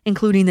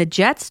 including the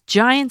Jets,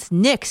 Giants,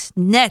 Knicks,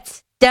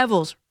 Nets,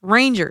 Devils,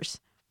 Rangers.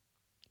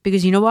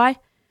 Because you know why?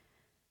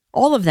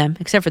 All of them,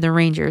 except for the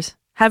Rangers,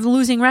 have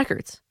losing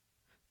records.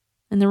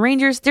 And the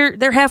Rangers,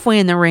 they're halfway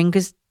in the ring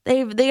because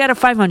they got a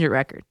 500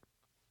 record.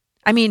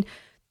 I mean,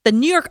 the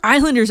New York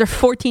Islanders are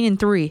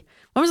 14-3.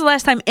 When was the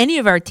last time any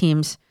of our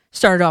teams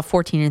started off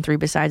 14-3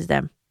 besides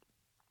them?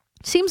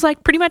 Seems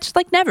like pretty much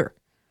like never.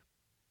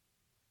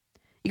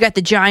 You got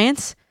the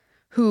Giants,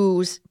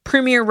 whose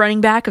premier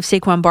running back of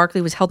Saquon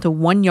Barkley was held to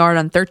 1 yard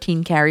on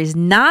 13 carries,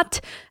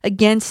 not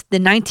against the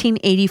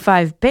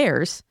 1985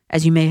 Bears,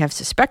 as you may have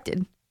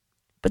suspected,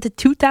 but the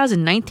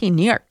 2019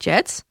 New York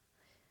Jets.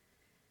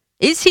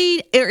 Is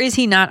he or is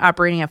he not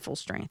operating at full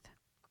strength?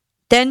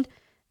 Then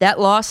that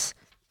loss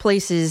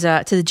places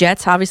to the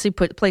Jets, obviously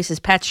places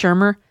Pat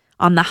Shurmur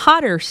on the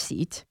hotter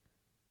seat,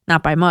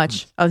 not by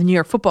much, of New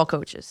York football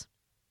coaches.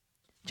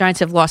 Giants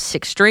have lost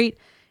 6 straight,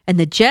 and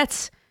the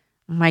Jets,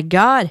 my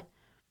God,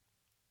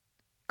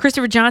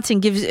 Christopher Johnson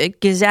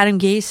gives Adam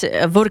Gase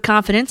a vote of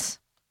confidence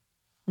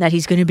that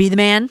he's going to be the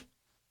man.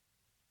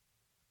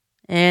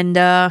 And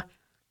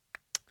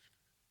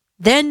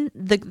then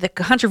the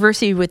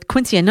controversy with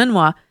Quincy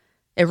Enunwa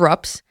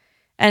erupts.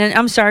 And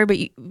I'm sorry, but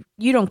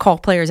you don't call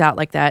players out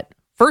like that.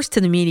 First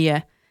to the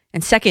media,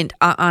 and second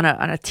on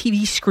a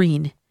TV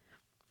screen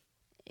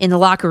in the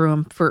locker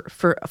room for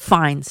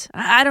fines.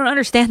 I don't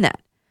understand that.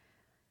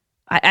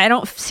 I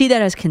don't see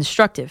that as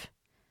constructive.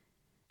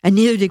 And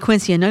neither did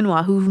Quincy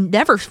Enunwa, who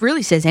never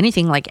really says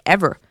anything like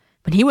ever.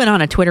 But he went on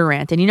a Twitter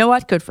rant, and you know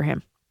what? Good for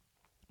him.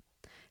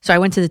 So I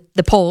went to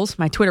the polls,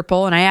 my Twitter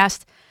poll, and I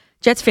asked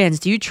Jets fans,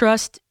 do you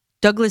trust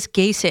Douglas,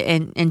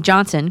 Gase, and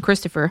Johnson,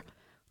 Christopher,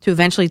 to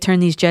eventually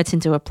turn these Jets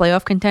into a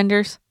playoff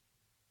contenders?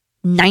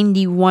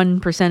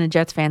 91% of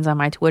Jets fans on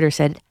my Twitter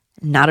said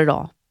not at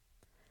all.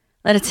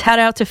 Let's head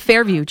out to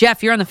Fairview.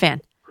 Jeff, you're on the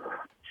fan.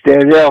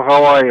 Danielle,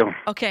 how are you?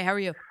 Okay, how are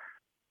you?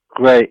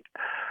 Great.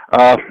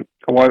 Got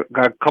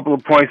a couple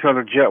of points on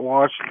the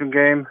Jet-Washington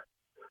game.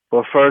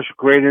 Well, first,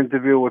 great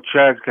interview with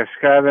Chad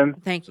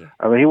Cascadden. Thank you.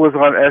 I mean, he was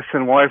on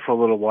SNY for a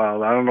little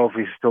while. I don't know if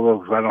he still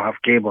is, because I don't have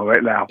cable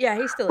right now. Yeah,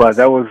 he still but is.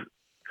 But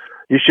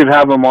you should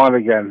have him on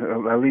again,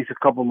 at least a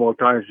couple more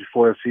times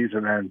before the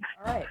season ends.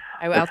 All right.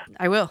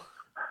 I will.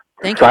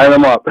 Thank you. Sign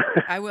him up.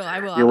 I will.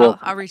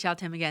 I'll reach out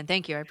to him again.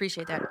 Thank you. I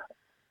appreciate that.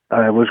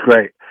 It was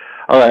great.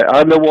 All right,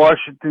 on the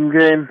Washington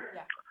game,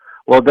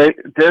 well, they're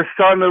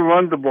starting to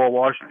run the ball.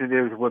 Washington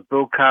is with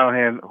Bill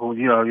Callahan, who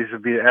used to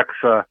be an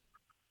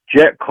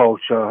ex-Jet coach,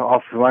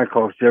 offensive line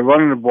coach. They're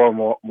running the ball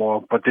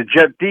more, but the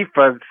Jet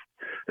defense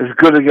is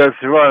good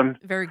against the run.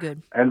 Very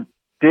good. And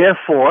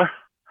therefore,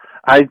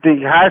 I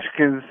think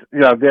Haskins,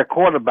 their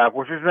quarterback,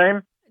 what's his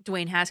name?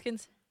 Dwayne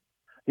Haskins?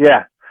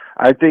 Yeah.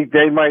 I think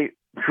they might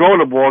throw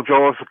the ball,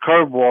 throw us a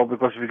curveball,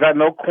 because we got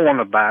no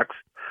cornerbacks.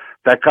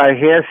 That guy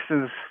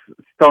Haskins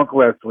stunk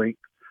last week.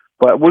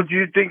 But what do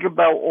you think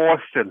about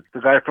Austin, the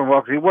guy from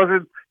Rocks? He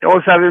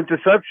always had an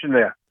interception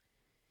there.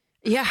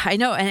 Yeah, I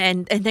know.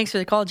 And thanks for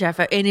the call, Jeff.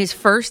 In his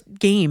first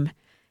game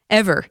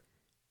ever,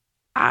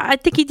 I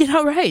think he did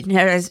all right.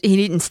 He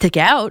didn't stick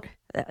out.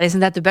 Isn't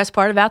that the best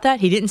part about that?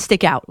 He didn't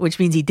stick out, which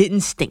means he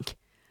didn't stink.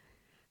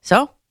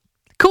 So,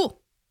 cool.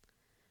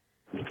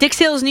 Dix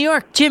Hills, New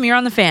York. Jim, you're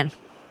on the fan.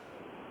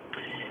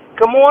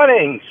 Good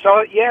morning.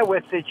 So, yeah,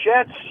 with the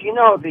Jets,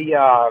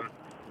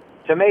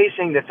 it's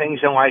amazing the things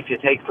in life you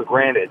take for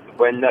granted.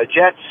 When the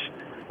Jets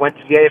went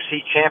to the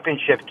AFC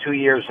Championship 2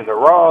 years in a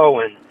row,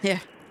 and the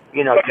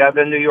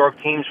other New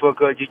York teams were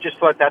good, you just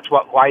thought that's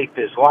what life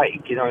is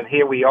like, and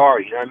here we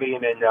are, you know what I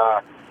mean? And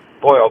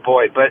boy, oh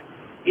boy. But,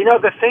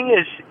 the thing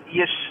is,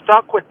 you're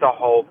stuck with the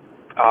whole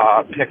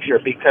picture,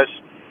 because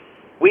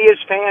we as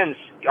fans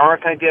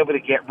aren't going to be able to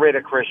get rid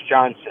of Chris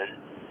Johnson.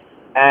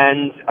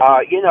 And,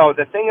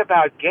 the thing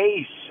about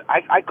Gase,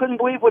 I couldn't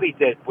believe what he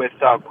did with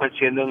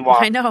Quincy Enunwa.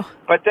 I know.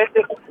 But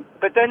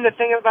then the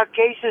thing about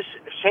Gase is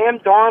Sam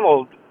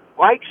Darnold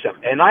likes him.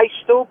 And I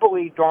still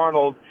believe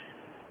Darnold,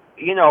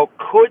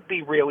 could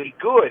be really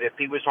good if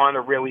he was on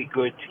a really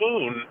good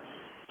team.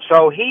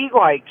 So he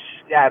likes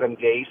Adam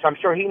Gase. I'm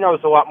sure he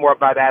knows a lot more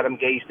about Adam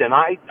Gase than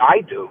I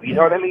do. You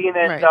know what I mean?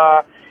 And,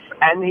 right.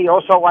 And he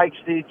also likes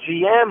the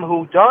GM,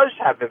 who does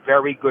have a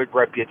very good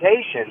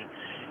reputation.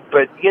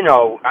 But,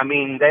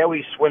 they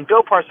always, when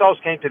Bill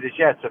Parcells came to the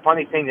Jets, the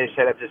funny thing, they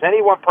said, if there's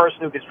any one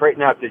person who can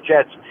straighten out the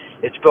Jets,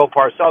 it's Bill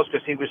Parcells,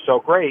 because he was so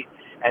great.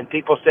 And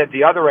people said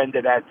the other end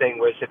of that thing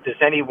was, if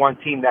there's any one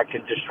team that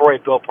can destroy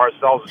Bill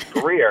Parcells'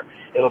 career,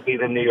 it'll be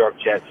the New York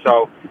Jets.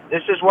 So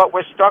this is what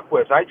we're stuck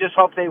with. I just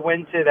hope they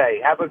win today.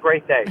 Have a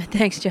great day.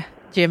 Thanks,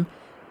 Jim.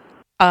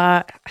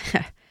 Some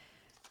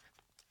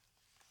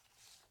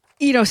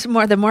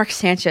more the Mark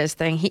Sanchez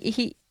thing.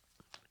 He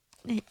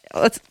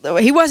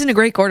wasn't a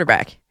great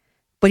quarterback,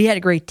 but he had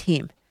a great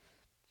team.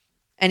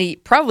 And he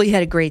probably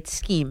had a great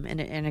scheme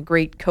and a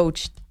great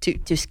coach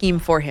to scheme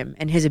for him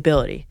and his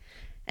ability.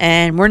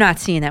 And we're not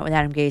seeing that with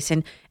Adam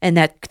Gase. And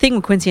that thing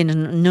with Quincy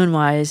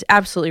Enunwa is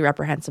absolutely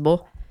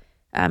reprehensible.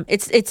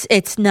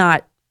 It's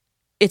not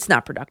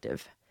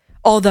productive.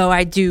 Although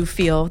I do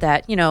feel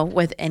that,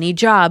 with any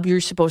job,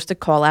 you're supposed to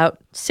call out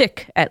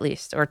sick at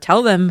least, or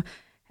tell them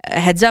a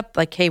heads up,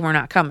 like, hey, we're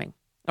not coming,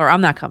 or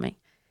I'm not coming.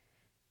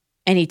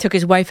 And he took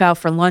his wife out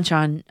for lunch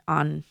on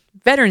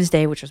Veterans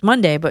Day, which was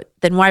Monday, but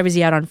then why was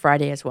he out on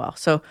Friday as well?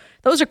 So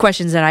those are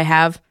questions that I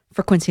have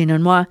for Quincy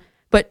Enunwa,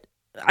 but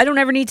I don't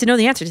ever need to know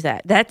the answer to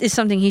that. That is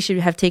something he should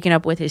have taken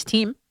up with his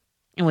team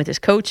and with his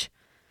coach.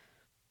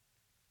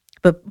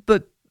 But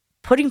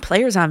putting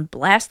players on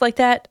blast like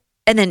that,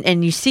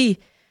 and you see,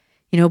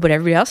 but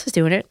everybody else is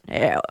doing it.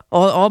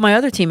 All my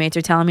other teammates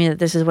are telling me that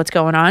this is what's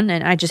going on,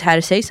 and I just had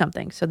to say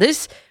something. So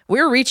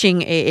we're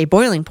reaching a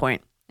boiling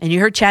point. And you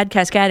heard Chad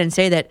Cascadden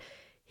say that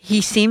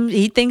he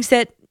thinks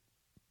that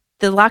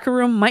the locker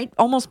room might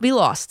almost be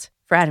lost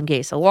for Adam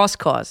Gase, a lost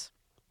cause.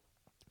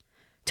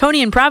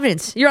 Tony in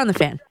Providence, you're on the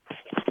Fan.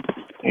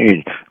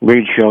 Hey,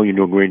 great show. You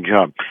do a great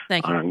job.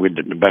 Thank you. With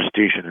the best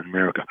station in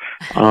America.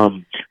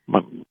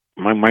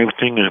 My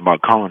thing is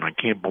about Colin. I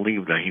can't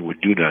believe that he would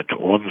do that to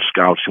all the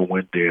scouts who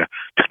went there,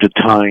 took the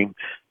time.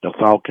 The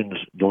Falcons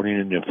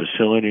donated their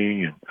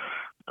facility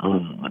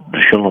and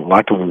they showed a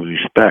lot of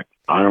respect.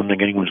 I don't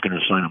think anyone's going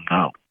to sign him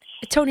now.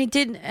 Tony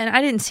and I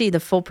didn't see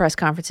the full press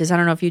conferences. I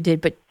don't know if you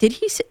did, but did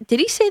he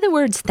say the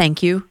words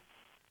 "thank you"?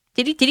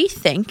 Did he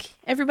thank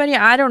everybody?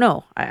 I don't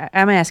know.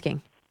 I'm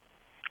asking.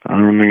 I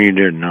don't think he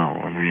did. No,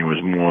 I mean it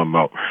was more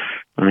about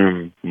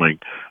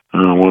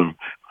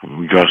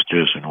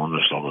justice and all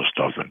this other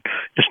stuff, and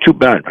it's too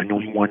bad. I know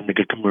he wanted to make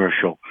a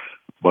commercial,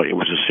 but it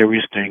was a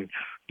serious thing.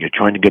 You're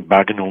trying to get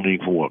back in the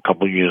league for a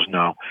couple of years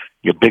now.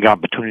 Your big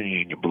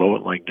opportunity, and you blow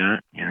it like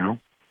that,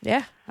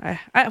 Yeah.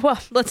 Well,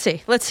 let's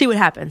see. Let's see what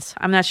happens.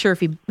 I'm not sure if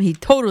he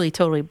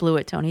totally blew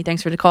it, Tony.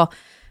 Thanks for the call.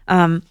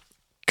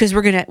 Because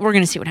we're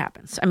gonna see what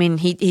happens. I mean,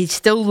 he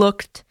still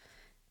looked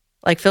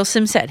like Phil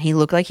Simms said. He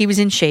looked like he was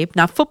in shape,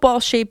 not football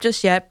shape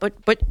just yet,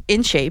 but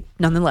in shape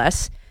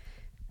nonetheless.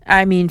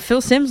 I mean,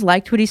 Phil Simms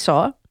liked what he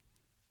saw,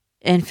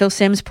 and Phil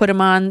Simms put him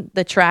on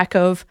the track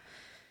of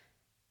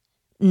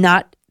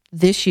not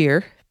this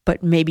year,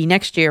 but maybe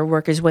next year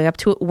work his way up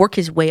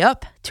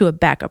to a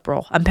backup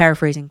role. I'm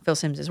paraphrasing Phil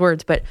Simms'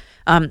 words, but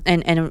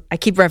and I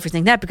keep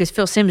referencing that because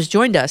Phil Simms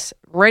joined us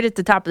right at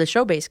the top of the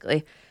show,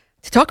 basically,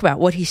 to talk about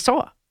what he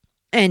saw.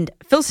 And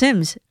Phil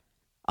Simms,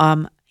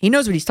 he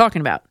knows what he's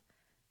talking about.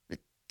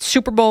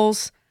 Super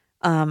Bowls.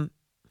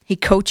 He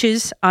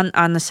coaches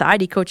on the side.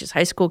 He coaches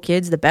high school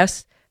kids, the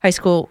best high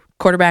school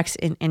quarterbacks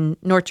in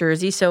North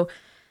Jersey. So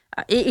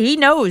he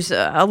knows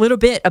a little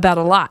bit about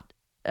a lot.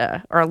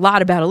 Or a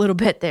lot about a little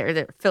bit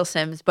there, Phil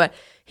Simms, but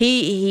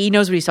he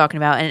knows what he's talking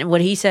about, and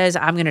what he says,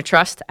 I'm going to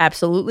trust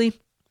absolutely,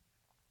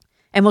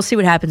 and we'll see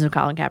what happens with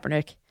Colin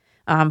Kaepernick.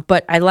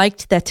 But I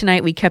liked that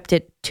tonight we kept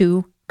it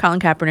to Colin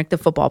Kaepernick, the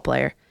football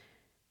player.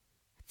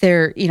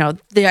 The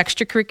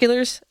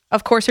extracurriculars,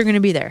 of course, are going to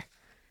be there,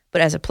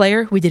 but as a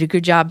player, we did a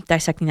good job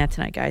dissecting that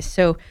tonight, guys.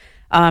 So,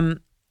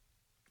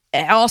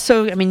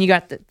 also, I mean, you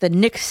got the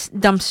Knicks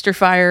dumpster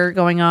fire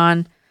going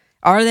on.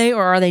 Are they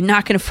or are they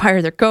not going to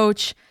fire their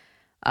coach?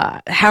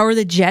 How are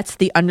the Jets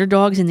the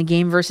underdogs in the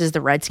game versus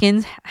the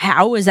Redskins?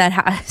 How is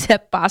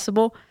that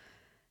possible?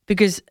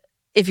 Because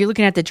if you're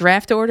looking at the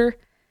draft order,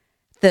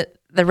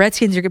 the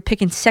Redskins are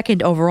picking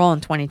second overall in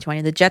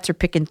 2020. The Jets are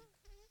picking,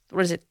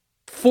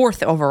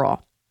 fourth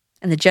overall,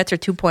 and the Jets are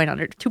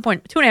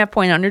 2.5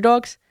 point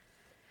underdogs.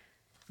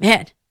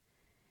 Man,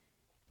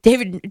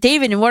 David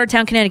in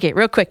Watertown, Connecticut,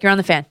 real quick, you're on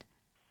the Fan.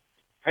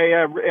 Hey,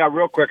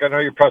 real quick. I know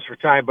you're pressed for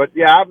time, but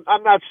yeah,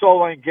 I'm not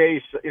sold on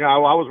Gase. I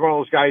was one of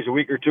those guys a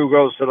week or two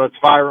ago, so let's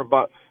fire him.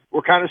 But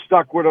we're kind of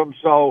stuck with him.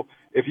 So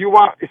if you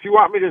want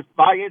me to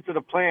buy into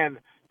the plan,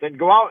 then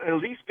go out and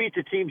at least beat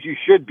the teams you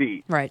should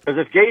beat. Right. Because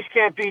if Gase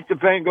can't beat the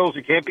Bengals,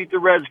 he can't beat the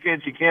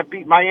Redskins, he can't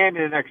beat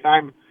Miami the next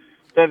time,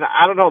 then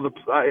I don't know.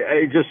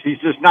 He's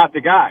just not the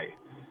guy.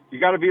 You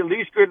got to be at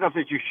least good enough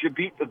that you should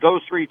beat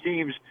those three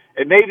teams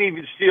and maybe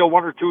even steal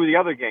one or two of the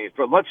other games.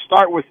 But let's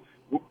start with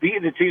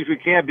beating the teams we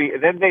can beat,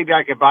 and then maybe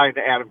I can buy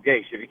into Adam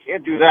Gase. If you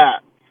can't do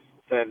that,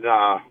 then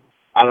I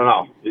don't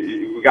know.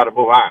 We got to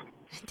move on.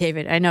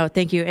 David, I know.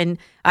 Thank you. And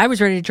I was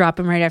ready to drop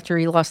him right after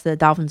he lost to the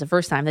Dolphins the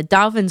first time. The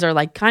Dolphins are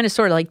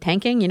sort of like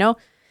tanking,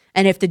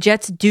 And if the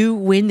Jets do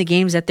win the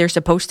games that they're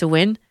supposed to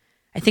win,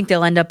 I think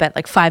they'll end up at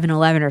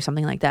 5-11 or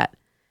something like that.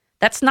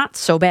 That's not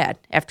so bad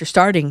after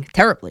starting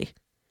terribly.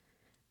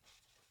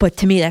 But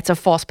to me, that's a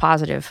false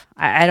positive.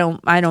 I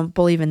don't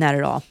believe in that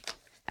at all.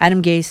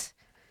 Adam Gase.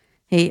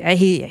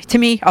 He to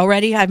me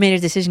already, I've made a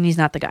decision. He's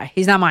not the guy.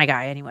 He's not my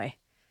guy anyway.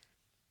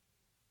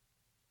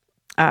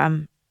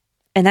 And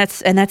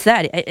that's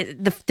that.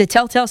 The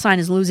telltale sign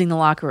is losing the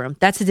locker room.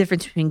 That's the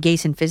difference between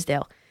Gase and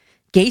Fizdale.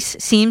 Gase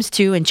seems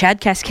to, and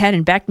Chad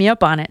Cascadden backed me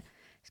up on it.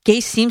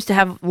 Gase seems to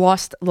have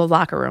lost the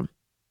locker room.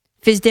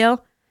 Fizdale,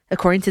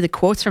 according to the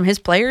quotes from his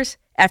players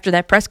after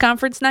that press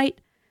conference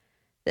night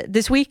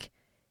this week,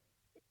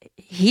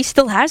 he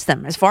still has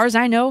them. As far as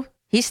I know,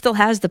 he still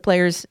has the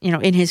players,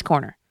 in his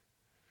corner.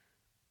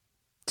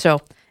 So,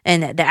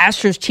 and the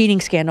Astros cheating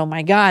scandal,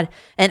 my God.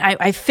 And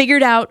I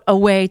figured out a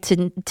way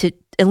to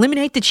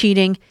eliminate the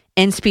cheating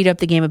and speed up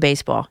the game of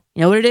baseball.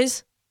 You know what it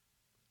is?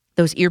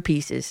 those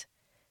earpieces.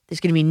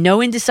 There's going to be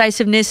no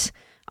indecisiveness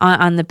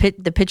on the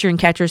pitcher and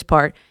catcher's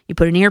part. You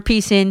put an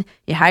earpiece in,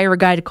 you hire a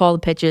guy to call the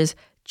pitches,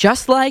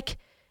 just like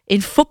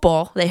in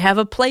football, they have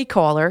a play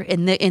caller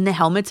in the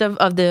helmets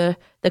of the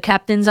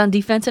captains on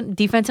defense and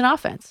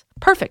offense.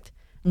 Perfect.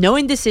 No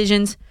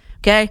indecisions.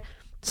 Okay,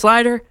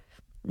 slider,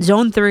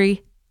 zone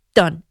 3,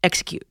 done.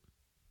 Execute.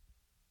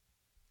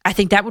 I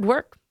think that would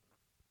work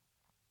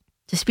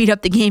to speed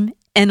up the game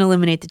and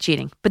eliminate the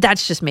cheating. But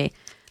that's just me.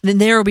 Then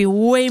there will be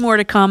way more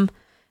to come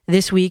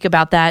this week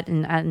about that,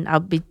 and I'll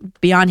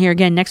be on here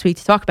again next week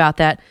to talk about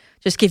that.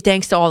 Just give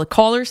thanks to all the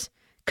callers.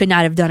 Could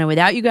not have done it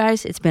without you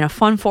guys. It's been a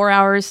fun 4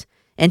 hours,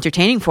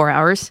 entertaining 4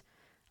 hours.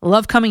 I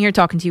love coming here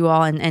talking to you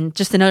all, and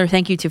just another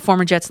thank you to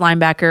former Jets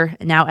linebacker,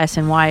 now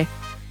SNY,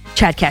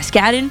 Chad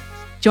Cascadden,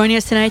 joining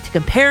us tonight to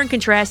compare and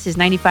contrast his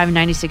 95 and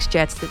 96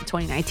 Jets to the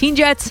 2019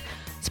 Jets.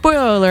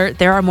 Spoiler alert,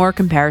 there are more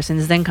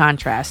comparisons than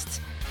contrasts.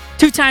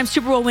 2-time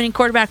Super Bowl winning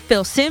quarterback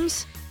Phil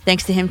Simms.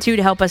 Thanks to him, too,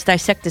 to help us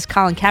dissect this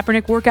Colin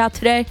Kaepernick workout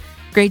today.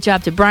 Great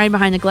job to Brian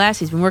behind the glass.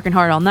 He's been working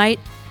hard all night.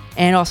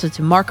 And also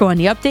to Marco on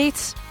the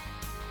updates.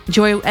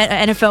 Enjoy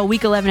NFL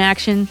Week 11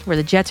 action, where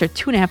the Jets are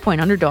 2.5-point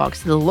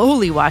underdogs to the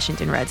lowly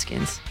Washington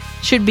Redskins.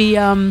 Should be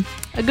a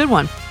good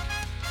one.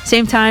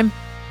 Same time,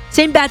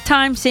 same bat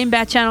time, same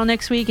bat channel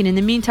next week. And in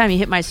the meantime, you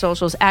hit my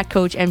socials at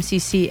Coach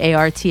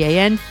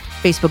MCCARTAN,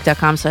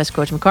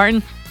 Facebook.com/Coach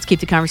McCartan. Let's keep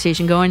the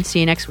conversation going. See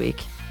you next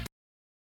week.